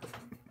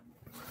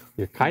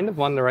 You're kind of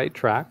on the right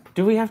track.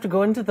 Do we have to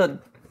go into the...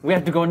 We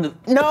have to go into...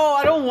 No,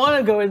 I don't want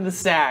to go in the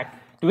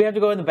sack. Do we have to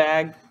go in the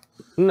bag?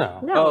 No.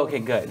 No. Oh, okay,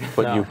 good.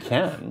 But No. you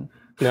can.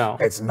 No.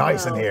 It's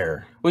nice in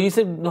here. Well, you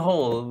said the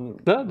hole.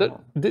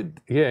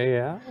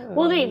 Yeah.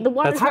 Well, the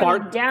water's That's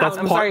part- going down. that's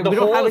I'm part- sorry, the we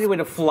don't hole have is- any way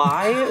to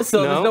fly,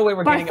 so No. there's no way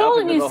we're getting up into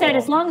Bartholomew the said, hole.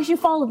 as long as you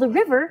follow the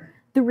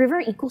river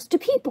equals to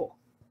people.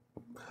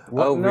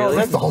 Oh, No, really?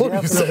 that's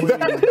Bartholomew said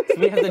that. So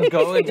we have to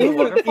go into the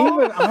waterfall?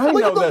 Even I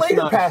Look know at the that's later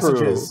not If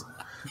passages.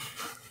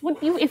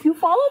 you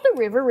follow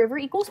the river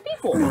equals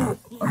people.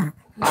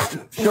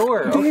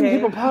 Sure, Damn okay.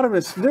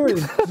 hippopotamus, there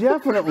is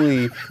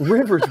definitely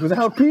rivers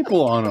without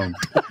people on them.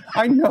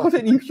 I know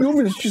that you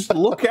humans just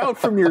look out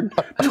from your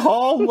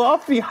tall,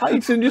 lofty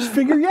heights and just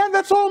figure, yeah,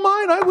 that's all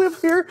mine. I live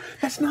here.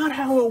 That's not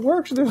how it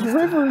works. There's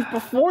rivers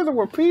before there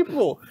were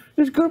people.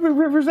 There's going to be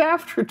rivers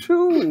after,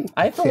 too.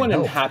 I, for one,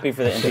 am happy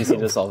for the NPC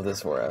to solve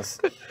this for us.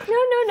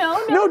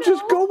 No,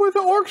 just go where the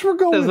orcs were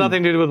going. There's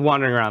nothing to do with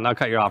wandering around. I'll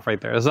cut you off right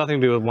there. There's nothing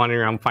to do with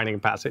wandering around finding a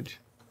passage.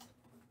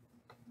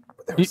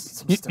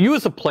 You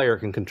as a player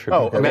can contribute.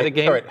 Oh, okay.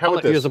 Metagame, All right, how I'll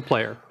about let you this? as a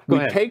player. Go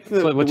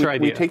ahead. What's your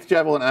idea? We take the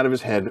javelin out of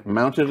his head,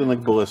 mount it in the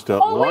ballista,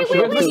 Oh, launch wait,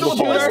 it into wait, the wait.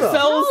 ball.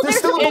 ourselves There's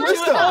still a into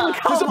ballista. an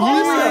There's a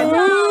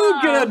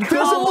ballista.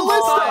 There's a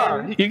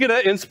ballista. You get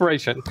an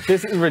inspiration.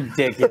 This is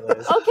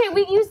ridiculous. Okay,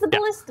 we use the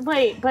ballista.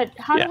 Wait, but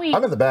how Yeah. do we?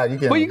 I'm in the bag. You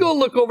can. Well, you go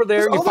look over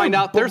there and you There's find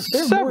other out there's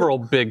they're more- several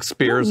big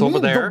spears No, over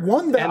the there,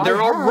 one that and I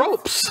there are have-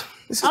 ropes.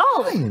 This is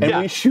Oh. fine.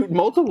 And we shoot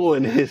multiple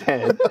in his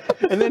head,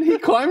 and then he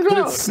climbs But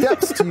out. it's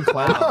steps to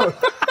climb out.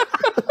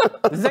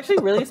 This is actually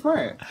really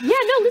smart. Yeah,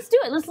 no, let's do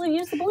it. Let's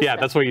use the ballista. Yeah,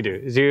 that's what you do.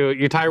 Is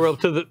you tie a rope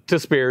to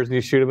spears and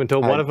you shoot them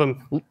until one of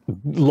them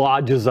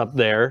lodges up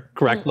there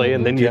correctly,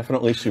 and then you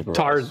Definitely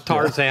supervised.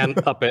 Tarzan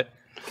up it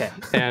Okay.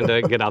 and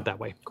get out that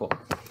way. Cool.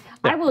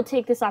 I will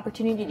take this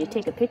opportunity to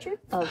take a picture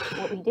of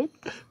what we did.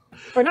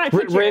 Or not a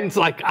picture. Rin's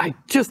like, I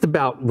just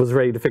about was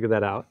ready to figure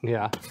that out.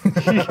 Yeah.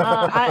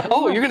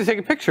 Oh, you're going to take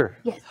a picture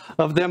Yes.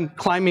 of them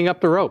climbing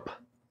up the rope.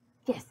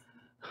 Yes.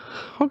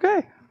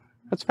 Okay,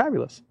 that's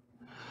fabulous.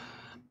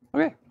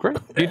 Okay, great.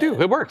 You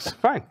do. It works.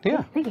 Fine.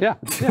 Yeah. Thank you.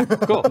 Yeah.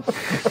 Cool.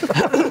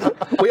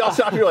 We all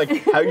stop you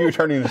like, how are you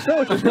turning this?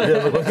 No,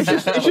 It's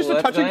just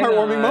a touching,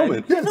 heartwarming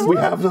moment. Yes, we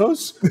have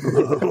those.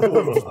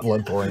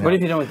 Blood pouring What out.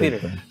 have you done with Peter?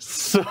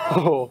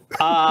 So,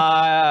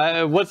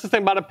 what's the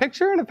thing about a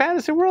picture in a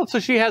fantasy world? So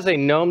she has a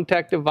gnome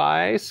tech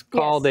device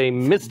called a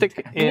Mystic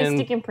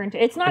Imprinter.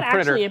 It's not Imprinter.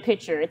 actually a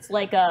picture. It's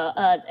like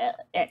a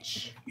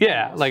etch.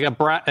 Yeah, like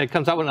it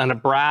comes out on a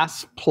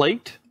brass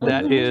plate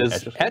that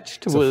is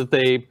etched with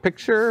a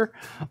picture.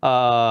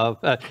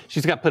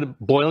 She's got to put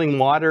boiling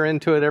water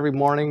into it every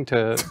morning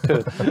to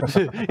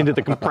into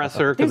the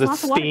compressor because There's it's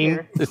lots of water steam.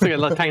 here. It's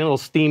like a tiny little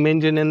steam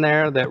engine in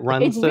there that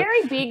runs. It's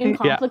very big and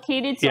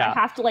complicated, so Yeah. I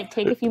have to like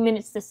take a few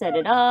minutes to set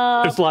it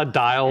up. There's a lot of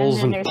dials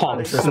And and, then there's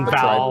pumps other and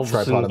stuff. valves.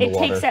 Tripod and in the It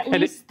takes water. at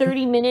And least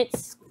 30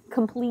 minutes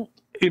complete.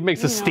 it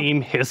makes a you know.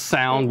 steam hiss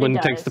sound It when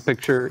it takes the does.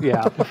 picture.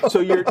 Yeah.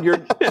 So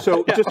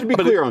so just to be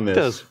But clear it on this,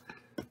 does.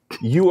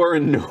 you are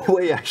in no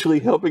way actually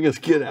helping us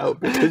get out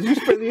because you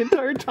spend the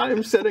entire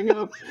time setting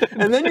up,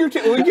 and then we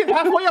get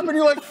halfway up and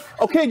you're like,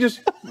 okay,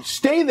 just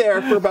stay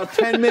there for about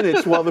 10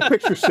 minutes while the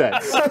picture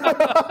sets.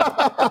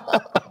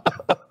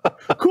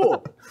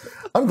 Cool.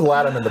 I'm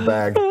glad I'm in the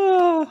bag.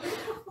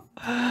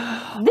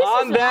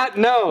 On that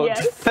note,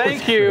 Yes.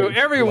 thank you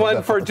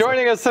everyone for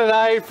joining us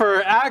tonight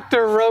for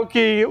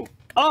Actoroke.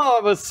 Oh,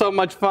 it was so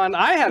much fun.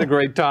 I had a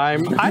great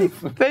time. I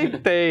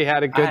think they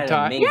had a good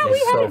time. Yeah, we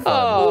had So a fun.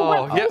 Oh,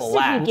 What yeah. place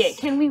did we get?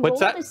 Can we What's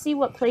roll that? to see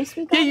what place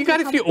we got? Yeah, you got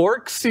a few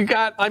orcs. You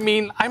got, I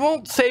mean, I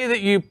won't say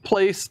that you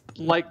placed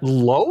like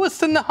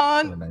lowest in the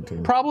hunt.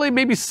 19. Probably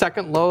maybe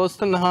second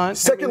lowest in the hunt.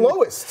 Second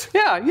lowest.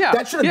 Yeah, yeah.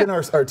 That should have been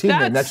our team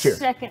name next year.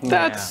 Second.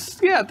 That's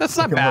that's not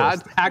Second bad.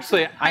 lowest.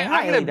 Actually, I I'm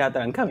highly gonna doubt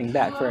that I'm coming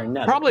back for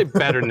another. probably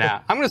better than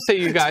that. I'm gonna say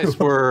you guys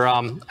were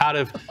out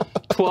of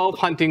 12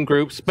 hunting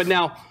groups, but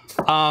now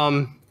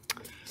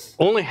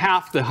only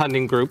half the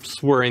hunting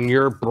groups were in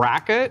your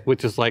bracket,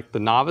 which is like the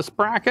novice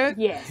bracket.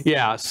 Yes.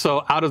 Yeah.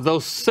 So out of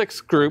those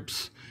 6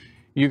 groups,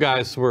 you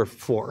guys were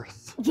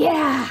 4th.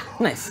 Yeah.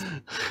 Nice.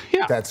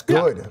 Yeah. That's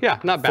good. Yeah,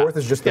 not bad. 4th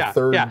is just the yeah,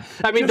 third. Yeah.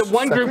 I mean, the just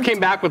one group second? came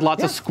back with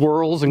lots of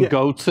squirrels and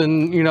goats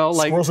and,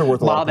 like Squirrels are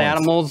worth a lot of wild points.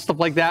 animals, stuff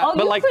like that. Oh,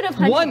 but you like could have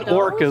hunted one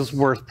orc those? is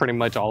worth pretty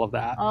much all of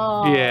that.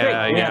 Oh. Yeah,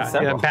 Great. We had yeah.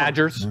 several.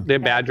 Badgers. They're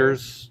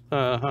badgers.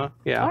 Yeah.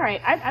 All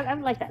right. I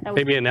like that. That was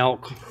Maybe an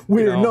elk.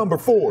 We're number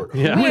 4.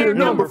 Yeah. We're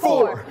number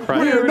 4. Right.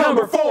 We're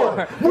number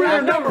 4.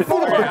 We're number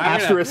 4.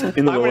 Asterisk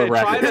in the I'm lower going to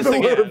try bracket.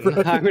 this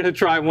again. I'm going to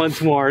try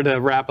once more to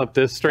wrap up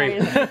this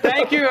stream.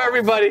 Thank you,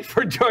 everybody,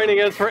 for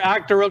joining us for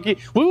Actoroke.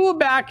 We will be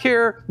back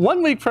here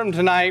 1 week from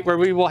tonight where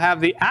we will have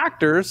the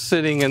actors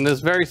sitting in this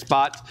very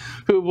spot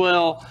who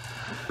will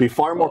Be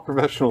far more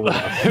professional than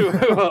us.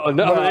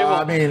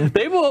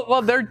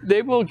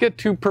 they will get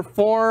to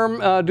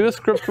perform, do a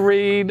script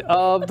read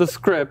of the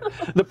script.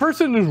 The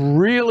person who's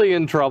really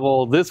in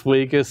trouble this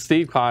week is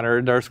Steve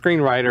Connard, our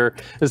screenwriter,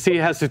 as he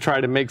has to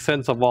try to make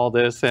sense of all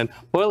this and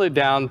boil it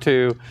down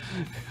to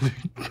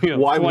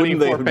Why wouldn't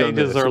they 24 have done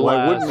pages this? or Why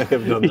less. wouldn't they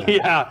have done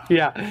that?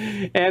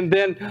 Yeah. And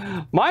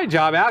then my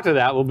job after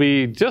that will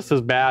be just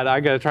as bad. I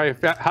got to try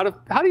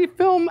how do you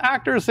film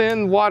actors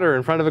in water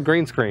in front of a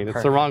green screen?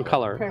 It's the wrong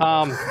color.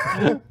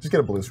 Just get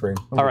a blue screen.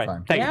 All right.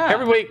 Thank you.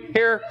 Every week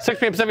here, 6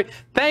 p.m. Pacific.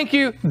 Thank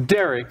you,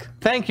 Derek.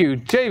 Thank you,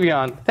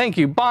 Javion. Thank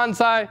you,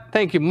 Bonsai.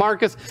 Thank you,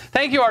 Marcus.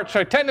 Thank you, our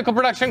technical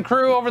production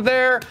crew over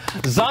there,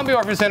 Zombie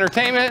Orpheus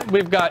Entertainment.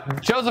 We've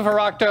got Joseph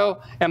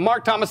Aracto and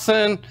Mark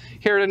Thomason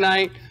here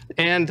tonight.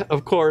 And,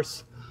 of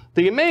course,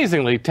 the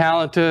amazingly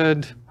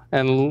talented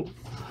and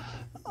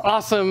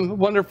awesome,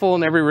 wonderful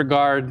in every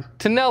regard,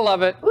 Tanel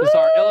Lovett is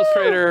our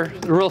illustrator,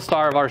 the real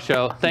star of our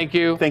show. Thank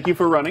you. Thank you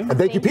for running. And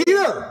thank you,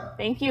 Peter.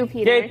 Thank you,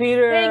 Peter. Yay,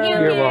 Peter. Thank you,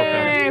 You're Peter,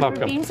 welcome. for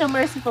Welcome. being so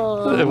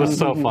merciful. It was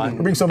so fun.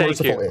 For being so Thank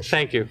you. merciful-ish.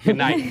 Thank you. Good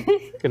night.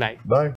 Good night. Bye.